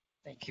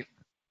 Thank you.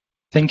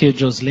 Thank you,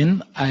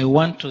 Jocelyn. I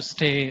want to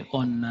stay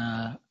on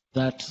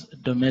that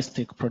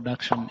domestic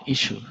production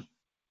issue.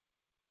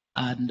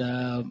 And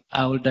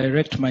I will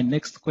direct my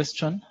next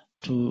question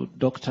to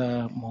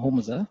Dr.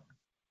 Muhumuza.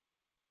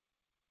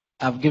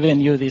 I've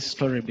given you this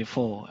story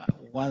before.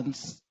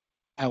 Once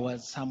I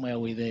was somewhere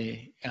with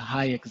a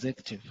high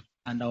executive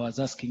and I was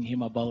asking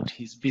him about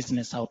his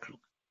business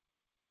outlook.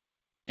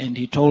 And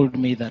he told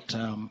me that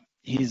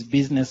his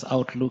business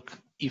outlook,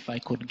 if I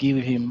could give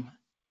him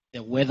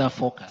the weather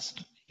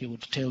forecast, he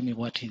would tell me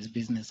what his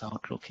business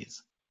outlook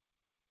is.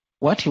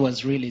 What he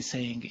was really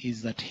saying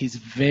is that he's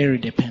very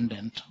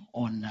dependent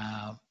on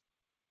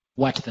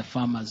what the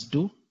farmers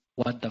do,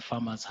 what the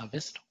farmers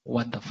harvest,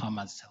 what the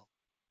farmers sell.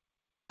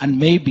 And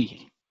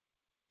maybe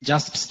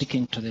just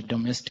sticking to the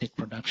domestic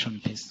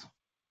production piece.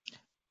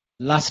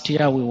 Last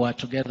year we were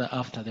together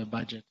after the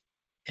budget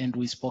and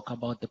we spoke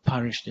about the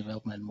parish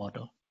development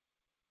model.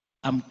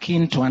 I'm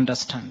keen to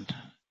understand.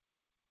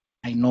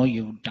 I know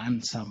you've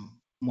done some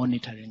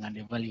monitoring and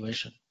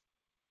evaluation.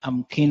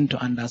 I'm keen to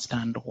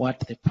understand what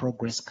the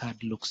progress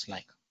card looks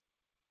like.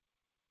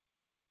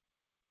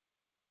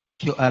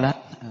 Thank you, Alan,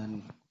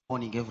 and good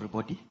morning,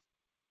 everybody.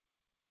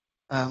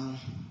 I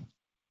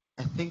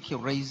think you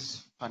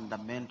raise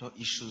fundamental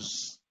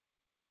issues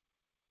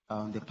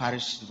on the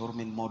parish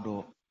development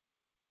model.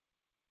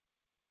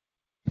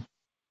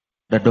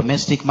 The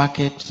domestic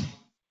market,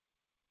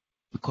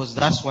 because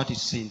that's what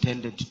it's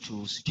intended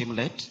to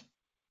stimulate.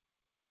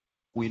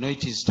 We know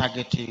it is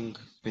targeting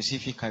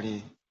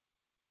specifically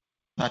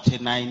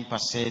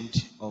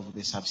 39% of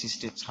the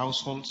subsistence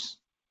households,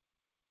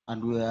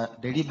 and we are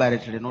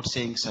deliberately not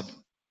saying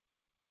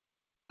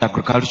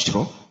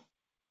agricultural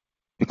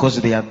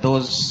because there are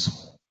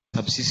those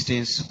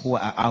subsistence who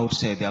are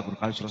outside the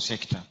agricultural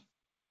sector.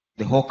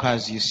 The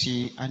hawkers you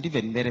see, and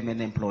even very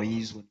many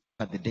employees, when you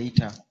look at the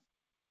data,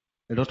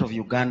 a lot of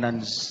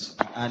Ugandans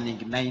are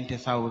earning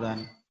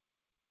 90,000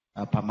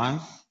 per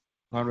month,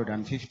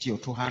 250 or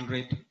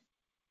 200.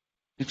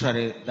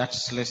 Literally,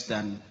 that's less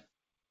than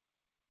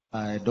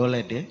 $1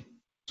 a day.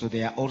 So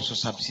they are also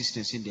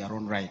subsistence in their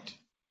own right.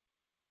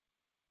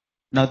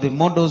 Now the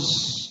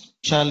model's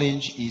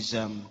challenge is,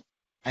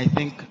 I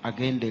think,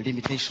 again, the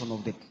limitation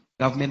of the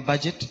government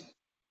budget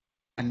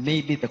and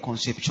maybe the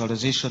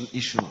conceptualization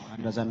issue.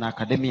 And as an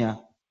academia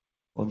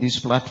on this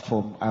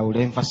platform, I will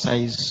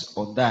emphasize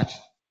on that.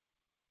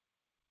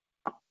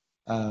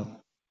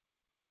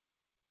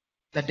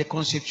 That the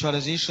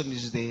conceptualization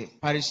is the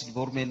Paris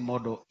development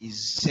model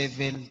is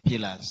 7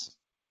 pillars,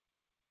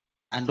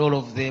 and all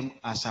of them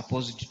are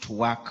supposed to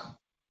work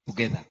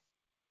together.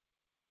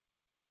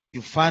 If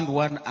you fund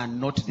one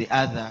and not the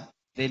other,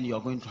 then you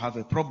are going to have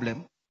a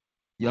problem.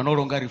 You are no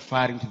longer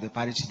referring to the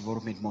Paris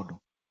development model.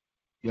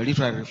 You are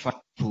literally referring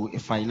to a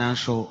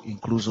financial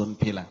inclusion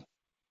pillar.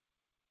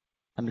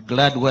 And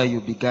glad where you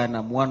began,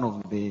 I'm one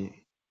of the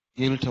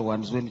guilty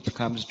ones when it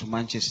comes to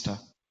Manchester.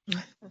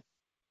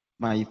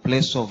 My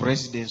place of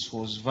residence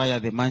was via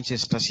the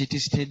Manchester City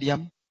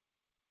Stadium,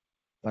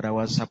 but I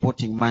was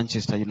supporting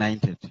Manchester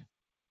United.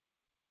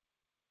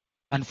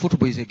 And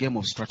football is a game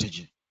of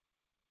strategy.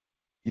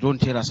 You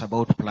don't tell us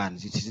about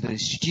plans. It is the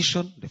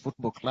institution, the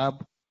football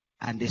club,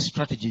 and the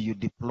strategy you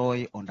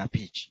deploy on the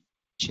pitch.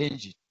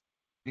 Change it.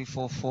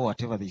 3-4-4,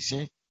 whatever they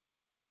say.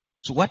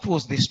 So what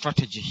was the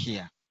strategy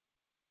here?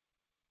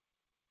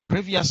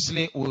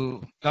 Previously,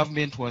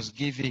 government was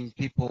giving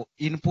people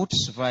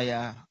inputs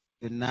via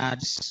the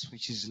NADS,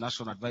 which is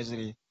National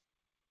Advisory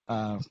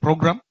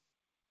Program.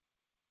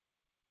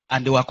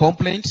 And there were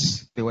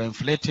complaints, they were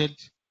inflated,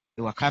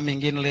 they were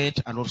coming in late,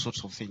 and all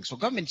sorts of things. So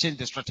government changed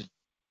the strategy.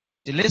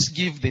 So let's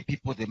give the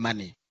people the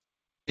money,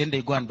 then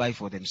they go and buy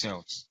for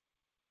themselves.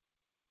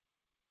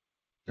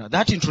 Now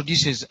that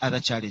introduces other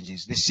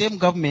challenges. The same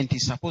government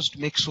is supposed to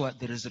make sure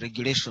there is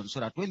regulation so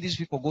that when these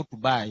people go to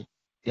buy,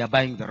 they are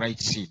buying the right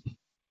seed.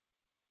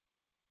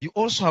 You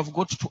also have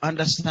got to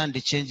understand the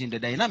change in the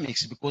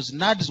dynamics, because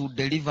NADS would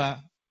deliver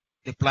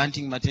the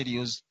planting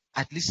materials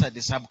at least at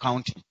the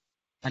sub-county,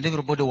 and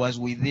everybody was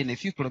within a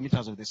few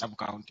kilometers of the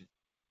sub-county.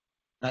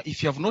 Now,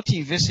 if you have not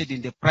invested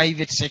in the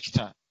private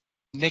sector,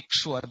 make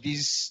sure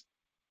these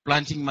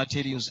planting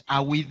materials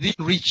are within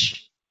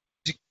reach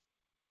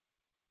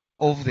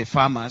of the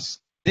farmers,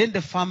 then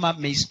the farmer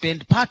may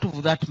spend part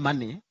of that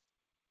money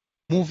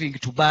moving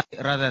to buy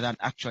rather than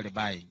actually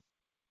buying.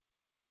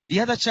 The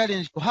other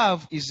challenge you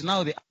have is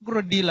now the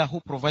agro dealer who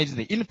provides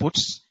the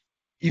inputs.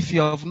 If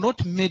you have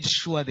not made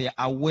sure they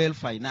are well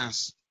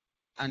financed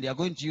and they are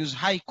going to use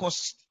high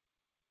cost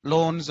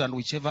loans and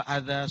whichever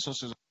other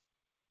sources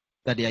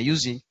that they are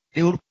using,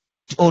 they will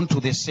put on to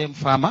the same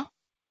farmer.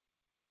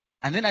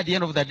 And then at the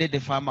end of the day, the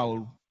farmer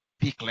will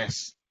pick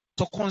less.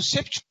 So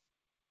conceptually,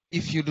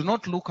 if you do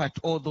not look at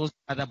all those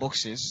other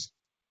boxes,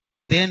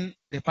 then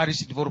the Paris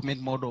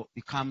development model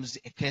becomes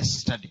a case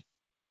study.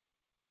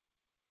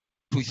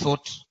 We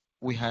thought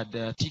we had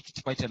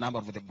ticked quite a number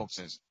of the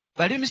boxes.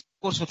 But let me speak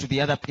also to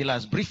the other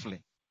pillars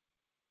briefly.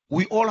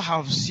 We all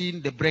have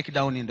seen the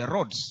breakdown in the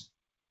roads.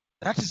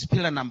 That is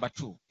pillar number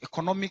 2,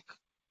 economic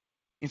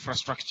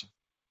infrastructure.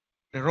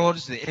 The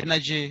roads, the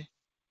energy.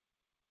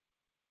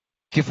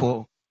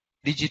 Kifo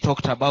DG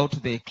talked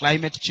about the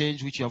climate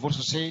change, which you have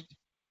also said.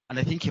 And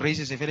I think he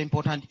raises a very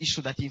important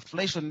issue that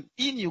inflation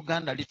in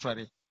Uganda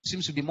literally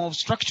seems to be more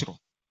structural.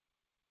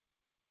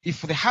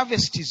 If the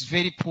harvest is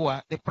very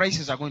poor, the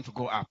prices are going to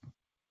go up.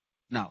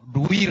 Now,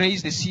 do we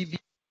raise the CBR to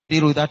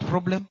deal with that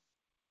problem?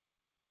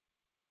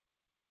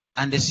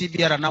 And the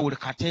CBR now will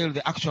curtail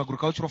the actual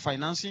agricultural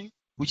financing,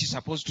 which is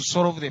supposed to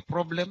solve the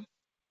problem.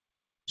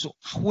 So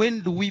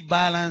when do we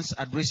balance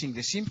addressing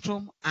the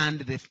symptom and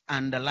the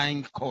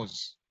underlying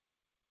cause?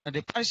 And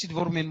the Paris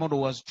development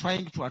model was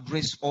trying to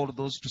address all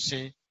those to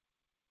say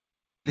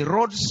the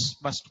roads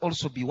must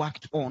also be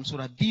worked on so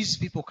that these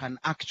people can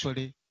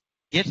actually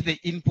get the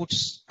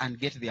inputs and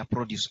get their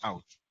produce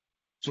out.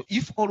 So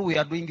if all we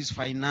are doing is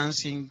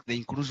financing the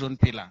inclusion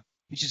pillar,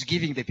 which is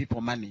giving the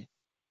people money,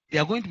 they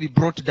are going to be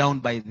brought down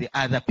by the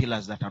other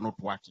pillars that are not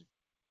working.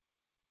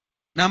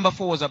 Number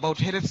 4 was about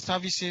health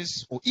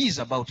services, or is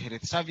about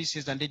health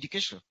services and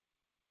education.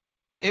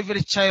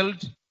 Every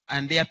child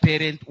and their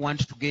parent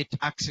want to get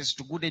access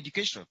to good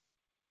education.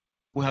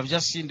 We have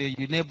just seen the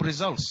UNEB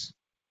results.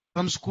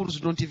 Some schools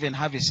don't even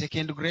have a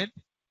second grade.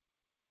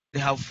 They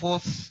have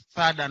 4th,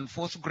 3rd, and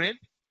 4th grade.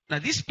 Now,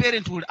 this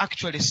parent will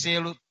actually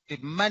sell the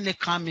money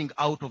coming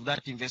out of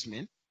that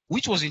investment,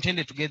 which was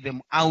intended to get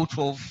them out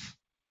of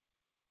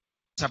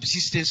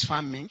subsistence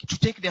farming, to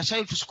take their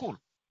child to school.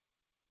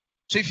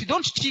 So if you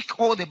don't tick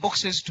all the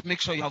boxes to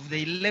make sure you have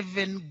the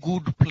 11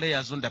 good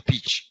players on the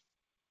pitch,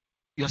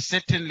 you're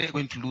certainly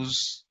going to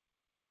lose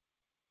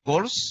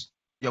goals,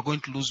 you're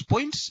going to lose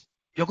points,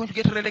 you're going to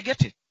get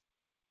relegated.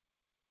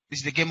 This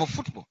is the game of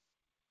football.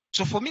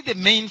 So for me, the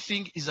main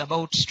thing is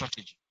about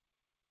strategy.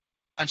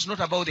 And it's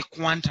not about the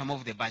quantum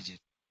of the budget.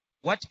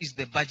 What is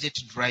the budget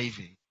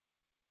driving?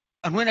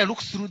 And when I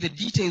look through the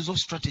details of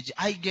strategy,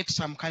 I get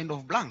some kind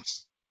of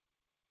blanks.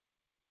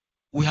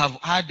 We have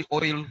had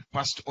oil,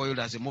 past oil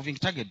as a moving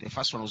target. The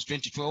first one was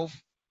 2012,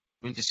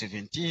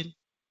 2017,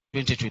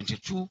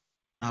 2022,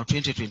 now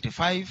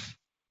 2025.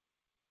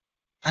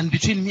 And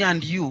between me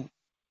and you,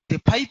 the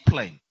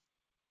pipeline,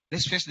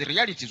 let's face the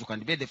realities, we can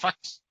debate the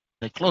facts.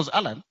 Like close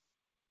Alan,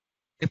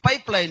 the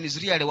pipeline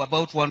is really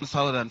about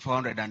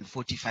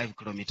 1,445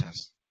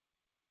 kilometers.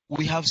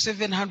 We have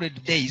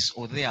 700 days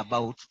or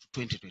thereabout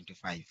to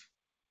 2025.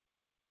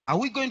 Are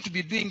we going to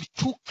be doing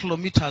 2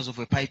 kilometers of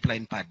a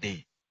pipeline per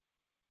day?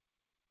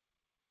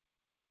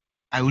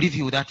 I will leave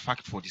you with that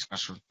fact for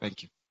discussion.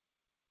 Thank you.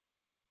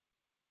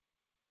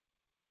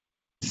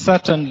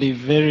 Certainly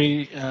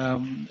very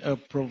a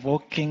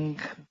provoking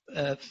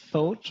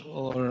thought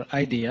or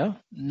idea.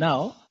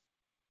 Now,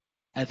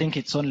 I think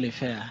it's only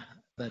fair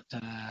that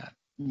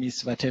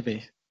Ms.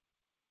 Vatebe,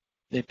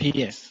 the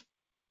PS,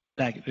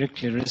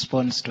 directly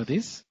responds to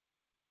this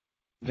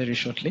very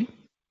shortly.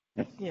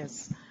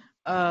 Yes.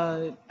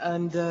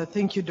 And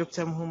thank you,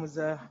 Dr.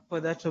 Mhumuza, for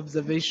that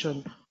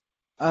observation.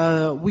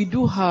 We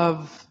do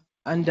have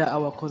under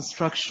our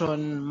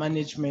construction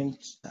management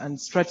and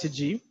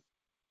strategy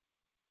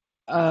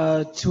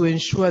to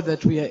ensure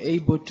that we are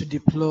able to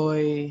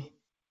deploy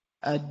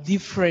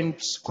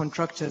different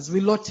contractors.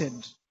 We lotted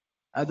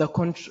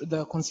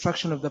the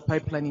construction of the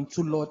pipeline in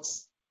 2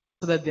 lots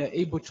so that they are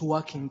able to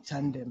work in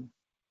tandem.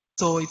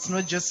 So it's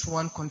not just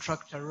one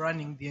contractor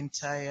running the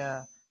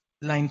entire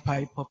line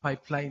pipe or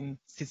pipeline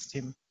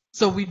system.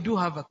 So we do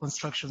have a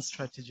construction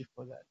strategy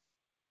for that.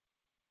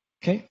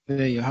 Okay,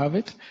 there you have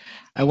it.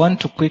 I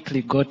want to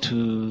quickly go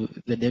to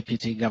the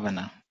Deputy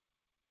Governor,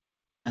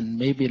 and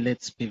maybe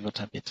let's pivot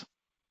a bit.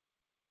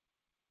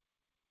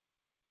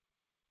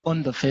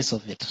 On the face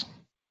of it,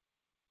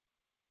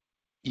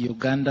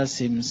 Uganda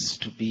seems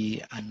to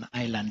be an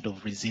island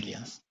of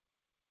resilience.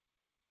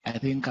 I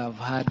think I've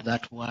heard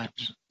that word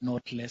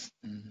not less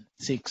than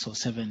 6 or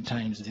 7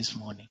 times this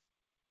morning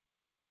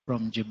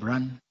from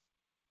Gibran,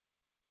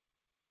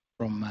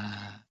 from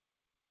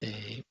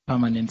the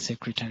permanent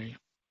secretary.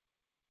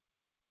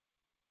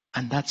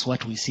 And that's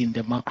what we see in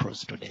the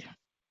macros today.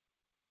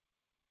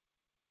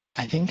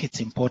 I think it's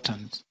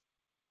important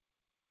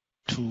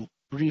to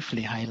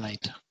briefly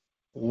highlight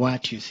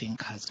what you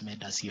think has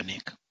made us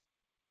unique.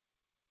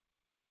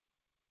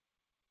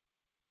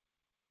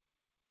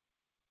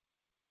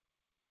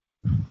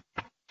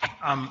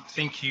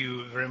 Thank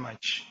you very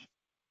much,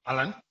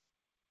 Alan.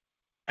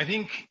 I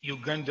think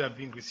Uganda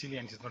being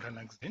resilient is not an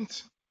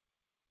accident.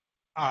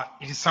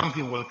 It is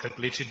something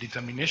well-calculated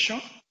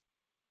determination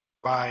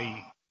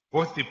by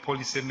both the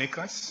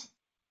policymakers,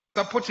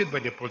 supported by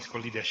the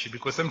political leadership,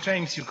 because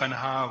sometimes you can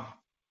have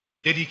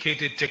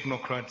dedicated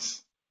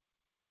technocrats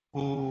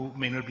who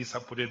may not be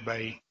supported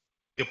by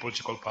the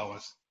political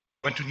powers.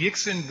 But to the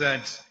extent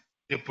that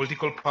the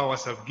political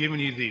powers have given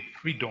you the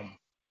freedom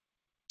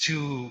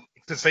to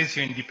exercise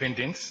your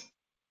independence,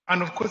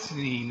 and of course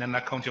in an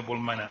accountable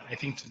manner, I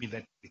think to me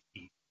that's the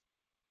key.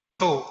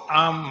 So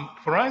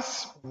for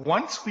us,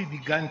 once we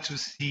began to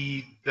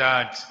see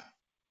that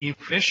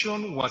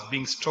inflation was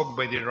being stoked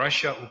by the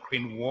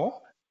Russia-Ukraine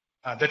war,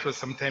 that was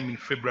sometime in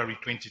February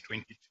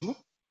 2022,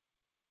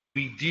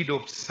 we did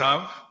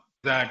observe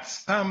that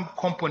some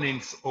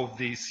components of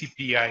the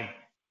CPI,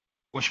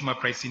 Consumer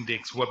Price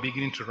Index, were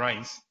beginning to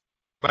rise,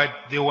 but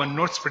they were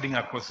not spreading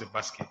across the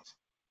basket.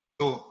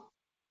 So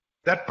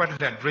that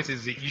part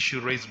addresses the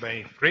issue raised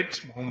by Fred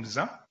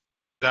Mhumuza,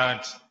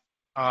 that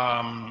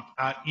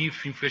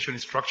if inflation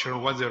is structural,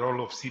 what's the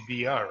role of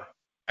CBR?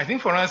 I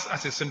think for us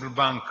as a central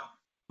bank,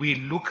 we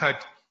look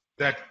at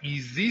that,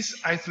 is this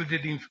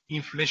isolated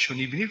inflation,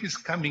 even if it's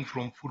coming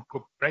from food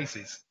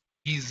prices,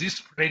 is this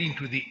spreading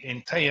to the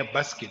entire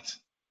basket,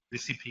 the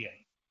CPI?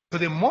 So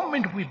the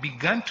moment we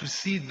began to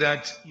see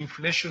that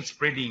inflation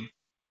spreading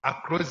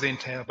across the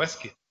entire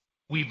basket,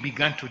 we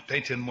began to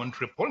tighten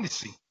monetary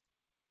policy.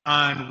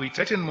 And we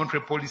tightened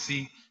monetary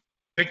policy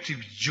effective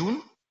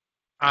June.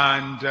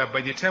 And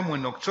by the time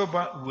in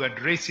October, we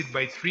had raised it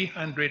by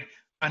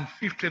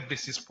 350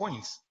 basis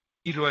points.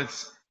 It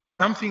was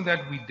something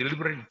that we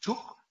deliberately took,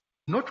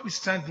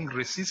 notwithstanding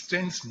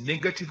resistance,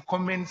 negative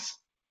comments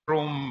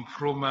from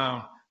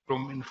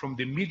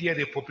the media,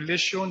 the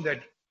population,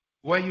 that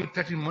why are you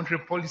tightening monetary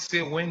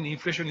policy when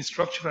inflation is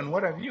structural and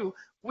what have you.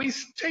 We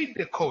stayed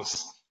the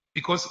course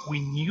because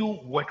we knew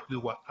what we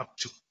were up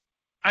to.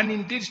 And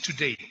indeed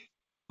today,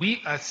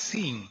 we are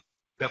seeing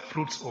the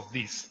fruits of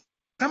this.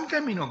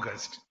 Sometime in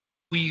August,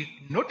 we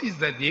noticed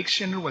that the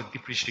exchange rate was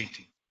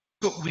depreciating.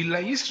 So we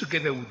liaised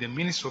together with the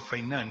Minister of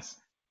Finance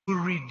to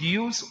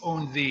reduce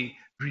on the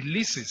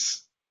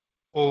releases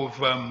of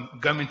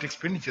government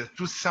expenditure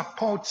to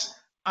support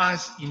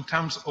us in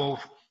terms of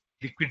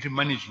liquidity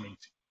management.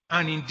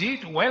 And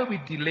indeed, while we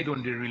delayed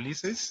on the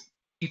releases,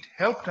 it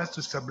helped us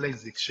to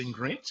stabilize the exchange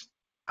rate,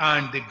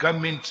 and the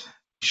government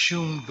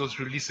resumed those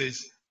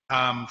releases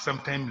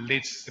sometime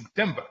late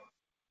September.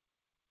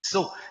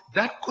 So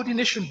that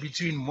coordination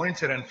between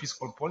monetary and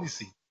fiscal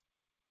policy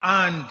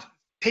and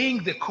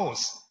paying the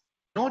cost,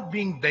 not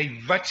being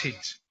diverted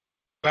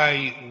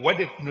by what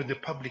the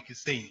public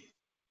is saying,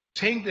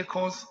 paying the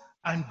cost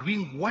and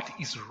doing what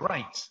is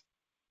right,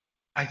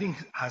 I think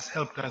has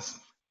helped us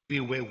be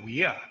where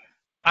we are.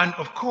 And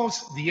of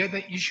course, the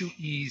other issue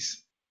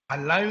is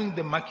allowing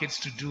the markets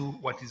to do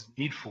what is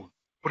needful.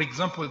 For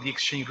example, the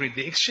exchange rate.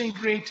 The exchange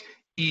rate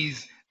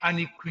is an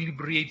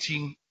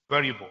equilibrating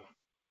variable.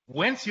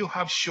 Once you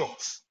have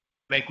shocks,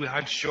 like we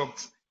had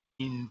shocks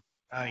in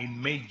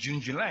May,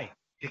 June, July,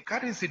 the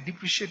currency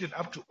depreciated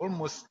up to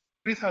almost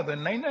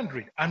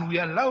 3,900, and we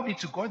allowed it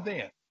to go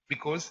there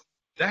because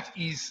that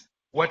is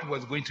what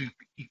was going to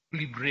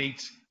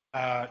equilibrate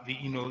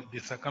the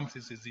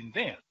circumstances in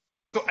there.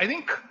 So I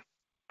think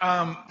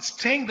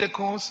staying the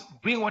course,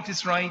 doing what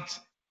is right,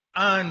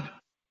 and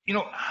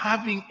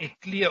having a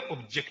clear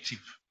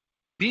objective,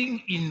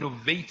 being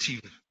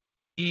innovative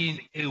in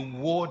a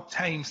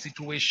wartime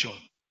situation,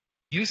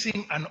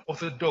 using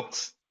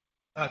unorthodox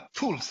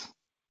tools,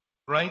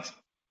 right?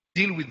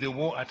 Deal with the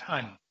war at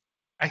hand.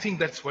 I think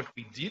that's what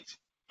we did,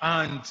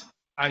 and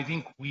I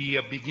think we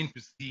are beginning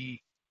to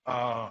see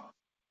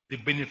the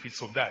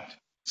benefits of that.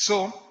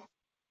 So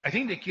I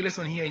think the key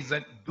lesson here is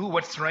that do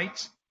what's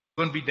right,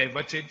 don't be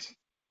diverted,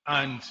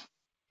 and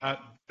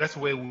that's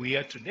where we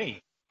are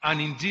today. And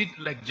indeed,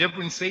 like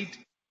Jebrin said,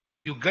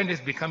 Uganda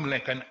is becoming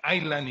like an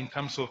island in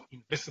terms of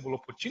investable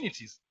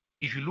opportunities.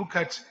 If you look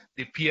at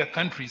the peer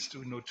countries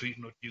to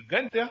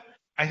Uganda,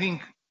 I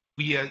think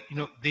we are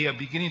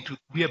beginning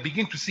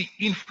to see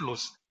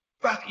inflows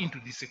back into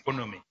this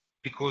economy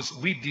because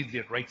we did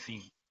the right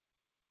thing.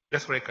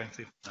 That's what I can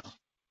say now.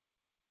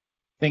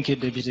 Thank you,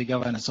 Deputy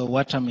Governor. So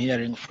what I'm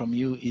hearing from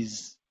you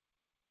is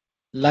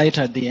light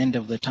at the end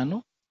of the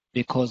tunnel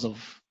because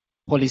of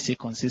policy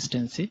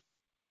consistency.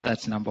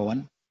 That's number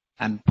one,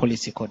 and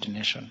policy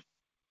coordination.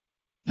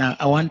 Now,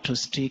 I want to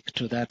stick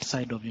to that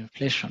side of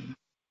inflation,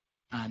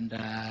 and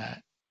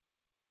I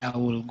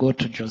will go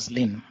to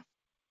Jocelyn.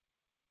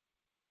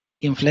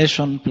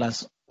 Inflation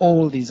plus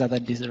all these other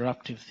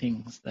disruptive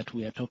things that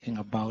we are talking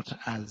about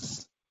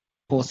as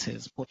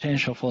forces,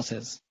 potential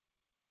forces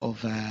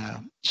of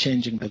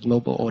changing the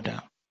global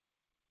order.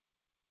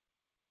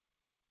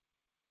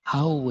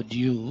 How would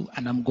you,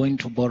 and I'm going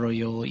to borrow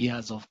your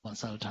years of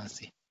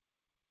consultancy,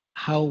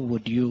 how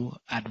would you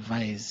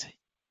advise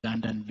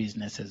Ugandan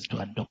businesses to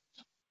adopt?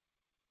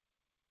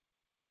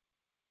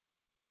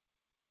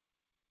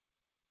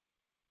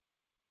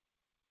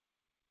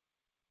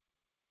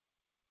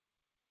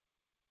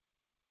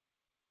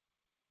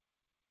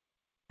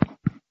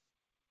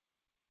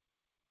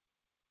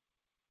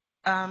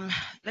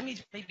 Let me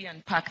maybe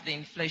unpack the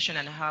inflation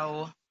and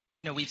how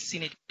we've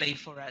seen it play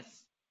for us,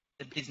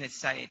 the business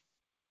side.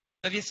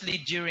 Obviously,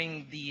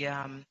 during the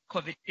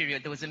COVID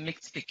period, there was a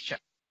mixed picture.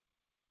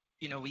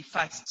 We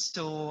first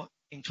saw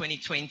in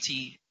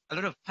 2020 a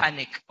lot of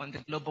panic on the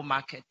global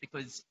market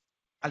because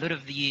a lot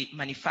of the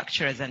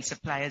manufacturers and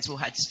suppliers who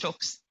had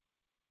stocks,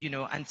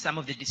 and some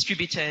of the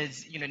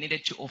distributors,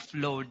 needed to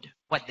offload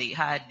what they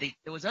had.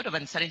 There was a lot of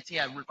uncertainty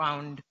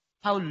around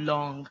how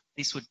long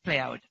this would play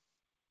out.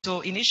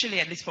 So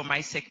initially, at least for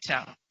my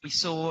sector, we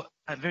saw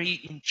a very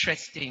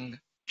interesting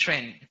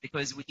trend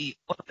because we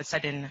all of a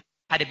sudden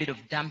had a bit of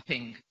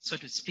dumping, so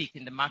to speak,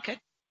 in the market.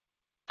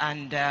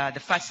 And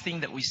the first thing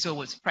that we saw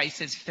was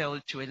prices fell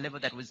to a level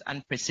that was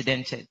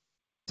unprecedented.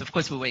 So of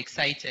course we were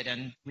excited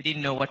and we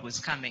didn't know what was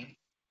coming.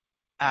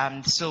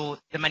 So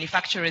the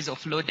manufacturers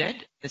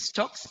offloaded the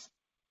stocks,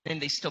 then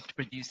they stopped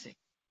producing,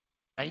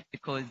 right?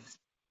 Because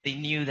they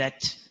knew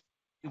that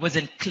it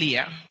wasn't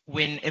clear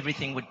when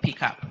everything would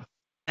pick up.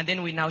 And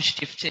then we now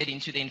shifted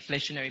into the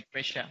inflationary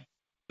pressure,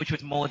 which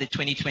was more the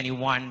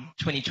 2021,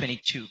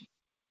 2022.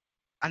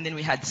 And then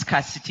we had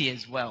scarcity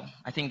as well.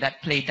 I think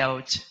that played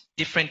out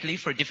differently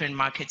for different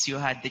markets. You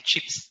had the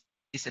chips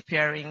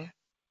disappearing,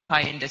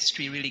 car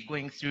industry really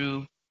going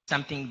through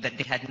something that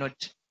they had not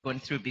gone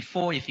through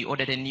before. If you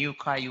ordered a new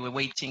car, you were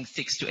waiting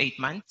 6 to 8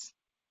 months.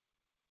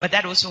 But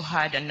that also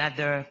had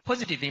another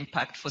positive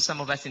impact for some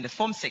of us in the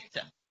farm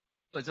sector,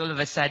 because all of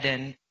a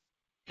sudden,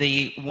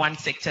 the one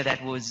sector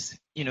that was,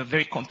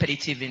 very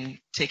competitive in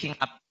taking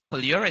up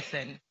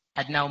polyurethane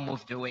had now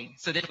moved away.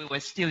 So then we were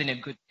still in a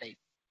good place.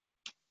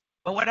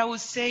 But what I would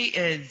say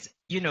is,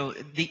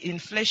 the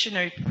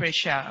inflationary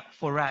pressure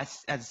for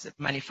us as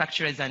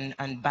manufacturers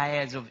and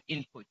buyers of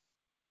input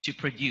to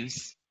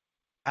produce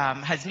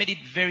has made it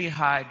very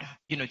hard,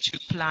 to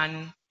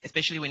plan,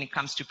 especially when it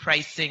comes to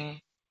pricing,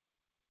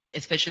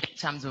 especially in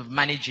terms of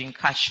managing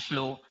cash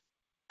flow.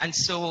 And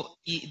so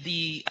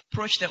the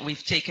approach that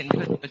we've taken,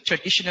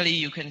 traditionally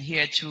you can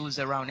hear tools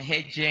around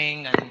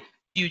hedging and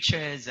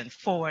futures and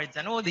forwards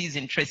and all these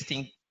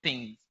interesting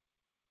things.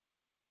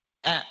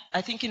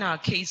 I think in our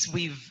case,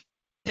 we've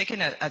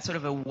taken a sort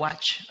of a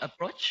watch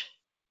approach.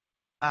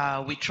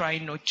 We try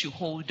not to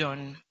hold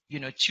on,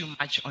 too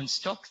much on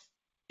stocks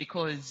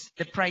because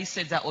the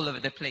prices are all over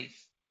the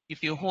place.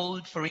 If you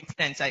hold, for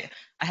instance, I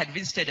had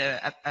visited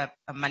a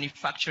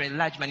manufacturer, a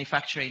large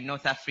manufacturer in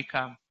North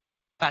Africa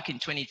back in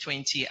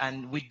 2020,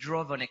 and we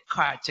drove on a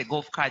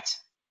golf cart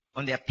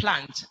on their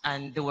plant,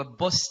 and they were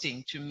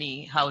boasting to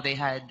me how they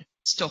had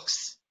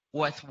stocks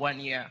worth 1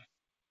 year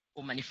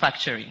for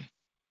manufacturing.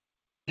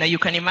 Now you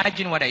can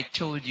imagine what I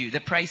told you. The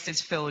prices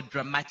fell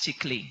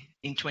dramatically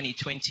in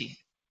 2020.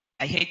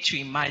 I hate to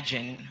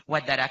imagine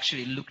what that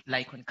actually looked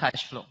like on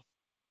cash flow.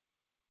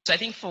 So I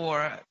think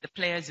for the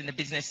players in the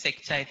business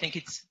sector, I think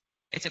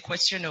it's a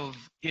question of,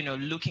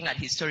 looking at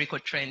historical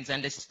trends,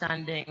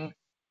 understanding,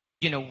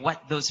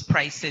 what those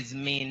prices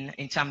mean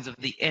in terms of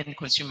the end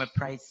consumer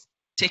price,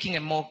 taking a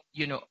more,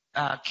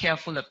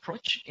 careful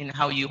approach in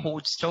how you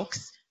hold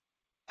stocks,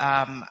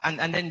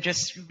 and then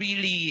just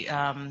really,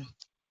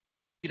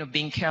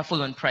 being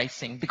careful on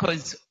pricing,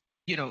 because,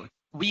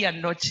 we are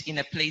not in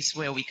a place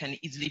where we can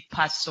easily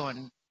pass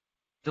on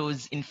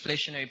those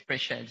inflationary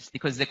pressures,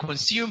 because the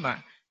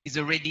consumer is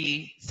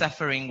already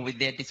suffering with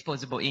their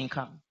disposable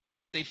income.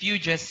 So if you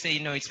just say,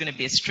 it's going to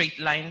be a straight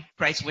line,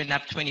 price went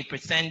up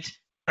 20%,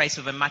 price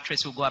of a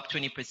mattress will go up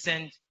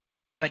 20%,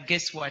 but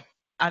guess what?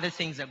 Other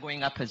things are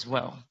going up as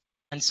well.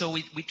 And so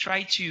we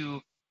try to,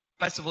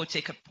 first of all,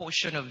 take a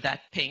portion of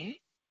that pain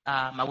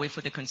away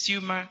for the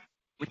consumer.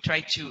 We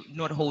try to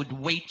not hold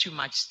way too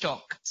much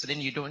stock, so then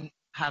you don't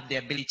have the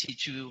ability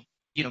to,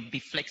 be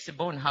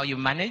flexible in how you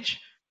manage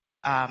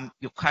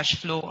your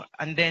cash flow.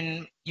 And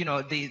then,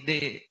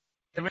 the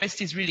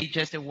rest is really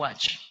just a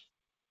watch.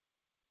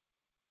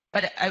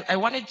 But I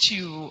wanted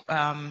to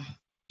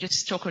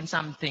just talk on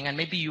something, and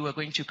maybe you were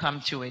going to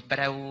come to it, but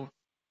I will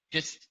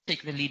just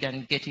take the lead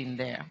and get in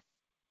there.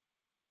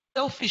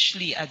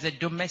 Selfishly, as a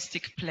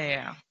domestic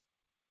player,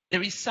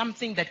 there is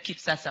something that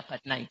keeps us up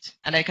at night.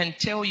 And I can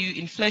tell you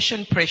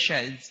inflation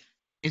pressures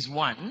is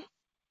one,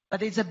 but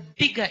there's a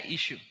bigger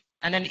issue,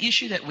 and an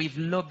issue that we've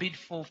lobbied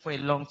for a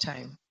long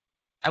time.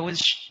 I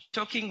was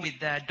talking with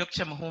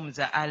Dr.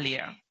 Muhumza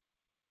earlier,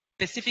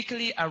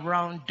 specifically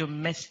around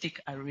domestic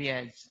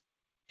arrears.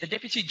 The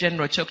Deputy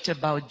General talked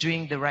about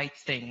doing the right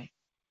thing.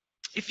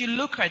 If you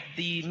look at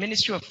the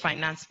Ministry of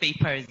Finance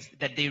papers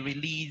that they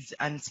release,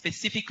 and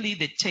specifically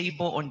the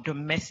table on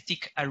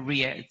domestic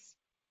arrears,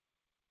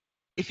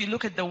 if you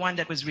look at the one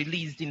that was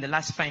released in the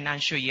last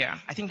financial year,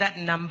 I think that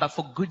number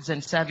for goods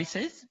and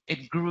services,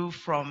 it grew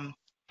from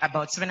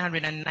about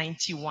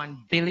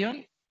 791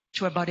 billion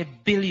to about 1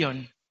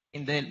 billion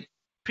in the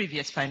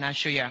previous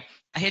financial year.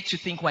 I had to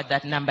think what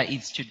that number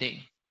is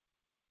today.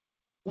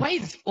 Why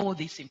is all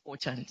this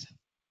important?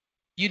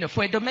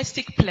 For a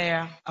domestic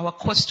player, our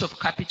cost of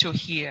capital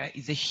here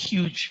is a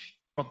huge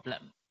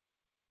problem.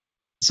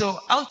 So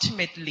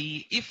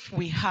ultimately, if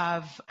we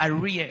have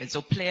arrears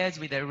or players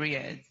with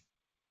arrears,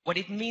 what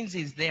it means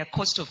is their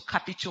cost of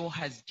capital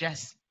has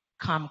just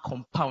come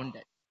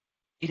compounded.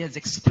 It has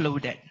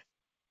exploded.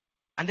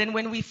 And then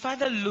when we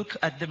further look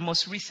at the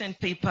most recent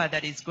paper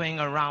that is going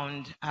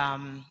around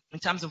in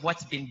terms of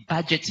what's been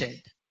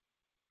budgeted,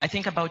 I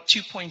think about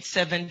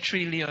 2.7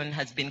 trillion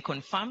has been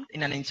confirmed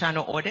in an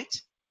internal audit,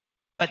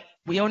 but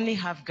we only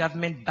have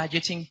government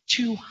budgeting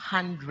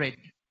 200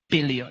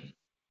 billion.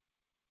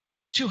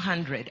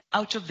 200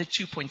 out of the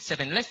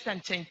 2.7, less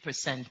than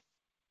 10%.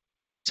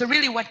 So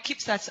really what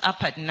keeps us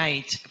up at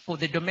night for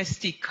the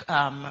domestic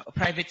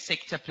private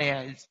sector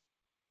players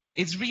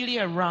is really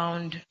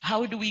around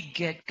how do we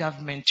get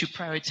government to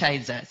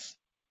prioritize us,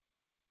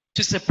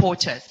 to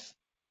support us?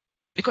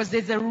 Because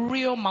there's a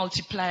real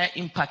multiplier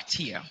impact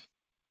here.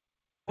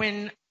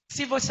 When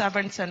civil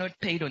servants are not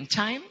paid on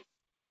time,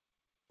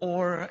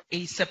 or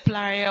a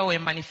supplier or a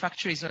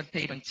manufacturer is not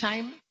paid on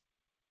time,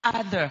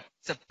 other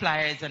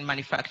suppliers and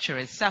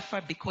manufacturers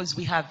suffer because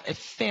we have a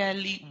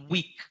fairly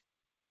weak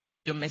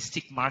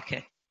domestic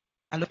market,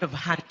 a lot of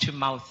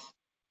hand-to-mouth,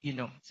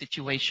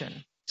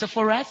 situation. So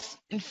for us,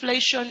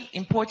 inflation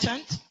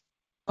important,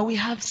 but we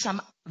have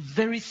some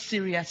very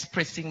serious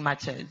pressing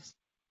matters.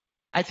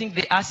 I think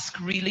the ask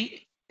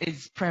really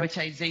is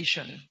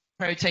prioritization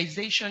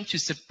to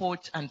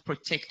support and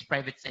protect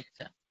private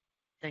sector.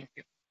 Thank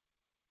you.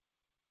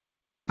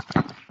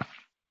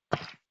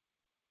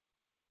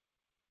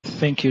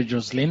 Thank you,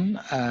 Jocelyn.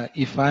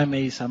 If I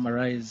may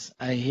summarize,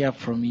 I hear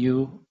from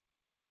you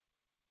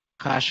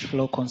cash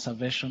flow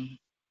conservation.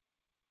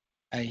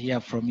 I hear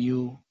from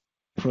you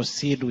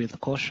proceed with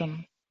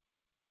caution.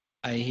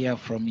 I hear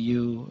from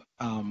you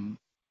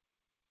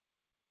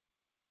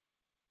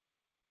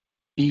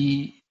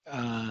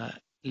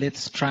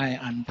let's try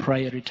and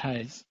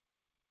prioritize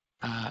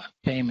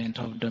payment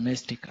of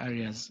domestic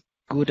areas.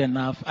 Good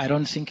enough. I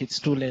don't think it's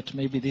too late.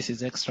 Maybe this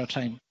is extra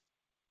time.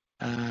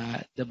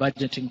 The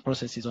budgeting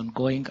process is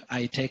ongoing.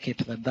 I take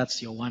it that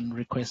that's your one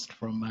request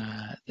from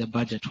the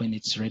budget when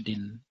it's ready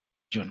in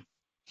June.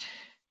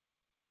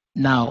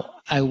 Now,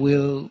 I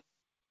will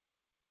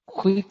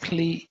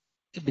quickly,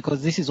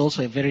 because this is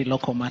also a very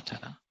local matter,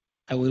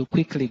 I will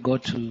quickly go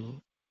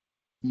to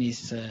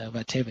Ms.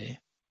 Vatebe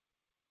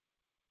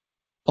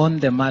on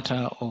the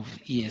matter of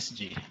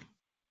ESG.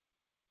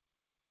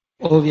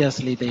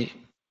 Obviously, the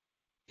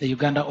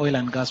Uganda Oil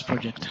and Gas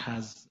Project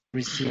has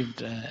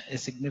received a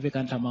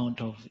significant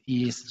amount of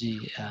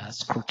ESG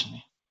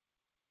scrutiny.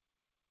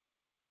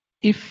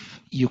 If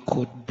you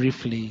could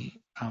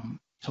briefly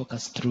talk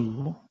us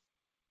through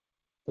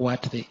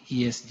what the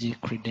ESG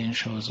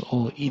credentials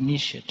or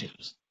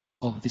initiatives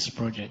of this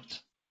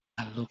project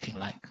are looking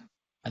like,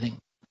 I think,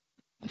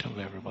 to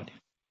everybody.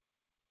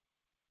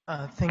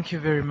 Thank you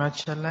very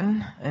much,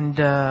 Alan. And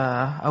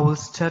I will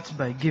start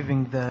by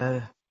giving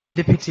the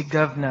Deputy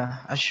Governor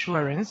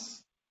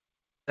assurance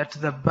that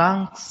the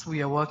banks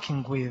we are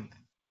working with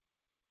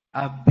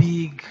are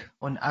big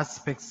on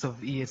aspects of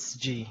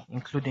ESG,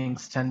 including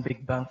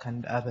Stanbic Bank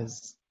and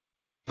others.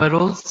 But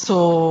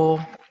also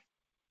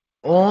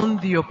on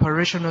the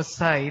operational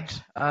side,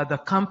 the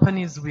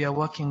companies we are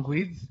working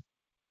with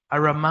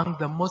are among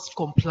the most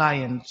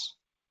compliant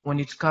when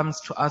it comes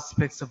to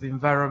aspects of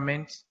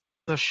environment,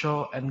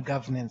 social, and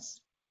governance.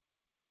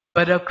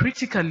 But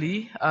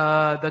critically,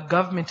 the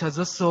government has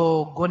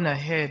also gone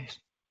ahead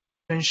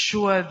to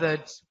ensure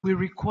that we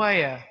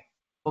require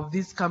of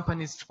these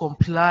companies to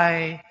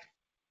comply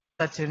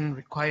certain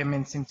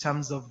requirements in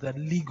terms of the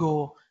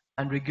legal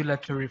and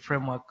regulatory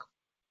framework.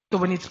 So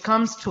when it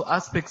comes to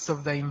aspects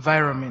of the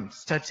environment,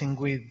 starting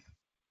with,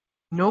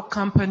 no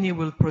company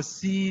will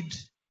proceed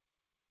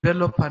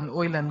develop an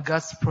oil and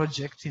gas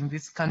project in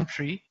this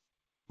country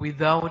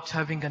without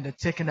having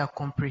undertaken a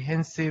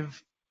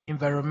comprehensive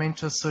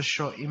environmental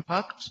social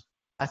impact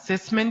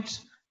assessment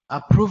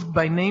approved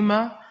by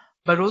NEMA,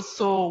 but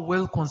also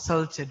well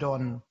consulted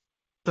on.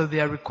 So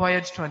they are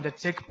required to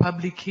undertake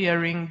public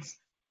hearings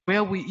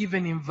where we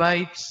even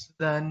invite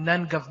the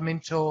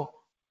non-governmental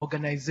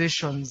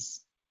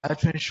organizations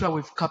to ensure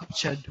we've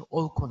captured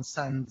all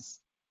concerns.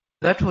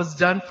 That was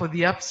done for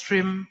the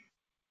upstream,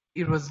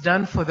 it was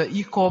done for the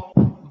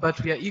ECOP,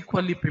 but we are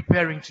equally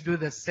preparing to do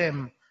the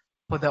same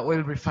for the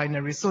oil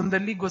refinery. So on the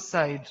legal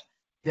side,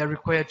 they are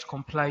required to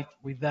comply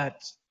with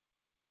that.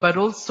 But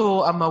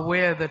also I'm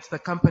aware that the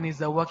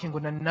companies are working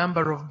on a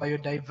number of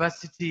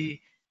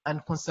biodiversity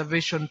and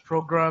conservation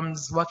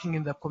programs, working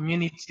in the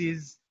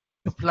communities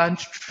to plant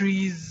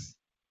trees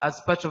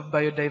as part of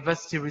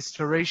biodiversity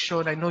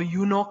restoration. I know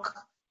UNOC,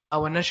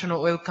 our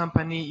national oil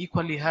company,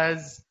 equally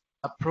has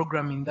a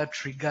program in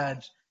that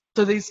regard.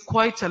 So there's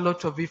quite a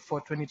lot of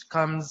effort when it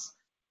comes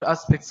to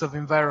aspects of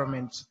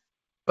environment.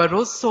 But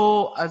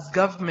also as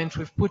government,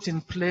 we've put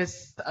in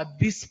place a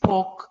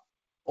bespoke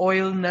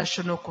oil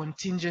national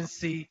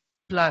contingency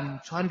plan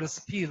to handle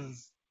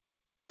spills.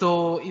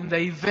 So in the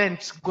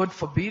event, God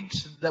forbid,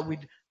 that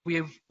we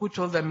have put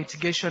all the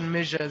mitigation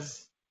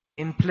measures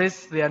in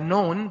place, they are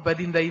known, but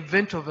in the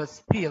event of a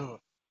spill,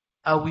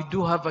 we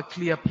do have a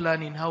clear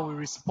plan in how we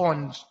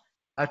respond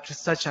to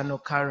such an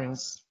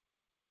occurrence.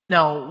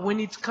 Now, when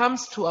it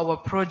comes to our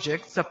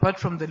projects, apart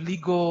from the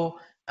legal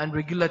and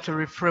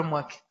regulatory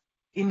framework,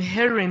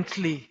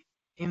 inherently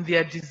in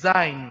their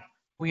design,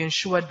 we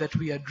ensured that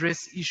we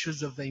address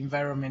issues of the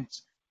environment.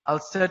 I'll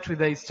start with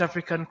the East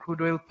African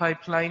crude oil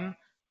pipeline,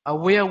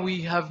 where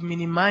we have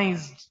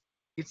minimized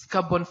its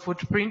carbon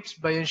footprint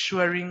by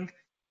ensuring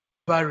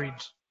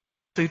buried.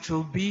 So it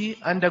will be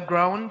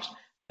underground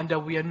and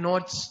we are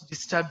not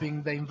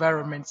disturbing the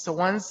environment. So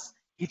once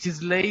it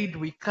is laid,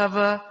 we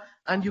cover,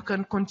 and you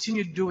can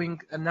continue doing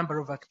a number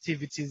of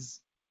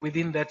activities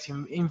within that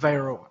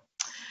environment.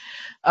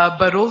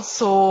 But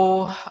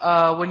also,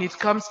 when it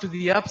comes to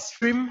the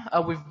upstream,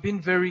 we've been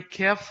very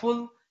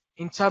careful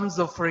in terms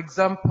of, for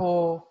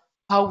example,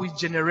 how we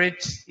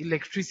generate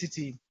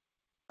electricity.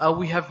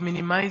 We have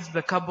minimized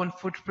the carbon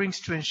footprint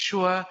to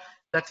ensure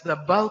that the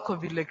bulk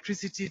of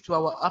electricity to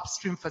our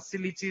upstream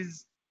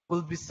facilities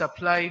will be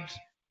supplied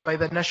by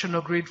the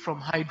national grid from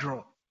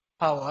hydro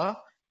power,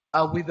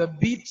 with a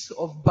bit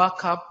of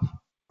backup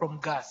from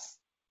gas.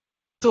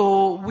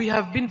 So we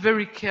have been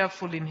very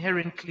careful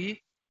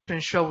inherently to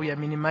ensure we are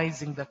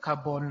minimizing the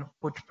carbon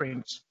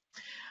footprint.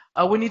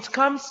 When it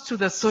comes to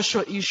the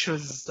social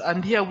issues,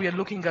 and here we are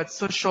looking at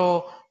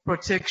social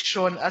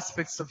protection,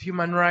 aspects of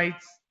human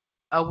rights,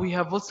 we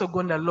have also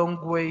gone a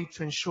long way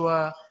to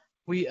ensure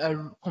we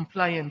are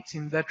compliant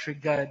in that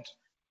regard.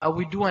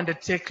 We do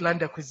undertake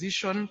land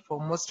acquisition for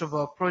most of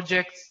our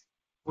projects.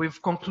 We've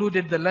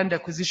concluded the land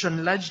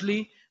acquisition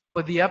largely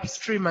for the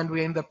upstream, and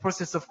we're in the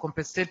process of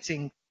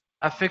compensating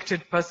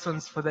affected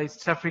persons for the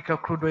East Africa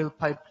crude oil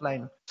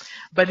pipeline.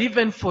 But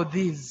even for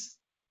these,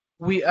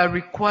 we are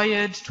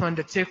required to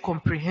undertake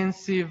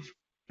comprehensive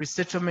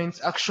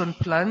resettlement action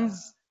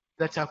plans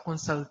that are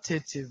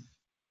consultative.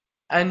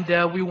 And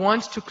we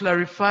want to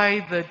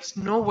clarify that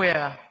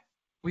nowhere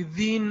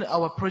within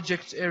our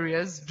project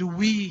areas do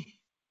we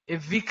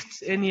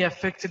evict any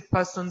affected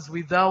persons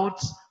without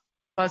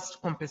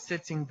first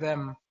compensating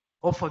them,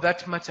 or for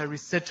that matter,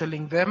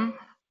 resettling them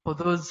for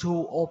those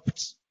who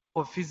opt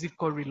for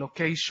physical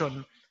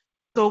relocation.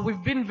 So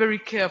we've been very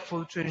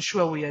careful to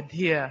ensure we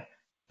adhere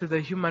to the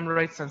human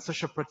rights and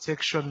social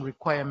protection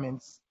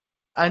requirements.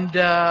 And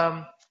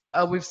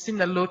we've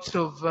seen a lot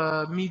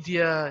of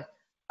media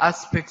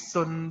aspects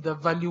on the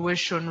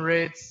valuation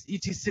rates,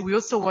 etc. We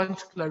also want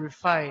to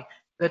clarify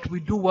that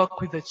we do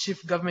work with the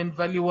chief government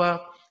valuer,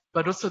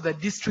 but also the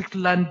district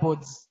land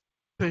boards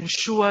to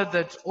ensure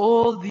that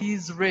all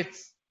these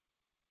rates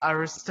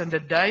are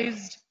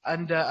standardized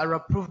and are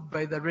approved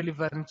by the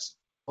relevant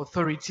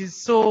authorities.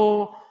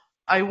 So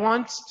I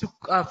want to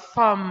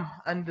affirm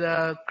and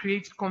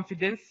create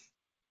confidence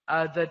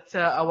that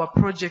our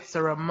projects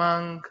are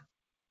among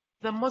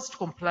the most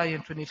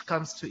compliant when it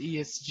comes to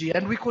ESG.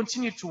 And we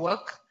continue to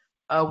work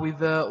with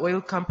the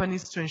oil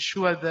companies to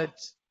ensure that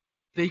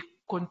they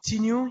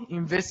continue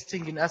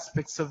investing in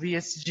aspects of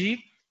ESG.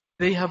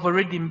 They have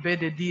already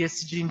embedded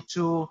ESG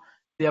into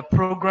their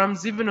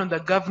programs. Even on the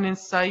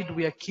governance side,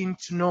 we are keen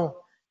to know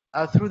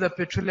through the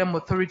Petroleum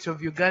Authority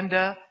of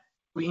Uganda,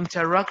 we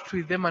interact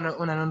with them on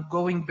an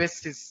ongoing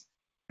basis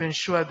to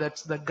ensure that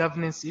the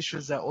governance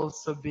issues are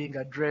also being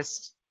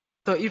addressed.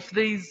 So if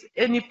there is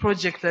any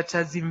project that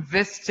has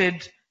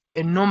invested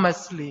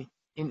enormously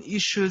in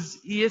issues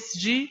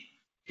ESG,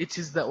 it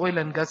is the oil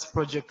and gas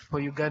project for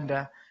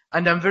Uganda.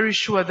 And I'm very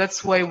sure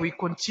that's why we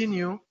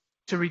continue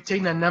to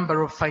retain a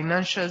number of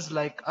financials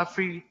like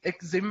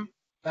Afri-Exim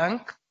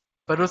Bank,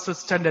 but also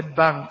Standard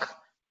Bank,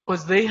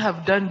 because they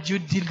have done due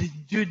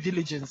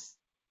diligence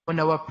on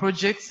our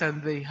projects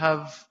and they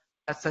have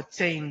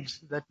ascertained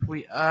that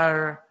we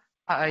are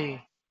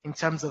high in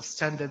terms of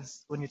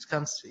standards when it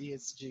comes to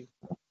ESG.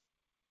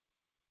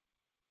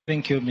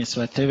 Thank you, Ms.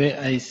 Watebe.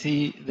 I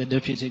see the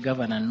Deputy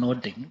Governor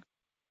nodding.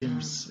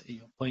 Seems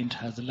your point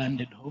has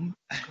landed home.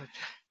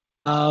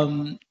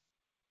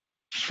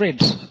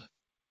 Fred,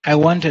 I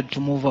wanted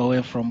to move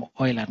away from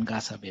oil and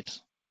gas a bit,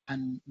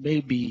 and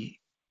maybe,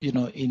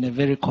 in a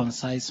very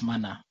concise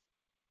manner,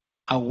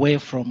 away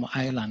from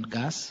oil and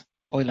gas.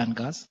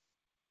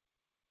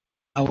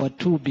 Our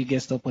two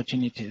biggest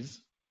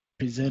opportunities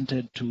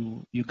presented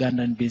to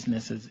Ugandan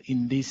businesses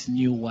in this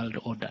new world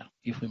order,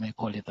 if we may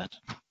call it that.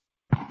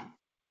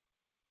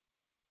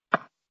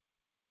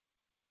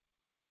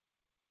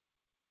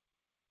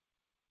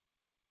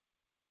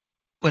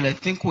 Well, I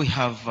think we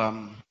have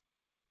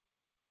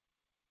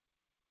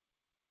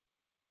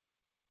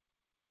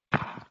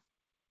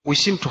we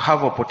seem to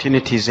have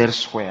opportunities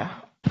elsewhere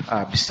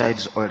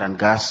besides oil and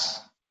gas.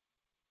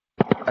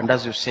 And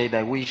as you said,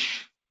 I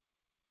wish,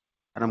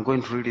 and I'm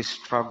going to really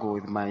struggle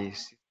with my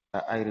sister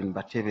Irene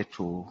Bateve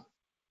to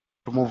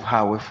move her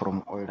away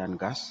from oil and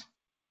gas.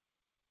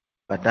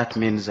 But that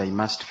means I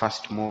must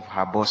first move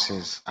her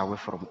bosses away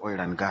from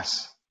oil and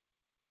gas.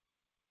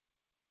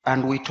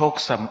 And we talk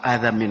some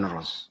other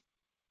minerals.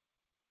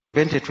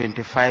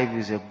 2025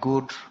 is a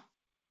good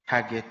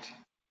target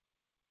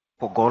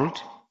for gold.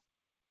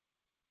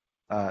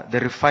 The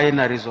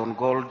refineries on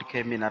gold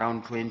came in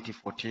around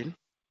 2014.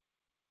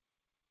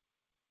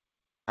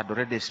 Had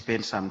already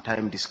spent some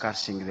time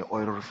discussing the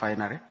oil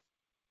refinery.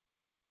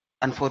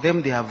 And for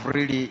them, they have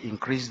really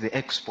increased the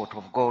export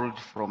of gold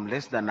from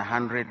less than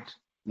 $100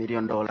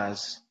 million to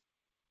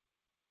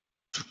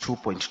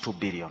 2.2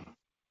 billion.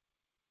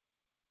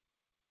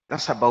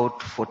 That's about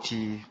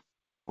 45%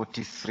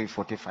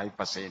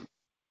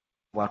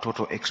 of our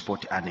total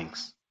export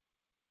earnings.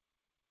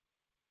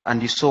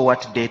 And you saw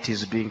what debt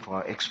is doing to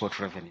our export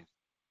revenue.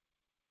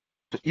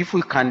 So if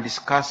we can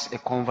discuss a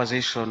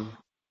conversation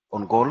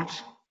on gold,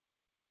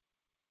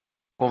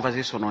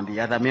 conversation on the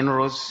other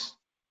minerals,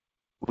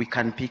 we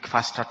can pick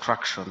faster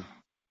traction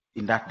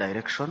in that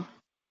direction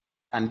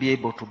and be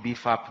able to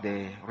beef up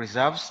the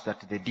reserves that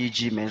the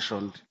DG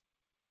mentioned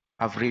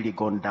have really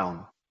gone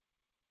down.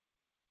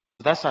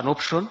 So that's an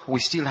option. We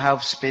still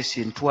have space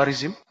in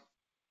tourism.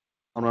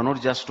 And we're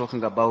not just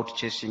talking about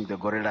chasing the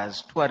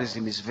gorillas.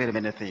 Tourism is very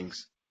many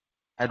things.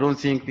 I don't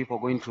think people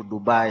going to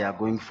Dubai are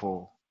going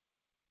for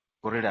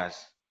gorillas.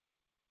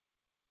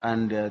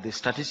 And the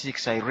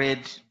statistics I read,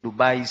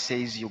 Dubai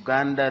says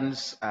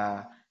Ugandans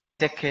are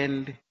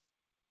second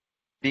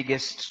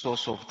biggest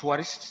source of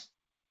tourists,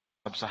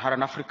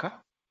 sub-Saharan Africa,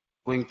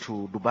 going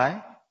to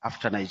Dubai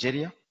after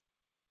Nigeria.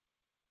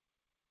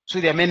 So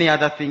there are many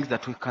other things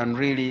that we can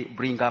really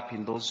bring up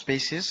in those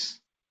spaces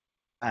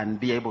and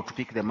be able to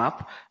pick them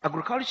up.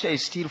 Agriculture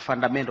is still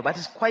fundamental, but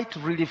it's quite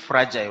really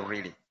fragile,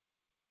 really.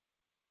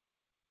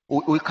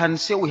 We can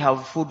say we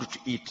have food to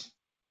eat.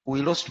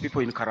 We lost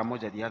people in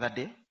Karamoja the other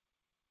day.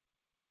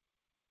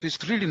 So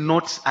it's really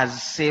not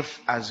as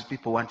safe as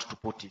people want to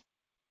put it.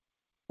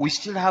 We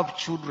still have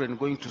children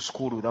going to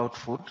school without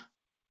food.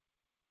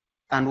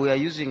 And we are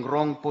using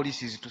wrong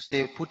policies to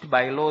say, put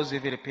by laws,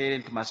 every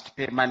parent must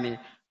pay money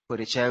for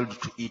a child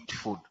to eat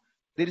food.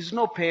 There is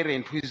no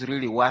parent who is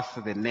really worth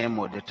the name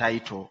or the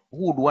title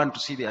who would want to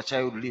see their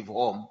child leave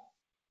home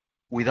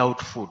without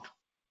food.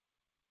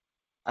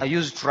 I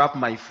used to wrap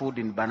my food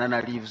in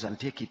banana leaves and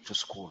take it to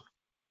school.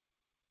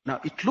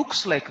 Now, it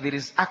looks like there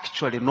is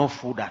actually no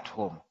food at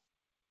home.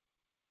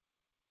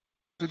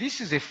 So this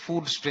is a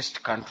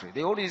food-stressed country.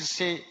 They always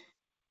say,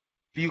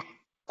 be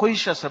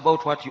conscious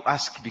about what you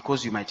ask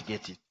because you might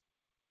get it.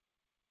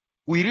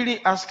 We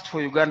really asked for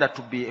Uganda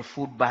to be a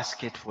food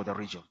basket for the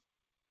region.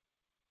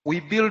 We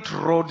built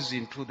roads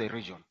into the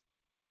region.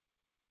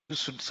 To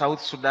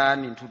South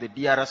Sudan, into the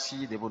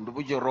DRC, the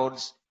Bundubujo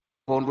roads,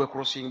 Pondwe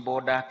crossing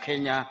border,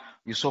 Kenya.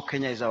 You saw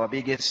Kenya is our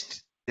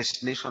biggest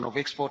destination of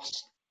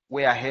exports.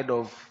 We're ahead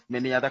of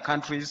many other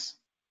countries.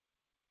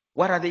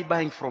 What are they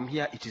buying from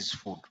here? It is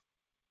food.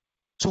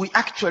 So we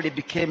actually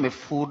became a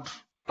food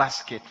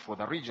basket for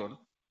the region,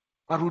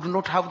 but we do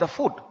not have the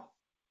food.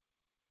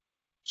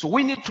 So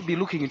we need to be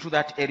looking into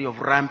that area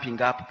of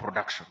ramping up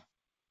production.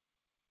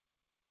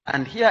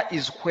 And here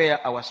is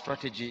where our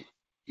strategy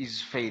is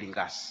failing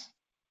us.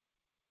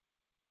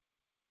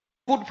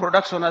 Food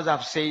production, as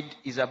I've said,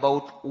 is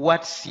about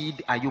what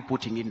seed are you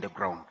putting in the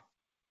ground.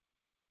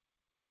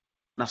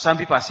 Now, some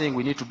people are saying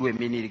we need to do a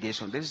mini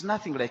irrigation. There is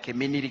nothing like a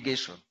mini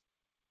irrigation.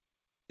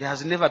 There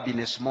has never been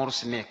a small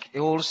snake.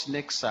 All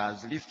snakes are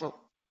as lethal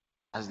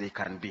as they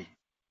can be.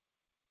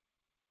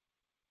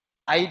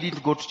 I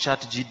didn't go to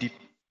ChatGPT,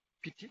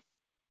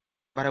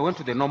 but I went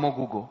to the normal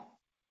Google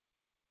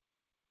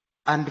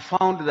and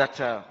found that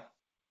a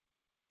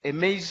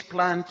maize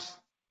plant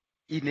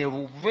in a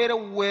very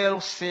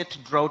well set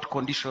drought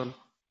condition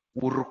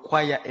will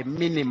require a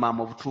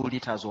minimum of 2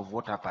 liters of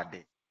water per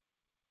day.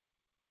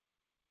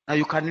 Now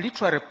you can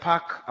literally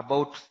pack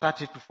about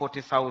 30 to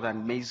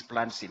 40,000 maize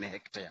plants in a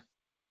hectare.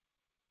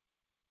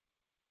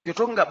 You're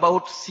talking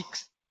about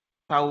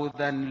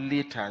 6,000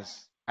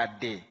 liters a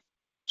day.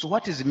 So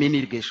what is mini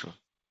irrigation?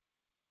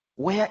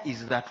 Where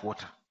is that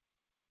water?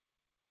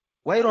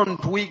 Why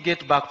don't we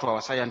get back to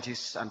our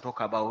scientists and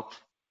talk about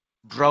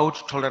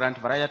drought-tolerant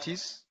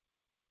varieties,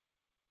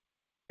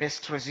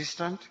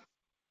 pest-resistant,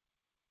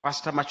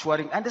 faster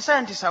maturing? And the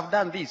scientists have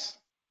done this.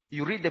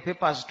 You read the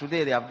papers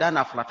today, they have done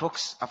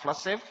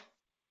aflasafe,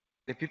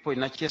 the people in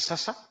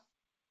Nachesasa.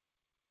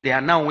 They are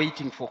now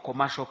waiting for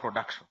commercial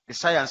production. The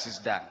science is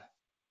done.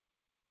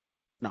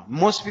 Now,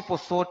 most people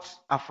thought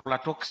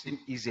aflatoxin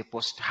is a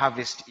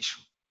post-harvest issue.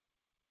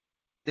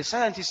 The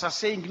scientists are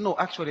saying, no,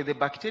 actually the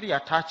bacteria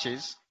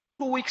attaches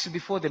 2 weeks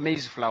before the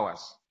maize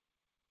flowers.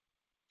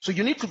 So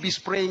you need to be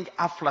spraying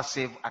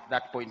aflasafe at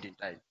that point in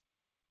time.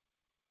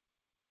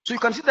 So you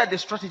can see that the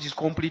strategy is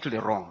completely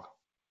wrong.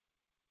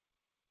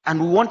 And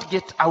we won't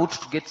get out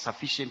to get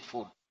sufficient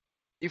food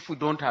if we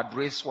don't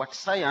address what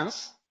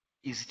science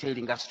is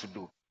telling us to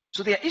do.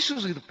 So there are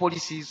issues with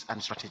policies and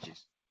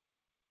strategies.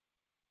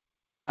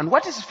 And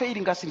what is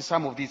failing us in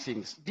some of these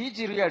things?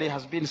 DG really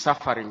has been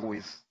suffering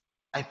with,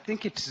 I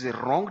think it's the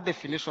wrong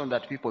definition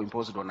that people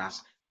imposed on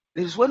us.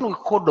 There is when we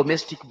call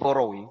domestic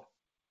borrowing,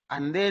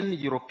 and then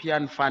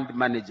European fund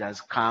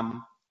managers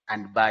come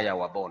and buy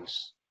our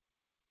bonds.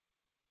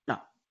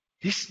 Now,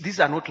 these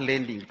are not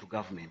lending to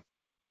government.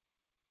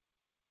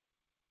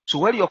 So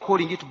when you're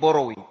calling it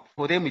borrowing,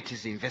 for them it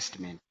is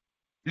investment.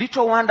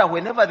 Little wonder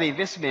whenever the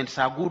investments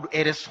are good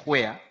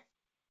elsewhere,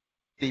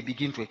 they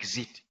begin to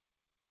exit.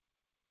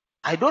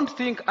 I don't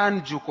think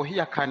Anne Juko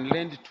here can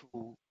lend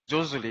to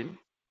Jocelyn,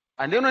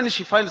 and then when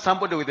she finds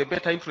somebody with a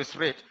better interest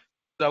rate,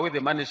 the way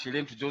the money she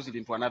lent to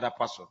Jocelyn to another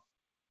person.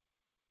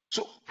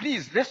 So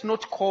please, let's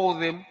not call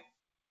them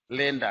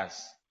lenders,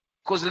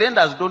 because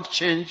lenders don't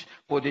change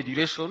for the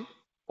duration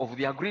of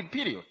the agreed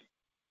period.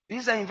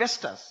 These are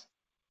investors.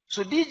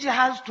 So DG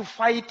has to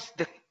fight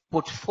the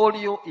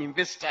portfolio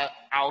investor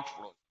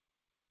outflow,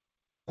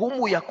 whom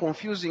we are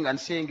confusing and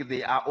saying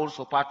they are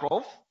also part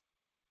of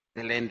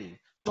the lending.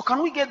 So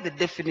can we get the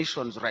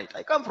definitions right?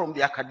 I come from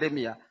the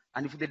academia,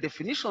 and if the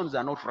definitions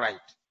are not right,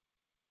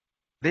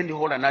 then the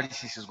whole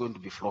analysis is going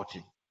to be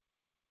floating.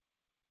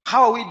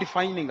 How are we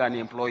defining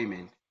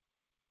unemployment?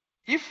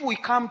 If we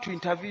come to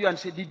interview and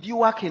say, did you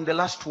work in the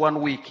last 1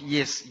 week?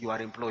 Yes, you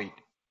are employed.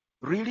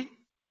 Really?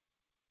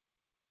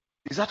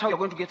 Is that how you're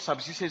going to get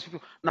subsistence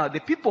people? Now, the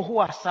people who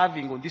are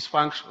serving on this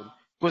function,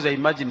 because I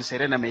imagine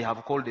Serena may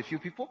have called a few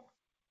people.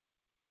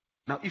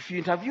 Now, if you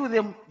interview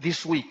them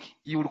this week,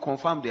 you will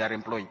confirm they are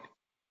employed.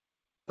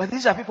 But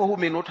these are people who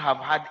may not have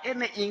had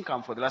any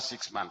income for the last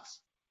 6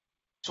 months.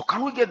 So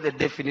can we get the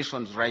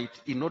definitions right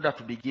in order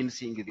to begin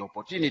seeing the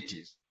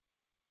opportunities,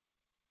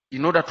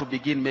 in order to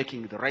begin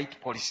making the right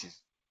policies?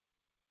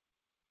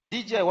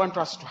 DJ, I want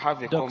us to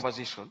have a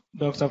conversation.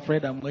 Dr.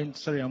 Fred, I'm going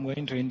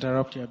to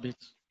interrupt you a bit.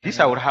 This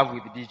I will have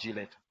with DG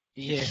later.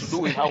 Yes. To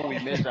do with how we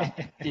measure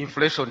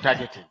inflation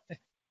targeting.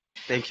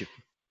 Thank you.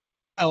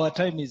 Our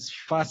time is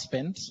fast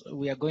spent.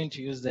 We are going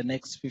to use the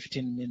next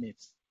 15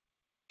 minutes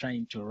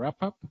trying to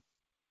wrap up.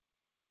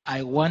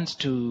 I want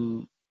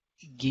to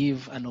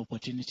give an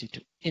opportunity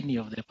to any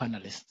of the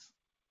panelists.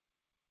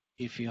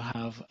 If you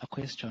have a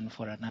question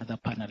for another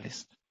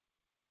panelist,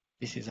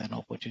 this is an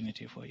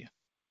opportunity for you.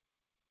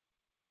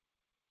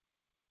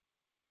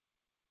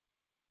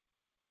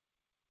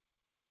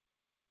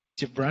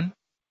 Gibran?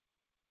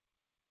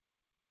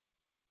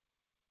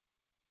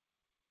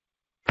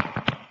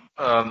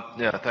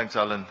 Yeah, thanks,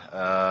 Alan.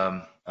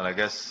 And I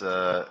guess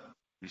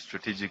you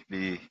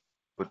strategically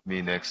put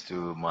me next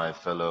to my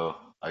fellow,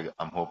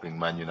 I'm hoping,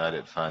 Man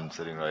United fan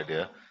sitting right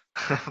here.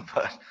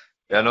 But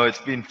yeah, no,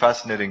 it's been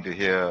fascinating to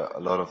hear a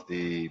lot of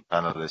the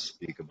panelists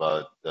speak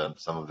about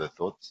some of their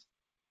thoughts.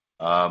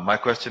 My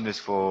question is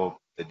for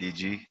the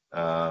DG,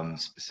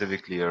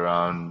 specifically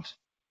around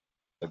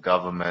the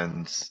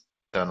government's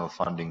internal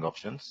funding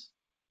options.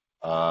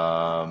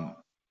 Currently,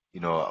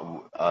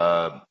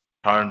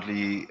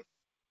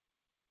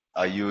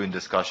 are you in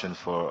discussion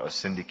for a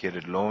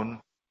syndicated loan?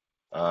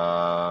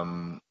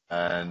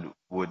 And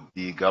would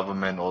the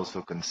government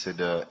also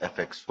consider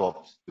FX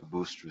swaps to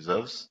boost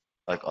reserves,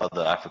 like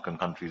other African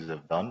countries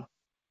have done?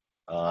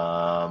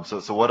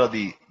 So what are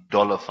the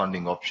dollar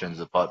funding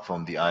options apart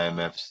from the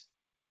IMF's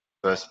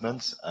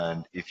disbursements,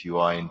 and if you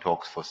are in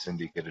talks for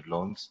syndicated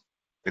loans?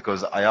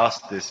 Because I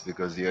asked this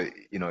because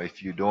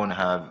if you don't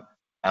have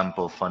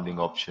ample funding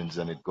options,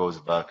 then it goes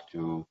back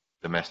to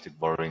domestic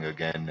borrowing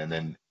again, and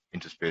then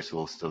interest rates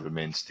will still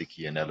remain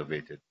sticky and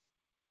elevated.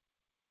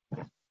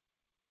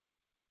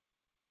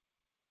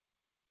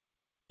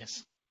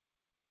 Yes.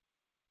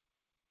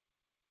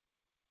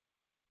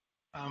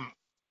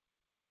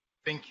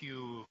 Thank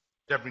you,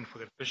 Jabrin, for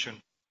that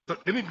question. So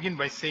let me begin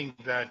by saying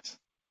that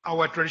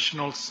our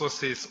traditional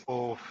sources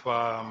of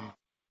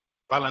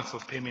balance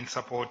of payment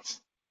support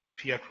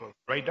fiat was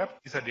dried up.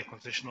 These are the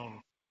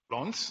concessional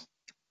loans.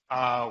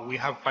 We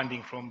have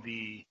funding from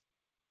the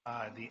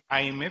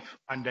IMF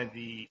under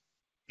the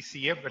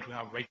ECF that we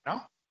have right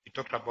now. We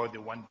talked about the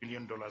 $1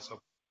 billion of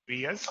 3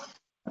 years,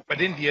 but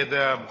then the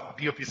other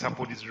BOP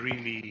support is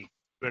really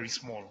very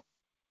small.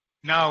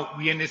 Now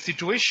we are in a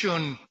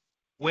situation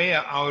where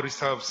our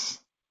reserves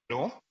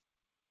low.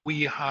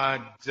 We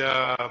had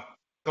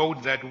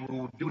thought that we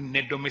would do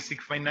net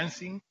domestic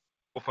financing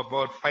of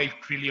about 5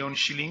 trillion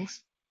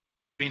shillings,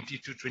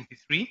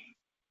 2022-23.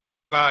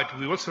 But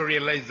we also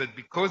realized that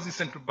because the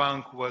central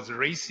bank was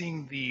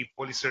raising the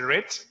policy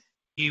rate,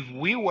 if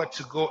we were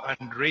to go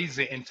and raise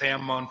the entire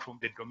amount from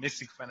the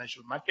domestic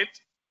financial market,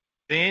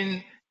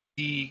 then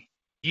the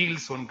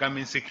yields on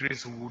government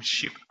securities would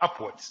shift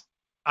upwards.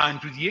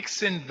 And to the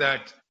extent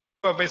that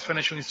supervised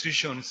financial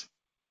institutions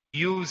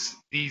use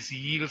these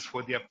yields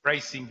for their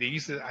pricing, they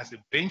use it as a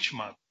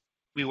benchmark,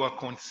 we were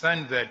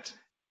concerned that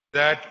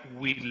that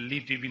will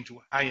lead even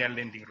to higher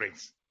lending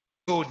rates.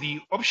 So the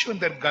option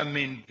that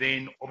government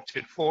then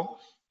opted for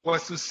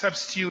was to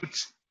substitute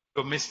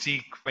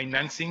domestic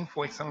financing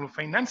for external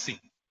financing.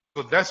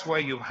 So that's why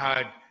you've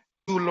had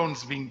 2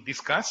 loans being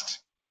discussed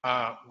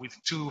with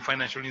 2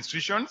 financial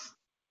institutions.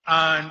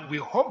 And we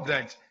hope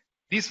that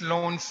these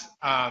loans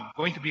are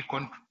going to be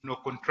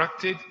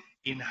contracted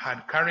in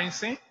hard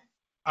currency.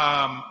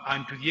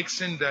 And to the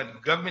extent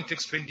that government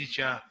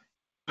expenditure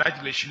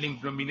largely shilling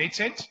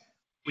dominated,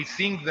 we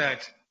think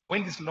that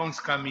when these loans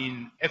come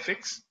in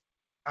FX,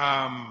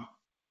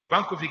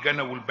 Bank of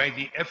Uganda will buy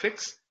the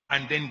FX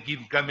and then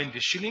give government the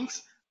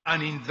shillings.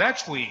 And in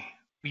that way,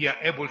 we are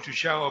able to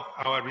show up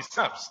our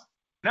reserves.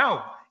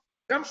 Now,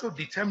 in terms of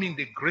determining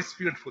the grace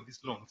period for these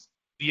loans,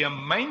 we are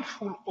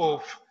mindful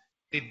of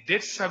the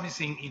debt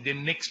servicing in the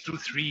next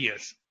 2-3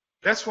 years.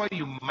 That's why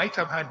you might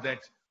have heard that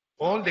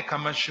all the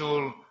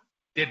commercial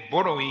debt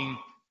borrowing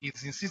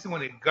is insisting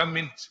on a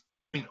government,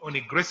 on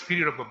a grace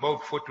period of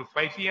about 4 to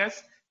 5 years,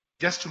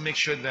 just to make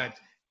sure that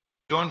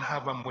you don't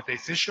have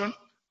amortization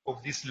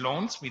of these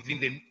loans within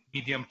the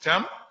medium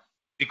term,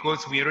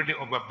 because we are already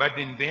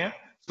overburdened there.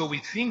 So we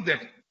think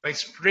that by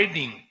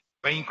spreading,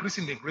 by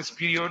increasing the grace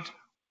period,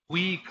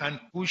 we can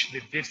push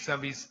the debt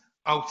service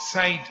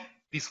outside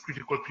this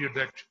critical period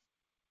that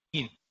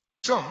in.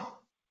 So,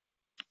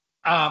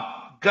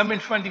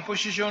 government funding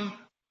position,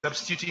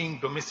 substituting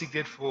domestic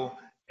debt for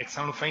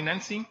external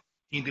financing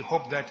in the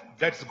hope that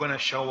that's going to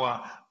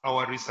shower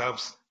our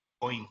reserves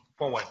going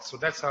forward. So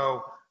that's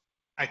how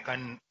I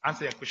can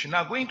answer your question.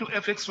 Now, going to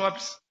FX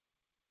swaps,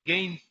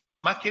 again,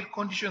 market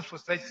conditions for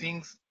such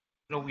things,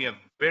 we are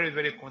very,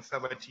 very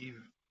conservative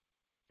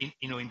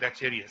in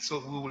that area. So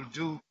we will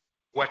do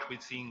what we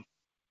think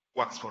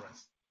works for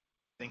us.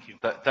 Thank you.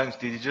 Thanks,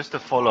 Didi. Just a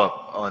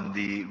follow-up on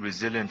the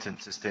Resilience and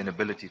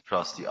Sustainability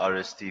Trust, the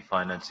RST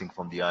financing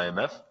from the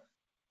IMF.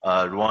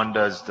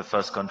 Rwanda is the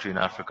first country in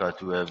Africa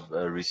to have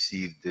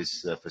received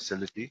this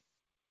facility.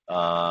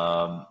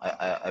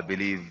 I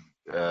believe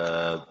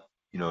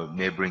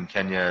neighboring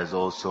Kenya has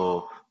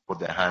also put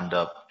their hand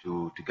up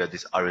to get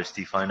this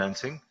RST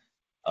financing.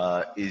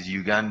 Is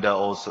Uganda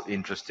also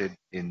interested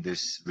in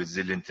this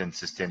Resilience and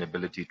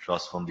Sustainability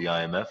Trust from the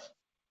IMF?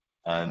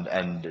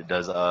 And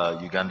does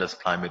Uganda's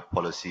climate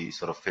policy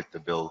sort of fit the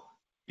bill,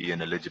 be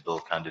an eligible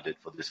candidate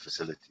for this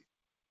facility?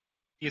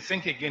 Yes,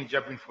 thank you again,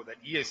 Jabrin, for that.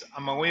 Yes,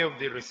 I'm aware of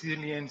the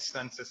Resilience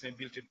and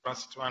Sustainability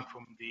Trust Fund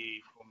from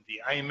the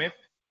IMF.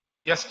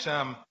 Just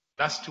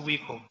last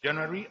week of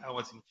January, I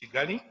was in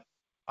Kigali.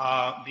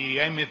 The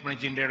IMF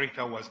managing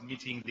director was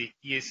meeting the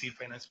EAC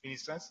finance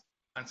ministers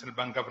and central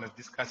bank governors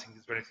discussing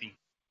this very thing.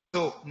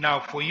 So now,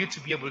 for you to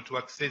be able to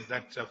access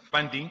that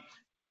funding,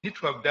 you need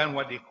to have done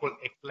what they call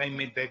a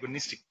climate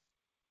diagnostic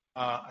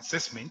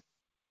assessment.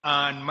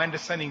 And my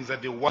understanding is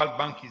that the World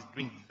Bank is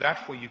doing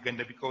that for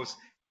Uganda, because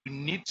you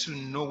need to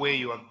know where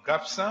your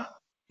gaps are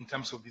in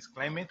terms of this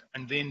climate,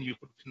 and then you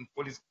put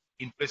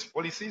in place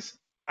policies,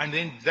 and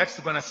then that's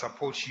going to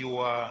support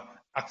your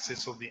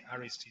access of the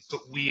RST. So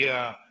we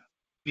are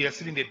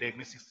still in the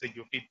diagnostic stage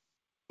of it.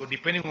 So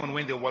depending on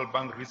when the World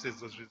Bank releases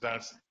those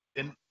results,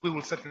 then we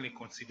will certainly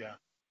consider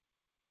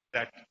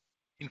that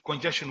in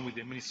conjunction with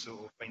the Minister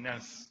of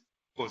Finance,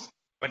 of course,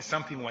 but it's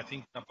something we're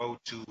thinking about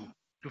to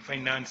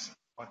finance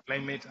our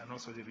climate and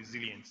also the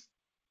resilience.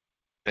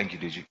 Thank you,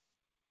 DG.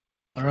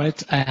 All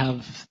right, I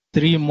have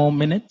 3 more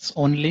minutes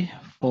only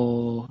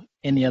for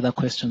any other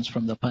questions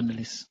from the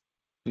panelists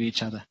to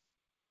each other.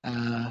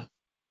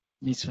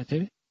 Ms.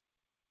 Fateri?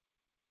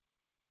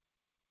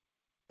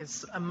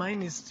 Yes,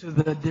 mine is to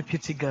the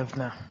Deputy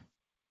Governor.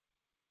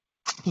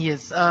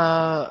 Yes,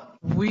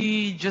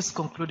 we just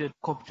concluded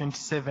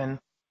COP27,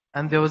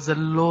 and there was a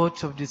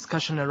lot of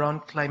discussion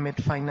around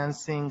climate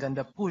financing and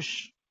a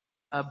push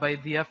by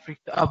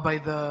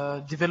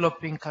the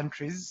developing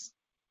countries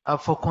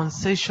for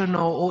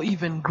concessional or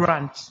even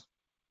grant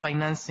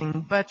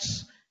financing. But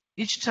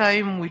each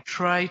time we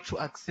try to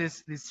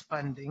access this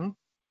funding,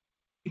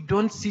 we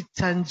don't see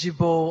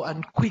tangible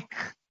and quick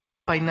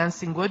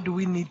financing. What do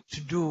we need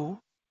to do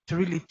to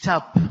really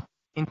tap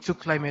into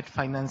climate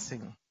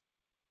financing?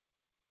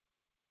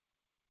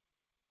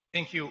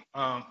 Thank you.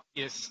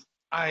 Yes,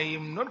 I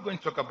am not going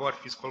to talk about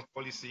fiscal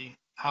policy,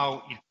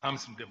 how it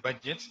comes in the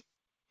budget,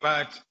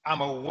 but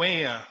I'm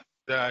aware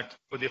that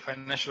for the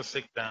financial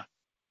sector,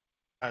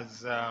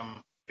 as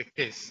the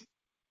case,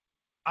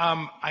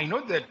 I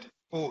know that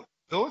for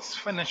those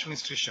financial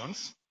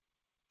institutions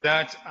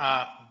that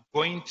are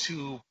going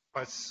to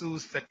pursue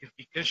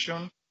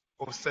certification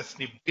of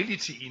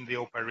sustainability in their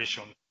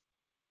operation,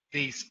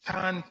 they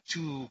stand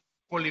to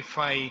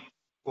qualify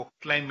for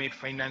climate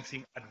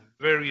financing at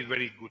very,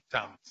 very good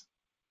terms.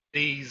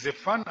 There is a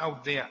fund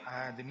out there,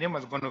 the name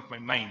has gone off my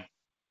mind,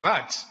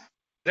 but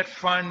that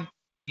fund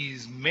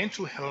is meant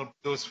to help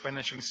those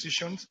financial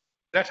institutions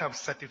that have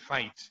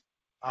certified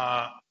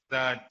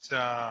that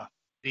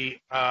they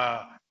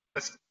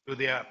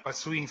are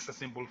pursuing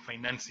sustainable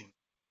financing.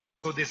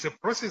 So there's a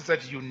process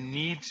that you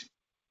need to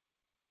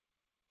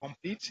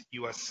complete,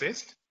 you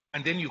assessed,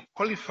 and then you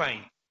qualify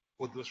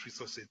for those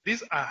resources.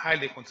 These are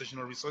highly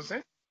concessional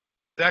resources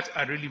that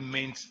are really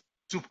meant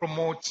to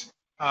promote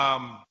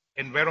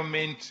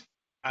environment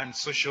and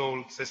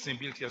social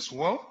sustainability as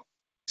well.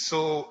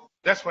 So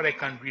that's what I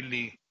can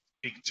really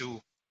speak to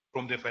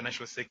from the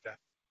financial sector.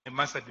 I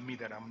must admit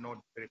that I'm not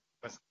very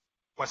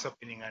what's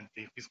happening at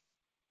the fiscal.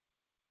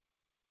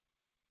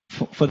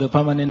 For the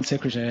permanent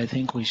secretary, I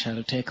think we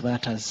shall take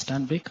that as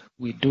Stanbic.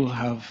 We do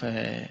have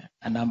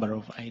a number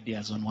of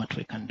ideas on what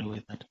we can do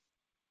with that.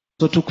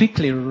 So to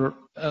quickly,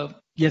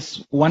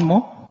 yes, one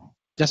more?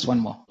 Just one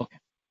more, okay.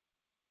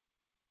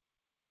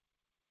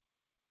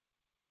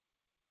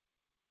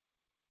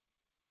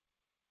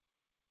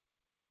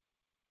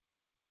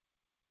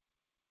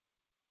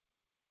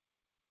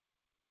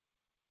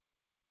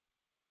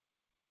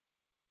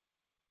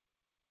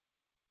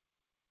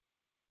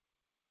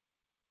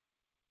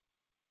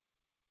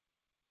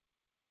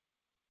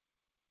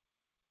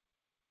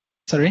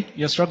 Sorry,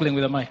 you're struggling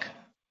with the mic.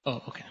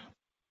 Oh, okay.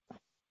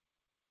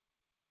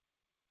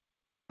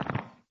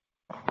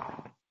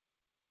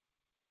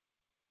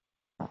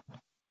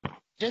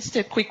 Just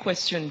a quick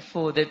question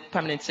for the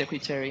permanent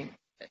secretary,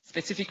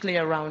 specifically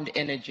around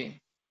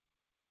energy.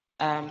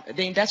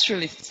 The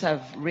industrialists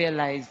have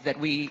realized that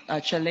we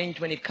are challenged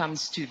when it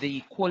comes to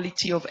the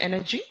quality of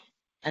energy,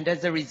 and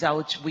as a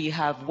result, we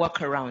have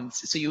workarounds.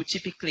 So you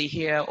typically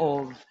hear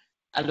of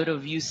a lot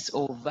of use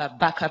of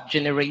backup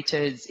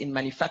generators in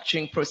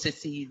manufacturing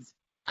processes,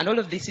 and all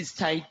of this is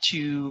tied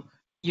to,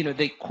 you know,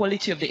 the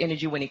quality of the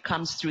energy when it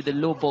comes through the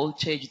low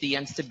voltage, the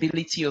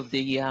instability of the,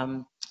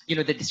 you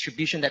know, the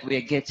distribution that we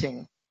are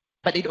getting.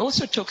 But it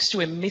also talks to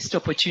a missed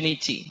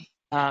opportunity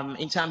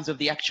in terms of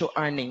the actual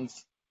earnings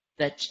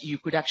that you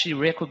could actually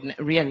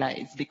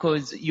realize,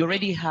 because you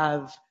already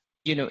have,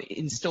 you know,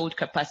 installed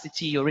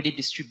capacity, you're already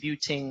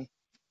distributing.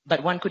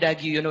 But one could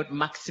argue you're not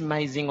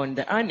maximizing on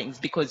the earnings,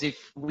 because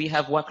if we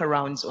have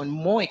workarounds on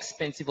more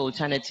expensive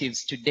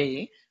alternatives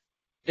today,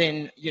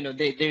 then, you know,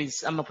 there is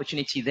some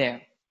opportunity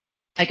there.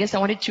 I guess I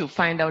wanted to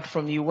find out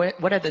from you,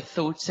 what are the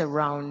thoughts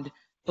around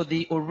for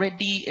the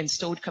already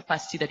installed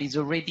capacity that is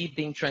already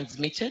being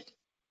transmitted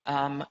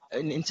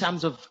in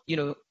terms of, you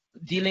know,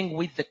 dealing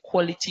with the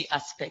quality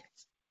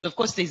aspects. So of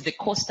course, there's the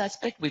cost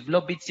aspect. We've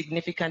lobbied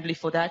significantly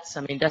for that.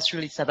 Some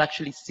industrialists have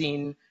actually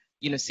seen,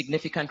 you know,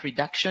 significant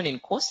reduction in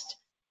cost.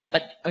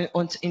 But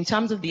in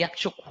terms of the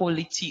actual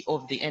quality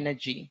of the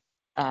energy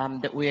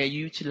that we are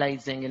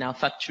utilizing in our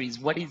factories,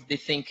 what is the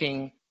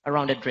thinking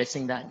around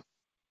addressing that?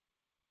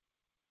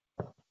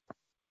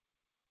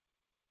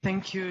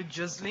 Thank you,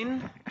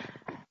 Jocelyn.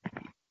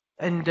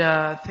 And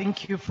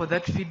thank you for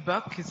that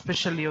feedback,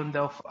 especially on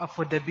the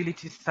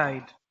affordability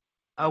side.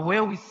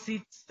 Where we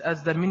sit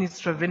as the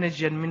Ministry of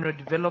Energy and Mineral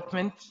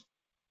Development,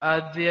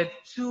 there are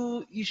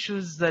two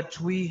issues that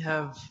we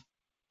have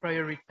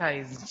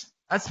prioritized.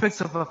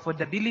 Aspects of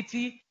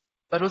affordability,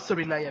 but also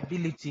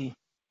reliability,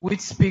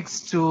 which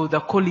speaks to the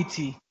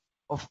quality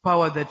of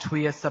power that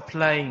we are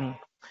supplying.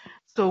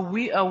 So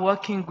we are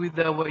working with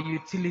our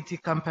utility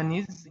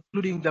companies,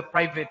 including the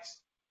private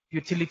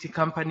utility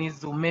companies,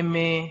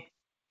 Umeme,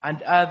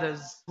 and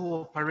others who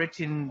operate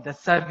in the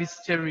service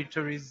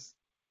territories,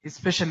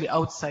 especially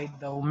outside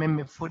the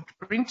Umeme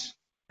footprint.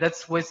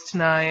 That's West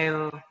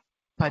Nile,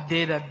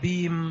 Padera,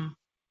 Beam,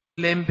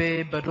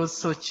 Lembe, but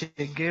also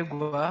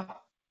Chegegwa.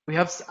 We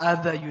have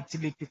other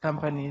utility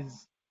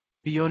companies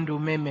beyond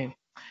Umeme.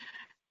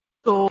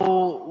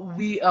 So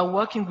we are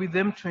working with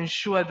them to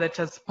ensure that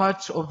as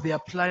part of their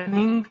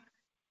planning,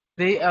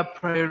 they are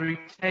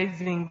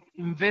prioritizing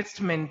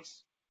investment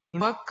in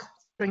work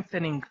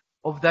strengthening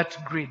of that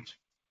grid.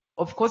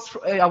 Of course,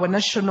 our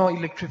national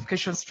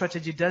electrification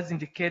strategy does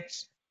indicate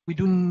we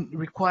do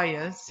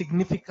require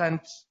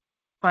significant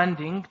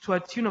funding to a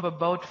tune of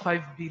about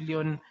 $5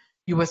 billion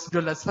US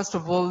dollars. First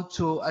of all,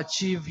 to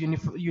achieve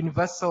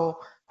universal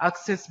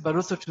access, but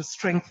also to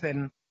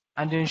strengthen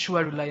and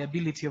ensure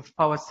reliability of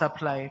power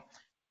supply.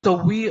 So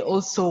we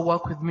also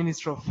work with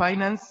Ministry of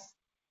Finance.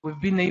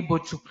 We've been able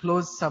to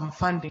close some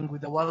funding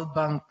with the World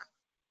Bank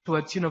to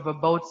a tune of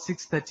about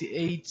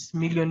 638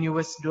 million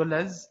US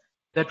dollars.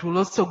 That will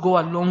also go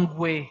a long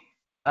way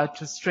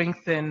to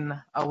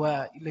strengthen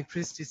our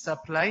electricity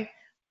supply.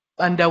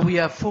 And we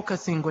are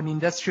focusing on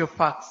industrial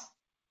parks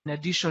in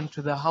addition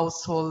to the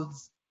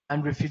households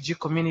and refugee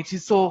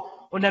communities. So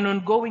on an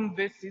ongoing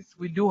basis,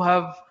 we do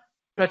have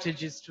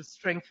strategies to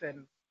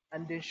strengthen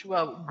and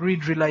ensure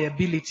grid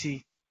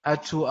reliability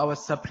to our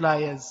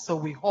suppliers. So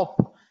we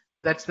hope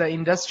that the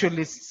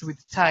industrialists with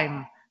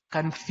time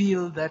can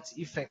feel that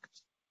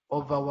effect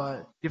of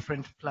our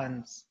different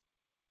plans.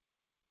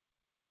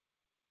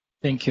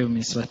 Thank you,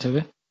 Ms.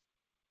 Watebe.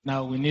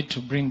 Now we need to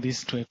bring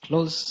this to a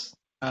close.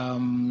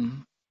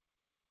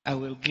 I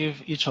will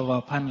give each of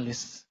our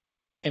panelists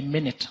a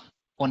minute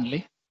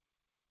only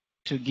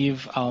to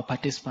give our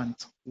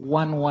participants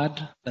one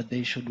word that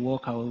they should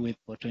walk away with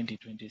for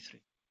 2023.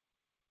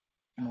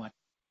 One word.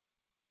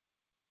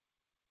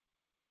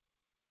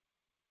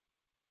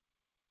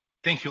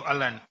 Thank you,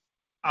 Alan.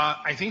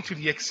 I think to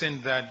the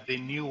extent that the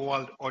new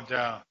world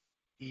order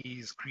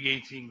is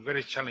creating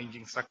very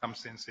challenging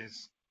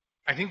circumstances,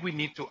 I think we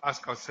need to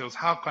ask ourselves,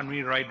 how can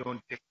we ride on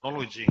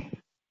technology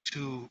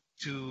to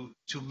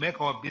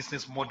make our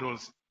business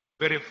models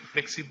very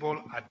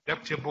flexible,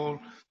 adaptable,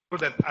 so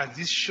that as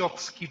these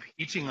shocks keep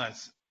hitting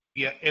us,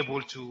 we are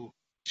able to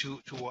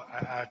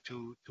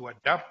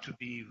adapt, to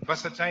be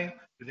versatile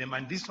to them.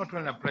 And this not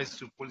only applies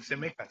to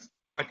policymakers,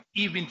 but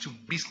even to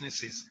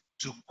businesses,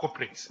 to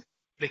corporates.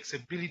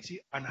 Flexibility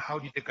and how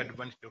do you take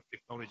advantage of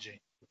technology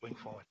going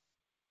forward.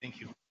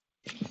 Thank you.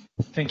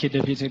 Thank you,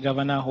 Deputy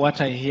Governor.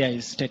 What I hear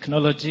is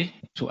technology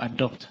to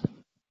adopt.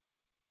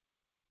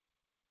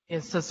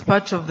 Yes, as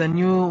part of the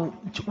new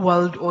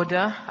world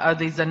order,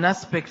 there's an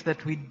aspect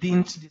that we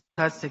didn't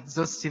discuss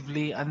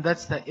exhaustively, and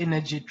that's the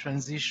energy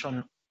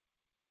transition.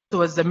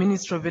 So as the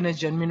Minister of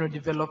Energy and Mineral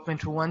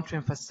Development, we want to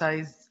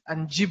emphasize,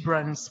 and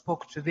Gibran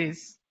spoke to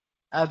this,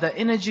 the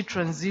energy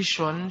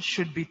transition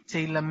should be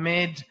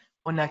tailor-made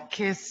on a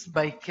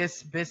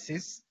case-by-case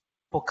basis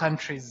for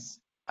countries.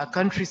 A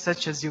country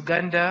such as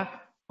Uganda,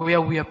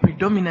 where we are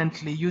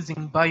predominantly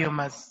using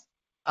biomass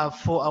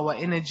for our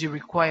energy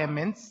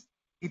requirements,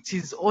 it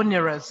is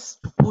onerous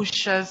to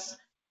push us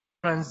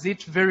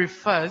transit very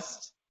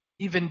fast,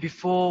 even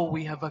before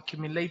we have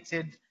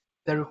accumulated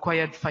the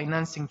required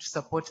financing to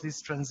support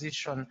this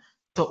transition.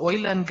 So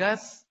oil and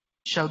gas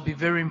shall be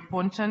very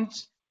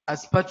important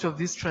as part of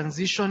this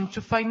transition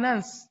to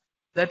finance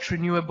that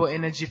renewable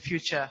energy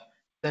future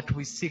that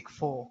we seek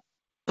for.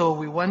 So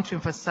we want to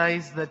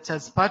emphasize that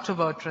as part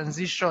of our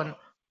transition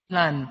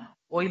plan,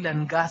 oil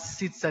and gas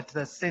sits at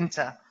the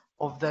center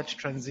of that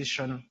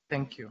transition.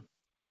 Thank you.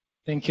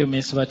 Thank you,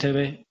 Ms.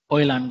 Watebe.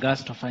 Oil and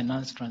gas to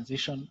finance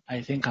transition.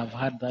 I think I've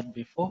heard that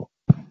before.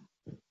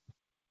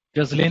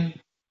 Jocelyn?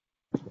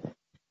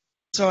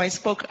 So I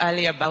spoke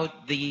earlier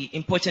about the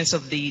importance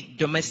of the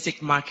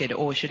domestic market,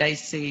 or should I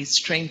say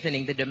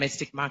strengthening the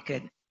domestic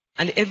market.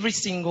 And every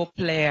single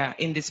player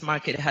in this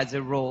market has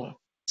a role.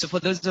 So for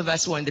those of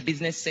us who are in the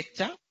business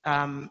sector,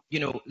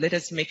 let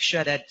us make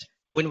sure that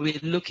when we're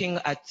looking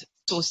at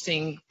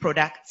sourcing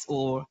products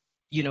or,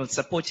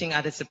 supporting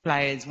other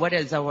suppliers, what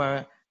is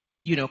our,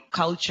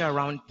 culture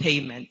around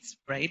payments,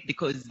 right?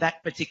 Because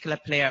that particular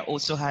player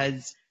also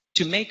has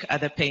to make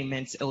other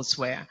payments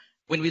elsewhere.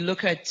 When we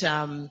look at,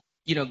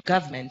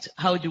 government,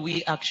 how do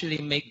we actually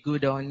make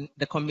good on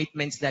the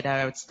commitments that are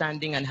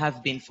outstanding and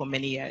have been for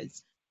many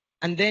years?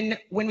 And then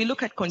when we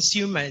look at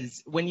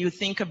consumers, when you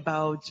think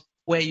about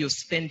where your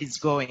spend is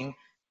going,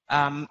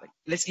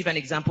 let's give an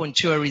example on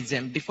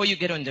tourism. Before you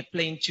get on the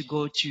plane to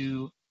go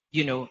to,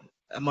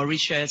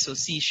 Mauritius or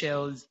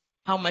Seychelles,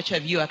 how much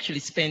have you actually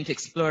spent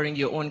exploring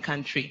your own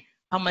country?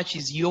 How much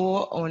is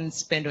your own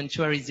spend on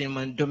tourism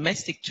and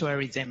domestic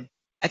tourism?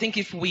 I think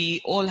if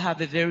we all have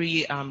a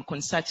very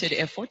concerted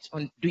effort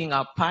on doing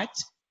our part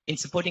in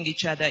supporting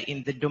each other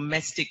in the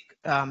domestic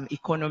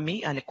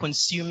economy and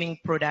consuming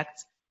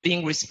products,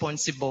 being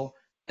responsible,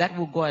 that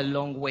will go a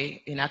long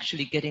way in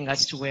actually getting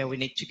us to where we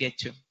need to get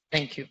to.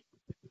 Thank you.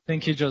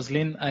 Thank you,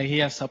 Jocelyn. I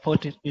hear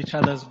support each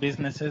other's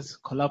businesses,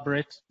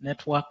 collaborate,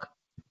 network.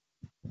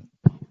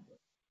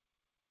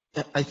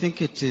 I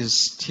think it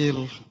is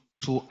still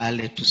too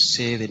early to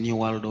say the new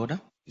world order.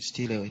 It's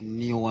still a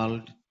new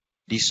world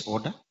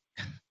disorder.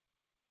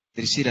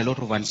 There is still a lot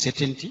of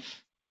uncertainty,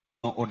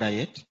 no order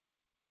yet.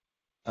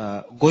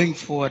 Going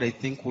forward, I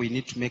think we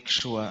need to make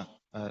sure,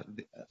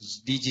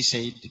 as DG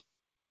said,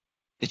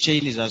 the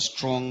chain is as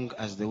strong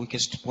as the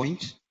weakest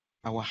point.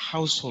 Our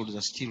households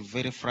are still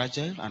very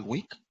fragile and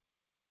weak.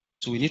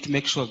 So we need to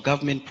make sure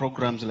government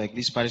programs like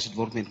this Paris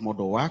Development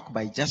Model work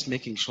by just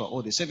making sure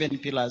all the 7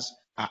 pillars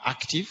are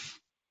active.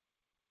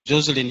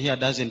 Jocelyn here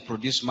doesn't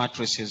produce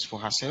mattresses for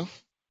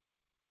herself.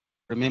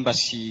 Remember,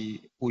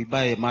 we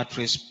buy a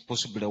mattress,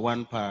 possibly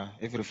one per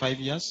every 5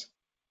 years.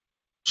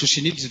 So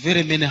she needs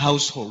very many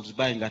households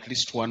buying at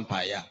least one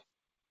per year.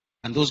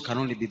 And those can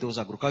only be those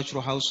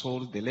agricultural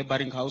households, the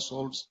laboring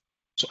households.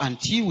 So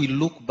until we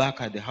look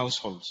back at the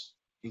households,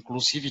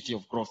 inclusivity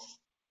of growth,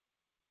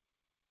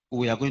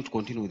 we are going to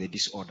continue with the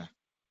disorder.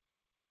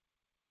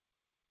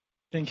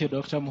 Thank you,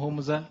 Dr.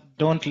 Muhumuza.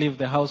 Don't leave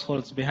the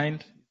households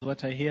behind, is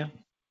what I hear.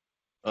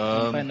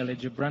 And finally,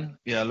 Gibran.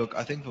 Yeah, look,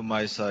 I think from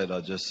my side,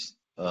 I'll just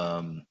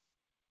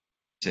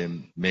say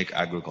make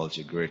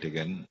agriculture great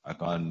again. I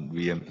can't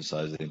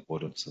re-emphasize the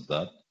importance of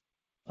that.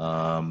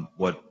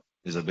 What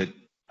is a bit,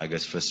 I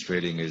guess,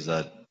 frustrating is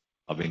that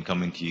I've been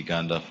coming to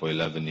Uganda for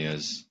 11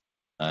 years,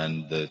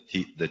 and the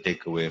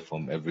takeaway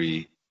from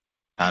every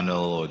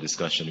panel or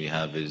discussion we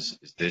have is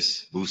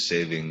this: boost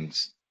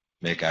savings,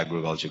 make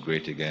agriculture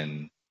great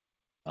again,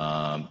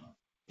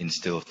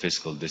 instill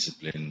fiscal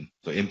discipline.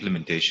 So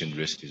implementation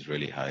risk is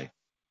really high.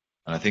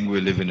 And I think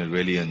we live in a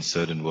really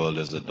uncertain world,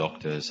 as the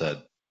doctor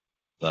said,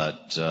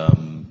 that,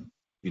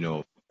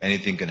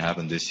 anything can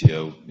happen this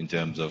year in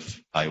terms of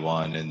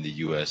Taiwan and the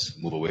US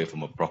move away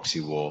from a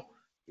proxy war.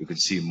 You could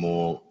see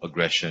more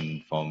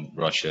aggression from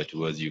Russia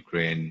towards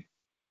Ukraine.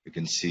 You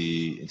can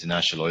see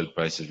international oil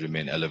prices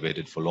remain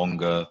elevated for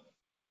longer.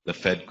 The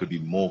Fed could be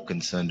more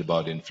concerned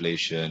about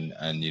inflation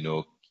and,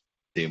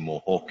 stay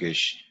more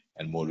hawkish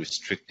and more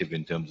restrictive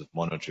in terms of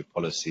monetary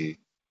policy.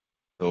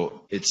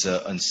 So it's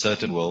an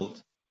uncertain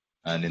world.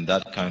 And in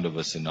that kind of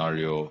a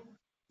scenario,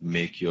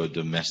 make your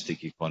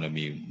domestic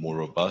economy more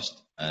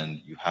robust,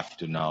 and you have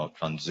to now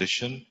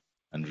transition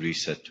and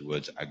reset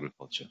towards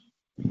agriculture.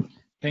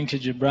 Thank you,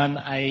 Gibran.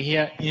 I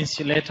hear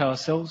insulate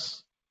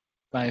ourselves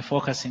by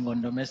focusing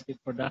on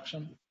domestic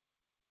production.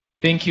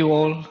 Thank you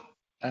all,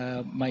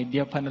 my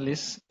dear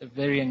panelists. A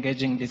very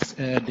engaging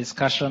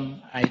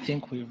discussion. I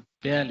think we've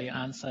barely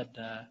answered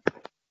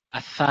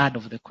a third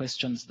of the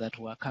questions that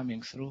were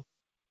coming through.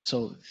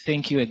 So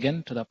thank you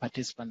again to the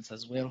participants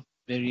as well.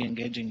 Very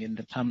engaging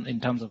in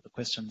terms of the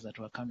questions that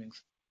were coming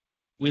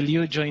through. Will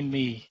you join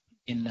me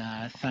in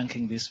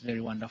thanking this very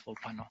wonderful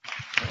panel?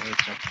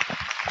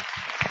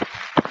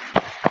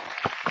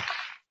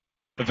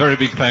 A very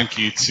big thank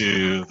you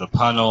to the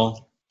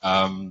panel.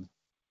 Wow,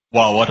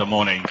 what a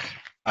morning.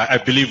 I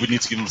believe we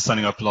need to give them a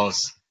standing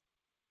applause.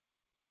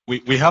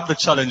 We have the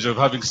challenge of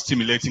having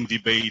stimulating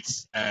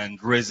debates and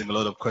raising a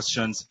lot of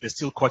questions. There's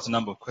still quite a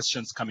number of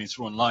questions coming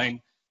through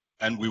online,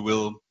 and we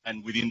will,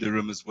 and within the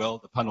room as well.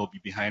 The panel will be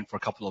behind for a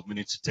couple of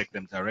minutes to take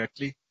them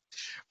directly.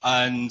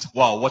 And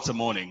wow, what a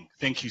morning.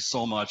 Thank you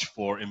so much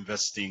for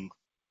investing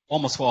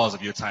almost 4 hours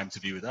of your time to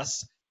be with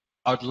us.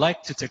 I would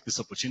like to take this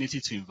opportunity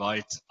to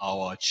invite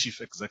our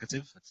Chief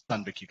Executive at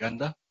Stanbic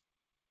Uganda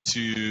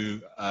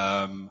to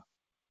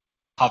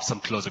have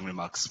some closing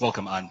remarks.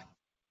 Welcome, Anne.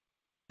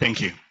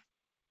 Thank you.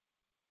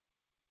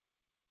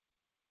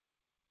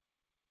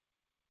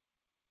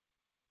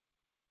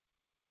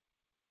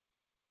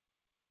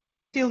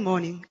 Still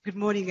morning. Good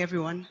morning,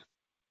 everyone.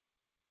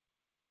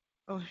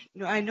 Oh,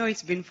 no, I know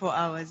it's been 4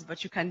 hours,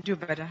 but you can do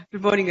better.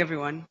 Good morning,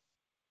 everyone.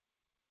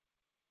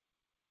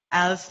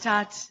 I'll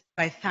start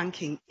by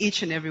thanking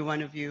each and every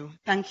one of you.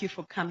 Thank you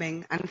for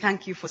coming, and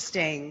thank you for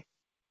staying.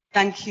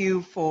 Thank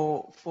you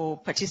for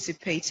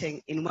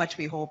participating in what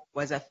we hope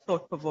was a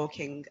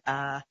thought-provoking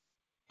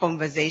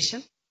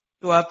conversation.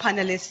 To our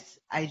panelists,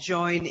 I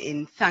join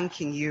in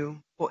thanking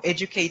you for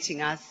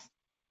educating us,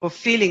 for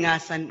feeling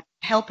us, and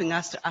helping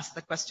us to ask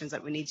the questions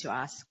that we need to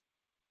ask.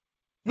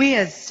 We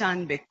as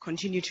Stanbic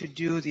continue to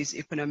do these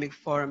economic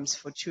forums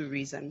for 2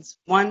 reasons.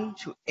 One,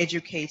 to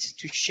educate,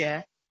 to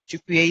share, to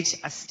create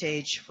a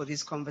stage for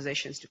these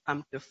conversations to come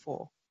to the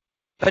fore.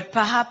 But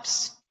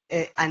perhaps,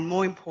 and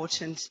more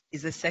important,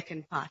 is the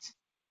second part,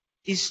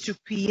 is to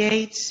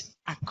create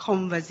a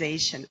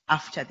conversation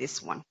after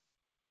this one.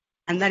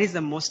 And that is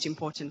the most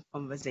important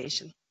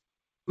conversation.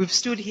 We've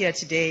stood here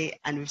today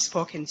and we've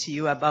spoken to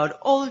you about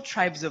all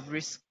types of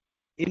risk: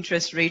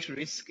 interest rate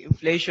risk,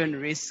 inflation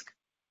risk,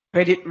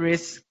 credit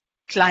risk,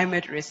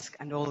 climate risk,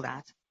 and all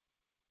that.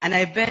 And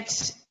I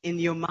bet in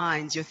your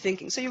minds you're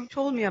thinking, so you've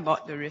told me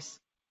about the risk,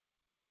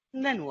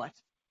 and then what?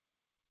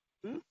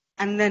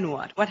 And then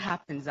what? What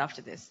happens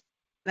after this?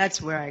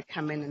 That's where I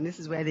come in, and this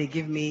is where they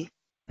give me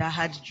the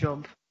hard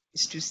job,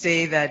 is to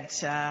say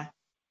that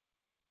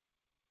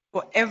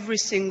for every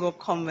single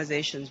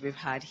conversations we've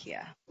had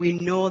here, we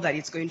know that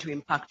it's going to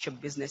impact your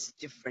business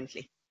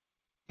differently.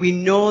 We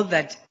know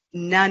that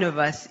none of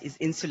us is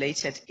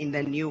insulated in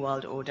the new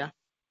world order.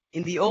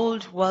 In the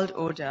old world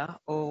order,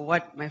 or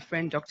what my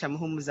friend Dr.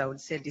 Muhumuza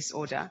would say,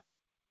 disorder,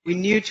 we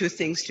knew 2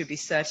 things to be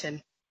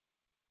certain: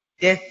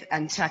 death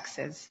and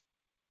taxes.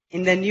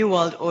 In the new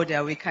world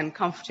order, we can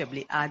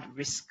comfortably add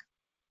risk.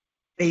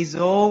 There is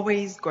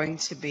always going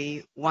to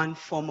be one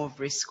form of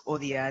risk or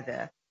the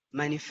other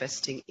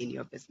manifesting in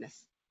your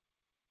business,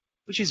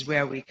 which is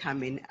where we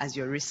come in as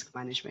your risk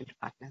management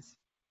partners.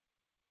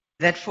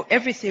 That for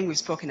everything we've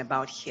spoken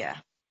about here,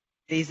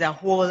 there is a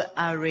whole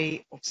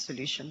array of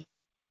solutions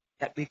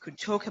that we could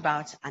talk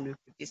about and we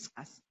could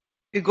discuss.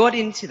 If we got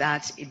into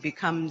that, it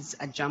becomes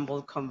a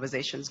jumbled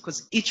conversation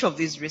because each of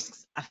these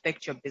risks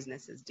affect your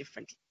businesses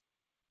differently.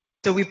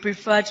 So we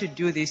prefer to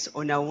do this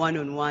on a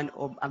one-on-one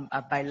or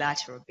a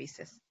bilateral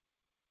basis.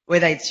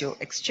 Whether it's your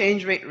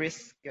exchange rate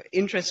risk, your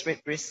interest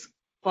rate risk,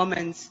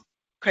 performance,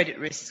 credit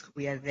risk,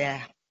 we are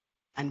there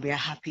and we are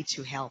happy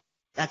to help.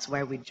 That's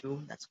why we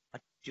do, that's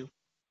what we do.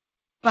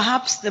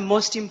 Perhaps the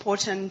most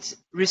important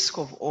risk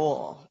of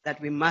all that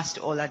we must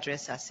all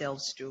address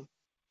ourselves to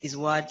is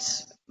what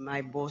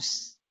my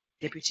boss,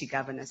 Deputy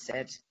Governor,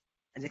 said,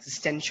 an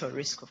existential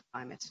risk of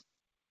climate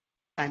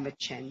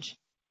change.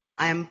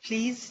 I am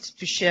pleased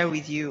to share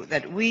with you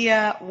that we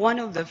are one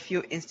of the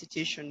few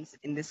institutions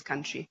in this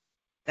country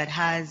that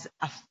has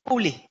a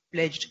fully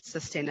fledged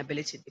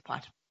sustainability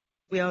department.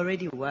 We are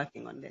already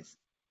working on this.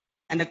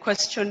 And the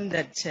question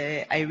that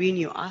Irene,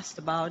 you asked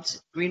about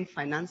green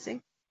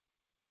financing,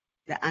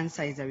 the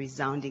answer is a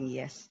resounding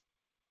yes.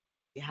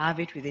 We have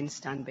it within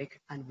Stanbic,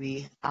 and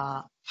we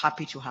are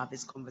happy to have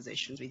these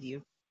conversations with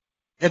you.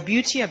 The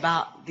beauty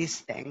about this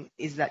thing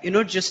is that you're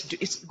not just,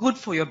 it's good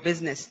for your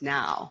business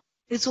now.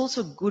 It's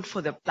also good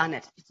for the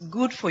planet. It's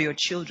good for your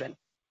children.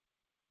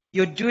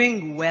 You're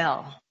doing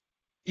well.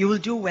 You will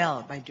do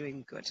well by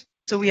doing good.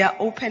 So we are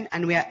open,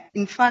 and we are,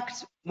 in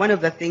fact, one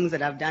of the things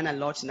that I've done a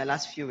lot in the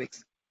last few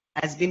weeks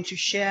has been to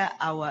share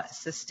our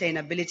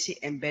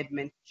sustainability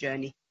embedment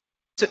journey.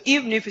 So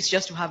even if it's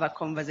just to have a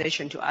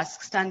conversation to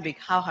ask Stanbic,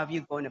 how have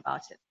you gone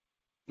about it?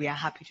 We are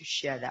happy to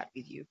share that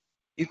with you,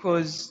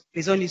 because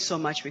there's only so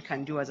much we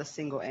can do as a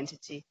single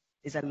entity.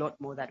 There's a lot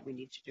more that we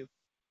need to do.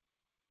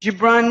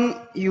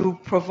 Gibran, you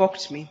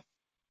provoked me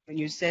when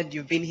you said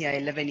you've been here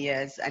 11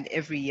 years and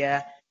every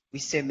year we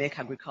say make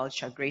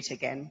agriculture great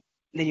again.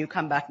 And then you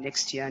come back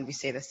next year and we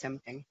say the same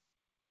thing.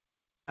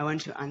 I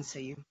want to answer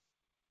you.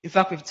 In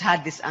fact, we've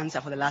had this answer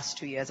for the last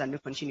 2 years and we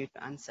continue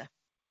to answer.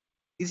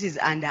 This is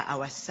under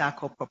our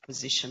circle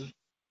proposition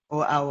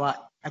or our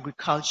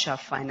agriculture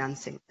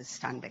financing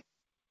Stanbic.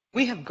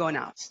 We have gone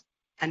out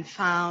and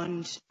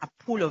found a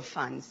pool of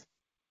funds.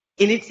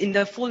 In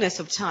the fullness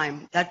of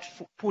time, that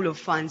pool of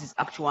funds is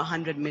up to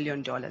 $100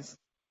 million,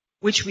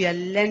 which we are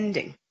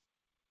lending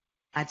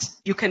at,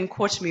 you can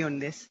quote me on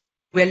this,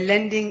 we're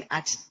lending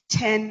at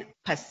 10%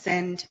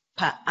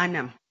 per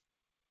annum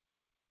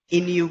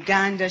in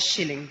Uganda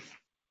shillings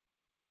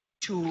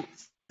to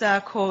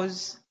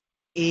circles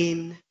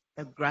in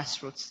the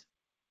grassroots,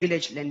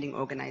 village lending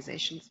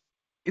organizations.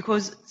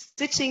 Because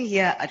sitting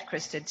here at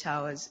Crested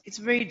Towers, it's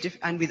very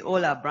difficult, and with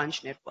all our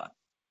branch network,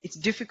 it's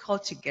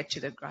difficult to get to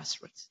the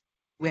grassroots.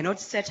 We're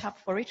not set up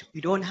for it. We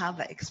don't have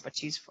the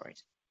expertise for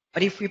it.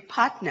 But if we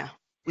partner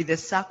with the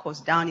circles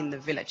down in the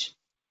village,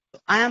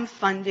 so I am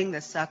funding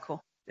the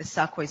circle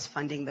is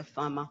funding the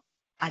farmer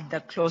at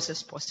the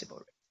closest possible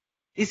rate.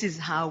 This is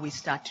how we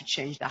start to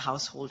change the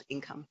household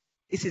income.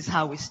 This is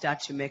how we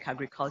start to make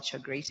agriculture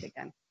great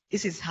again.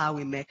 This is how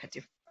we make a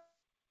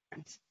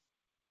difference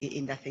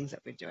in the things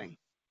that we're doing.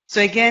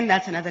 So again,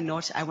 that's another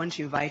note. I want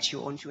to invite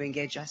you on to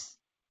engage us.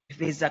 If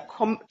there's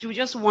we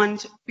just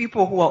want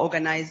people who are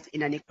organized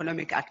in an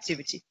economic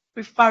activity,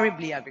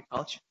 preferably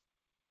agriculture.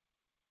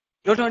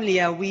 Not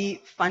only are we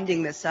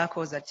funding the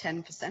circles at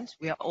 10%,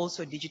 we are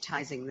also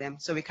digitizing them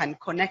so we can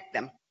connect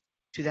them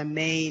to the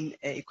main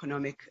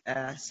economic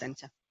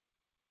center.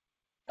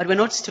 But we're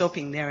not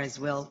stopping there as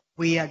well.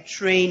 We are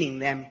training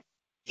them.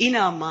 In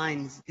our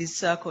minds, these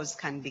circles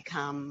can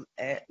become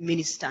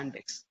mini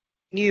Stanbics.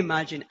 Can you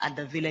imagine at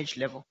the village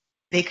level?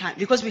 They can,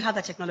 because we have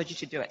the technology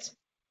to do it.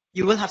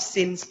 You will have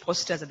seen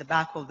posters at the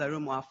back of the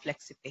room or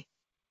FlexiPay.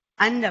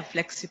 Under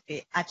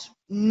FlexiPay, at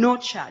no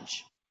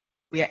charge,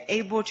 we are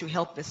able to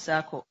help the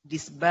circle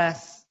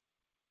disburse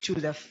to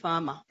the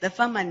farmer. The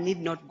farmer need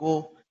not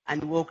go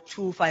and walk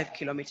 5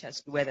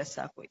 kilometers to where the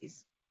circle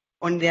is.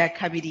 On their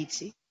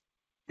Kabiditi,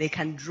 they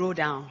can draw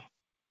down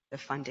the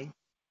funding.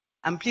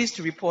 I'm pleased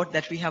to report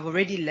that we have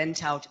already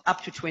lent out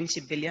up to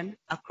 20 billion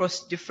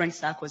across different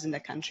circles in the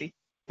country,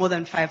 more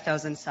than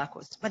 5,000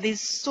 circles. But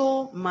there's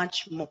so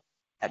much more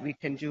that we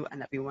can do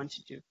and that we want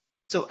to do.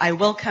 So I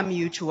welcome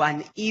you to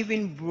an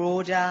even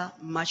broader,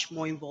 much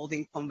more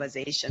involving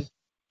conversation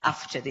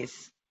after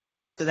this,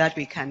 so that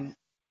we can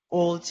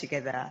all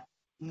together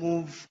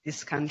move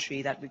this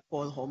country that we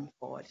call home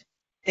forward.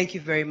 Thank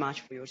you very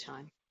much for your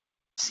time.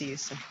 See you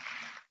soon.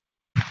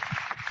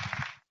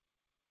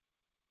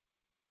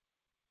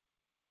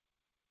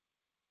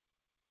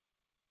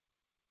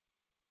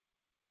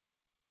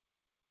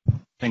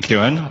 Thank you,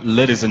 Anne.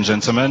 Ladies and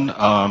gentlemen,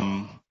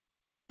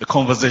 the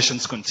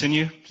conversations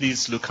continue.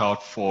 Please look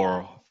out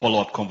for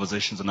follow-up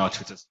conversations on our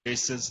Twitter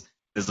spaces.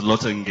 There's a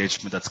lot of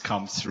engagement that's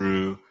come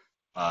through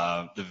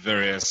the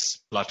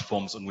various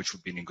platforms on which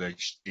we've been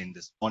engaged in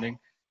this morning.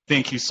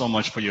 Thank you so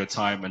much for your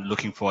time and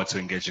looking forward to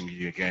engaging with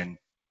you again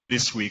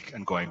this week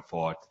and going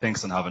forward.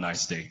 Thanks and have a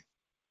nice day.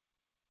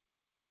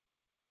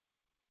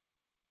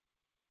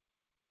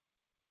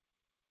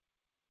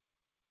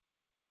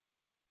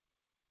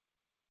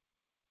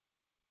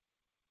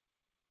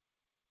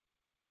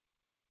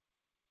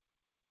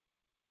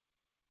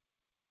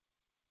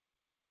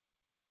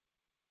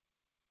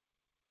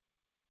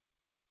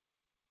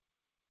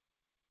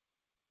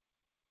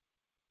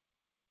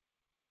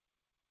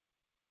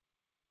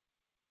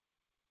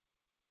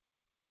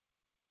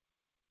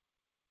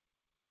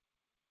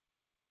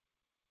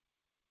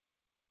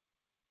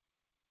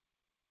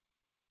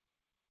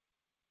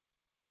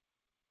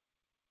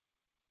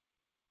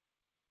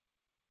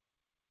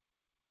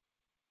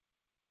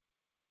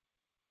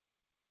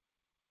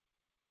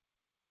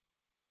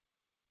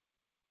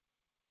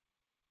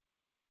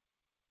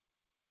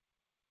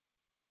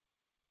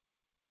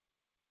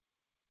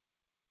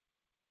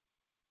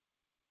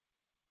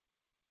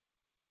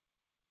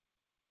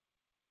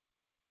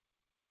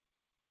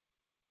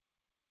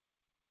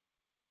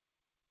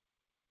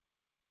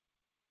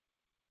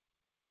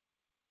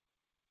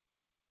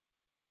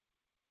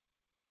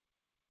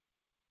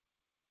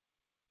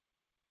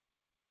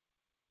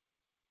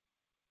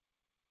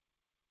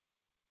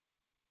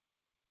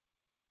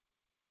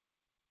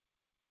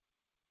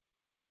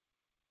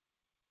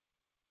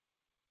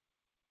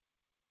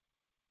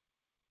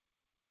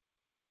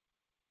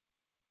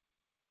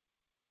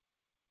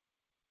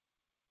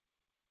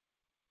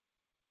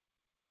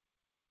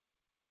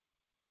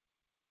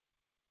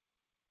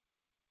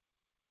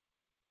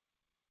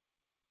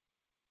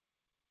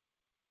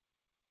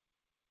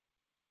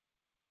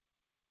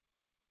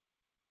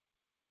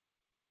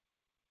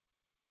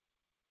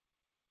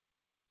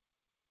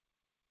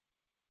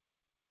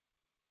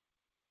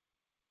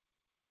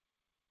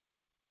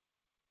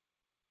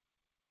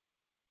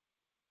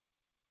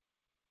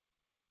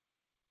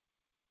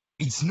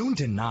 It's not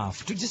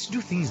enough to just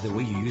do things the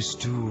way you used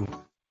to.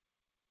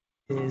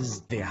 There's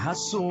the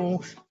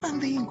hassle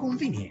and the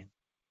inconvenience.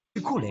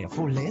 You call it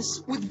for less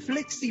with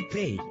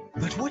FlexiPay.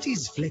 But what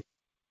is Flexi?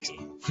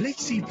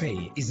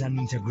 FlexiPay is an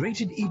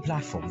integrated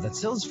e-platform that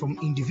sells from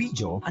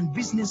individual and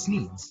business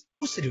needs,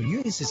 hosted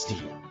on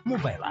USSD,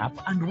 mobile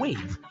app, and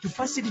web to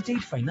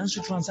facilitate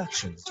financial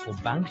transactions for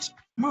banked,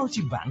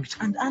 multi-banked,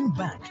 and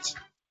unbanked.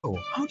 So,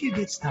 how do you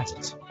get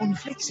started on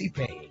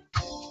FlexiPay?